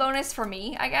a cool bonus for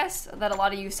me, I guess, that a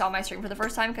lot of you saw my stream for the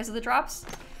first time because of the drops.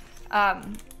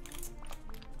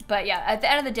 But yeah, at the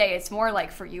end of the day, it's more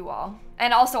like for you all.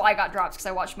 And also I got drops because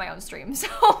I watched my own stream, so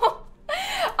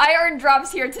I earned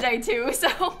drops here today too,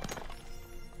 so.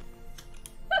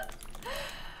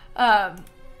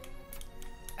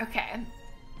 Okay.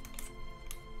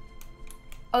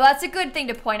 Oh, that's a good thing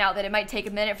to point out, that it might take a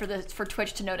minute for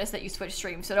Twitch to notice that you switched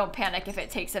streams, so don't panic if it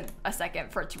takes a second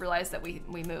for it to realize that we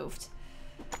moved.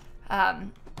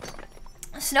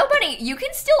 Snow Bunny, you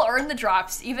can still earn the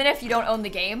drops even if you don't own the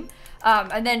game.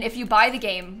 And then if you buy the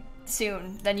game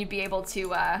soon, then you'd be able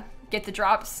to get the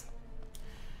drops.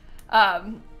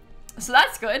 So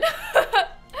that's good.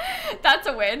 That's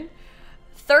a win.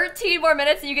 13 more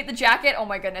minutes and you get the jacket. Oh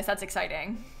my goodness, that's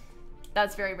exciting.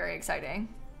 That's very, very exciting.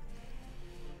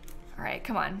 All right,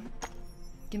 come on.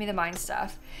 Give me the mine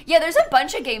stuff. Yeah, there's a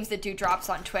bunch of games that do drops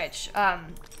on Twitch.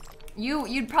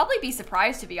 You'd probably be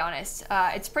surprised, to be honest.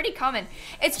 It's pretty common.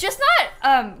 It's just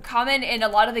not common in a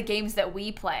lot of the games that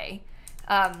we play.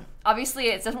 Obviously,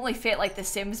 it's definitely fit like the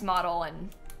Sims model, and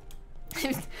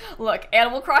look,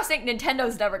 Animal Crossing,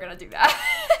 Nintendo's never gonna do that.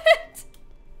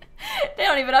 They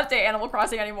don't even update Animal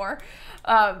Crossing anymore.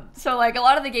 So like a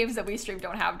lot of the games that we stream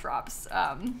don't have drops.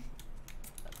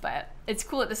 But it's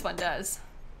cool that this one does.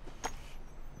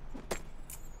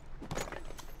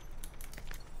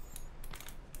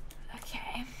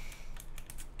 Okay.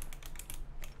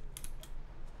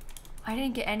 I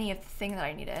didn't get any of the thing that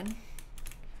I needed.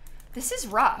 This is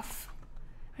rough.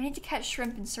 I need to catch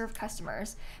shrimp and serve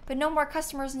customers, but no more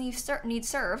customers need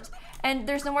served, and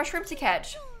there's no more shrimp to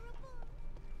catch.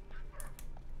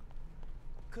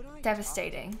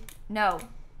 Devastating. No.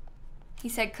 He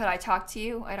said, could I talk to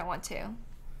you? I don't want to.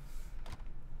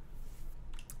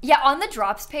 Yeah, on the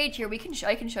drops page here,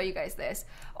 I can show you guys this.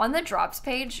 On the drops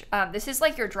page, this is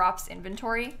like your drops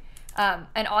inventory.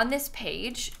 And on this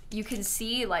page, you can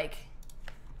see like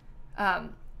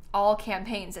all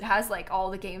campaigns. It has like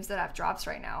all the games that have drops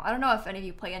right now. I don't know if any of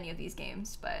you play any of these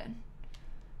games, but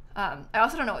I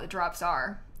also don't know what the drops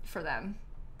are for them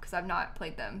because I've not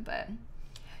played them, but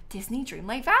Disney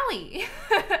Dreamlight Valley.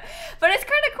 But it's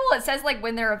kind of cool. It says like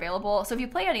when they're available. So if you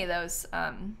play any of those,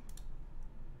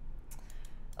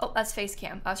 oh, that's face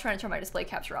cam. I was trying to turn my display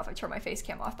capture off. I turned my face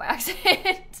cam off by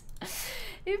accident.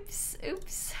 Oops,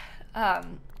 oops.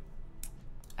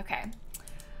 Okay.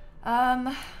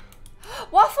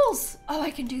 Waffles! Oh, I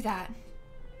can do that.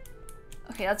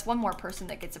 Okay, that's one more person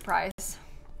that gets a prize.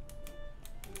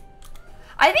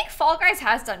 I think Fall Guys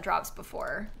has done drops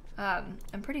before.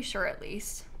 I'm pretty sure at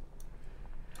least.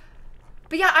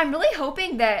 But yeah, I'm really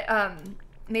hoping that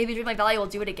maybe Dreamlight Valley will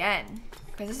do it again,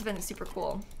 because this has been super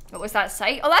cool. What was that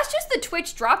site? Oh, that's just the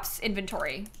Twitch drops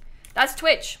inventory. That's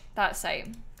Twitch, that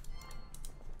site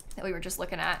that we were just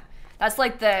looking at. That's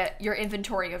like your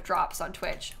inventory of drops on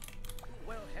Twitch.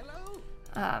 Well, hello.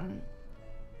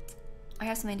 I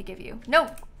have something to give you.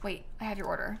 No, wait, I have your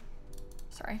order.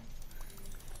 Sorry.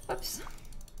 Whoops.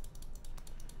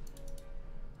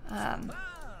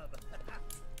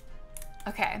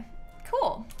 Okay,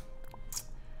 cool.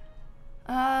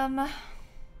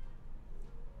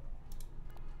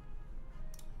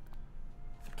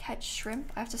 Catch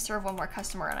shrimp. I have to serve one more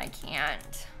customer and I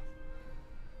can't.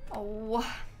 Oh.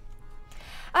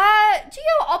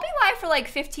 Geo, I'll be live for like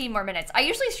 15 more minutes. I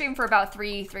usually stream for about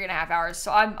 3.5 hours,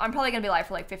 so I'm probably gonna be live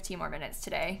for like 15 more minutes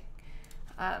today.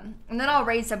 And then I'll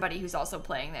raid somebody who's also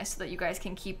playing this so that you guys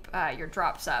can keep your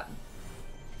drops up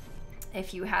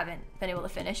if you haven't been able to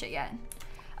finish it yet.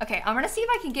 Okay, I'm gonna see if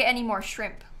I can get any more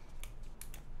shrimp.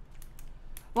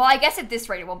 Well, I guess at this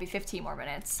rate it won't be 15 more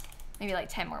minutes. Maybe like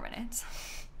 10 more minutes.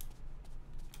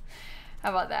 How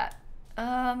about that?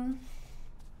 I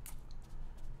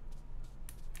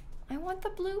want the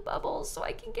blue bubbles so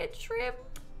I can get shrimp.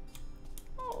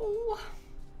 Oh.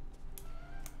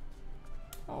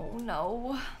 Oh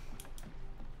no.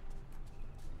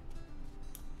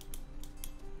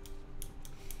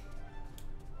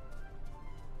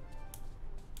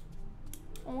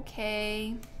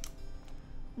 Okay.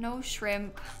 No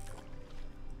shrimp.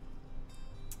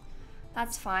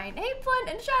 That's fine. Hey, Flint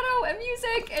and Shadow and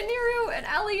Music and Niru and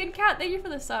Ellie and Kat, thank you for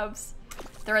the subs.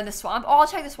 They're in the swamp. Oh, I'll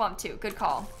check the swamp too. Good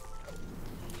call.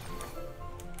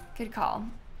 Good call.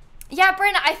 Yeah,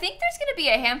 Bryn, I think there's gonna be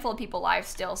a handful of people live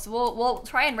still, so we'll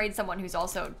try and raid someone who's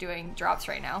also doing drops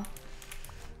right now.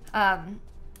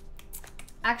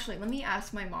 Actually, let me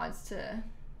ask my mods to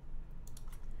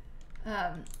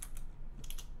hold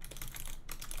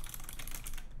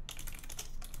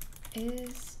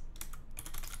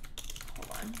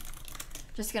on.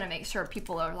 Just gonna make sure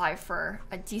people are live for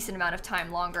a decent amount of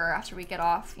time longer after we get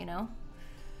off, you know?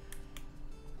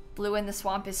 Blue in the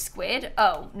swamp is squid.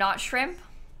 Oh, not shrimp?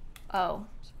 Oh.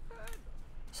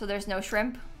 So there's no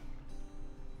shrimp?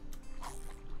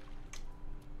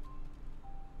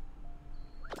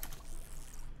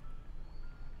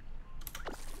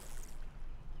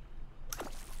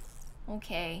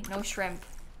 Okay, no shrimp.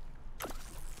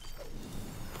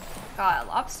 Got a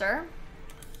lobster.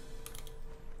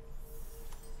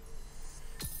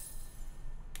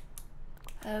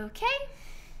 Okay.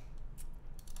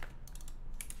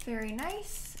 Very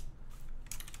nice.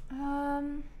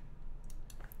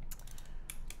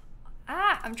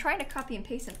 I'm trying to copy and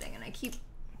paste something and I keep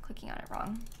clicking on it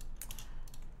wrong.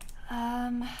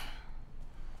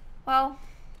 Well,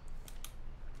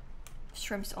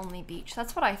 shrimps only beach.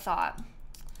 That's what I thought.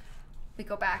 We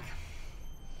go back.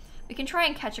 We can try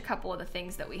and catch a couple of the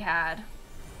things that we had.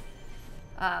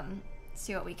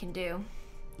 See what we can do.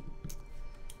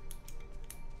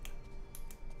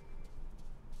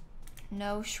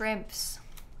 No shrimps.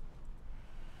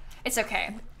 It's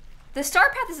okay. The star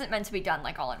path isn't meant to be done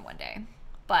like all in one day,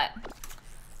 but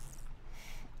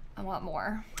I want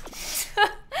more. I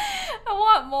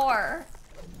want more.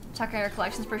 Checking our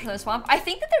collections for the swamp. I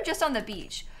think that they're just on the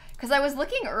beach because I was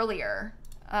looking earlier.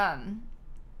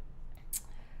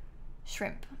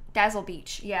 Shrimp. Dazzle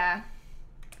Beach. Yeah.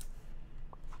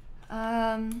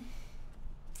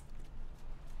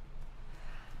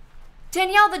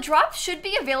 Danielle, the drops should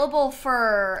be available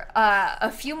for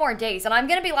a few more days, and I'm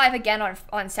gonna be live again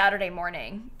on Saturday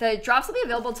morning. The drops will be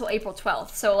available until April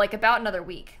 12th, so like about another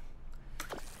week.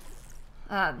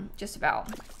 Just about.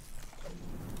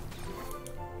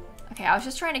 Okay, I was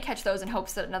just trying to catch those in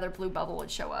hopes that another blue bubble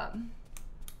would show up.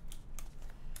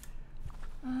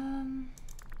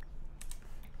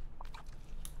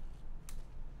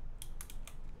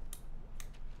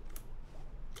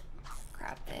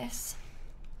 Grab this.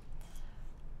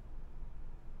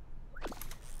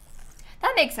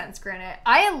 That makes sense, Granite.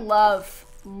 I love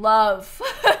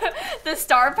the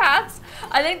star paths.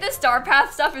 I think the star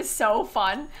path stuff is so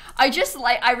fun. I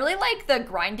really like the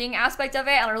grinding aspect of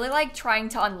it, and I really like trying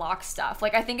to unlock stuff.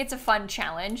 Like, I think it's a fun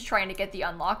challenge trying to get the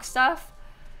unlock stuff.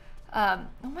 Oh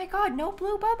my god, no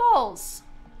blue bubbles.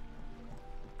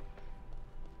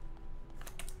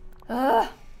 Ugh.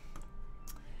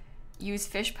 Use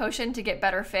fish potion to get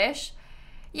better fish.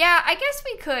 Yeah, I guess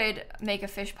we could make a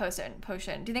fish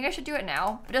potion. Do you think I should do it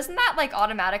now? But doesn't that like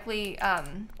automatically,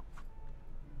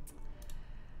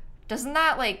 doesn't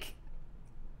that like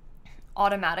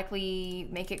automatically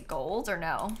make it gold or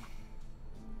no?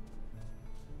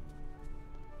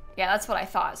 Yeah, that's what I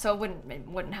thought. So it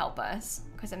wouldn't help us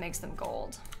because it makes them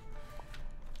gold.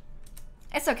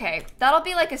 It's okay. That'll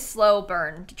be like a slow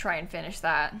burn to try and finish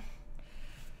that.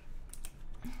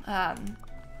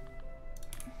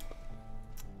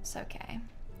 It's okay.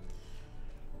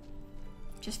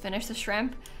 Just finish the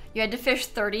shrimp. You had to fish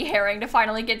 30 herring to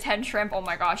finally get 10 shrimp. Oh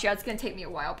my gosh, yeah, it's gonna take me a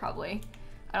while probably.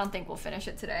 I don't think we'll finish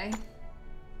it today.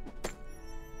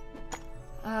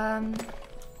 Okay.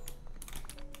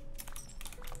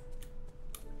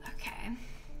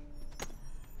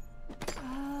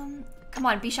 Come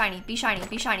on, be shiny, be shiny,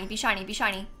 be shiny, be shiny, be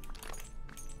shiny.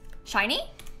 Shiny?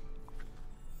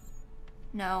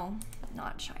 No,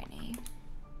 not shiny.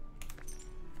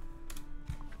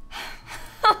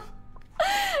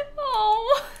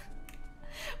 Oh,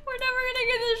 we're never gonna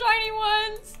get the shiny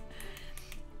ones.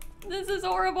 This is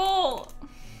horrible.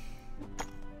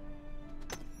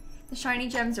 The shiny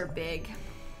gems are big.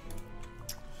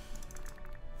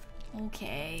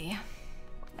 Okay.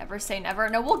 Never say never.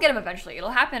 No, we'll get them eventually.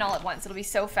 It'll happen all at once. It'll be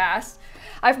so fast.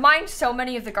 I've mined so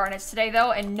many of the garnets today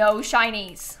though, and no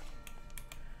shinies.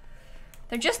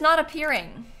 They're just not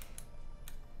appearing.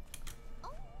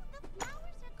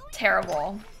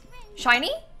 Terrible.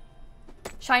 Shiny?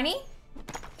 Shiny?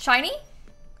 Shiny?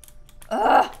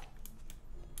 Ugh.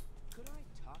 Could I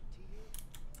talk to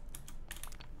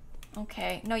you?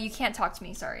 Okay. No, you can't talk to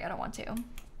me. Sorry, I don't want to.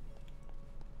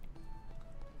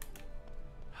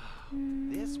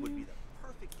 This would be the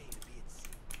perfect day to be at sea.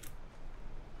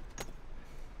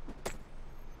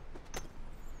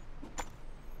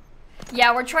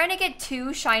 Yeah, we're trying to get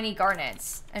 2 shiny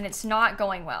garnets, and it's not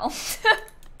going well.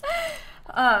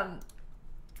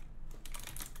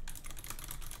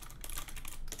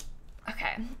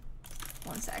 Okay.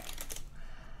 One sec.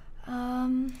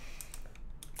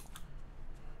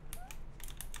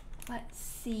 Let's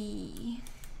see.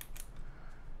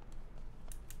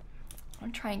 I'm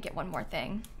gonna try and get one more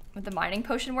thing. Would the mining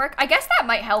potion work? I guess that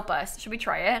might help us. Should we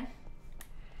try it?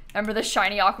 Remember the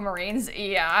shiny aquamarines?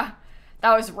 Yeah.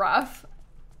 That was rough.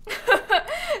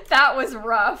 That was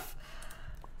rough.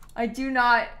 I do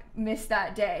not miss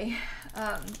that day.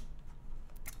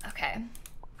 Okay.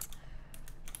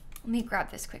 Let me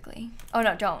grab this quickly. Oh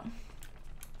no, don't.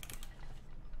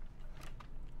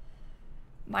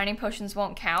 Mining potions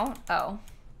won't count? Oh.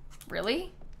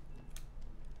 Really?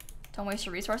 Don't waste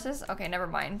your resources? Okay, never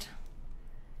mind.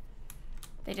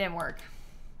 They didn't work.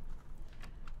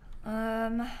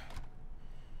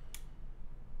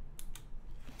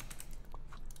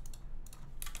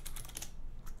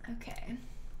 Okay.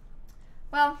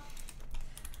 Well,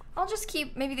 I'll just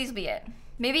keep, maybe these will be it.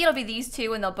 Maybe it'll be these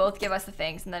two and they'll both give us the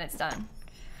things and then it's done.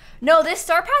 No, this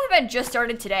Star Path event just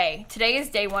started today. Today is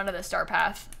day 1 of the Star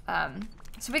Path.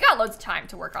 So we got loads of time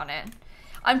to work on it.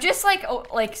 I'm just like,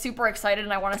 like super excited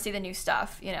and I want to see the new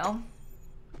stuff, you know?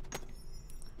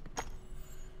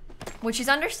 Which is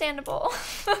understandable.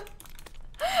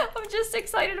 I'm just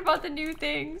excited about the new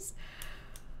things.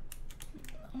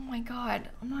 Oh my god,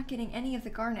 I'm not getting any of the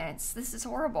garnets. This is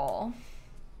horrible.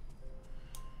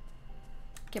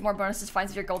 Get more bonuses,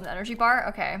 finds your golden energy bar?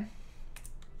 Okay.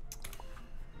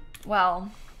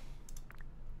 Well.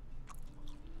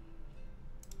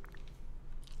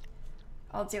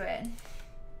 I'll do it.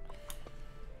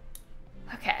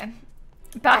 Okay.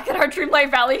 Back at our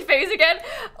Dreamlight Valley phase again.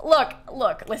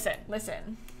 Look,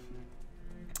 listen.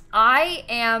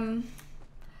 I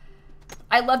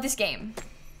love this game.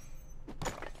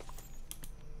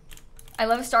 I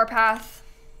love Star Path.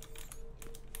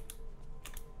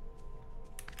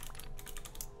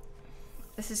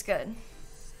 This is good.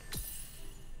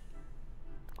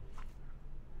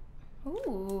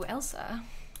 Ooh, Elsa.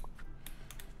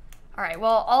 All right,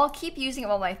 well, I'll keep using it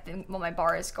while my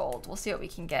bar is gold. We'll see what we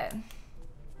can get.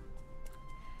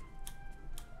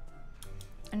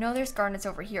 I know there's garnets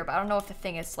over here, but I don't know if the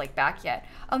thing is like back yet.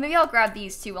 Oh, maybe I'll grab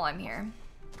these too while I'm here.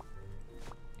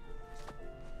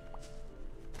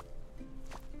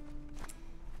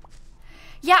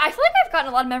 Yeah, I feel like I've gotten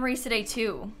a lot of memories today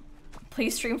too.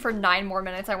 Please stream for 9 more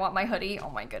minutes. I want my hoodie. Oh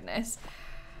my goodness.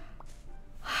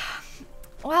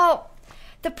 Well,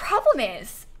 the problem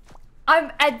is,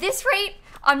 at this rate,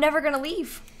 I'm never gonna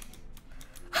leave.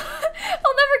 I'll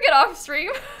never get off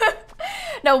stream.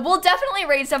 No, we'll definitely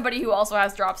raid somebody who also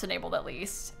has drops enabled at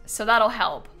least. So that'll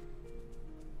help.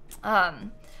 I'll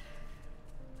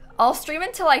stream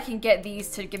until I can get these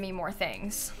to give me more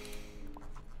things.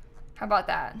 How about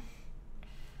that?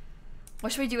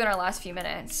 What should we do in our last few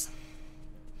minutes?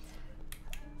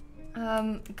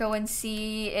 Go and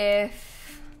see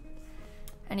if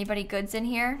anybody good's in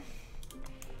here.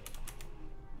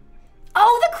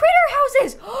 Oh, the critter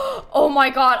houses! Oh my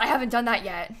god, I haven't done that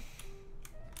yet.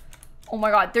 Oh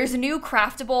my god, there's a new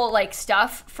craftable like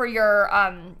stuff for your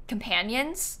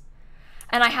companions.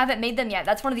 And I haven't made them yet.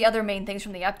 That's one of the other main things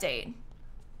from the update.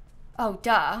 Oh,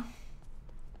 duh.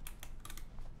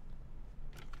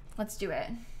 Let's do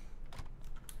it.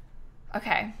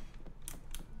 Okay.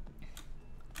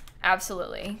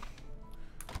 Absolutely.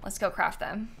 Let's go craft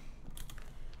them.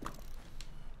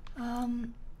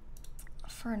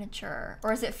 Furniture.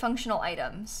 Or is it functional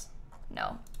items?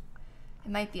 No.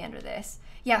 It might be under this.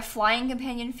 Yeah, flying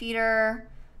companion feeder,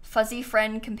 fuzzy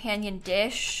friend companion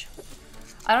dish.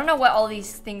 I don't know what all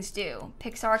these things do.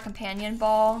 Pixar companion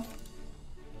ball.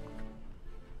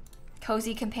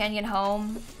 Cozy companion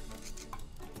home.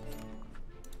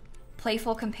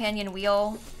 Playful companion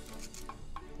wheel.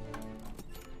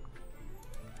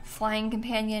 Flying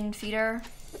companion feeder.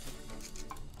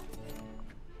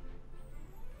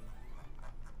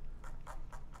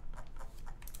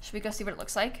 Should we go see what it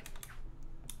looks like?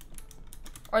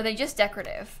 Or are they just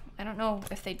decorative? I don't know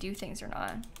if they do things or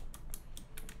not.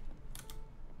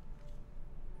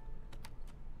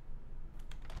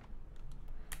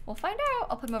 We'll find out.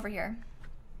 I'll put them over here.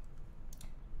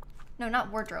 No,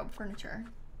 not wardrobe, furniture.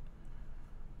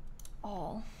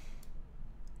 All.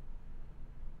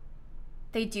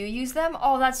 They do use them?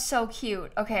 Oh, that's so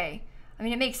cute. Okay. I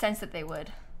mean, it makes sense that they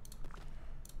would.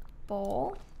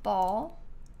 Bowl, ball,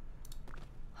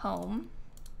 home,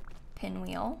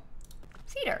 pinwheel,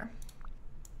 feeder.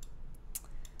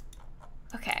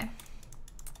 Okay.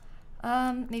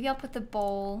 Maybe I'll put the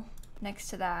bowl next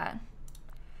to that.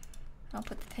 I'll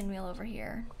put the pinwheel over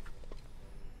here.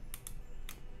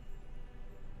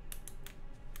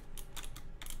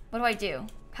 What do I do?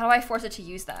 How do I force it to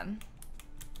use them?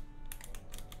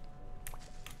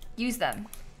 Use them.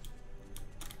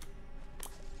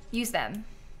 Use them.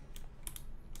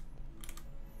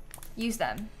 Use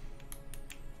them.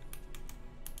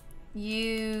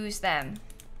 Use them.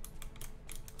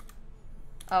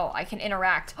 Oh, I can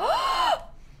interact. Oh,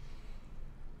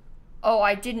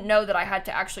 I didn't know that I had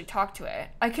to actually talk to it.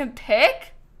 I can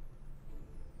pick?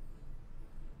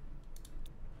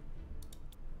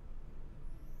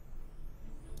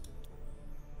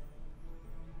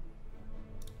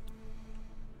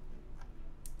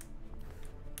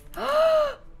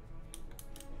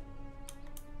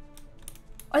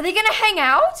 Are they gonna hang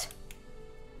out?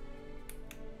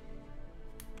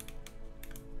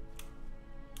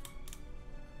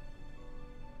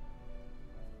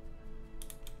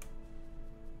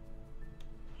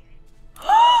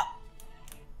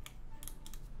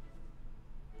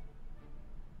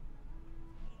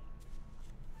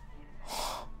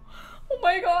 Oh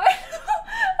my god.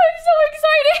 I'm so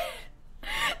excited.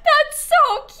 That's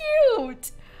so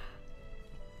cute.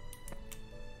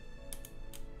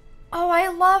 Oh, I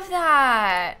love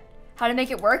that. How to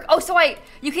make it work? Oh, so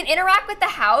you can interact with the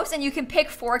house and you can pick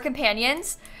 4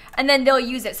 companions and then they'll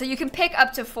use it. So you can pick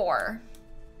up to 4.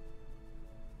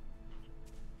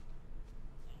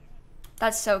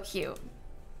 That's so cute.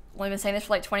 Only been saying this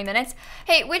for like 20 minutes.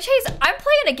 Hey, Witch Haze, I'm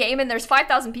playing a game and there's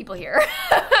 5,000 people here.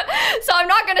 So I'm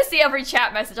not gonna see every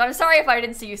chat message. I'm sorry if I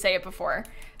didn't see you say it before.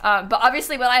 But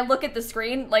obviously when I look at the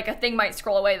screen, like a thing might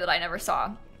scroll away that I never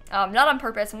saw. Not on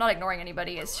purpose, I'm not ignoring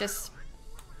anybody, it's just,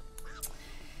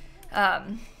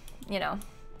 you know,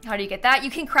 how do you get that? You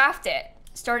can craft it,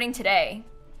 starting today.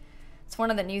 It's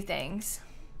one of the new things.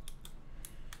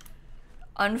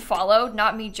 Unfollowed,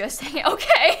 not me just saying it.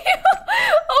 Okay.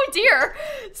 Oh dear,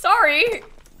 sorry.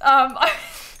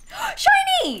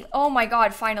 Shiny! Oh my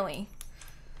god, finally.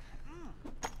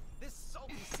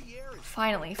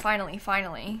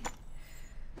 Finally.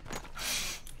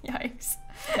 Yikes.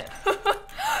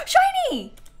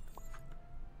 Shiny!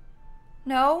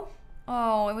 No?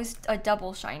 Oh, it was a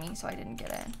double shiny, so I didn't get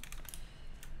it.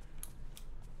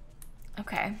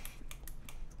 Okay.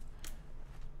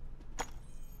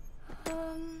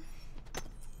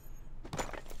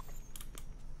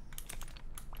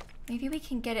 Maybe we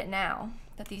can get it now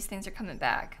that these things are coming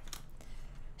back.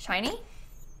 Shiny?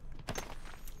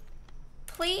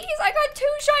 Please? I got 2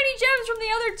 shiny gems from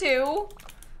the other 2.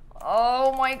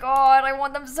 Oh my god, I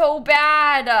want them so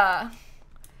bad.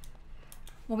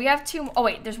 Well, we have 2. Oh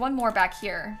wait, there's one more back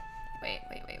here. Wait.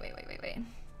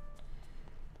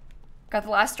 Got the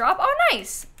last drop? Oh,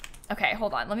 nice. Okay,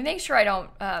 hold on. Let me make sure I don't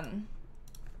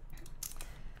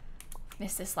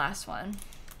miss this last one.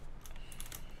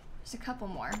 There's a couple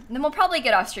more. And then we'll probably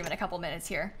get off stream in a couple minutes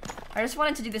here. I just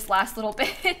wanted to do this last little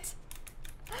bit.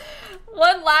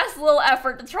 One last little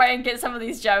effort to try and get some of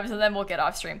these gems and then we'll get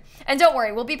off stream. And don't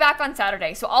worry, we'll be back on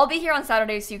Saturday. So I'll be here on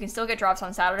Saturday so you can still get drops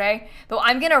on Saturday. But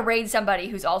I'm going to raid somebody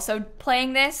who's also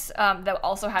playing this that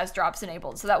also has drops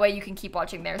enabled. So that way you can keep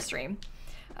watching their stream.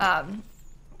 And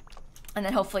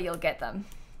then hopefully you'll get them.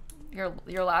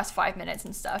 Your last 5 minutes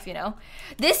and stuff, you know?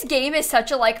 This game is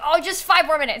such a like, oh, just 5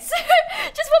 more minutes.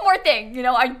 Just one more thing, you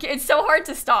know? It's so hard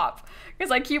to stop.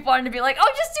 Because I keep wanting to be like,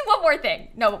 oh, just do one more thing.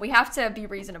 No, but we have to be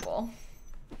reasonable.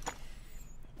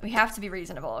 We have to be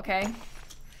reasonable, okay?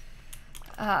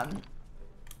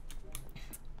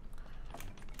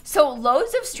 So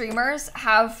loads of streamers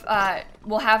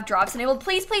will have drops enabled.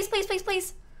 Please.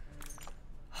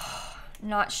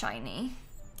 Not shiny.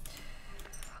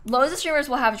 Loads of streamers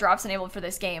will have drops enabled for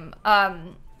this game.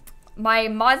 My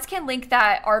mods can link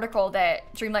that article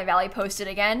that Dreamlight Valley posted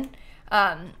again.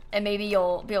 And maybe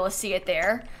you'll be able to see it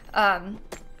there.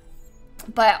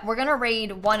 But we're gonna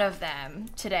raid one of them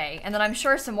today, and then I'm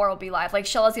sure some more will be live. Like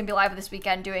Shella's gonna be live this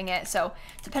weekend doing it, so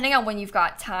depending on when you've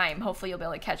got time, hopefully you'll be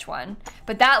able to catch one.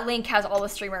 But that link has all the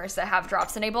streamers that have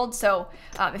drops enabled, so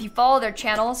if you follow their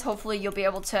channels, hopefully you'll be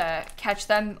able to catch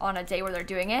them on a day where they're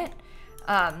doing it.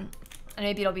 And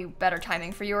maybe it'll be better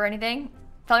timing for you or anything.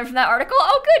 Found from that article?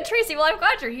 Oh good, Tracy, well I'm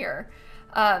glad you're here.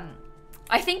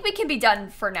 I think we can be done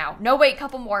for now. No, wait,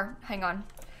 couple more. Hang on.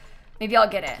 Maybe I'll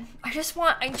get it. I just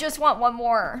want one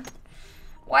more.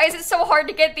 Why is it so hard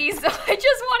to get these? I just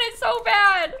want it so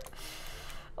bad.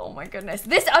 Oh my goodness.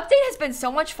 This update has been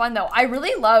so much fun though. I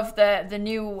really love the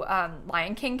new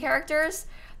Lion King characters.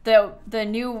 The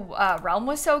new realm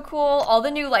was so cool. All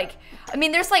the new like, I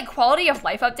mean, there's like quality of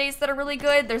life updates that are really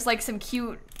good. There's like some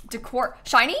cute decor.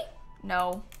 Shiny?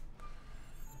 No.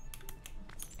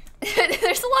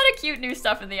 There's a lot of cute new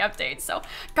stuff in the updates, so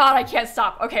God, I can't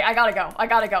stop. Okay, I gotta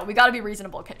go. We gotta be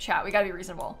reasonable, chat. We gotta be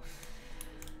reasonable.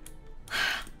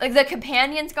 Like the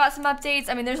companions got some updates.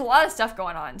 I mean, there's a lot of stuff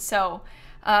going on, so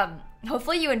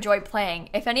hopefully you enjoyed playing.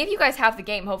 If any of you guys have the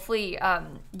game, hopefully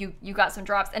you got some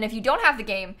drops. And if you don't have the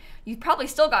game, you probably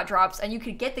still got drops, and you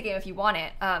could get the game if you want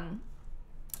it.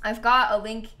 I've got a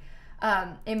link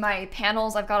in my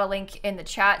panels. I've got a link in the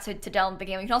chat to download the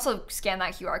game. You can also scan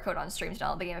that QR code on stream to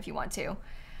download the game if you want to.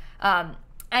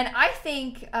 And I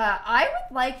think I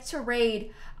would like to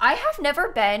raid. I have never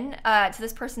been to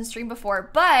this person's stream before,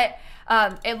 but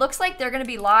it looks like they're going to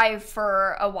be live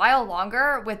for a while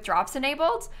longer with drops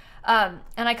enabled. And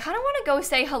I kind of want to go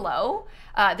say hello.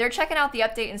 They're checking out the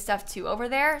update and stuff too over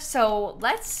there. So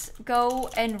let's go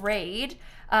and raid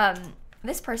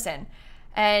this person.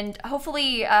 And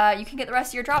hopefully you can get the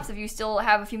rest of your drops if you still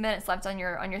have a few minutes left on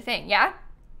your thing. Yeah?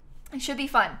 It should be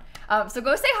fun. So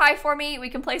go say hi for me. We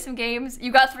can play some games.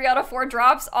 You got 3 out of 4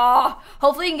 drops. Oh,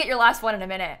 hopefully you can get your last one in a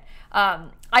minute.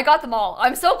 I got them all.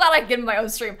 I'm so glad I could get in my own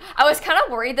stream. I was kind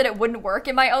of worried that it wouldn't work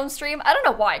in my own stream. I don't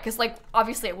know why, because like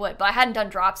obviously it would, but I hadn't done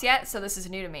drops yet, so this is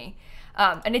new to me.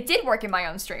 And it did work in my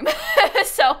own stream.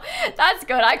 So that's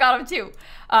good. I got them too.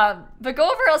 But go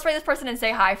over, let's rate this person and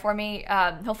say hi for me.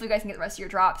 Hopefully you guys can get the rest of your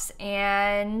drops.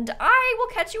 And I will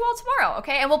catch you all tomorrow,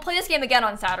 okay? And we'll play this game again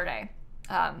on Saturday.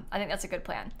 I think that's a good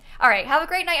plan. All right, have a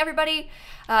great night, everybody.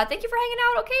 Thank you for hanging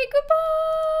out. Okay,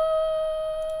 goodbye.